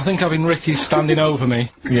 I think having Ricky standing over me,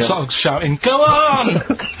 sort of shouting, "Go on!"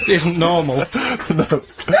 isn't normal. No.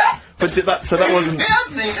 But so that wasn't... He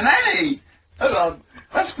hasn't eaten any! Hold on.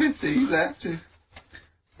 That's 50, he's left.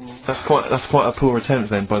 That's quite a poor attempt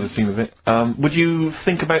then, by the seam of it. Would you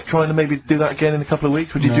think about trying to maybe do that again in a couple of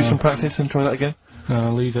weeks? Would you do some practice and try that again?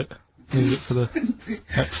 No, leave it. Leave it for the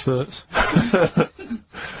experts.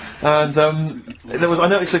 And, I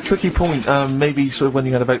noticed a tricky point, maybe sort of when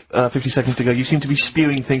you had about, 50 seconds to go, you seemed to be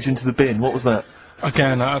spewing things into the bin. What was that?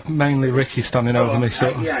 Again, mainly Ricky standing over me,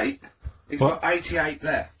 sort of. 88. He's got 88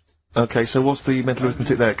 left. Okay, so what's the mental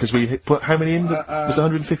arithmetic there? Because we put how many in? Was it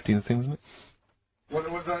 150 in the thing, wasn't it? What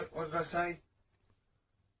did I say?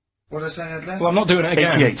 What did I say I had left? Well, I'm not doing it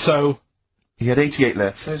again, 88. so... He had 88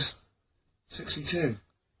 left. So, 62.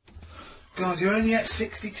 God, you're only at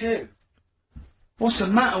 62. What's the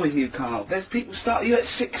matter with you, Carl? There's people starting you at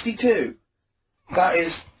 62. That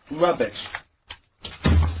is rubbish.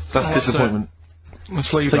 That's disappointment.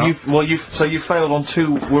 Let's leave so that. So you failed on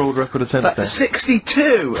 2 world record attempts there.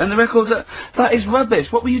 62! And the record's that is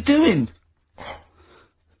rubbish. What were you doing?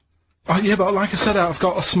 Yeah, but like I said, I've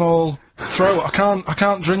got a small throat. I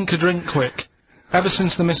can't drink a drink quick. Ever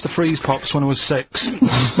since the Mr. Freeze Pops when I was 6,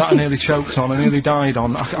 that I nearly choked on, I nearly died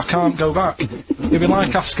on, I can't go back. It'd be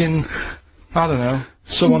like asking, I don't know,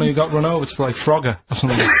 someone who got run over to play Frogger or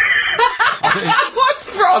something. What's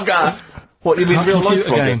Frogger? What, you mean real life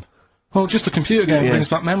Frogger? Game. Well, just a computer game brings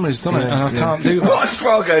back memories, doesn't it? And I can't do that. What's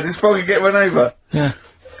Frogger? Does Frogger get run over? Yeah.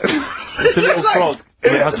 It's a little frog.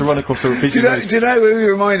 It has to run across the busy road. Do you know who he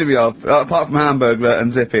reminded me of? Apart from Hamburglar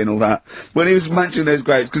and Zippy and all that. When he was munching those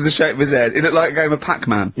grapes, because the shape of his head, it looked like a game of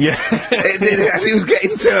Pac-Man. Yeah. It did, as he was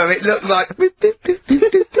getting to him, it looked like... You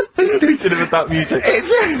should have had that music.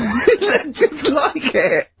 It looked just like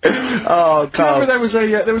it. Oh, do you remember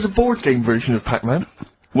there was a board game version of Pac-Man?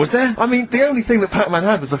 Was there? I mean, the only thing that Pac-Man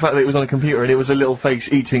had was the fact that it was on a computer and it was a little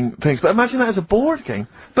face eating things. But imagine that as a board game.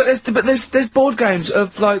 But there's board games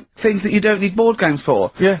of, like, things that you don't need board games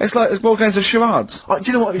for. Yeah. It's like, there's board games of charades. Do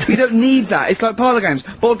you know what? You don't need that. It's like parlour games.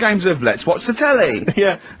 Board games of let's watch the telly.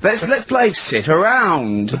 Yeah. Let's play sit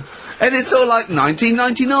around. And it's all like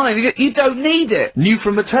 1999. You don't need it. New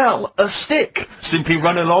from Mattel, a stick. Simply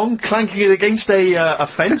run along, clanking it against a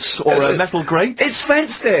fence or a metal grate. It's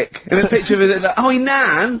fence stick. And a picture of it, like, oh,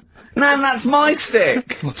 Nan, that's my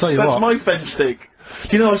stick. I'll tell you That's what. my fence stick.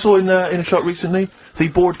 Do you know I saw in a shop recently the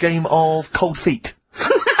board game of Cold Feet,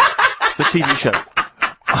 the TV show.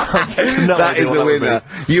 That is a winner.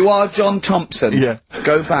 You are John Thompson. Yeah.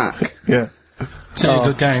 Go back. Yeah. It's a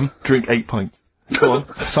good game. Drink 8 pints. Go on.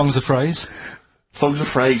 Song's a phrase. Song's a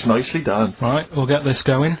phrase. Nicely done. Right, we'll get this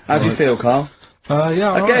going. How do you feel, Carl?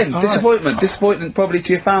 Yeah. Again, all disappointment. right. Disappointment probably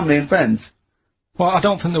to your family and friends. Well, I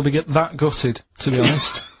don't think they'll be that gutted, to be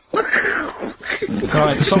honest.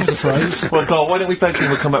 Right, song's a phrase. Well, Carl, why don't we mention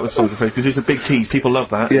we'll come back with Song's a Phrase, because it's a big tease, people love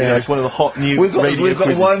that. Yeah. You know, it's one of the hot new We've radio got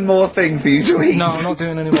quizzes. one more thing for you to eat. No, I'm not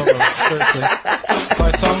doing any more of that, seriously.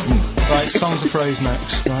 Right, song's a phrase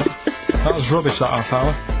next, right? That was rubbish, that half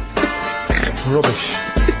hour. Rubbish.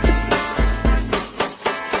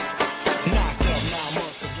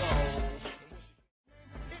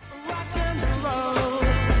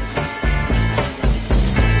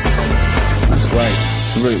 That's great.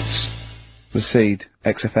 Roots. The Seed.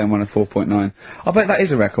 XFM 104.9. I bet that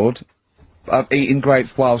is a record. Eating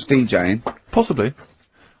grapes whilst DJing. Possibly.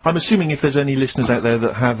 I'm assuming if there's any listeners out there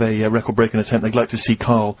that have a record-breaking attempt they'd like to see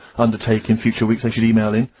Carl undertake in future weeks, they should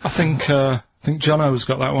email in. I think Jono's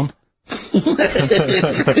got that one.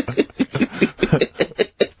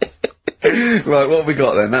 Right, what have we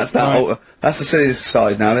got then? That's that. Right. That's the silly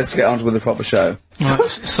side now. Let's get on with the proper show. Right,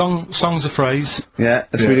 song's a phrase. Yeah,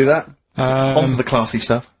 let's we do that? On to the classy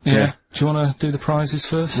stuff. Yeah. Do you want to do the prizes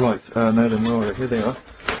first? Right, no then, alright, here they are.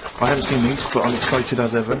 I haven't seen these, but I'm excited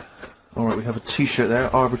as ever. Alright, we have a t-shirt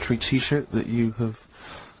there, arbitrary t-shirt that you have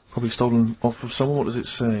probably stolen off of someone. What does it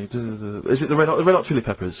say? Is it the Red Hot Chili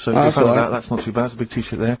Peppers? So if you found that, that's not too bad. It's a big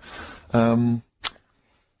t-shirt there.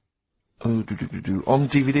 On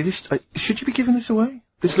DVD, this, should you be giving this away?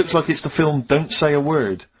 This looks like it's the film Don't Say a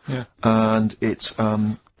Word. Yeah. And it's,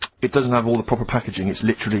 it doesn't have all the proper packaging, it's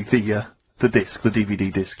literally the disc, the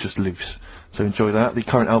DVD disc, just loose. So enjoy that. The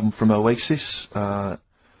current album from Oasis,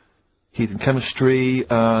 Heathen Chemistry,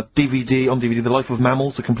 DVD, on DVD, The Life of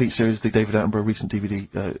Mammals, the complete series, the David Attenborough recent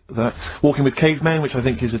DVD, that. Walking with Cavemen, which I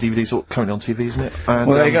think is a DVD sort of currently on TV, isn't it? And,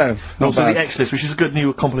 well, there you go. And also the X-List, which is a good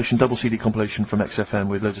new compilation, double CD compilation from XFM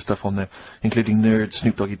with loads of stuff on there, including Nerd,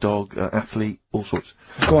 Snoop Doggy Dogg, Athlete, all sorts.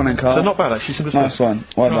 Go on then, Carl. So not bad, actually. Some good nice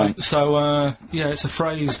stuff. one. Well done. So, yeah, it's a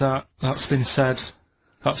phrase that's been said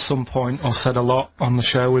at some point, or said a lot on the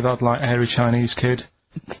show. We've had, like, Hairy Chinese Kid.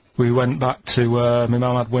 We went back to, my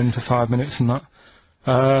mum had Win for 5 minutes and that.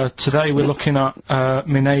 Today we're looking at,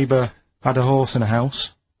 my neighbour had a horse in a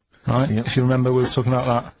house, right? Yep. If you remember, we were talking about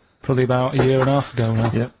that probably about a year and a half ago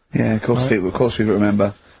now. Yep. Yeah, of course, right. of course we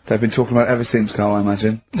remember. They've been talking about it ever since, Carl, I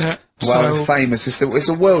imagine. Yeah. Well, it's famous. It's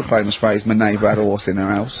a world famous phrase. My neighbour had a horse in her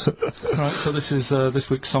house. Right. So this is this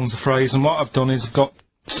week's Songs of Phrase, and what I've done is I've got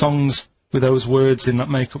songs with those words in that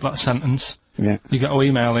make up that sentence. Yeah. You get to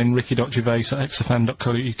email in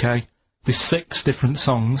ricky.gervais@xfm.co.uk. There's 6 different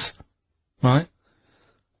songs, right?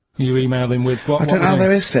 You email in with what? I don't know.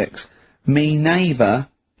 There is 6. Me neighbour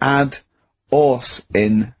had horse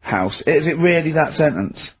in house. Is it really that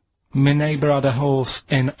sentence? My neighbour had a horse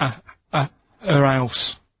in her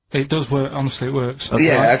house. It does work. Honestly, it works. Okay.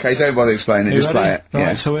 Yeah. Okay. Don't bother explaining it. Just play it. Right,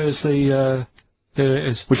 yeah. So here's the. Here it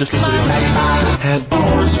is. We're just listening to the Had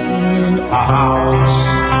horse in a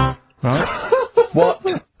house. Right.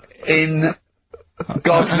 What in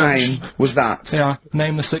God's name was that? Yeah.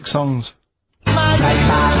 Name the 6 songs.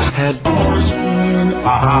 Had horse in a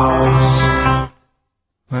house.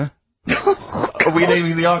 Huh? Are we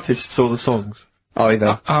naming the artists or the songs?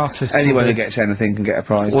 Either. Artists. Anyone who gets anything can get a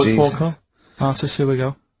prize. What's Jeez. more, Carl? Artists. Here we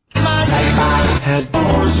go. Had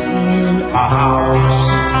horse in a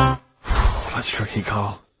house. That's tricky,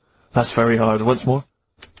 Carl. That's very hard. Once more.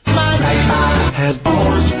 Had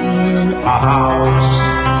horse in a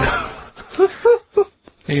house.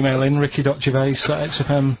 Email in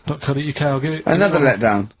ricky.gervais@xfm.co.uk. I'll give it. Another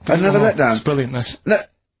letdown. Another letdown. It's brilliant, this. No.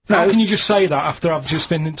 How can you just say that after I've just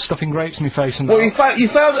been stuffing grapes in my face and Well, that? you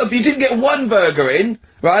failed. You didn't get 1 burger in,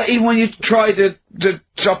 right? Even when you tried to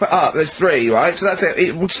chop it up, there's 3, right? So that's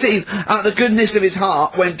it. Steve, out of the goodness of his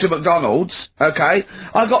heart, went to McDonald's. Okay,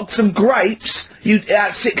 I got some grapes.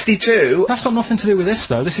 At 62. That's got nothing to do with this,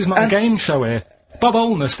 though. This is my game show here. Bob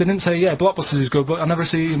Holness didn't say, yeah, Blockbusters is good, but I never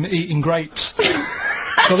see him eating grapes.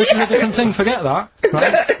 So this is a different thing. Forget that.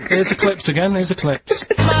 Right? Here's the clips again. Here's the clips.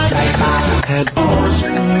 Had horse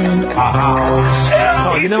in a house.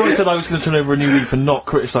 Oh, you know I said I was going to turn over a new leaf and not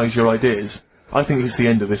criticise your ideas? I think it's the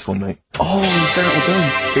end of this one, mate. Oh, he's done it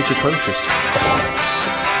again. It's atrocious.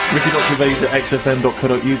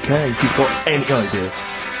 Ricky.gervais@xfm.co.uk if you've got any idea.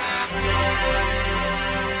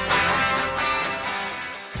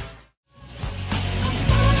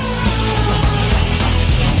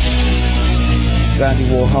 Dandy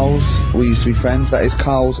Warhols, We Used to Be Friends. That is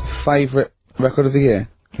Carl's favourite record of the year.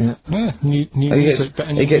 Yeah. Yeah. New music.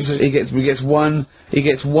 He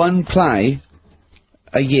gets one play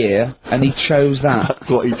a year, and he chose that. That's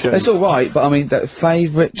what he chose. It's all right, but I mean, that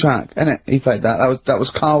favourite track, innit? He played that. That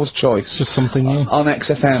was Carl's choice. It's just something new. On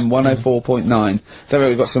XFM 104.9. Don't worry,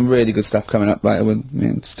 we've got some really good stuff coming up later with me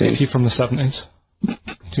and Steve. If you're from the 70s,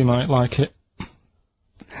 you might like it.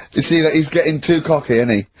 You see that he's getting too cocky, isn't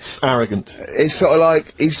he? Arrogant. It's sort of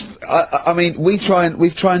like I mean, we've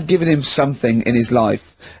tried giving him something in his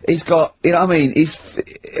life. He's got, you know what I mean?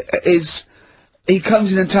 He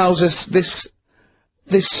comes in and tells us this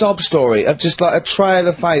sob story of just like a trail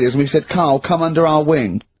of failures. And we said, Carl, come under our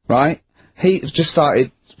wing, right? He just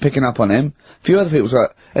started picking up on him. A few other people's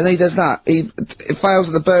like, and then he does that. He fails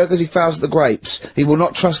at the burgers. He fails at the grapes. He will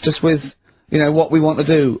not trust us with, you know, what we want to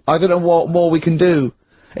do. I don't know what more we can do.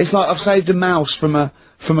 It's like I've saved a mouse from a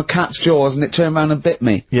cat's jaws and it turned around and bit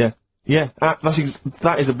me. Yeah. Yeah.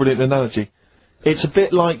 That is a brilliant analogy. It's a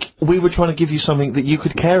bit like we were trying to give you something that you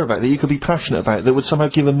could care about, that you could be passionate about, that would somehow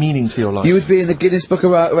give a meaning to your life. You would be in the Guinness Book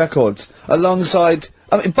of Records alongside.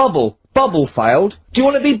 I mean, Bubble. Bubble failed. Do you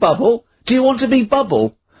want to be Bubble? Do you want to be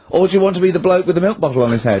Bubble? Or do you want to be the bloke with the milk bottle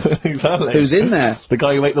on his head? Exactly. Who's in there? The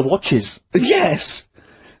guy who ate the watches. Yes!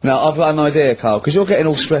 Now, I've got an idea, Carl, because you're getting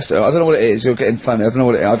all stressed out. I don't know what it is. You're getting funny. I don't know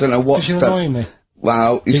what it is. I don't know what's... Because you're annoying me.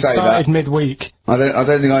 Wow, you say that. It started midweek. I don't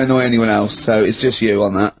think I annoy anyone else, so it's just you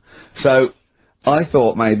on that. So, I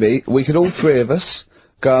thought maybe we could all 3 of us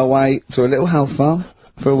go away to a little health farm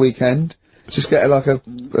for a weekend, just get like a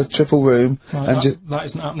triple room, Right, and just... That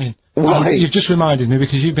isn't happening. Why? You've just reminded me,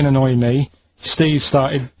 because you've been annoying me. Steve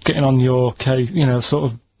started getting on your case, you know,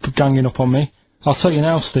 sort of ganging up on me. I'll tell you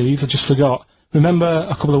now, Steve, I just forgot. Remember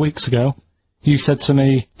a couple of weeks ago, you said to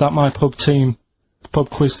me that my pub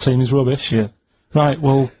quiz team is rubbish? Yeah. Right,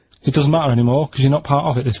 well, it doesn't matter anymore, because you're not part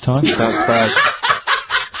of it this time. That's bad.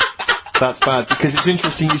 That's bad, because it's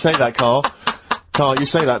interesting you say that, Carl. Carl, you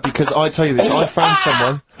say that because I tell you this, I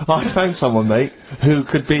found someone, mate, who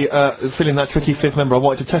could be, filling that tricky 5th member. I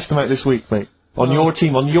wanted to test them out this week, mate. On your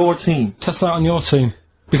team. Test out on your team.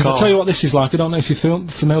 Because I'll tell you what this is like, I don't know if you're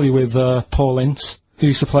familiar with, Paul Ince, who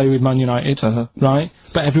used to play with Man United, right?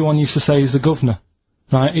 But everyone used to say he's the governor,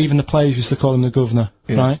 right? Even the players used to call him the governor,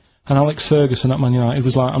 right? And Alex Ferguson at Man United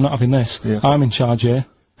was like, I'm not having this, I'm in charge here,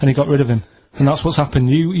 and he got rid of him. And that's what's happened.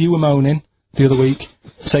 You were moaning the other week,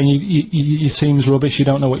 saying your team's rubbish, you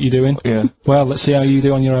don't know what you're doing. Yeah. Well, let's see how you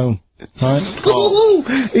do on your own, right? Ooh,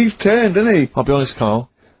 he's turned, isn't he? I'll be honest, Carl,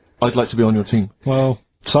 I'd like to be on your team. Well,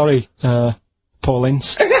 sorry, Paul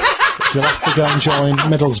Ince. You'll have to go and join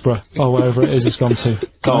Middlesbrough, or wherever it is it's gone to.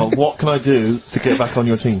 Carl, what can I do to get back on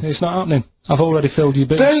your team? It's not happening. I've already filled your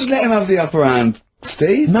boots. Don't let him have the upper hand,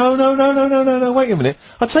 Steve. No, wait a minute.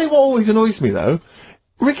 I'll tell you what always annoys me, though.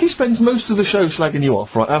 Ricky spends most of the show slagging you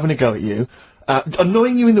off, right, having a go at you,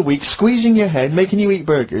 annoying you in the week, squeezing your head, making you eat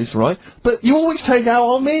burgers, right? But you always take out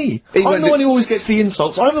on me. I'm the one who always gets the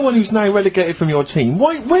insults. I'm the one who's now relegated from your team.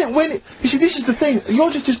 Why, you see, this is the thing.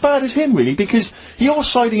 You're just as bad as him, really, because you're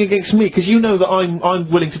siding against me, because you know that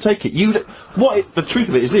I'm willing to take it. The truth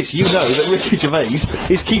of it is this, you know that Ricky Gervais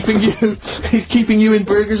is keeping you in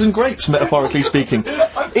burgers and grapes, metaphorically speaking.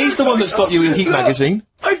 He's the one that's got you in Heat magazine.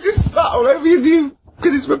 I just spat all over you.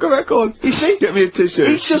 Because it's broken records. You see? Get me a tissue.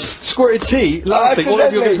 He's just squirted tea, laughing all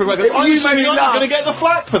over your Victor records. You made me laugh. You're gonna get the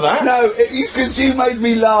flak for that. No, it's because you made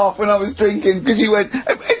me laugh when I was drinking, because you went,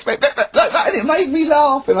 like that, and it made me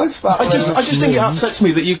laugh, and I spat. I just think it upsets me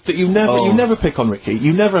that you never pick on Ricky.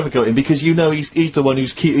 You never ever go at him, because you know he's the one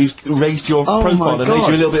who's raised your profile and made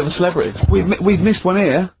you a little bit of a celebrity. We've missed one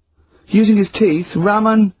here. Using his teeth,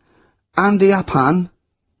 Raman Andiapan,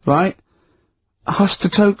 right? Husked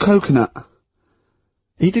a coconut.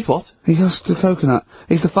 He did what? He husked a coconut.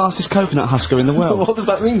 He's the fastest coconut husker in the world. What does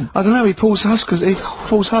that mean? I don't know, he pulls husks.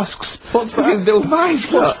 What's that? Little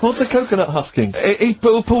face, what's a coconut husking? He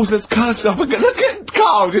pulls the cusp up and look at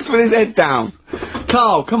Carl, just with his head down.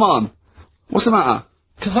 Carl, come on. What's the matter?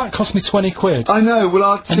 Because that cost me 20 quid. I know, well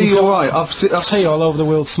I'll see you alright. I've tea all over the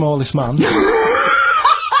world's smallest man.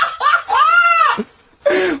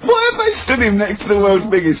 Why have they stood him next to the world's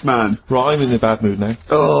biggest man? Right, I'm in a bad mood now.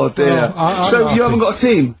 Oh dear. So you haven't got a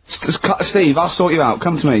team? Steve, I'll sort you out.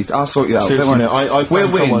 Come to me. I'll sort you out. Seriously, no, I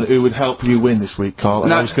found someone who would help you win this week, Carl.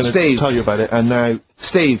 And I was going to tell you about it, and now...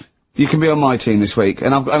 Steve, you can be on my team this week,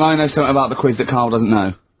 and I know something about the quiz that Carl doesn't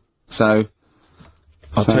know. So...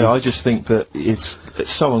 I'll tell you, I just think that it's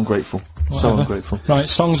so ungrateful. Whatever. So ungrateful. Right,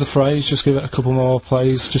 Song's a Phrase, just give it a couple more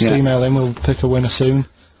plays. Just email in, we'll pick a winner soon.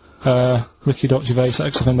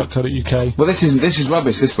 Ricky.Gervais@xfm.co.uk. Well, this is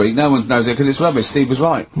rubbish this week. No one knows it because it's rubbish. Steve was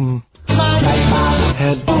right.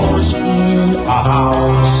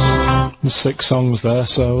 There's 6 songs there,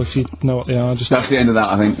 so if you know what they are, just... That's the end of that,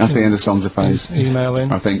 I think. That's the end of Songs of Phrase. Email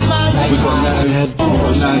in. I think. We've got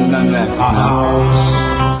none there.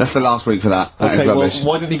 No. That's the last week for that. That is rubbish. Well,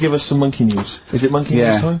 why didn't he give us some monkey news? Is it monkey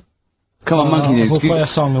news time? Come on, monkey news. We'll play a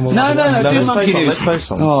song and we'll... No, do monkey news. Let's play a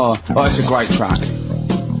song. Oh, it's a great track.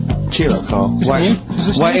 Cheer up, Carl. Waiting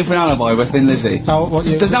for an Alibi with Thin Lizzy. What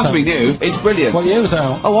year? Doesn't have to be new. It's brilliant. What year was it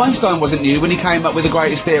out? Oh, Einstein wasn't new when he came up with the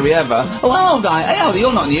greatest theory ever. Oh, hold on. Hey,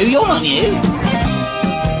 you're not new. You're not new.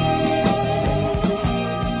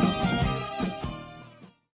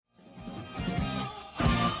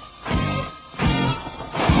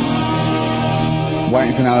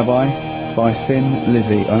 Waiting for an Alibi by Thin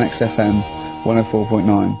Lizzy on XFM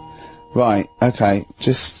 104.9. Right, okay,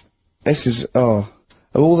 this is, of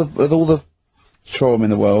all the trauma in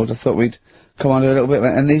the world, I thought we'd come on to a little bit,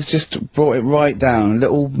 and he's just brought it right down,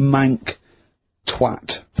 little mank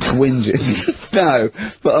twat whinges. No,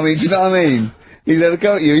 but I mean, do you know what I mean? He's had a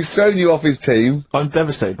go at you, he's thrown you off his team. I'm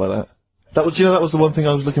devastated by that. That was the one thing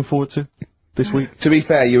I was looking forward to this week. To be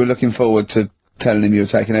fair, you were looking forward to telling him you were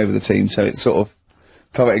taking over the team, so it's sort of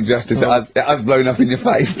poetic justice. It has blown up in your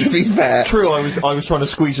face, to be fair. True, I was trying to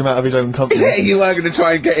squeeze him out of his own company. Yeah, you were going to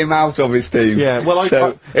try and get him out of his team. Yeah, well,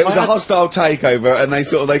 it was a hostile takeover, and they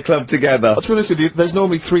clubbed together. To be honest with you, there's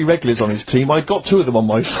normally 3 regulars on his team. I got 2 of them on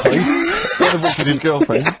my side, one of which was his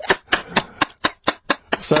girlfriend.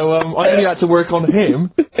 So, I only had to work on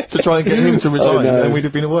him to try and get him to resign, and we'd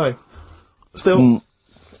have been away. Still,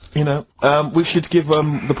 You know, we should give,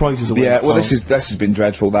 the prizes away. Yeah, well, Carl. this has been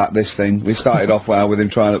dreadful, this thing. We started off well with him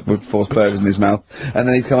trying to force burgers in his mouth, and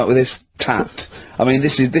then he'd come up with this tapped. I mean,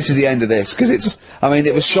 this is the end of this, because it's, I mean,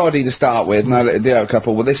 it was shoddy to start with, no little Dio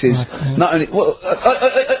couple, well, this is not only, well,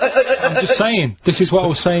 I'm just saying, this is what I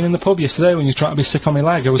was saying in the pub yesterday when you tried to be sick on my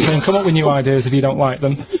leg. I was saying, come up with new ideas if you don't like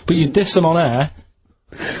them, but you diss them on air.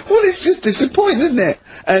 Well, it's just disappointing, isn't it?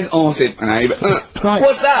 And awesome. Right.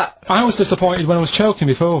 What's that? I was disappointed when I was choking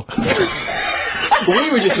before.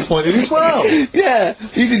 We were disappointed as well. Yeah,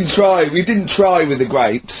 you didn't try. We didn't try with the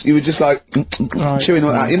grapes. You were just like chewing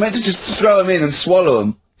on that. You meant to just throw them in and swallow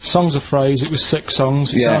them. Songs of phrase. It was 6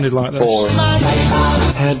 songs. It sounded like this. Boring.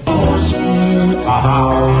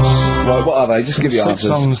 Right, what are they? Just give you 6 answers.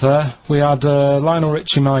 songs there. We had Lionel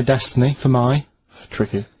Richie, My Destiny for My.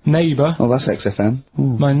 Tricky. Neighbour. Oh, that's XFM.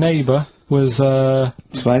 Ooh. My Neighbour was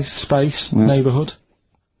Space. Yeah. Neighbourhood.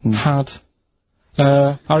 Had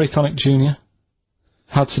Harry Connick Jr.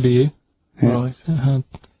 Had to Be You. Yeah. Right. Had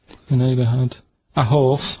the Neighbour had a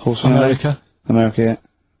horse. From America. America,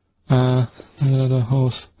 yeah. A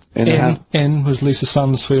horse. In was Lisa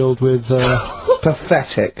Stansfield with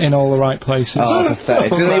pathetic. In All the Right Places. Oh,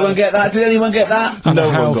 pathetic. Did anyone get that? Did anyone get that? And No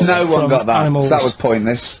one got that. So that was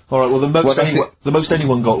pointless. Alright, well, the most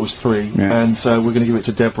anyone got was 3, and so we're going to give it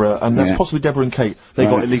to Deborah, and that's possibly Deborah and Kate. They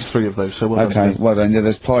got at least 3 of those, so well done. Okay, well done. Yeah,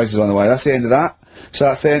 there's prizes on the way. That's the end of that. So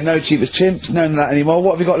that's there. No cheapest chimps. None of that anymore.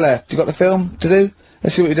 What have you got left? You got the film to do?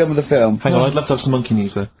 Let's see what you've done with the film. Hang on, I'd love to have some monkey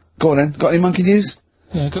news, though. Go on then. Got any monkey news?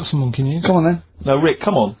 Yeah, got some monkey news. Come on then. No, Rick,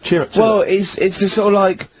 come on. Cheer up. Well, it's just sort of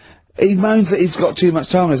like, he moans that he's got too much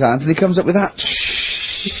time on his hands, and he comes up with that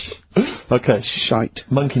shh. Okay. Shite.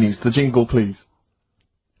 Monkey news. The jingle, please.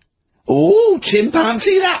 Ooh,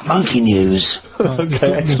 chimpanzee that monkey news.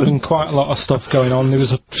 There's been quite a lot of stuff going on. There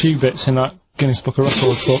was a few bits in that Guinness Book of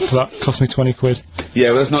Records book that cost me 20 quid. Yeah,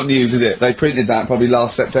 well, that's not news, is it? They printed that probably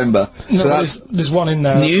last September. No, so that's there's one in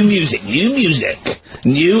there. New music.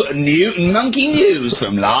 New monkey news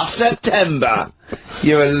from last September.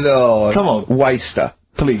 You're a lord. Come on. Waster.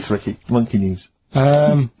 Please, Ricky. Monkey news.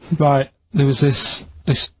 Right. There was this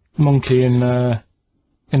monkey in a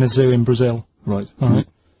zoo in Brazil. Right. Right.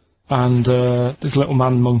 And, this little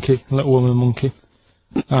man monkey, little woman monkey.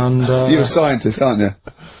 And, you're a scientist, aren't you?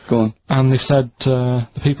 Go on. And they said, the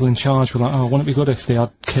people in charge were like, oh, wouldn't it be good if they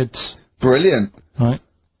had kids? Brilliant. Right.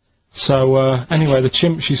 So, anyway, the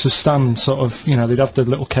chimps used to stand sort of, you know, they'd have their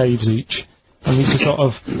little caves each. And they used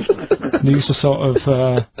to sort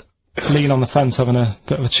of, lean on the fence having a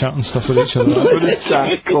bit of a chat and stuff with each other.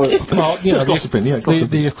 Well, you know,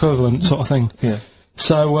 the equivalent sort of thing. Yeah.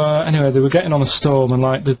 So, anyway, they were getting on a storm and,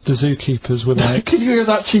 like, the zookeepers were like... Can you hear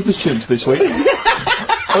that cheapest chimps this week?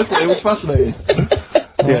 Okay, it was fascinating.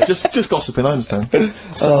 Yeah, just gossiping, I understand.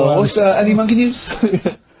 So, what's, any monkey news?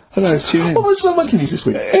 I don't know, tune in. What was the monkey news this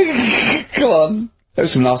week? Come on. It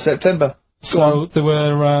was from last September. So, there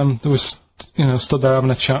was, you know, stood there having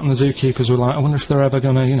a chat and the zookeepers were like, I wonder if they're ever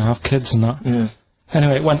gonna, you know, have kids and that. Yeah.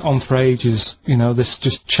 Anyway, it went on for ages, you know, this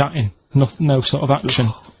just chatting, no sort of action.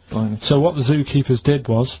 So what the zookeepers did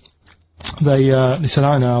was, they said,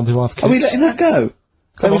 I know, they'll have kids. Are we letting that go?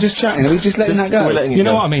 They were just chatting, are we just letting that go? You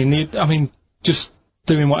know what I mean? I mean, just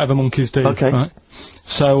doing whatever monkeys do. Okay. Right?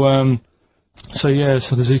 So yeah,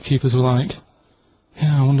 so the zookeepers were like,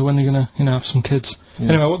 yeah, I wonder when they're gonna, you know, have some kids. Yeah.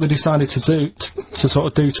 Anyway, what they decided to do, to sort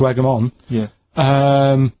of do to egg them on,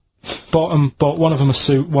 bought one of them a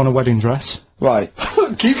suit, one a wedding dress. Right.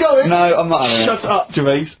 Keep going! No, I'm not having it. Shut up,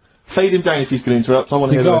 Gervais. Fade him down if he's going to interrupt. I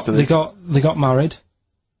want to hear the rest of this. They got married.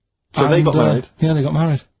 So they got married? Yeah, they got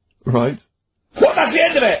married. Right. What? That's the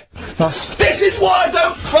end of it! This is why I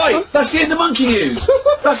don't... Right, that's the end of monkey news.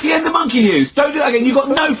 That's the end of monkey news. Don't do that again, you've got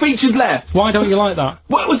no features left. Why don't you like that?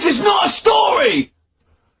 Well, it's just not a story!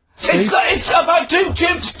 It's about 2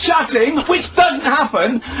 chimps chatting, which doesn't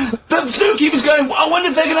happen. The zookeeper's going, I wonder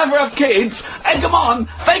if they're gonna ever have kids. Egg them on.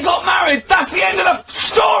 They got married. That's the end of the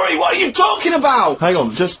story. What are you talking about? Hang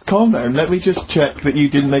on, just calm down. Let me just check that you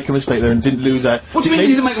didn't make a mistake there and didn't lose out. What do you mean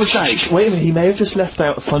you didn't make a mistake? Wait a minute, he may have just left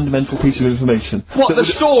out a fundamental piece of information. What, the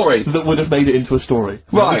story? That would have made it into a story.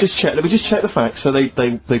 Right. Let me just check the facts. So they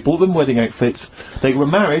bought them wedding outfits. They were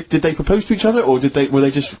married. Did they propose to each other, or were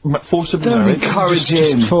they just forcibly married? Don't encourage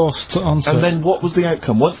him. Just forced onto And then what was the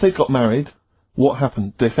outcome? Once they got married, what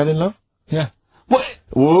happened? They fell in love? Yeah. What?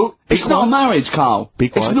 Whoa. It's not a marriage, Carl. Be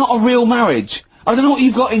quiet. It's not a real marriage. I don't know what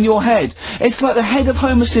you've got in your head. It's like the head of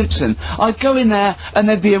Homer Simpson. I'd go in there and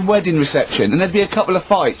there'd be a wedding reception and there'd be a couple of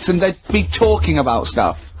fights and they'd be talking about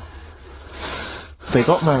stuff. They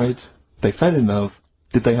got married. They fell in love.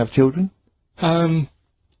 Did they have children? They're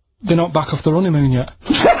not back off the honeymoon yet.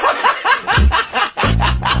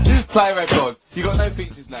 Play a record. You got no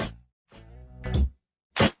features now.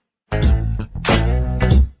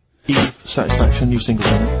 Eve, Satisfaction, new single.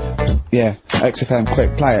 Yeah, XFM,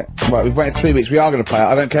 quick, play it. Right, we've waited 3 weeks, we are going to play it.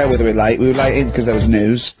 I don't care whether we're late. We were late in because there was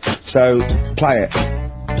news. So, play it.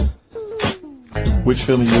 Which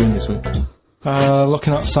film are you doing this week?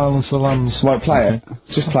 Looking at Silence of the Lambs. Right, play it.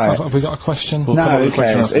 Just play it. Have we got a question? Well, No, who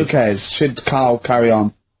cares? Who cares? Should Carl carry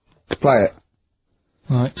on? Play it.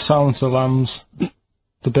 Right, Silence of the Lambs.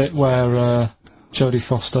 The bit where, Jodie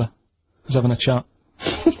Foster is having a chat.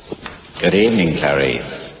 Good evening,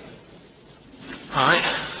 Clarice. Alright.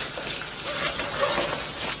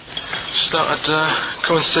 Just thought I'd,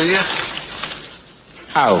 come and see you.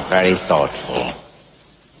 How very thoughtful.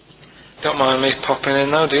 Don't mind me popping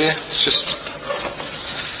in though, do you? It's just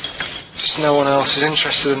no one else is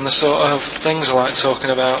interested in the sort of things I like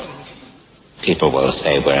talking about. People will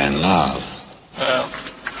say we're in love. Well,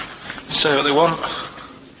 say what they want.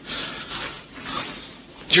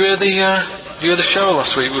 Did you hear the show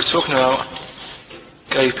last week? We were talking about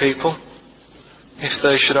gay people. If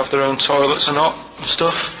they should have their own toilets or not, and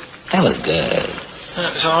stuff. That was good. Yeah,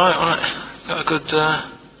 it was alright, wasn't it? Got a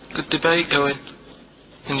good debate going.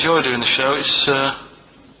 Enjoy doing the show. It's a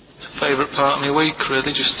favourite part of my week,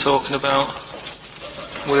 really, just talking about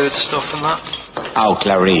weird stuff and that. Oh,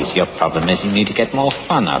 Clarice, your problem is you need to get more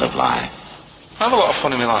fun out of life. I have a lot of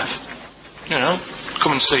fun in my life. You know,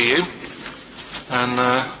 come and see you,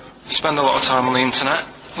 and spend a lot of time on the internet,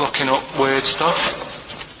 looking up weird stuff.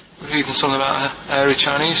 Reading something about a hairy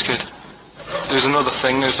Chinese kid. There's another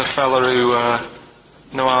thing, there's a fella who,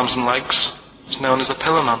 no arms and legs, is known as a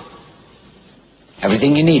pillar man.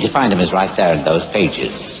 Everything you need to find him is right there in those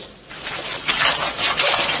pages.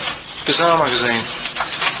 Bizarre magazine.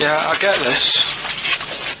 Yeah, I get this.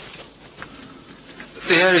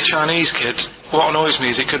 The hairy Chinese kid, what annoys me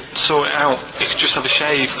is he could sort it out. He could just have a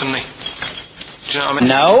shave, couldn't he? Do you know what I mean?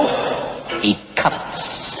 No, he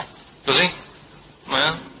cuts. Does he?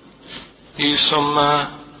 Well, use some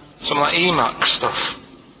like Emacs stuff.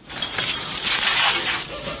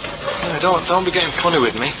 Yeah, don't be getting funny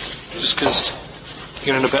with me, just 'cause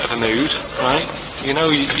you're in a bit of a mood, right? You know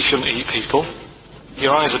you shouldn't eat people.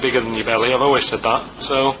 Your eyes are bigger than your belly, I've always said that,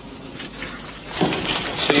 so...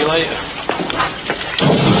 See you later.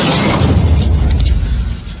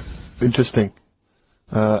 Interesting.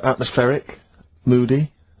 Atmospheric, moody,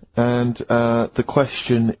 and the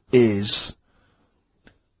question is...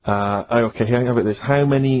 okay, how about this? How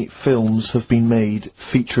many films have been made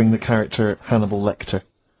featuring the character Hannibal Lecter?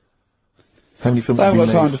 How many films have been made?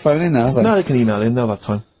 They haven't got time to phone in now, have they? No, they can email in, they'll have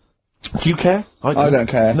time. Do you care? I don't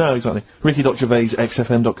care. No, exactly. Ricky.Gervais,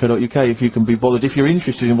 xfm.co.uk, if you can be bothered. If you're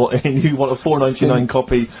interested in what, and you want a $4.99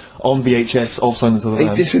 copy on VHS of Silence of the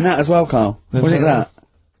Lambs. He's dissing that as well, Carl. Wasn't that?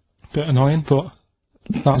 Bit annoying, but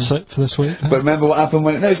that's it for this week. But remember what happened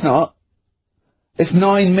when no, it's not. It's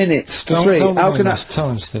 9 minutes to 3. How can that... Tell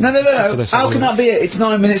him, Steve. No. How can that be it? It's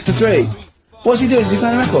 9 minutes to 3. What's he doing? Is he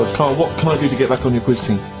playing a record? Carl, what can I do to get back on your quiz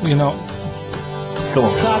team? You're not. Come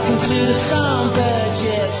on. Talking to the songbird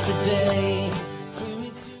yesterday.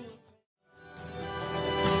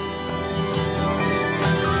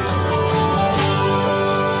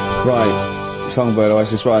 Right. Songbird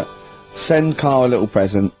Oasis, right. Send Carl a little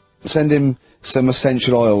present. Send him some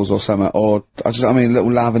essential oils or something, or, a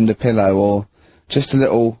little lavender pillow, or just a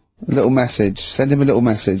little message. Send him a little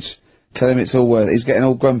message. Tell him it's all worth it. He's getting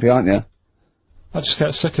all grumpy, aren't you? I just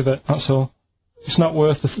get sick of it, that's all. It's not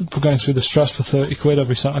worth going through the stress for 30 quid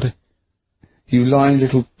every Saturday. You lying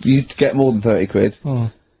little... You'd get more than 30 quid. Oh,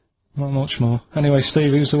 not much more. Anyway, Steve,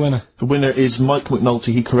 who's the winner? The winner is Mike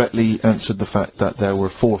McNulty. He correctly answered the fact that there were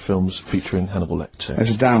 4 films featuring Hannibal Lecter.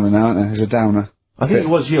 There's a downer now, isn't there? There's a downer. I think it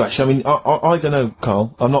was you, actually. I mean, I don't know,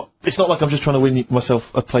 Carl. It's not like I'm just trying to win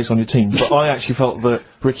myself a place on your team, but I actually felt that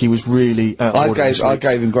Ricky was really out of order. I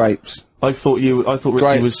gave him grapes. I thought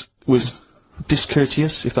Ricky was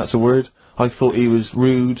discourteous, if that's a word. I thought he was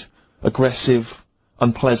rude, aggressive,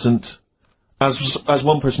 unpleasant. As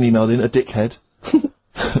one person emailed in, a dickhead.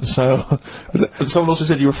 So, and someone also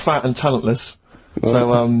said you were fat and talentless. I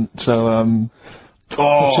don't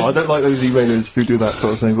like those emailers who do that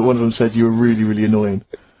sort of thing, but one of them said you were really, really annoying.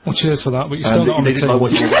 Well, cheers for that, but you're still not on the team. Like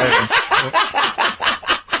what you were wearing.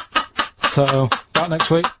 So, back next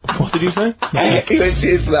week. What did you say?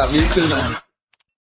 Cheers for that, you too, man.